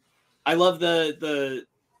 I love the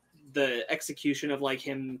execution of like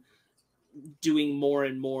him doing more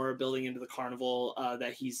and more, building into the carnival,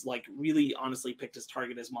 that he's like really honestly picked his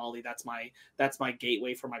target as Molly. That's my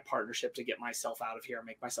gateway for my partnership to get myself out of here and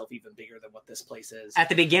make myself even bigger than what this place is. At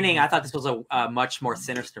the beginning, I thought this was a much more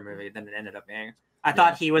sinister movie than it ended up being. I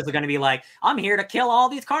thought he was going to be like, I'm here to kill all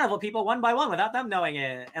these carnival people one by one without them knowing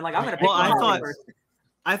it, and like I'm going to pick. Well,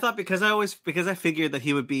 I thought because I figured that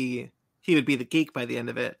he would be the geek by the end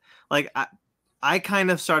of it. Like I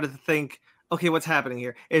kind of started to think, okay, what's happening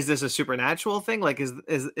here? Is this a supernatural thing? Like,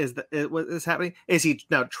 what is happening? Is he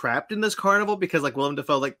now trapped in this carnival because like Willem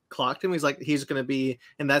Dafoe like clocked him? He's going to be,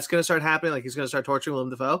 and that's going to start happening. Like he's going to start torturing Willem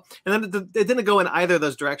Dafoe, and then it didn't go in either of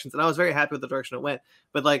those directions. And I was very happy with the direction it went.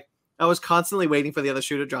 But like, I was constantly waiting for the other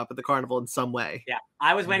shoe to drop at the carnival in some way. Yeah,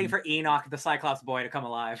 I was waiting for Enoch, the Cyclops boy, to come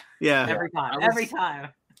alive. Yeah, every time.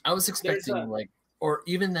 I was expecting or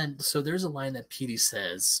even then. So there's a line that Petey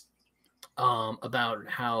says about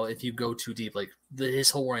how if you go too deep, like his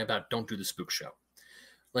whole worry about don't do the spook show.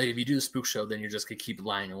 Like if you do the spook show, then you're just gonna keep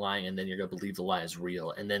lying and lying, and then you're gonna believe the lie is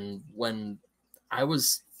real. And then when I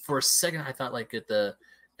was for a second, I thought like at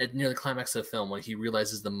near the climax of the film when he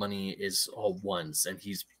realizes the money is all ones and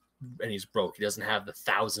he's broke. He doesn't have the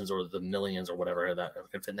thousands or the millions or whatever that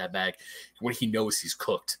can fit in that bag. When he knows he's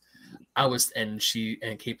cooked, and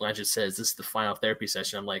Kate Blanchett says this is the final therapy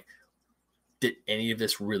session. I'm like, did any of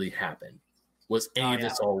this really happen? Was any of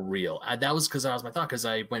this all real? That was because that was my thought. Because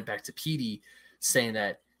I went back to Petey saying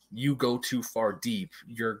that you go too far deep,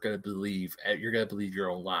 you're gonna believe your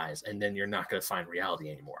own lies, and then you're not gonna find reality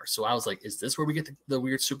anymore. So I was like, is this where we get the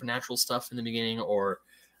weird supernatural stuff in the beginning? Or,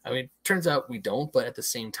 I mean, turns out we don't. But at the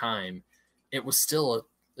same time, it was still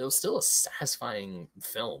a satisfying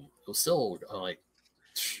film. It was still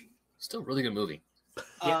still a really good movie.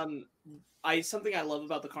 Something I love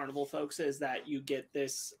about the carnival folks is that you get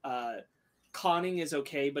this conning is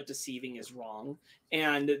okay, but deceiving is wrong,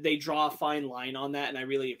 and they draw a fine line on that, and I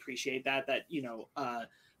really appreciate that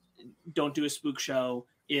don't do a spook show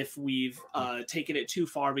if we've taken it too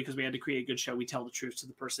far because we had to create a good show. We tell the truth to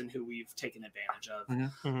the person who we've taken advantage of.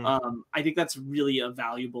 Mm-hmm. I think that's really a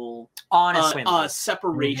valuable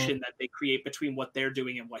separation that they create between what they're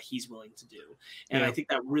doing and what he's willing to do. And I think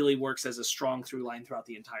that really works as a strong through line throughout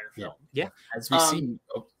the entire film. Yeah. As we see,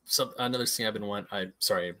 another scene I've been wanting.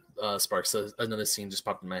 Sparks. Another scene just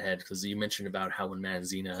popped in my head because you mentioned about how when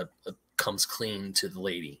Manzina comes clean to the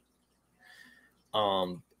lady.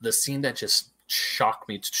 The scene that just shook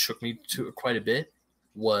me to quite a bit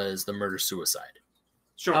was the murder suicide.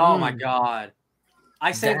 Sure. Oh my god!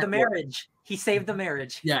 I saved the marriage. He saved the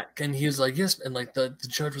marriage. Yeah, and he was like, yes, and like the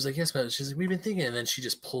judge was like, yes, but she's like, we've been thinking, and then she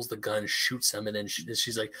just pulls the gun, shoots him, and then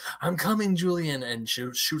she's like, I'm coming, Julian, and she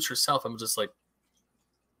shoots herself. I'm just like,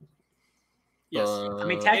 yes. I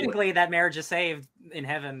mean, technically, that marriage is saved in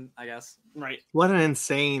heaven, I guess. Right. What an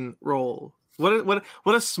insane role. What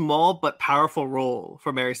a small but powerful role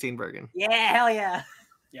for Mary Steenburgen. Yeah, hell yeah.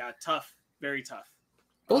 Yeah, tough. Very tough.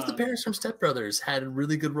 Both the parents from Step Brothers had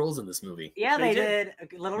really good roles in this movie. Yeah, they did.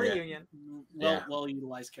 A little reunion. Well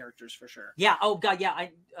utilized characters for sure. Yeah. Oh god. Yeah.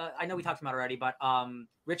 I know we talked about it already, but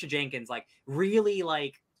Richard Jenkins really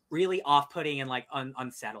off-putting and like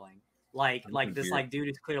unsettling. Like this weird. Like dude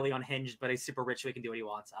is clearly unhinged, but he's super rich, so he can do what he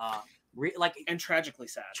wants. And tragically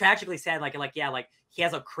sad. Like he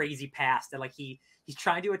has a crazy past that like he's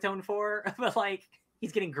trying to atone for, but like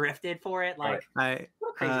he's getting grifted for it. Like what a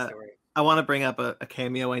crazy story. I want to bring up a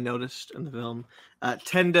cameo I noticed in the film.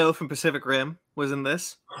 Tendo from Pacific Rim was in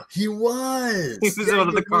this. He was. He was one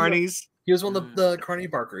of the carnies. He was one of the carny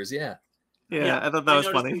barkers. Yeah. I thought that was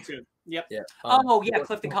funny. Yep. Yeah.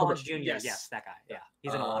 Clifton Collins Jr. Yes, that guy. Yeah,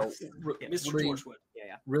 he's in a lot. Mr. Torchwood.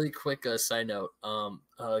 Yeah. Really quick side note.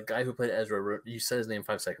 A guy who played Ezra. You said his name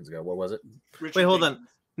 5 seconds ago. What was it? Wait, hold on.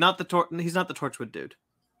 He's not the Torchwood dude.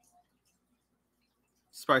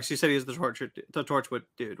 Sparks, you said he was the Torchwood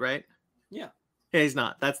dude, right? Yeah. Yeah, he's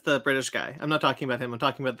not. That's the British guy. I'm not talking about him. I'm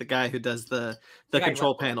talking about the guy who does the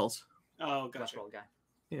control panels. Oh, gotcha. Guy.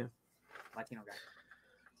 Yeah. Latino guy.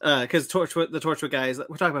 Because the Torchwood guy is.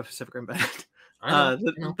 We're talking about Pacific Rim, but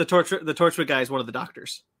the Torchwood guy is one of the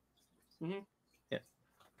doctors. Mm-hmm. Yeah.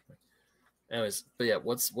 Anyways, but yeah,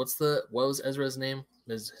 what was Ezra's name?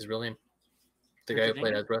 His real name? The guy who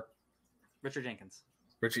played Ezra. Richard Jenkins.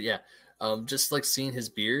 Richard, yeah. Just like seeing his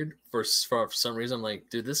beard for some reason, I'm like,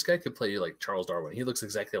 dude, this guy could play like Charles Darwin. He looks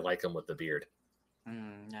exactly like him with the beard.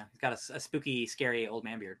 Yeah, he's got a spooky, scary old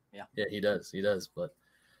man beard. Yeah. Yeah, he does. But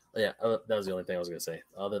yeah, that was the only thing I was gonna say.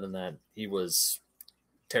 Other than that, he was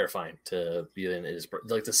terrifying to be in his.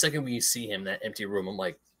 Like the second we see him in that empty room, I'm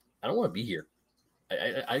like, I don't want to be here.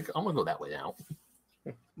 I'm gonna go that way now.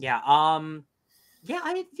 Yeah.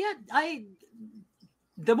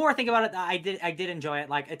 The more I think about it, I did enjoy it.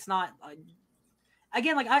 Like, it's not.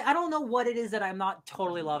 Again, like I don't know what it is that I'm not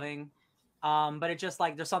totally loving. But it's just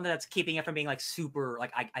like there's something that's keeping it from being like super.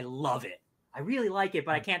 Like I love it. I really like it,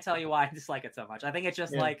 but I can't tell you why I dislike it so much. I think it's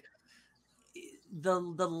just like the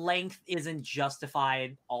length isn't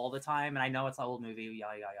justified all the time, and I know it's an old movie,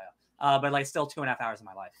 but like still 2.5 hours of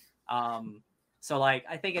my life. So like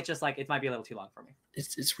I think it's just like it might be a little too long for me.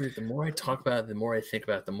 It's weird. The more I talk about it, the more I think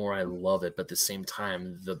about it, the more I love it. But at the same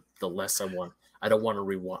time, the less I want. I don't want to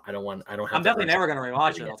rewatch. I don't have. I'm definitely never going to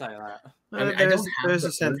rewatch it. I'll tell you that. I mean, there's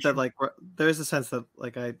a sense that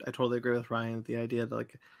like I totally agree with Ryan. The idea that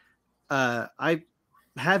like I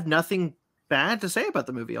have nothing bad to say about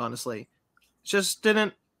the movie. Honestly, it just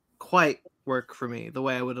didn't quite work for me the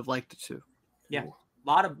way I would have liked it to. Yeah, a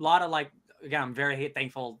lot of like again, I'm very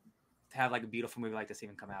thankful to have like a beautiful movie like this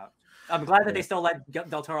even come out. I'm glad that they still let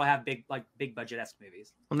Del Toro have big budget-esque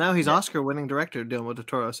movies. Well, now he's Oscar-winning director doing with Del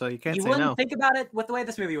Toro, so you can't say no. You wouldn't think about it with the way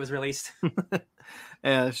this movie was released.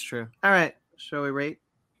 Yeah, that's true. All right, shall we rate?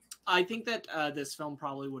 I think that this film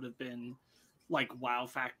probably would have been like wow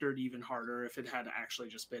factored even harder if it had actually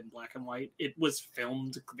just been black and white. It was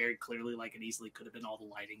filmed very clearly, like it easily could have been all the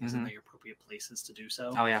lighting is in the appropriate places to do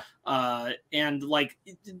so. Oh yeah. And like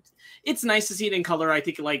it's nice to see it in color. I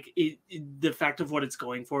think like the fact of what it's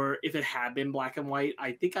going for, if it had been black and white,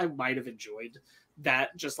 I think I might have enjoyed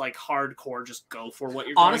that. Just like hardcore, just go for what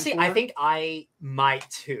you're honestly going for. I think I might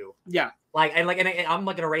too. Yeah. Like and I'm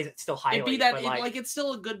like gonna raise it still highly. It'd be that like it's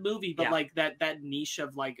still a good movie, but Yeah. like that niche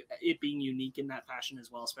of like it being unique in that fashion as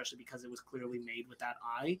well, especially because it was clearly made with that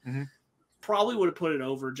eye, probably would have put it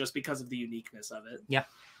over just because of the uniqueness of it. Yeah.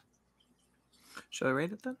 Shall I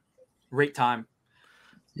rate it then? Rate time.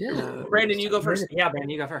 Yeah. Brandon, you go first. Yeah,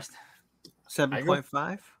 Brandon, you go first.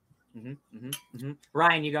 7.5.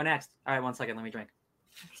 Ryan, you go next. All right, 1 second. Let me drink.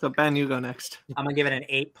 So Ben, you go next. I'm gonna give it an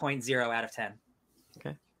 8.0 out of 10.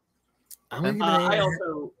 Okay. I'm gonna give it I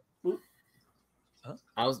also.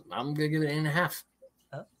 I'm gonna give it 8.5.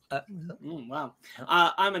 Wow.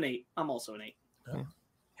 I'm an 8. I'm also an 8.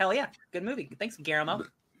 Hell yeah, good movie. Thanks, Guillermo. All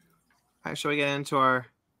right, shall we get into our?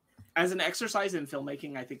 As an exercise in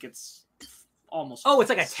filmmaking, I think it's almost. Oh, it's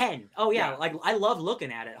like a 10. Oh yeah, Yeah. like I love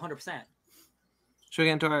looking at it 100%. Shall we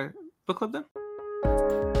get into our book club then?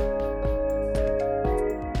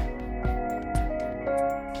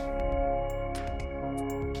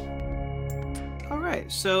 All right,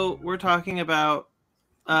 so we're talking about.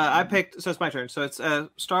 I picked. So it's my turn. So it's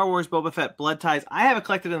Star Wars Boba Fett Blood Ties. I have it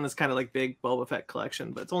collected in this kind of like big Boba Fett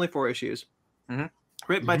collection, but it's only 4 issues.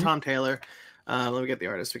 Written by Tom Taylor. Let me get the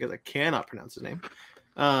artist because I cannot pronounce his name.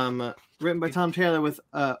 Written by Tom Taylor with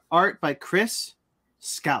art by Chris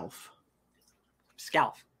Scalf.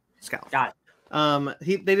 Scalf. Got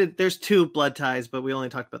it. They did. There's 2 blood ties, but we only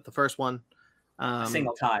talked about the first one. A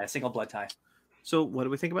single blood tie. So, what do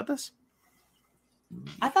we think about this?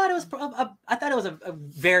 I thought it was a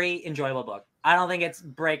very enjoyable book. I don't think it's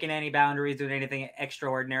breaking any boundaries, doing anything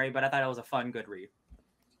extraordinary, but I thought it was a fun, good read.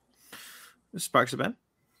 Sparks of Ben.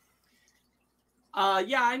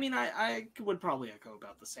 Yeah, I mean, I would probably echo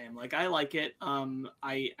about the same. Like, I like it.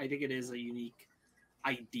 I think it is a unique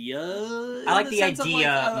idea. I like the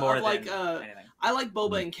idea more than anything. I like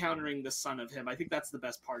Boba encountering the son of him. I think that's the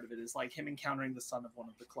best part of it, is like him encountering the son of one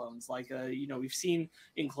of the clones. Like, we've seen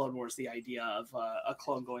in Clone Wars the idea of a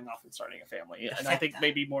clone going off and starting a family, and I think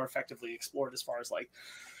maybe more effectively explored as far as like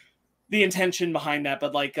the intention behind that.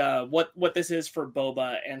 But like what this is for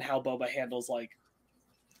Boba and how Boba handles like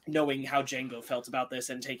knowing how Jango felt about this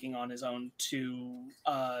and taking on his own to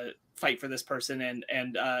fight for this person, and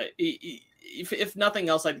if nothing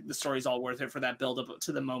else, I think the story's all worth it for that build up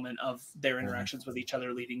to the moment of their interactions with each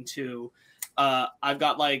other, leading to I've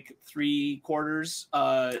got like 3/4.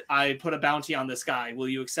 I put a bounty on this guy. Will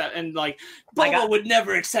you accept? And like Boba would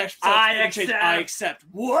never accept. I accept.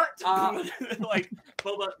 What? Like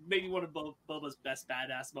Boba, maybe one of Boba's best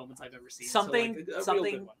badass moments I've ever seen. Something so, like, a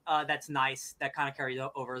real good one. That's nice that kind of carries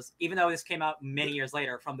over. Even though this came out many years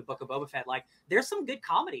later from the Book of Boba Fett, like there's some good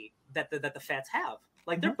comedy that the Fetts have.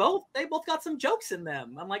 Like they both got some jokes in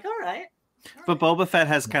them. I'm like, all right. But Boba Fett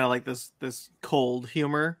has kind of like this cold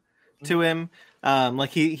humor to him. Like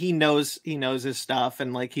he knows his stuff,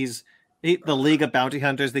 and like the League of Bounty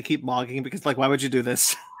Hunters, they keep mogging because like, why would you do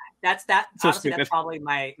this? That's So honestly, that's stupid. probably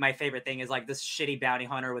my favorite thing is like this shitty bounty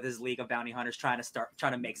hunter with his league of bounty hunters trying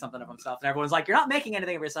to make something of himself, and everyone's like, "You're not making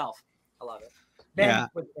anything of yourself." I love it. Ben, Yeah.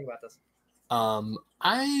 what do you think about this?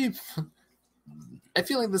 I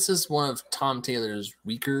feel like this is one of Tom Taylor's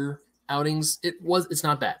weaker outings. It's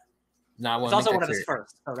not bad. Not It's also one of his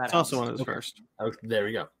first. So that It's also helps. one of his first. Oh, there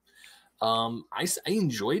we go. I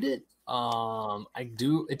enjoyed it.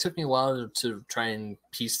 It took me a while to try and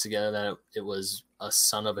piece together that it was a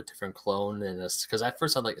son of a different clone, and because at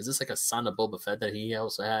first I'm like, is this like a son of Boba Fett that he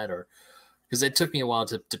also had, or because it took me a while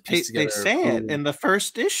to piece They together. say it in the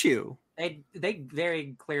first issue. They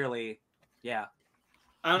very clearly, yeah.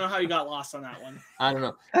 I don't know how you got lost on that one. I don't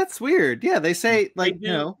know. That's weird. Yeah, they say like they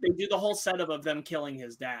do the whole setup of them killing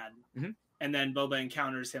his dad, Mhm. and then Boba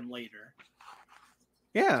encounters him later.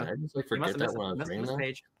 yeah. I just like You must forget have that when I was missed reading this that.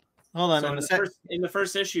 page. Hold on. So in in the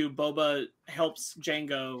first issue, Boba helps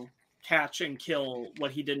Jango catch and kill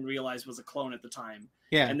what he didn't realize was a clone at the time.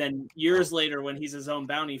 yeah. And then years later, when he's his own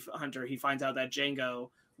bounty hunter, he finds out that Jango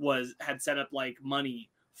had set up like money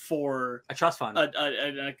for A trust fund.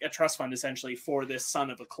 a trust fund essentially for this son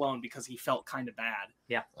of a clone because he felt kind of bad.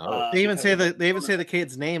 Oh, They even say because- the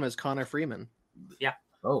kid's name is Connor Freeman.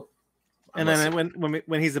 oh. And then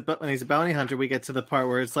when he's a bounty hunter, we get to the part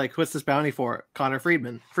where it's like, what's this bounty for? Connor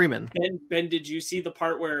Freeman. Ben, did you see the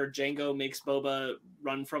part where Jango makes Boba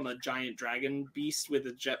run from a giant dragon beast with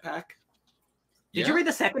a jetpack? Did you read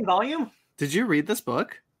the second volume? Did you read this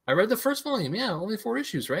book? I read the first volume. Yeah, only 4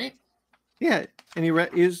 issues, right? Yeah, and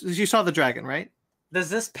you saw the dragon, right? Does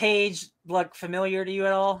this page look familiar to you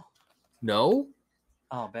at all? No.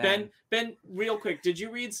 Oh, Ben. Ben, real quick, did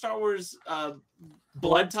you read Star Wars Blood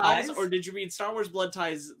Blood Ties, Ties? or did you read Star Wars Blood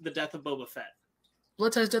Ties: The Death of Boba Fett?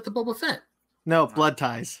 Blood Ties Death of Boba Fett. No, Blood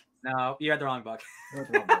Ties. No, you read the wrong book.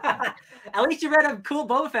 At least you read a cool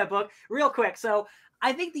Boba Fett book. Real quick. So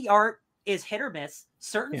I think the art is hit or miss.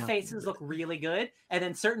 Certain Yeah. faces look really good, and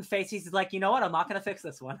then certain faces is like, you know what? I'm not gonna fix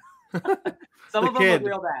this one. Some The of them kid. look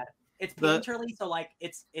real bad. It's The- painterly, so like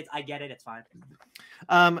it's I get it, it's fine.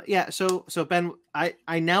 Yeah, so Ben,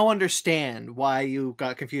 I now understand why you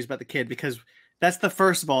got confused about the kid, because that's the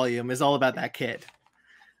first volume is all about that kid.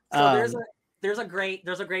 So there's Um, a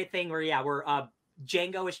great thing where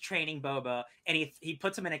Jango is training Boba, and he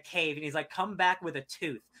puts him in a cave, and he's like, come back with a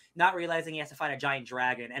tooth, not realizing he has to fight a giant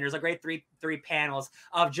dragon. And there's a great three panels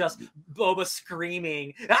of just Boba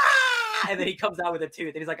screaming, ah! And then he comes out with a tooth,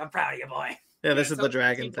 and he's like, I'm proud of you, boy. Yeah, this is so the it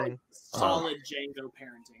dragon seems like thing. solid Jango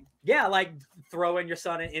parenting. Yeah, like throwing your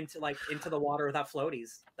son into the water without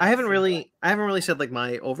floaties. I haven't really said like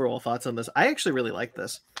my overall thoughts on this. I actually really like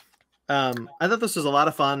this. I thought this was a lot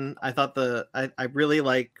of fun. I thought I really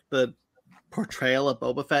like the portrayal of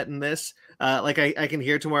Boba Fett in this. Like I can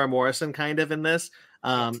hear Tamara Morrison kind of in this.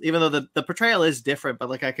 Even though the portrayal is different,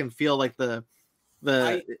 but like I can feel like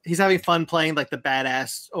he's having fun playing like the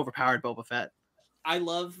badass, overpowered Boba Fett. I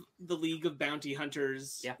love the League of Bounty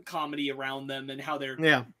Hunters comedy around them and how they're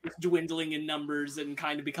Yeah. dwindling in numbers and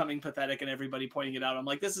kind of becoming pathetic and everybody pointing it out. I'm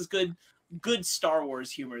like, this is good Star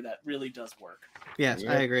Wars humor that really does work. Yes,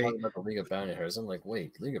 Yeah, I agree. talking about the League of Bounty Hunters. I'm like,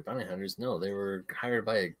 wait, League of Bounty Hunters? No, they were hired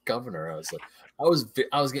by a governor. I was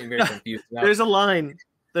getting very confused. There's a line,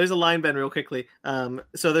 Ben, real quickly.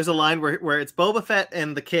 So there's a line where it's Boba Fett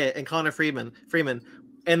and the kid and Connor Freeman,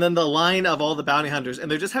 and then the line of all the bounty hunters, and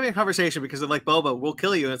they're just having a conversation because they're like, Boba, we'll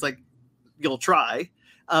kill you, and it's like, you'll try.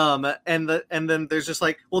 And then there's just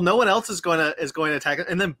like, well, no one else is going to attack it,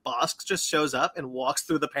 and then Bosk just shows up and walks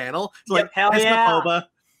through the panel. It's like, hell "Hey, yeah."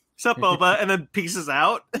 sup, Boba, and then pieces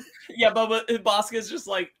out. Yeah, Boba Bosca's just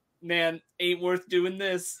like, man, ain't worth doing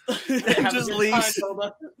this. Just leaves.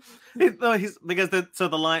 No, because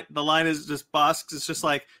the line is just Bosk is just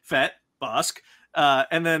like Fett Bosk,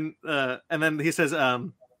 and then he says,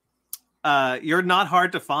 you're not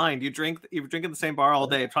hard to find. You're drinking the same bar all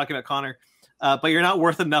day, talking about Connor, but you're not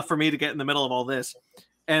worth enough for me to get in the middle of all this.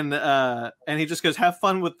 And he just goes, have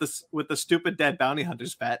fun with the stupid dead bounty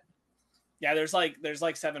hunters, Fett. Yeah, there's like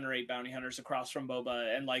 7 or 8 bounty hunters across from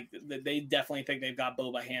Boba, and like they definitely think they've got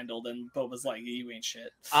Boba handled, and Boba's like, you ain't shit.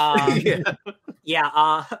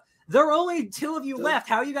 There are only 2 of you left.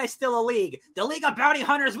 How are you guys still a league? The League of Bounty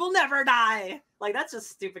Hunters will never die. Like, that's just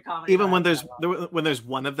stupid comedy. Even when there's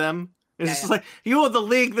one of them, it's Yeah, just like, you owe the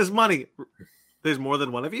league this money. There's more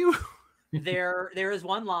than one of you. there is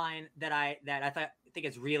one line that I think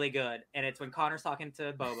is really good, and it's when Connor's talking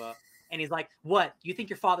to Boba, and he's like, "What? You think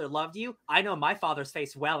your father loved you? I know my father's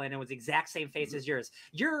face well, and it was the exact same face as yours.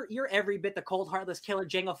 You're every bit the cold, heartless killer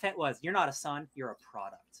Jango Fett was. You're not a son. You're a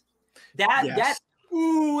product." That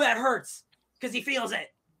hurts because he feels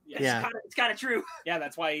it. Yeah. It's kind of true. Yeah,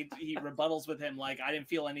 that's why he rebuttals with him like, I didn't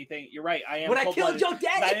feel anything. You're right. I am. When I killed cold-blooded, your but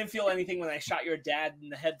daddy. I didn't feel anything when I shot your dad in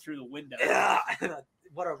the head through the window.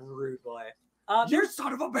 What a rude boy. You There's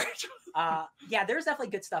son of a bitch. yeah, there's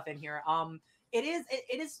definitely good stuff in here. It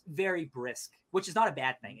is very brisk, which is not a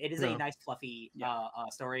bad thing. It is a nice fluffy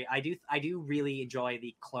story. I do really enjoy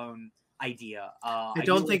the clone idea. I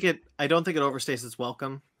don't think it overstays its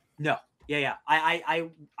welcome. No. Yeah.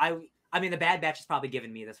 I mean, the Bad Batch has probably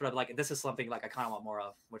given me this, but I'm like, this is something like I kind of want more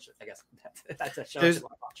of, which I guess that's a show.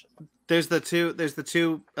 There's the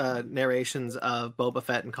two narrations of Boba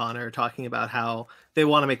Fett and Connor talking about how they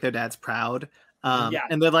want to make their dads proud,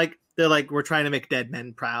 and they're like we're trying to make dead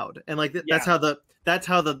men proud, and like that's how the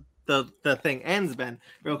thing ends, Ben.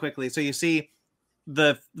 Real quickly, so you see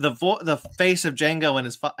the face of Jango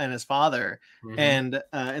and his father, and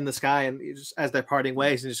in the sky, and just as they're parting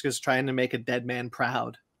ways, and just trying to make a dead man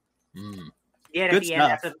proud. Yeah, and at the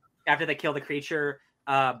end, after they kill the creature,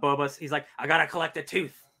 he's like, I gotta collect a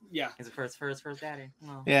tooth. Yeah, he's for his daddy.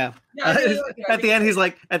 Oh. Yeah. At the end, he's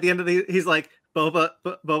like,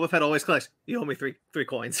 Boba Fett always collects. You owe me three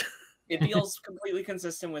coins. It feels completely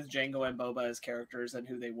consistent with Jango and Boba as characters and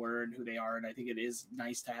who they were and who they are, and I think it is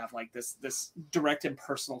nice to have like this direct and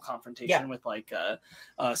personal confrontation with like a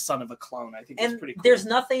son of a clone. I think it's pretty cool. There's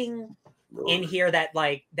nothing in here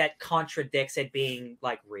that contradicts it being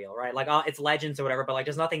like real, right? Like it's legends or whatever, but like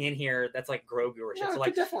there's nothing in here that's like Grogu or shit. No, so it like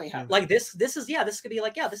could definitely happen. Like this could be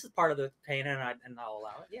like, this is part of the canon, and I'll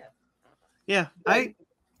allow it. Yeah.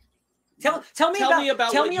 Tell me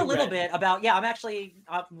a little read. bit about. Yeah, I'm actually.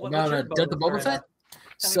 Death of Boba Fett.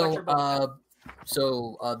 So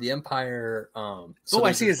the Empire.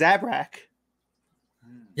 I see a Zabrak.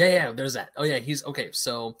 Yeah. There's that. Oh yeah, he's okay.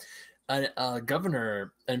 So, an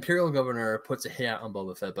imperial governor puts a hit out on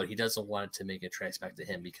Boba Fett, but he doesn't want to make it trace back to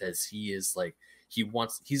him because he is like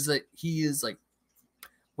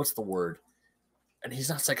what's the word? And he's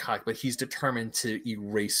not psychotic, but he's determined to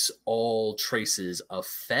erase all traces of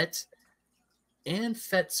Fett and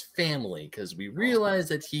Fett's family because we realize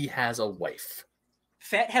that he has a wife.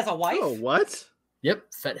 Fett has a wife? Oh, what? Yep,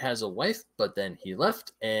 Fett has a wife, but then he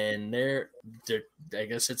left, and they're I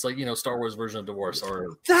guess it's like, Star Wars version of divorce.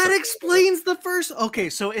 Or that explains the first. Okay,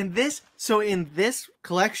 so in this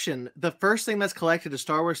collection, the first thing that's collected is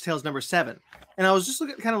Star Wars Tales number 7, and I was just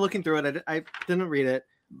looking through it. I didn't read it,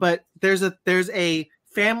 but there's a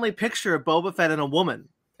family picture of Boba Fett and a woman,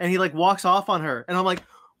 and he like walks off on her, and I'm like,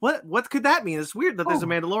 what could that mean? It's weird that there's a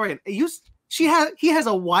Mandalorian. He has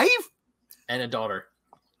a wife and a daughter.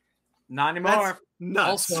 Not anymore. That's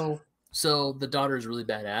nuts. Also, so the daughter is really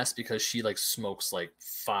badass because she like smokes like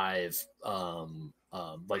five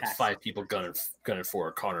people gunning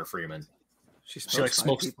for Connor Freeman. She like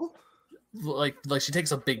smokes people? like she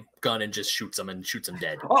takes a big gun and just shoots them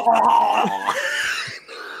dead. Oh!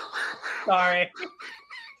 Sorry,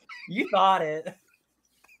 you thought it.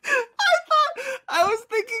 I was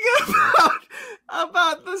thinking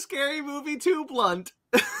about the Scary Movie 2 Blunt.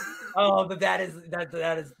 Oh, but that is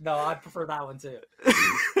no. I prefer that one too.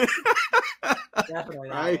 Definitely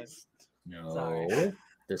that one. No, sorry.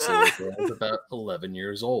 This is about 11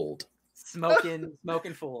 years old. Smoking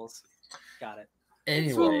fools. Got it.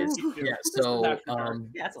 Anyways, yeah. So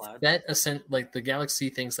that's allowed. Fett like the galaxy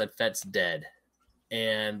thinks that Fett's dead,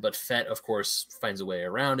 but Fett, of course, finds a way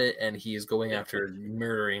around it, and he is going after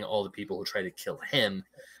murdering all the people who try to kill him.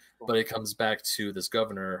 But it comes back to this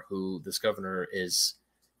governor, is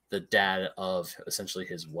the dad of essentially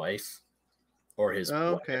his wife, or his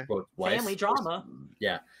wife. Family drama.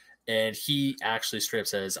 Yeah. And he actually straight up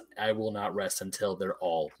says, I will not rest until they're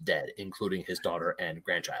all dead, including his daughter and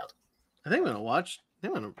grandchild. I think I'm going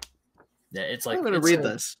to Yeah, it's like... I'm going to read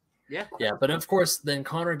this. Yeah. Yeah, but of course, then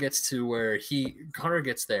Connor gets to where Connor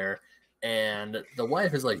gets there, and the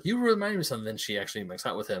wife is like, you remind me of something. Then she actually makes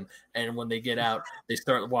out with him. And when they get out, they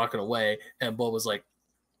start walking away, and Boba's like,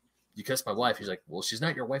 you kissed my wife. He's like, well, she's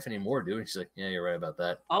not your wife anymore, dude. And she's like, yeah, you're right about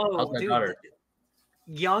that. Oh, how's my daughter?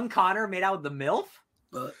 Young Connor made out with the MILF?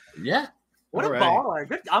 Yeah. What a baller.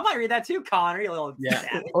 Good. I might read that too, Connor. You little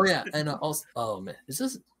savage. Oh, yeah. And also, oh, man. Is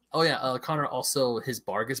this? Oh, yeah. Connor also, his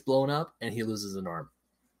bar gets blown up and he loses an arm.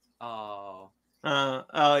 Oh.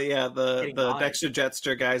 Yeah. The Dexter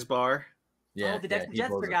Jetster guy's bar. Yeah. Oh, the Dexter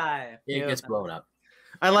Jetster guy. It gets blown up.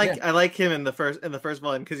 I like him in the first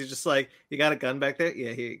volume because he's just like, you got a gun back there?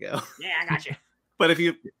 Yeah, here you go. Yeah, I got you. But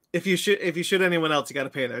if you shoot anyone else, you got to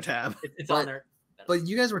pay their tab. It's on there. But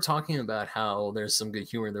you guys were talking about how there's some good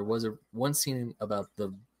humor. There was one scene about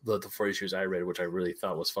the 4 issues I read, which I really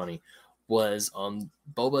thought was funny, was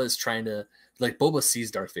Boba is trying to, like, Boba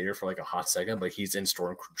sees Darth Vader for like a hot second, but he's in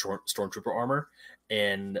stormtrooper armor,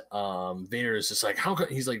 And Vader is just like, how could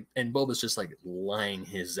he's like, and Boba's just like lying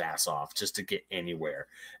his ass off just to get anywhere.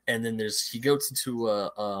 And then he goes into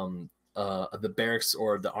the barracks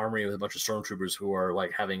or the armory with a bunch of stormtroopers who are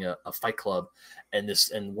like having a fight club, and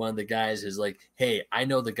one of the guys is like, hey, I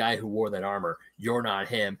know the guy who wore that armor, you're not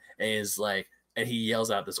him. And he's like, and he yells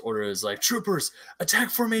out this order is like, troopers, attack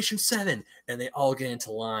formation 7, and they all get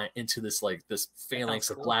into this phalanx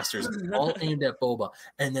of blasters all aimed at Boba.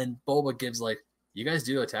 And then Boba gives like, you guys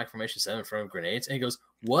do attack formation 7 from grenades? And he goes,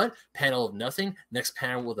 what? Panel of nothing, next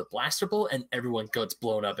panel with a blaster bolt, and everyone gets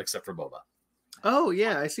blown up except for Boba. Oh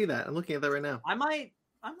yeah, I see that. I'm looking at that right now. I might.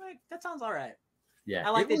 That sounds all right. Yeah,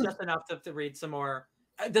 I like it just enough to read some more.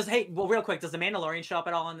 Real quick, does the Mandalorian show up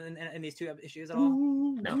at all in these 2 issues at all?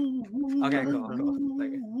 No. Okay, cool.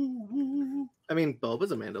 Thank you. I mean,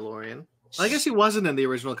 Boba's a Mandalorian. I guess he wasn't in the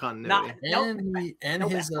original continuity.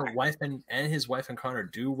 His wife and Connor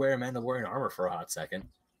do wear Mandalorian armor for a hot second.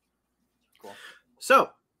 Cool.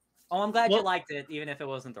 So, I'm glad you liked it, even if it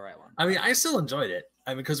wasn't the right one. I mean, I still enjoyed it.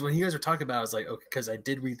 I mean, because when you guys were talking about it, I was like, okay, because I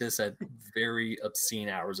did read this at very obscene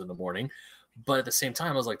hours in the morning. But at the same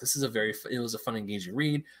time, I was like, it was a fun, engaging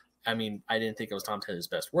read. I mean, I didn't think it was Tom Taylor's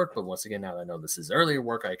best work, but once again, now that I know this is earlier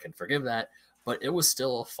work, I can forgive that. But it was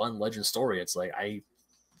still a fun legend story. It's like,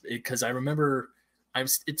 because I remember,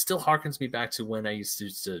 it still harkens me back to when I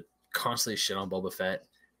used to constantly shit on Boba Fett.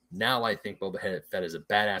 Now I think Boba Fett is a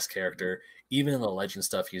badass character. Even in the legend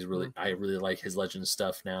stuff, I really like his legend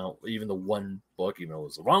stuff now. Even the one book, even though it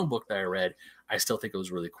was the wrong book that I read, I still think it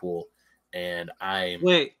was really cool. And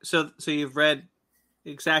wait, so you've read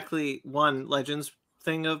exactly one Legends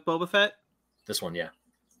thing of Boba Fett? This one, yeah.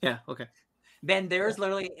 Yeah, okay. Ben, there's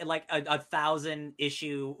literally like a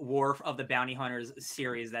 1,000-issue War of the Bounty Hunters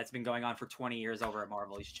series that's been going on for 20 years over at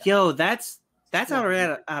Marvel. Yo, that's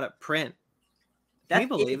already out of print. Can you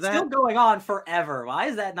believe that? It's still going on forever. Why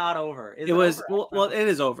is that not over? It is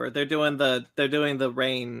over. They're doing the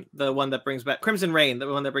Rain, the one that brings back Crimson Rain, the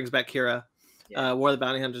one that brings back Kira. Yeah. War of the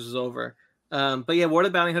Bounty Hunters is over. But yeah, War of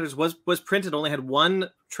the Bounty Hunters was printed, only had one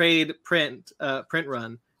trade print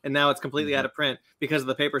run, and now it's completely out of print because of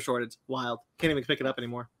the paper shortage. Wild. Can't even pick it up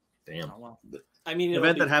anymore. Damn. Oh, well. I mean, an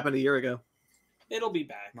event that happened a year ago. It'll be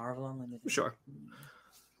back. Marvel Unlimited. Sure.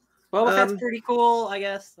 Well, that's pretty cool, I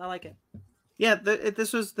guess. I like it. Yeah,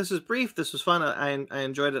 this was brief. This was fun. I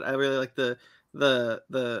enjoyed it. I really liked the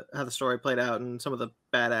how the story played out and some of the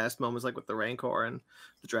badass moments, like with the Rancor and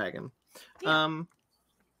the dragon. Yeah.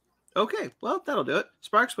 Okay, well, that'll do it.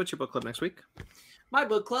 Sparks, what's your book club next week? My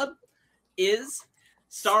book club is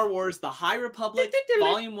Star Wars: The High Republic,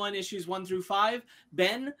 Volume 1, Issues 1 through 5.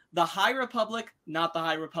 Ben, The High Republic, not The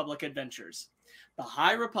High Republic Adventures. The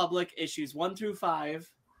High Republic, Issues 1 through 5.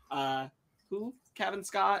 Who? Kevin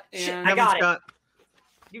Scott and I got it.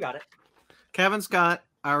 You got it. Kevin Scott,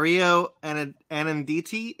 Ario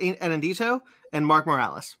Anandito, and Mark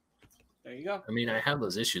Morales. There you go. I mean, I have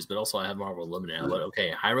those issues, but also I have Marvel Unlimited. But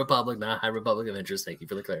okay, High Republic, not High Republic Adventures. Thank you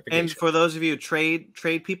for the clarification. And for those of you trade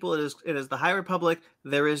people, it is the High Republic.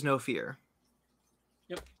 There is no fear.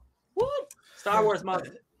 Yep. Woo! Star Wars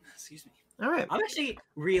month. Excuse me. All right. I'm actually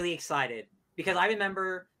really excited because I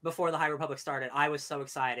remember before the High Republic started, I was so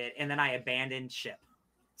excited, and then I abandoned ship.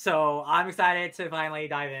 So I'm excited to finally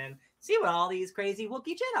dive in, see what all these crazy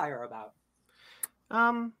Wookiee Jedi are about.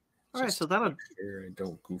 All right, so that'll. Sure,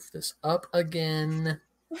 don't goof this up again.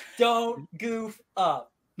 Don't goof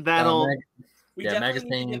up. That'll. We definitely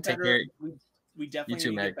magazine, need to get take care. better. We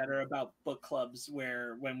definitely need to get better about book clubs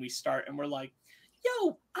where when we start and we're like,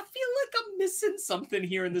 yo, I feel like I'm missing something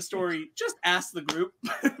here in the story. Just ask the group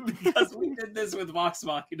because we did this with Vox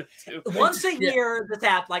Machina too. Once a year this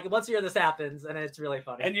happens, and it's really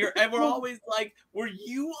funny. And we're always like, were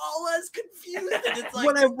you all as confused? And it's like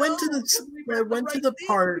when I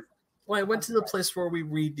went to the place where we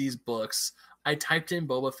read these books, I typed in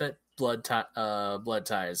Boba Fett blood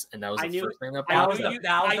ties, and that was the first thing that popped up.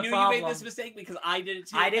 I knew you made this mistake because I did it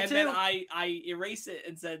too. Then I erased it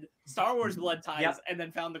and said Star Wars blood ties, and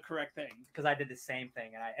then found the correct thing. Because I did the same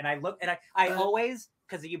thing, and I look, and I always,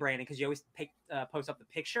 because of you, Brandon, because you always post up the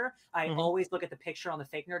picture. I always look at the picture on the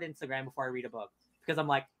Fake Nerd Instagram before I read a book because I'm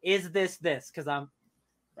like, is this? Because that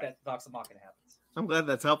Vox Machina happens. I'm glad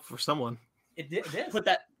that's helpful for someone. It is. Put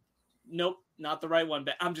that. Nope, not the right one.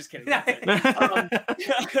 But I'm just kidding. Put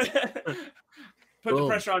the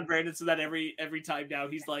pressure on Brandon so that every time now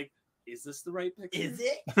he's like, "Is this the right picture? Is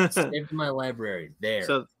it?" Saved in my library. There.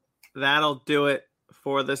 So that'll do it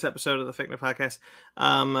for this episode of the Fake Nerd Podcast.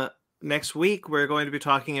 Next week we're going to be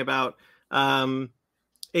talking about a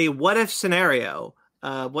what if scenario.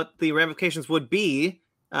 What the ramifications would be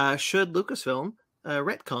should Lucasfilm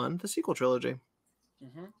retcon the sequel trilogy.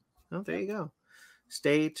 Mm-hmm. Oh, there you go.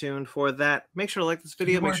 Stay tuned for that. Make sure to like this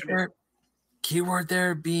video. Make sure to... Keyword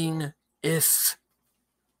there being if.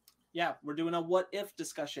 Yeah, we're doing a what if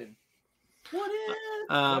discussion. What if?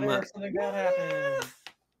 What if something bad happens?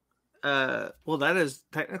 Well, that is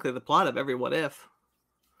technically the plot of every what if.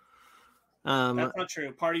 That's not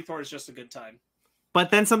true. Party Thor is just a good time. But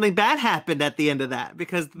then something bad happened at the end of that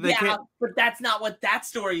because they can't... but that's not what that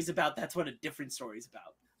story is about. That's what a different story is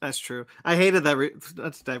about. That's true. I hated that.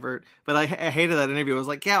 Let's divert. But I hated that interview. It was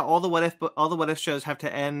like, yeah, all the what if shows have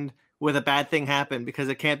to end with a bad thing happen because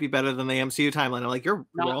it can't be better than the MCU timeline. I'm like, you're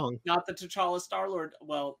wrong. Not the T'Challa Star-Lord.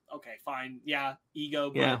 Well, okay, fine. Yeah, ego.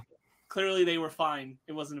 But yeah. Clearly they were fine.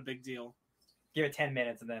 It wasn't a big deal. Give it 10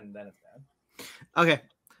 minutes and then it's bad. Okay.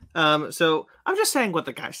 So I'm just saying what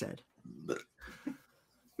the guy said.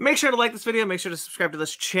 Make sure to like this video. Make sure to subscribe to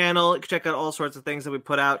this channel. You can check out all sorts of things that we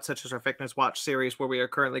put out, such as our Fake Nerds Watch series, where we are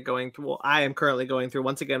currently going through. Well, I am currently going through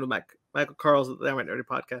once again with Michael Carl's The Downright Nerdy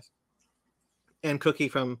Podcast, and Cookie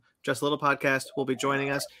from Just a Little Podcast will be joining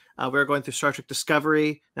us. We're going through Star Trek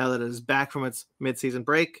Discovery now that it is back from its mid-season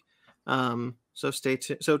break. So stay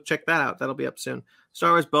tuned. So check that out. That'll be up soon.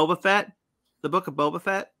 Star Wars Boba Fett, the Book of Boba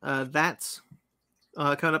Fett. That's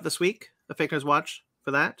coming up this week. A Fake Nerds Watch for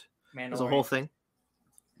that. There's a whole thing.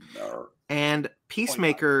 And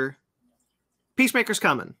Peacemaker's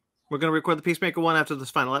coming. We're going to record the Peacemaker one after this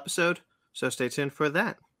final episode, so stay tuned for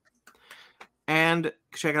that. And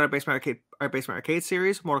check out our Basement Arcade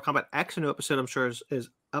series. Mortal Kombat X, a new episode I'm sure is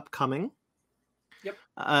upcoming. Yep.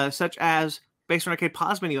 Such as Basement Arcade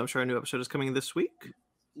Pause Menu, I'm sure a new episode is coming this week.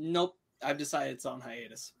 Nope. I've decided it's on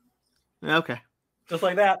hiatus. Okay. Just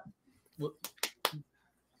like that.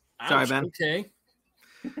 Sorry, Ben. Okay.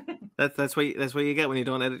 That's what you get when you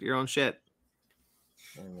don't edit your own shit.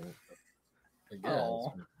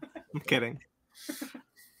 Oh. I'm kidding.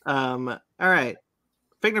 All right.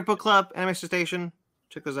 Fake Nerd Book Club, Animation Station.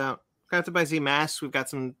 Check those out. Crafted by Z Masks. We've got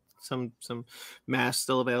some masks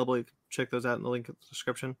still available. You can check those out in the link in the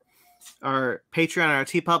description. Our Patreon and our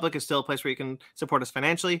TeePublic is still a place where you can support us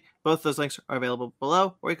financially. Both those links are available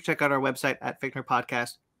below, or you can check out our website at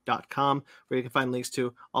fakenerdpodcast.com, where you can find links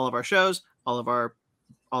to all of our shows, all of our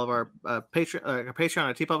Patreon,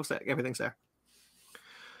 our TeePublic, everything's there.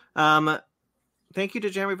 Thank you to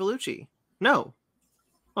Jeremy Vellucci. No.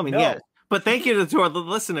 I mean, yes. But thank you to our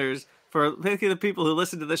listeners. Thank you to the people who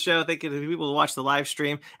listen to the show. Thank you to the people who watch the live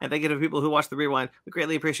stream. And thank you to the people who watch the rewind. We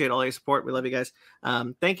greatly appreciate all your support. We love you guys.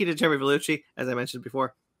 Thank you to Jeremy Vellucci, as I mentioned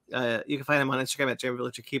before. You can find him on Instagram at Jeremy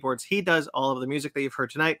Vellucci Keyboards. He does all of the music that you've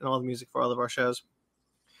heard tonight and all the music for all of our shows.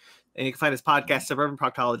 And you can find his podcast, Suburban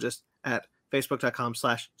Proctologist, at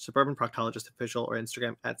facebook.com/Suburban Proctologist Official or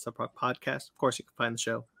Instagram at Subproc Podcast. Of course, you can find the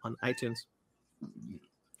show on iTunes.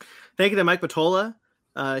 Thank you to Mike Matola.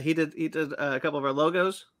 He did a couple of our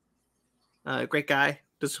logos. Great guy.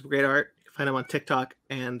 Does some great art. You can find him on TikTok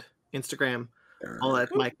and Instagram. All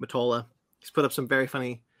at Mike Matola. He's put up some very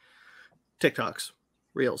funny TikToks,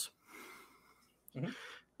 reels. You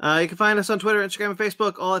can find us on Twitter, Instagram, and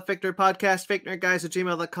Facebook, all at Fake Nerd Podcast,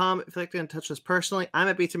 fakenerdguys@gmail.com. If you'd like to get in touch with us personally, I'm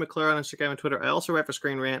at BT McClure on Instagram and Twitter. I also write for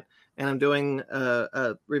Screen Rant, and I'm doing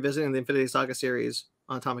revisiting the Infinity Saga series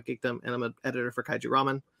on Atomic Geekdom, and I'm an editor for Kaiju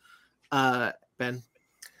Ramen. Ben?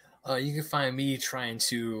 You can find me trying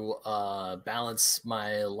to balance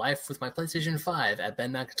my life with my PlayStation 5 at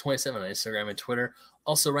BenMac27 on Instagram and Twitter.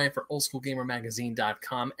 Also writing for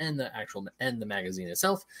OldSchoolGamerMagazine.com and the magazine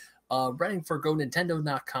itself. Writing for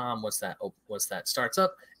GoNintendo.com once that starts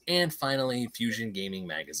up, and finally Fusion Gaming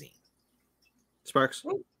Magazine. Sparks.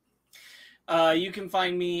 You can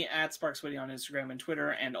find me at SparksWitty on Instagram and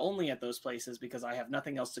Twitter, and only at those places because I have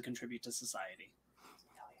nothing else to contribute to society.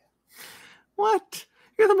 What?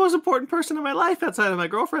 You're the most important person in my life outside of my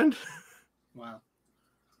girlfriend. Wow.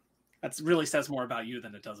 That really says more about you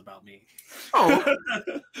than it does about me. Oh.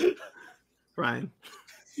 Ryan.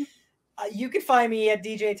 You can find me at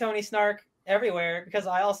DJ Tony Snark everywhere because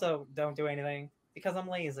I also don't do anything because I'm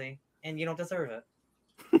lazy and you don't deserve it.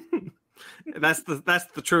 That's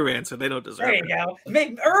the true answer. They don't deserve it. There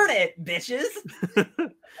you go. Earn it, bitches.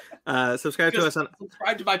 Subscribe to us on.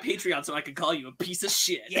 Subscribe to my Patreon so I can call you a piece of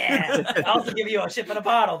shit. Yeah. I'll also give you a ship in a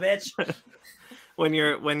bottle, bitch. When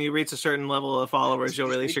you reach a certain level of followers, you'll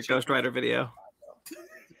release your Ghost Rider video.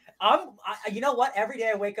 You know what? Every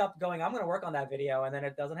day I wake up going, I'm going to work on that video, and then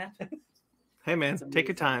it doesn't happen. Hey man, take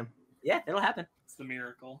your time. Yeah, it'll happen. It's the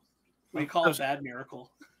miracle. We call it bad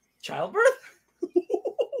miracle. Childbirth?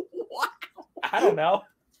 What? I don't know.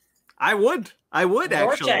 I would actually.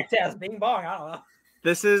 Rorschach test, bing bong. I don't know.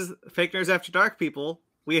 This is Fake Nerds After Dark, people.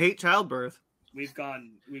 We hate childbirth. We've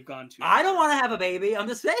gone too. I don't want to have a baby. I'm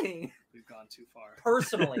just saying. We've gone too far.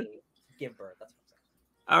 Personally, give birth. That's what I'm saying.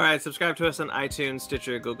 All right, subscribe to us on iTunes,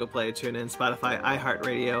 Stitcher, Google Play, TuneIn, Spotify,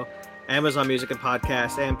 iHeartRadio, Amazon Music and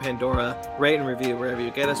Podcasts, and Pandora. Rate and review wherever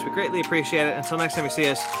you get us. We greatly appreciate it. Until next time you see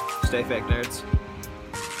us, stay fake nerds.